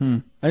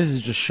 This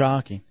is just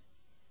shocking.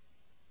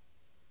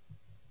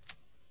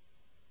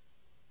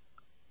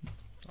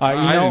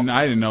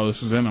 I didn't know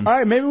this was in them. All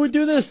right, maybe we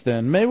do this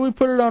then. Maybe we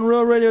put it on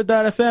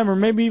RealRadio.fm or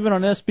maybe even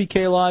on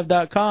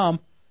SBKLive.com.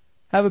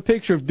 Have a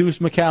picture of Deuce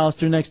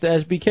McAllister next to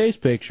SBK's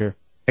picture.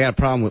 I got a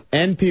problem with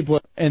N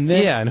people. And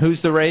then Yeah, and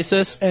who's the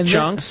racist? And then-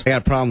 Chunks? I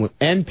got a problem with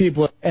N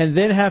people. and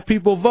then have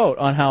people vote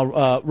on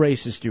how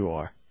racist you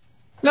are.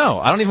 No,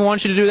 I don't even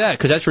want you to do that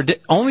because that's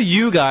only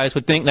you guys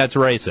would think that's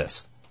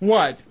racist.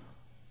 What?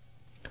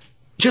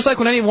 Just like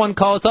when anyone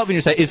calls up and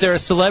you say, "Is there a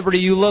celebrity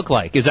you look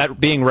like?" Is that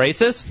being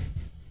racist?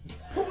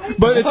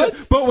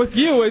 But with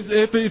you,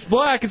 if it's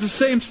black, it's the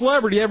same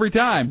celebrity every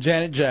time.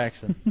 Janet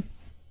Jackson.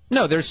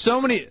 No, there's so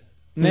many.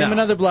 Name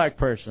another black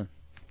person.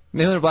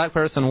 Name another black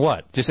person.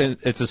 What? Just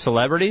it's a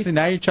celebrity. See,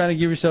 now you're trying to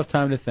give yourself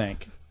time to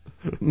think.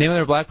 Name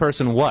another black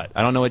person. What?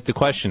 I don't know what the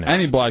question is.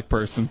 Any black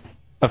person.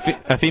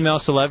 A female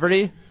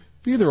celebrity.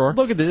 Either or.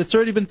 Look at this. It's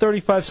already been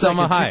 35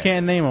 Selma seconds. Hayek. You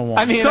can't name a one.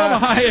 I mean,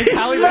 Selma Hayek.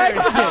 She's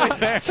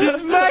Mexican.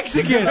 She's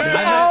Mexican.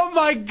 Oh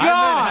my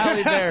God.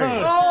 Halle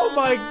Berry. Oh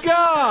my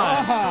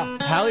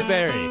God. Halle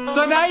Berry.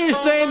 So now you're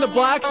saying the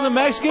blacks and the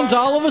Mexicans,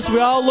 all of us, we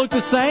all look the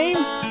same?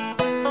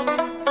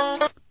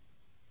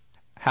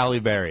 Halle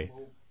Berry.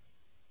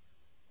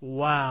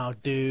 Wow,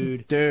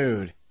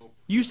 dude.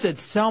 You said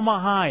Selma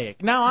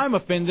Hayek. Now I'm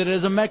offended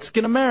as a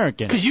Mexican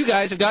American. Because you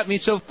guys have got me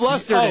so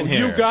flustered in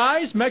here. You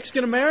guys,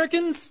 Mexican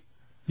Americans,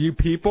 You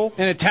people.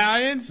 And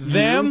Italians?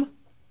 them.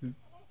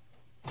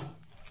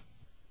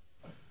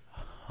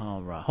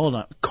 All right, hold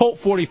on. Colt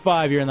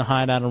 45, you're in the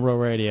Hideout on Real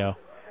Radio.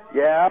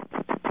 Yeah,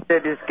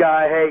 this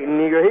guy hating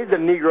Negro. He's a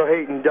Negro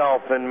hating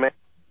dolphin, man.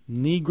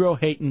 Negro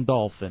hating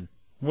dolphin.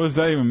 What does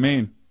that even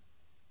mean?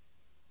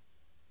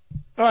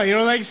 Oh, you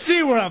don't like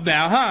SeaWorld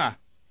now, huh?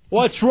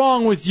 What's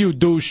wrong with you,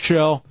 douche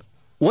chill?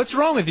 What's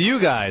wrong with you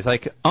guys?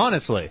 Like,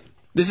 honestly,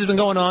 this has been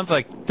going on for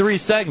like 3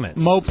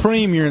 segments. Mo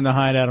Preem, you're in the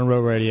Hideout on Real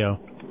Radio.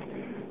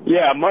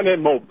 Yeah, my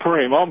name's Mo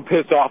Preem. I'm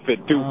pissed off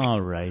at Duke.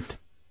 All right,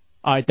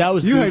 that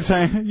was You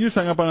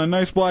hung up on a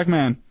nice black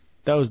man.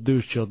 That was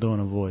douche chill doing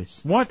a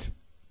voice. What?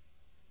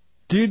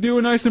 Do you do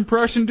a nice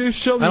impression, douche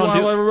chill? Do you want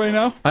to let everybody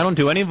know? I don't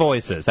do any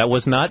voices. That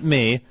was not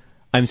me.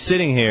 I'm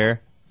sitting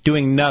here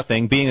doing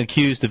nothing, being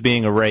accused of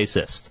being a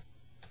racist.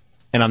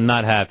 And I'm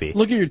not happy.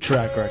 Look at your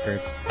track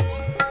record.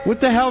 What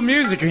the hell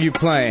music are you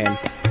playing?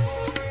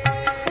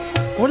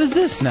 What is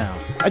this now?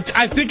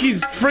 I think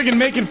he's friggin'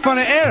 making fun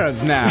of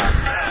Arabs now.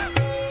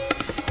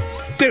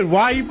 Dude,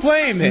 why are you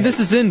playing this? This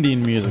is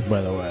Indian music,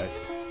 by the way.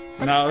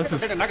 No,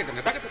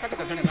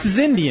 This is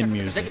Indian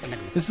music.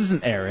 This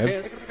isn't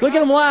Arab. Look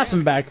at him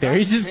laughing back there.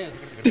 He's just...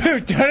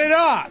 Dude, turn it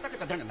off.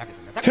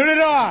 Turn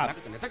it off.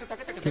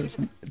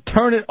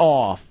 Turn it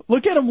off.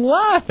 Look at him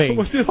laughing.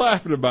 What's he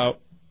laughing about?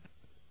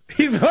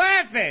 He's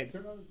laughing.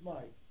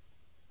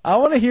 I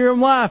want to hear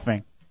him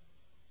laughing.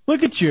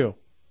 Look at you.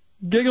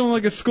 Giggling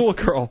like a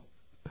schoolgirl.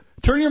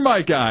 Turn your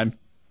mic on.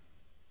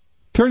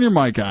 Turn your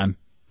mic on.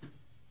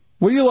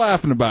 What are you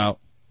laughing about?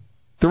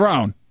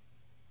 Daron.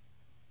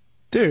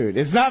 Dude,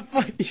 it's not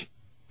funny.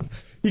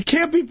 You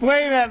can't be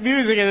playing that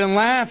music and then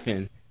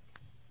laughing.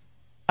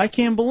 I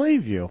can't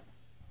believe you.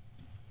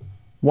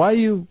 Why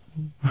you...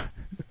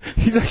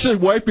 He's actually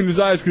wiping his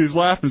eyes because he's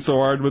laughing so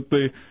hard with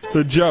the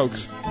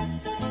jokes.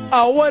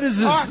 Oh, what is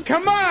this? Oh,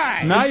 come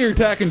on! Now you're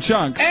attacking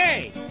Chunks.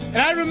 Hey, and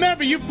I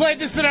remember you played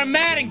this at our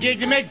Madden gig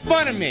to make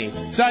fun of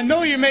me. So I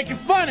know you're making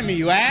fun of me,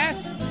 you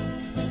ass. Oh,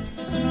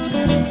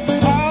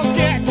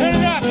 yeah, turn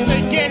it up so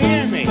they can't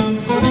hear me.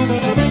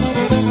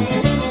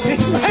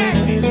 He's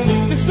laughing.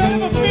 The son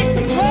of a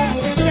bitch is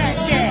laughing back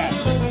there.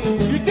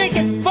 You think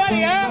it's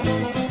funny, huh?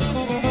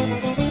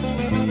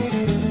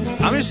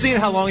 I'm just seeing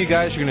how long you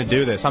guys are going to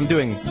do this. I'm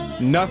doing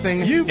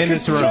nothing in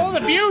this room. Control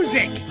the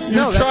music.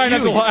 No, trying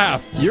that's not you. to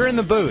laugh. You're in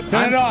the booth.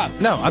 Turn it off.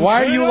 No, I'm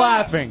Why are turning you it off.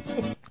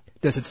 laughing?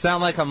 Does it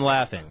sound like I'm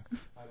laughing?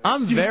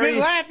 I'm You've very...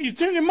 been laughing. You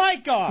turn your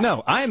mic off.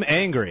 No, I'm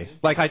angry.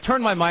 Like, I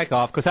turned my mic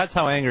off because that's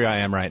how angry I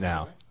am right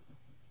now.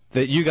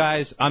 That you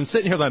guys... I'm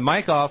sitting here with my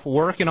mic off,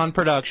 working on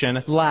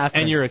production,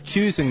 laughing, and you're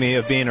accusing me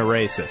of being a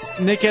racist.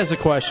 Nick has a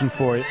question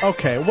for you.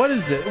 Okay, what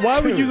is it? Why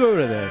would you go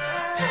to this?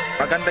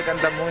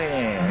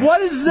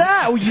 What is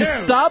that? Will you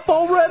stop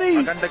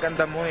already?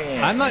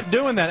 I'm not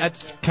doing that.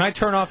 Can I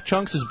turn off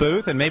Chunks'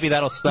 booth and maybe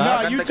that'll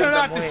stop? No, you turn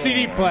off the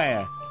CD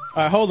player.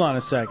 All right, hold on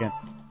a second.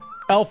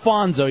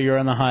 Alfonso, you're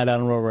on the Hideout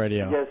on Real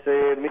Radio. Yes,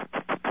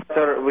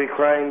 we're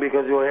crying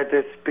because you had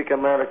to speak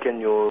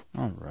American, you.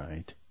 All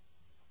right.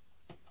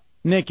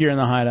 Nick, you're in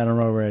the Hideout on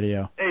Real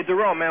Radio. Hey,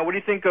 Jerome, man, what do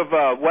you think of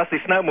Wesley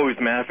Snipes movies,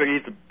 man? I figure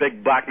he's a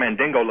big black man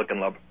dingo looking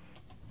love.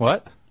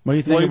 What? What do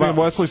you think about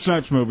Wesley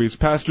Snipes movies?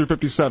 Passenger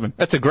 57.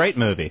 That's a great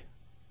movie.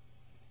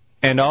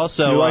 And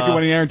also... You like it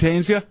when he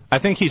entertains you? I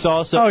think he's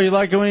also... Oh, you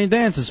like it when he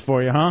dances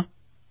for you, huh?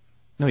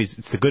 No,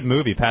 it's a good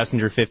movie,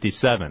 Passenger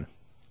 57.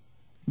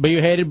 But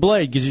you hated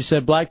Blade because you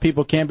said black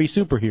people can't be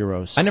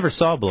superheroes. I never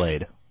saw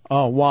Blade.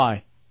 Oh,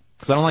 why?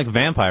 Because I don't like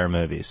vampire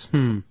movies.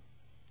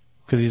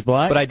 Because he's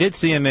black? But I did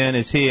see him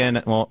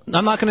in, well,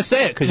 I'm not going to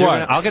say it because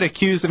I'll get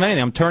accused of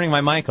anything. I'm turning my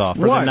mic off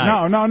for the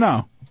night.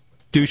 No.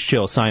 Douche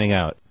Chill signing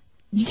out.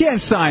 You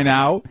can't sign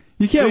out.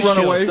 You can't Douche run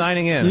Chill away.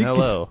 signing in.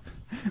 Hello.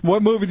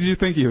 What movie did you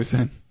think he was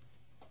in?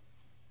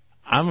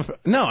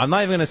 No, I'm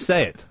not even going to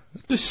say it.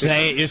 Just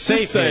say it. You're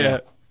safe say here.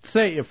 it.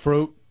 Say it, you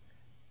fruit.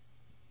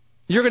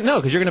 You're gonna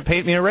because you're going to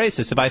paint me a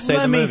racist if I say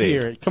Let the movie. me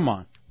hear it. Come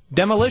on.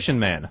 Demolition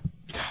Man.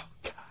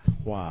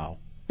 Wow.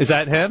 Is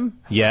that him?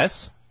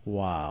 Yes.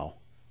 Wow.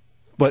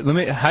 But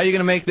how are you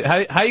gonna make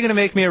how are you gonna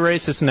make me a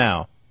racist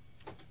now?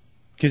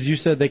 Because you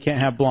said they can't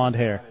have blonde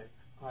hair.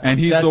 And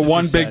he's That's the what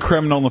one you big said.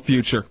 criminal in the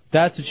future.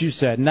 That's what you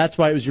said, and that's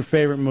why it was your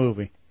favorite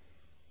movie.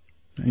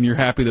 And you're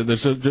happy that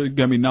there's going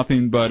to be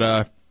nothing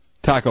but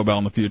Taco Bell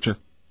in the future.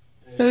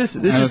 This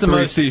And is the three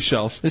most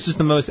seashells. This is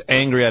the most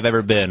angry I've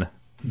ever been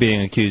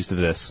being accused of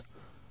this.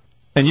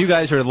 And you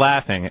guys are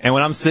laughing. And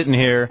when I'm sitting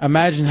here,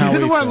 Imagine how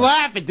You're the we one feel.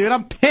 laughing, dude.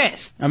 I'm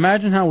pissed.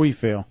 Imagine how we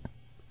feel.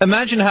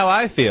 Imagine how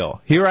I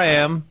feel. Here I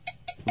am.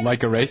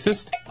 Like a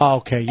racist?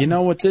 Okay, you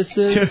know what this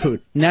is?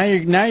 Dude. Now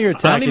you're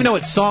attacking. I don't even know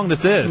what song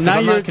this is. 'Cause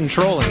I'm not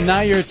controlling.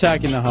 Now you're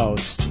attacking the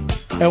host.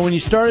 And when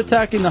you start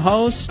attacking the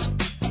host,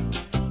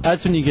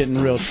 that's when you get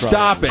in real trouble.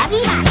 Stop it.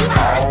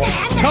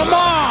 Come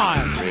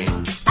on!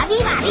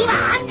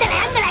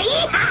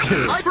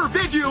 I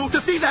forbid you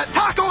to see that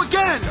taco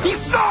again!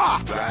 He's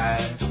soft!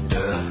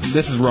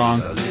 This is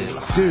wrong.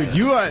 Dude,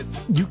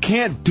 you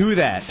can't do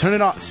that. Turn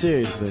it off.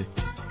 Seriously.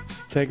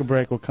 Take a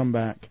break. We'll come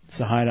back. It's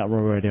the Hideout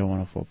Row Radio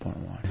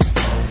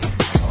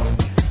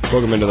 104.1.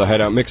 Welcome into the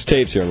Hideout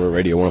Mixtapes here on Row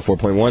Radio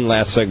 104.1.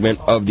 Last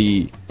segment of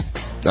the,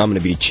 I'm going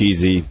to be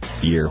cheesy,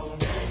 year.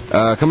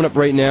 Coming up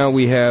right now,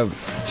 we have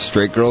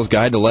Straight Girl's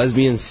Guide to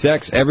Lesbian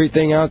Sex.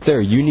 Everything out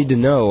there you need to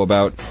know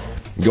about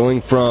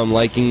going from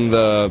liking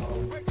the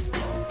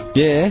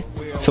yeah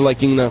to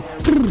liking the.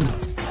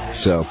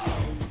 So,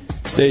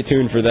 stay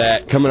tuned for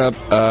that. Coming up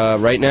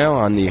right now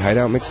on the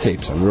Hideout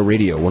Mixtapes on Real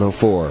Radio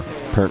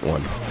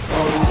 104.1.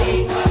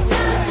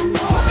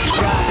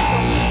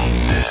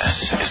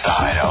 This is the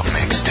Hideout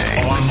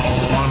Mixtape.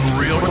 On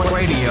Real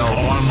Radio.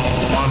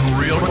 On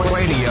Real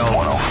Radio.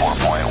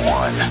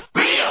 104.1.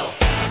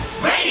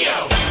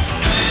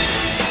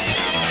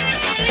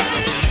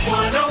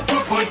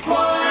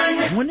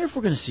 I wonder if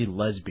we're going to see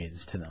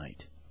lesbians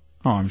tonight.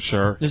 Oh, I'm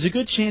sure. There's a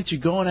good chance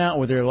you're going out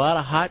where there are a lot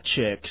of hot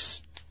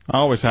chicks,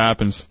 Always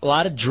happens. a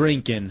lot of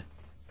drinking,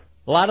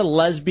 a lot of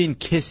lesbian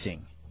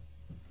kissing.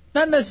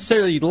 Not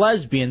necessarily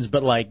lesbians,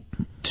 but like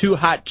two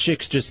hot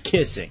chicks just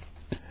kissing.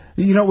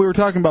 You know, we were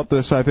talking about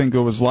this, I think it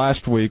was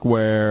last week,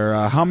 where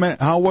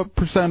what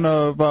percent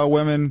of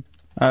women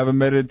have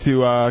admitted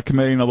to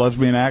committing a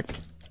lesbian act?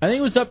 I think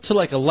it was up to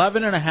like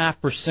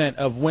 11.5%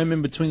 of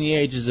women between the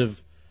ages of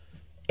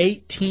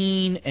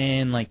 18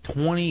 and like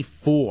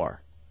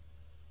 24.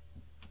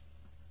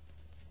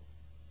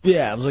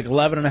 Yeah, it was like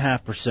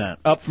 11.5%,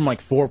 up from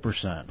like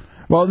 4%.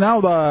 Well, now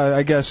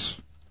I guess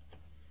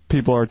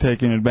people are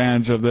taking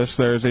advantage of this.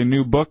 There's a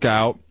new book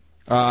out,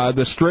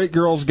 The Straight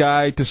Girl's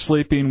Guide to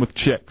Sleeping with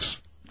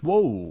Chicks.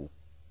 Whoa.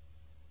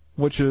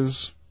 Which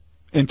is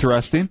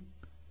interesting.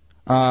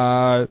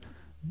 I'm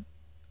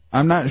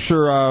not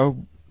sure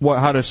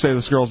how to say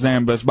this girl's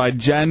name, but it's by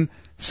Jen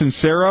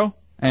Sincero.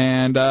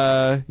 And,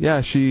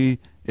 she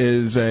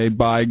is a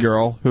bi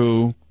girl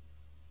who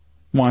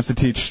wants to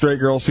teach straight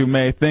girls who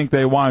may think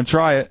they want to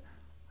try it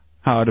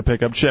how to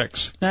pick up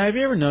chicks. Now, have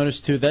you ever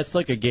noticed, too, that's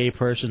like a gay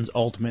person's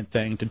ultimate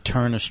thing, to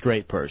turn a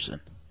straight person.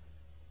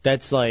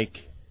 That's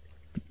like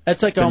Been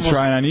almost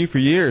trying on you for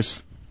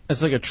years.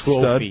 That's like a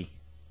trophy.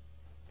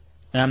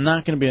 And I'm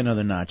not going to be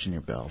another notch in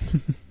your belt.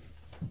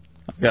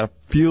 I've got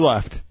a few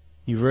left.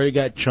 You've already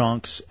got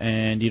chunks,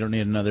 and you don't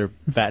need another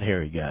fat,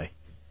 hairy guy.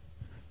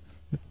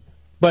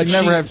 But you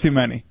never have too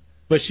many.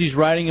 But she's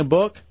writing a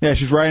book? Yeah,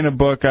 she's writing a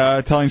book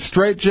telling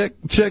straight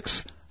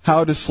chicks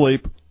how to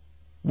sleep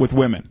with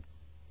women.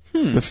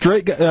 The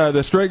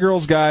straight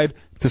girl's guide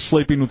to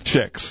sleeping with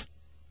chicks.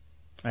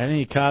 I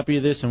need a copy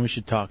of this, and we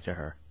should talk to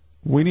her.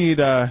 We need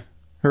her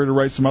to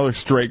write some other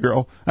straight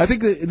girl. I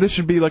think that this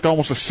should be like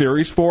almost a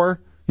series for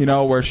her, you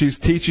know, where she's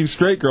teaching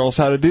straight girls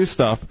how to do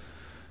stuff.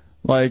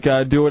 Like,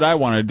 do what I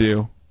want to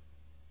do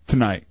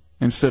tonight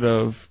instead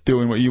of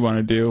doing what you want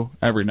to do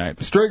every night.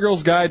 The Straight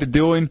Girl's Guide to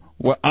Doing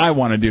What I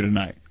Want to Do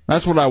Tonight.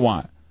 That's what I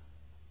want.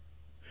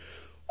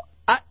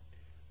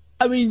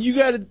 I mean, you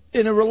got to,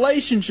 in a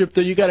relationship,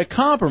 though, you got to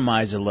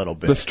compromise a little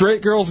bit. The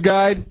Straight Girl's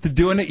Guide to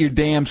Doing It Your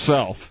Damn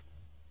Self.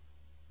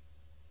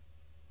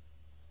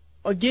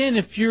 Again,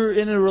 if you're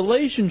in a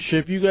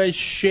relationship, you guys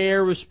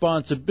share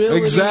responsibility.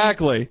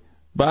 Exactly.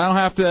 But I don't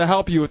have to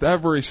help you with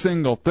every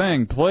single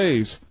thing,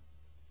 please.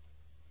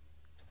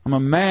 I'm a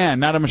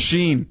man, not a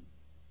machine.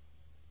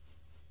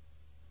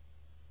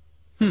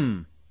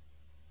 How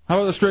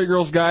about the Straight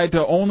Girl's Guide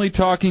to Only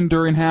Talking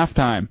During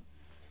Halftime?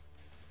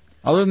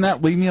 Other than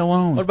that, leave me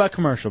alone. What about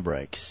commercial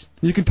breaks?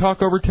 You can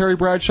talk over Terry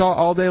Bradshaw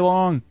all day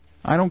long.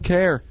 I don't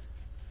care.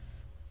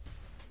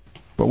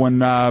 But when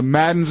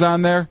Madden's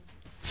on there,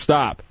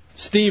 stop.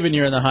 Steven,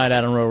 you're in the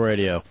Hideout on Row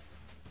Radio.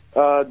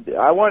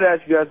 I wanted to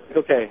ask you guys,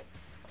 okay,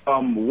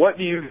 what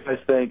do you guys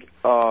think,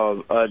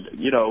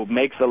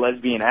 makes a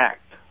lesbian act?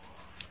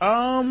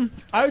 I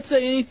would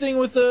say anything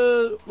with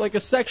a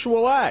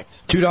sexual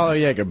act. $2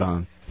 Jaeger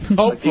bomb.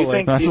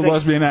 Hopefully. That's a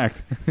lesbian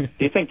act. Do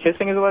you think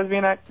kissing is a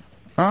lesbian act?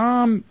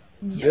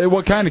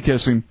 What kind of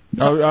kissing?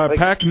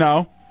 Peck,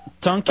 no.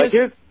 Tongue kiss?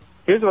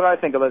 Here's what I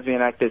think a lesbian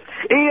act is.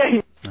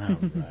 All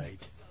right.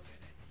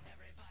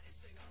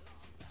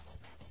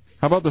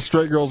 How about the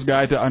Straight Girl's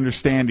Guide to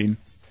Understanding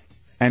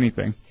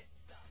Anything?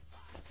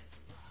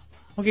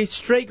 Okay,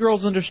 straight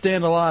girls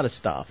understand a lot of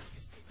stuff.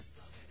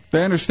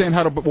 They understand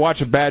how to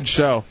watch a bad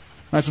show.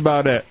 That's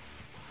about it.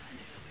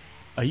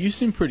 You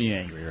seem pretty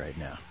angry right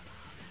now.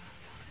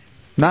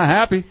 Not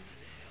happy.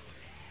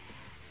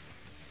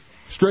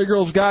 Straight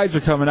girls' guides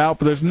are coming out,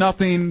 but there's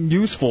nothing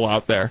useful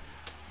out there.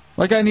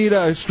 Like I need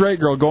a straight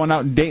girl going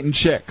out and dating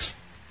chicks.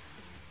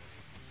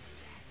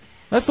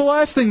 That's the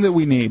last thing that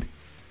we need.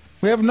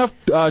 We have enough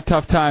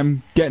tough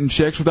time getting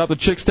chicks without the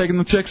chicks taking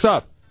the chicks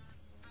up.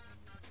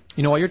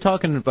 You know, while you're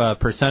talking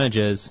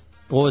percentages,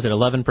 what was it,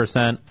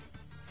 11%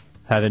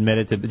 have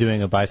admitted to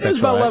doing a bisexual It was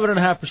about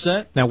act?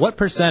 11.5%. Now, what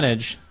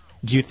percentage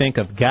do you think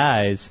of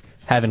guys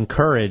have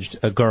encouraged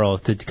a girl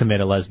to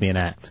commit a lesbian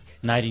act?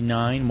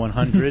 99,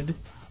 100.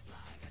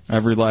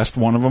 Every last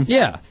one of them?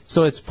 Yeah,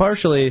 so it's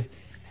partially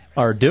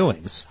our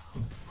doings.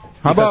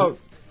 How about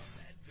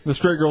the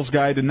Straight Girl's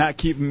Guide to not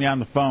keeping me on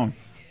the phone?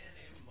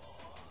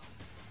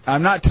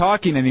 I'm not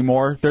talking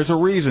anymore. There's a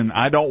reason.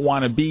 I don't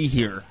want to be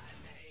here.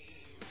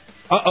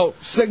 Uh-oh,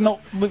 signal.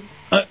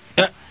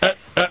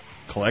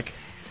 Click.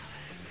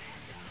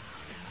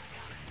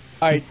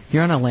 All right.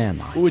 You're on a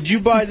landline. Would you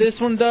buy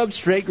this one, Dub?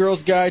 Straight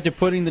Girl's Guide to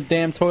Putting the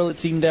Damn Toilet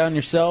Seat Down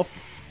Yourself?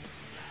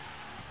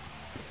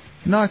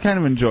 No, I kind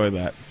of enjoy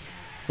that.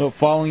 What,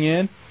 falling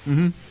in?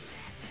 Mm-hmm.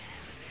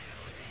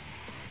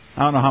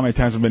 I don't know how many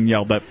times I've been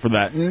yelled at for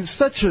that. And it's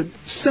such a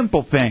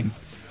simple thing.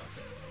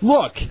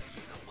 Look,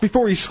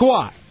 before you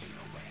squat.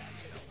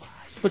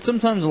 But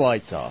sometimes the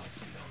light's off.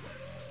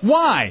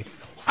 Why?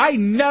 I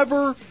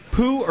never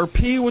poo or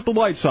pee with the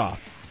lights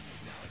off.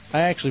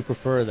 I actually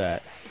prefer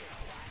that.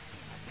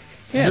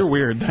 Yeah, You're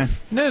weird then.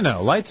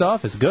 No. Lights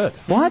off is good.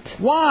 What?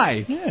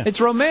 Why? Yeah.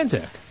 It's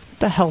romantic. What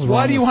the hell's wrong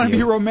Why do you with want to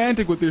be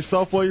romantic with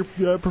yourself while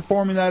you're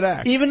performing that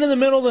act? Even in the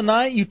middle of the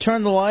night, you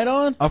turn the light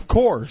on? Of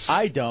course.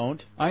 I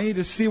don't. I need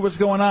to see what's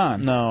going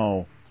on.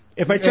 No.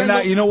 If I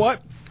turn you know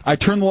what? I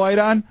turn the light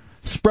on,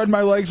 spread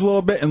my legs a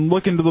little bit, and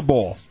look into the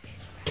bowl.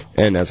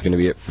 And that's going to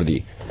be it for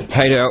the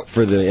Hideout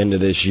for the end of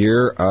this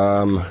year.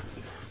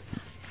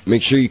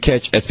 Make sure you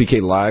catch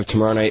SPK Live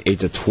tomorrow night, 8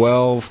 to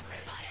 12.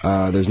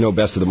 There's no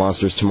Best of the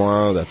Monsters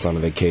tomorrow. That's on a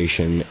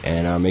vacation.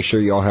 And make sure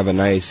you all have a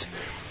nice,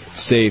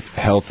 safe,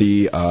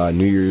 healthy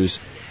New Year's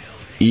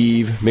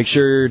Eve. Make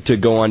sure to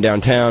go on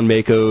downtown,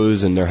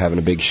 Mako's, and they're having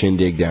a big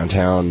shindig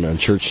downtown on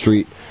Church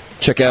Street.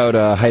 Check out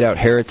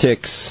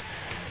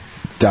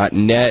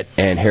HideoutHeretics.net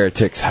and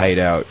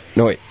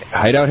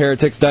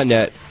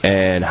HideoutHeretics.net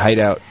and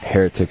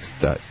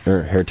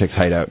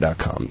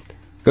HideoutHereticsHideout.com.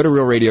 Go to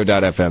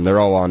RealRadio.fm. They're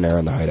all on there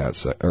in the Hideout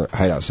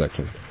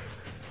section.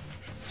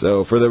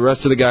 So for the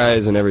rest of the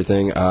guys and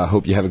everything,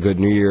 hope you have a good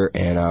New Year,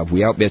 and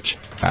we out, bitch.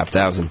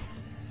 5,000.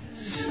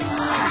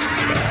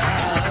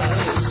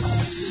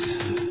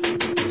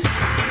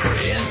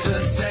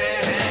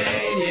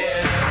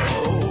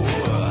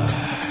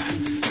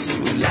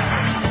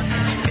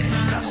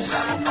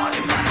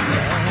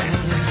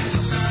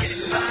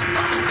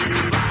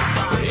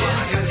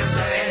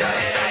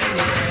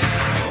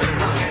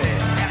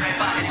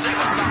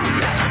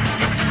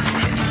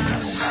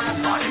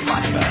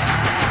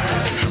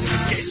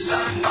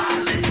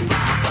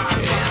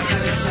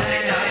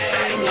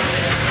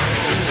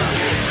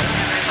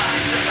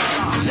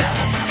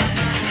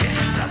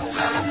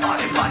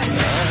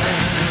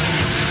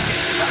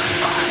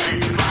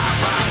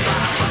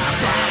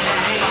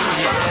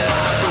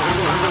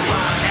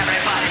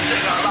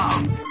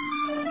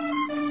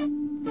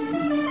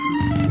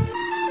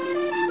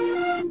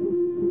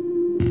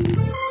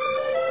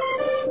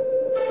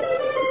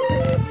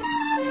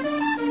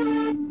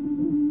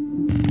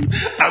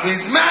 I be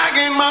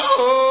smacking my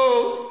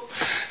hoes.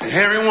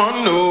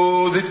 Everyone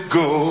knows it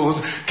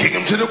goes. Kick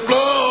 'em to the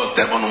floor,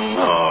 step on them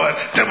hard,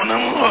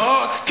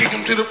 kick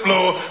 'em to the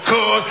floor.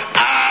 Cause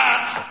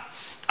I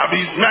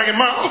be smacking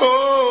my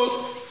hoes.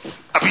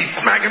 I be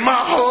smacking my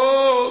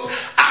hoes.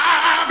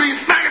 I be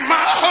smacking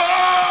my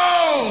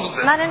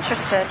hoes. Not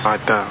interested.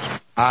 5,000.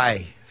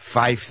 Aye,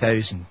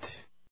 5,000.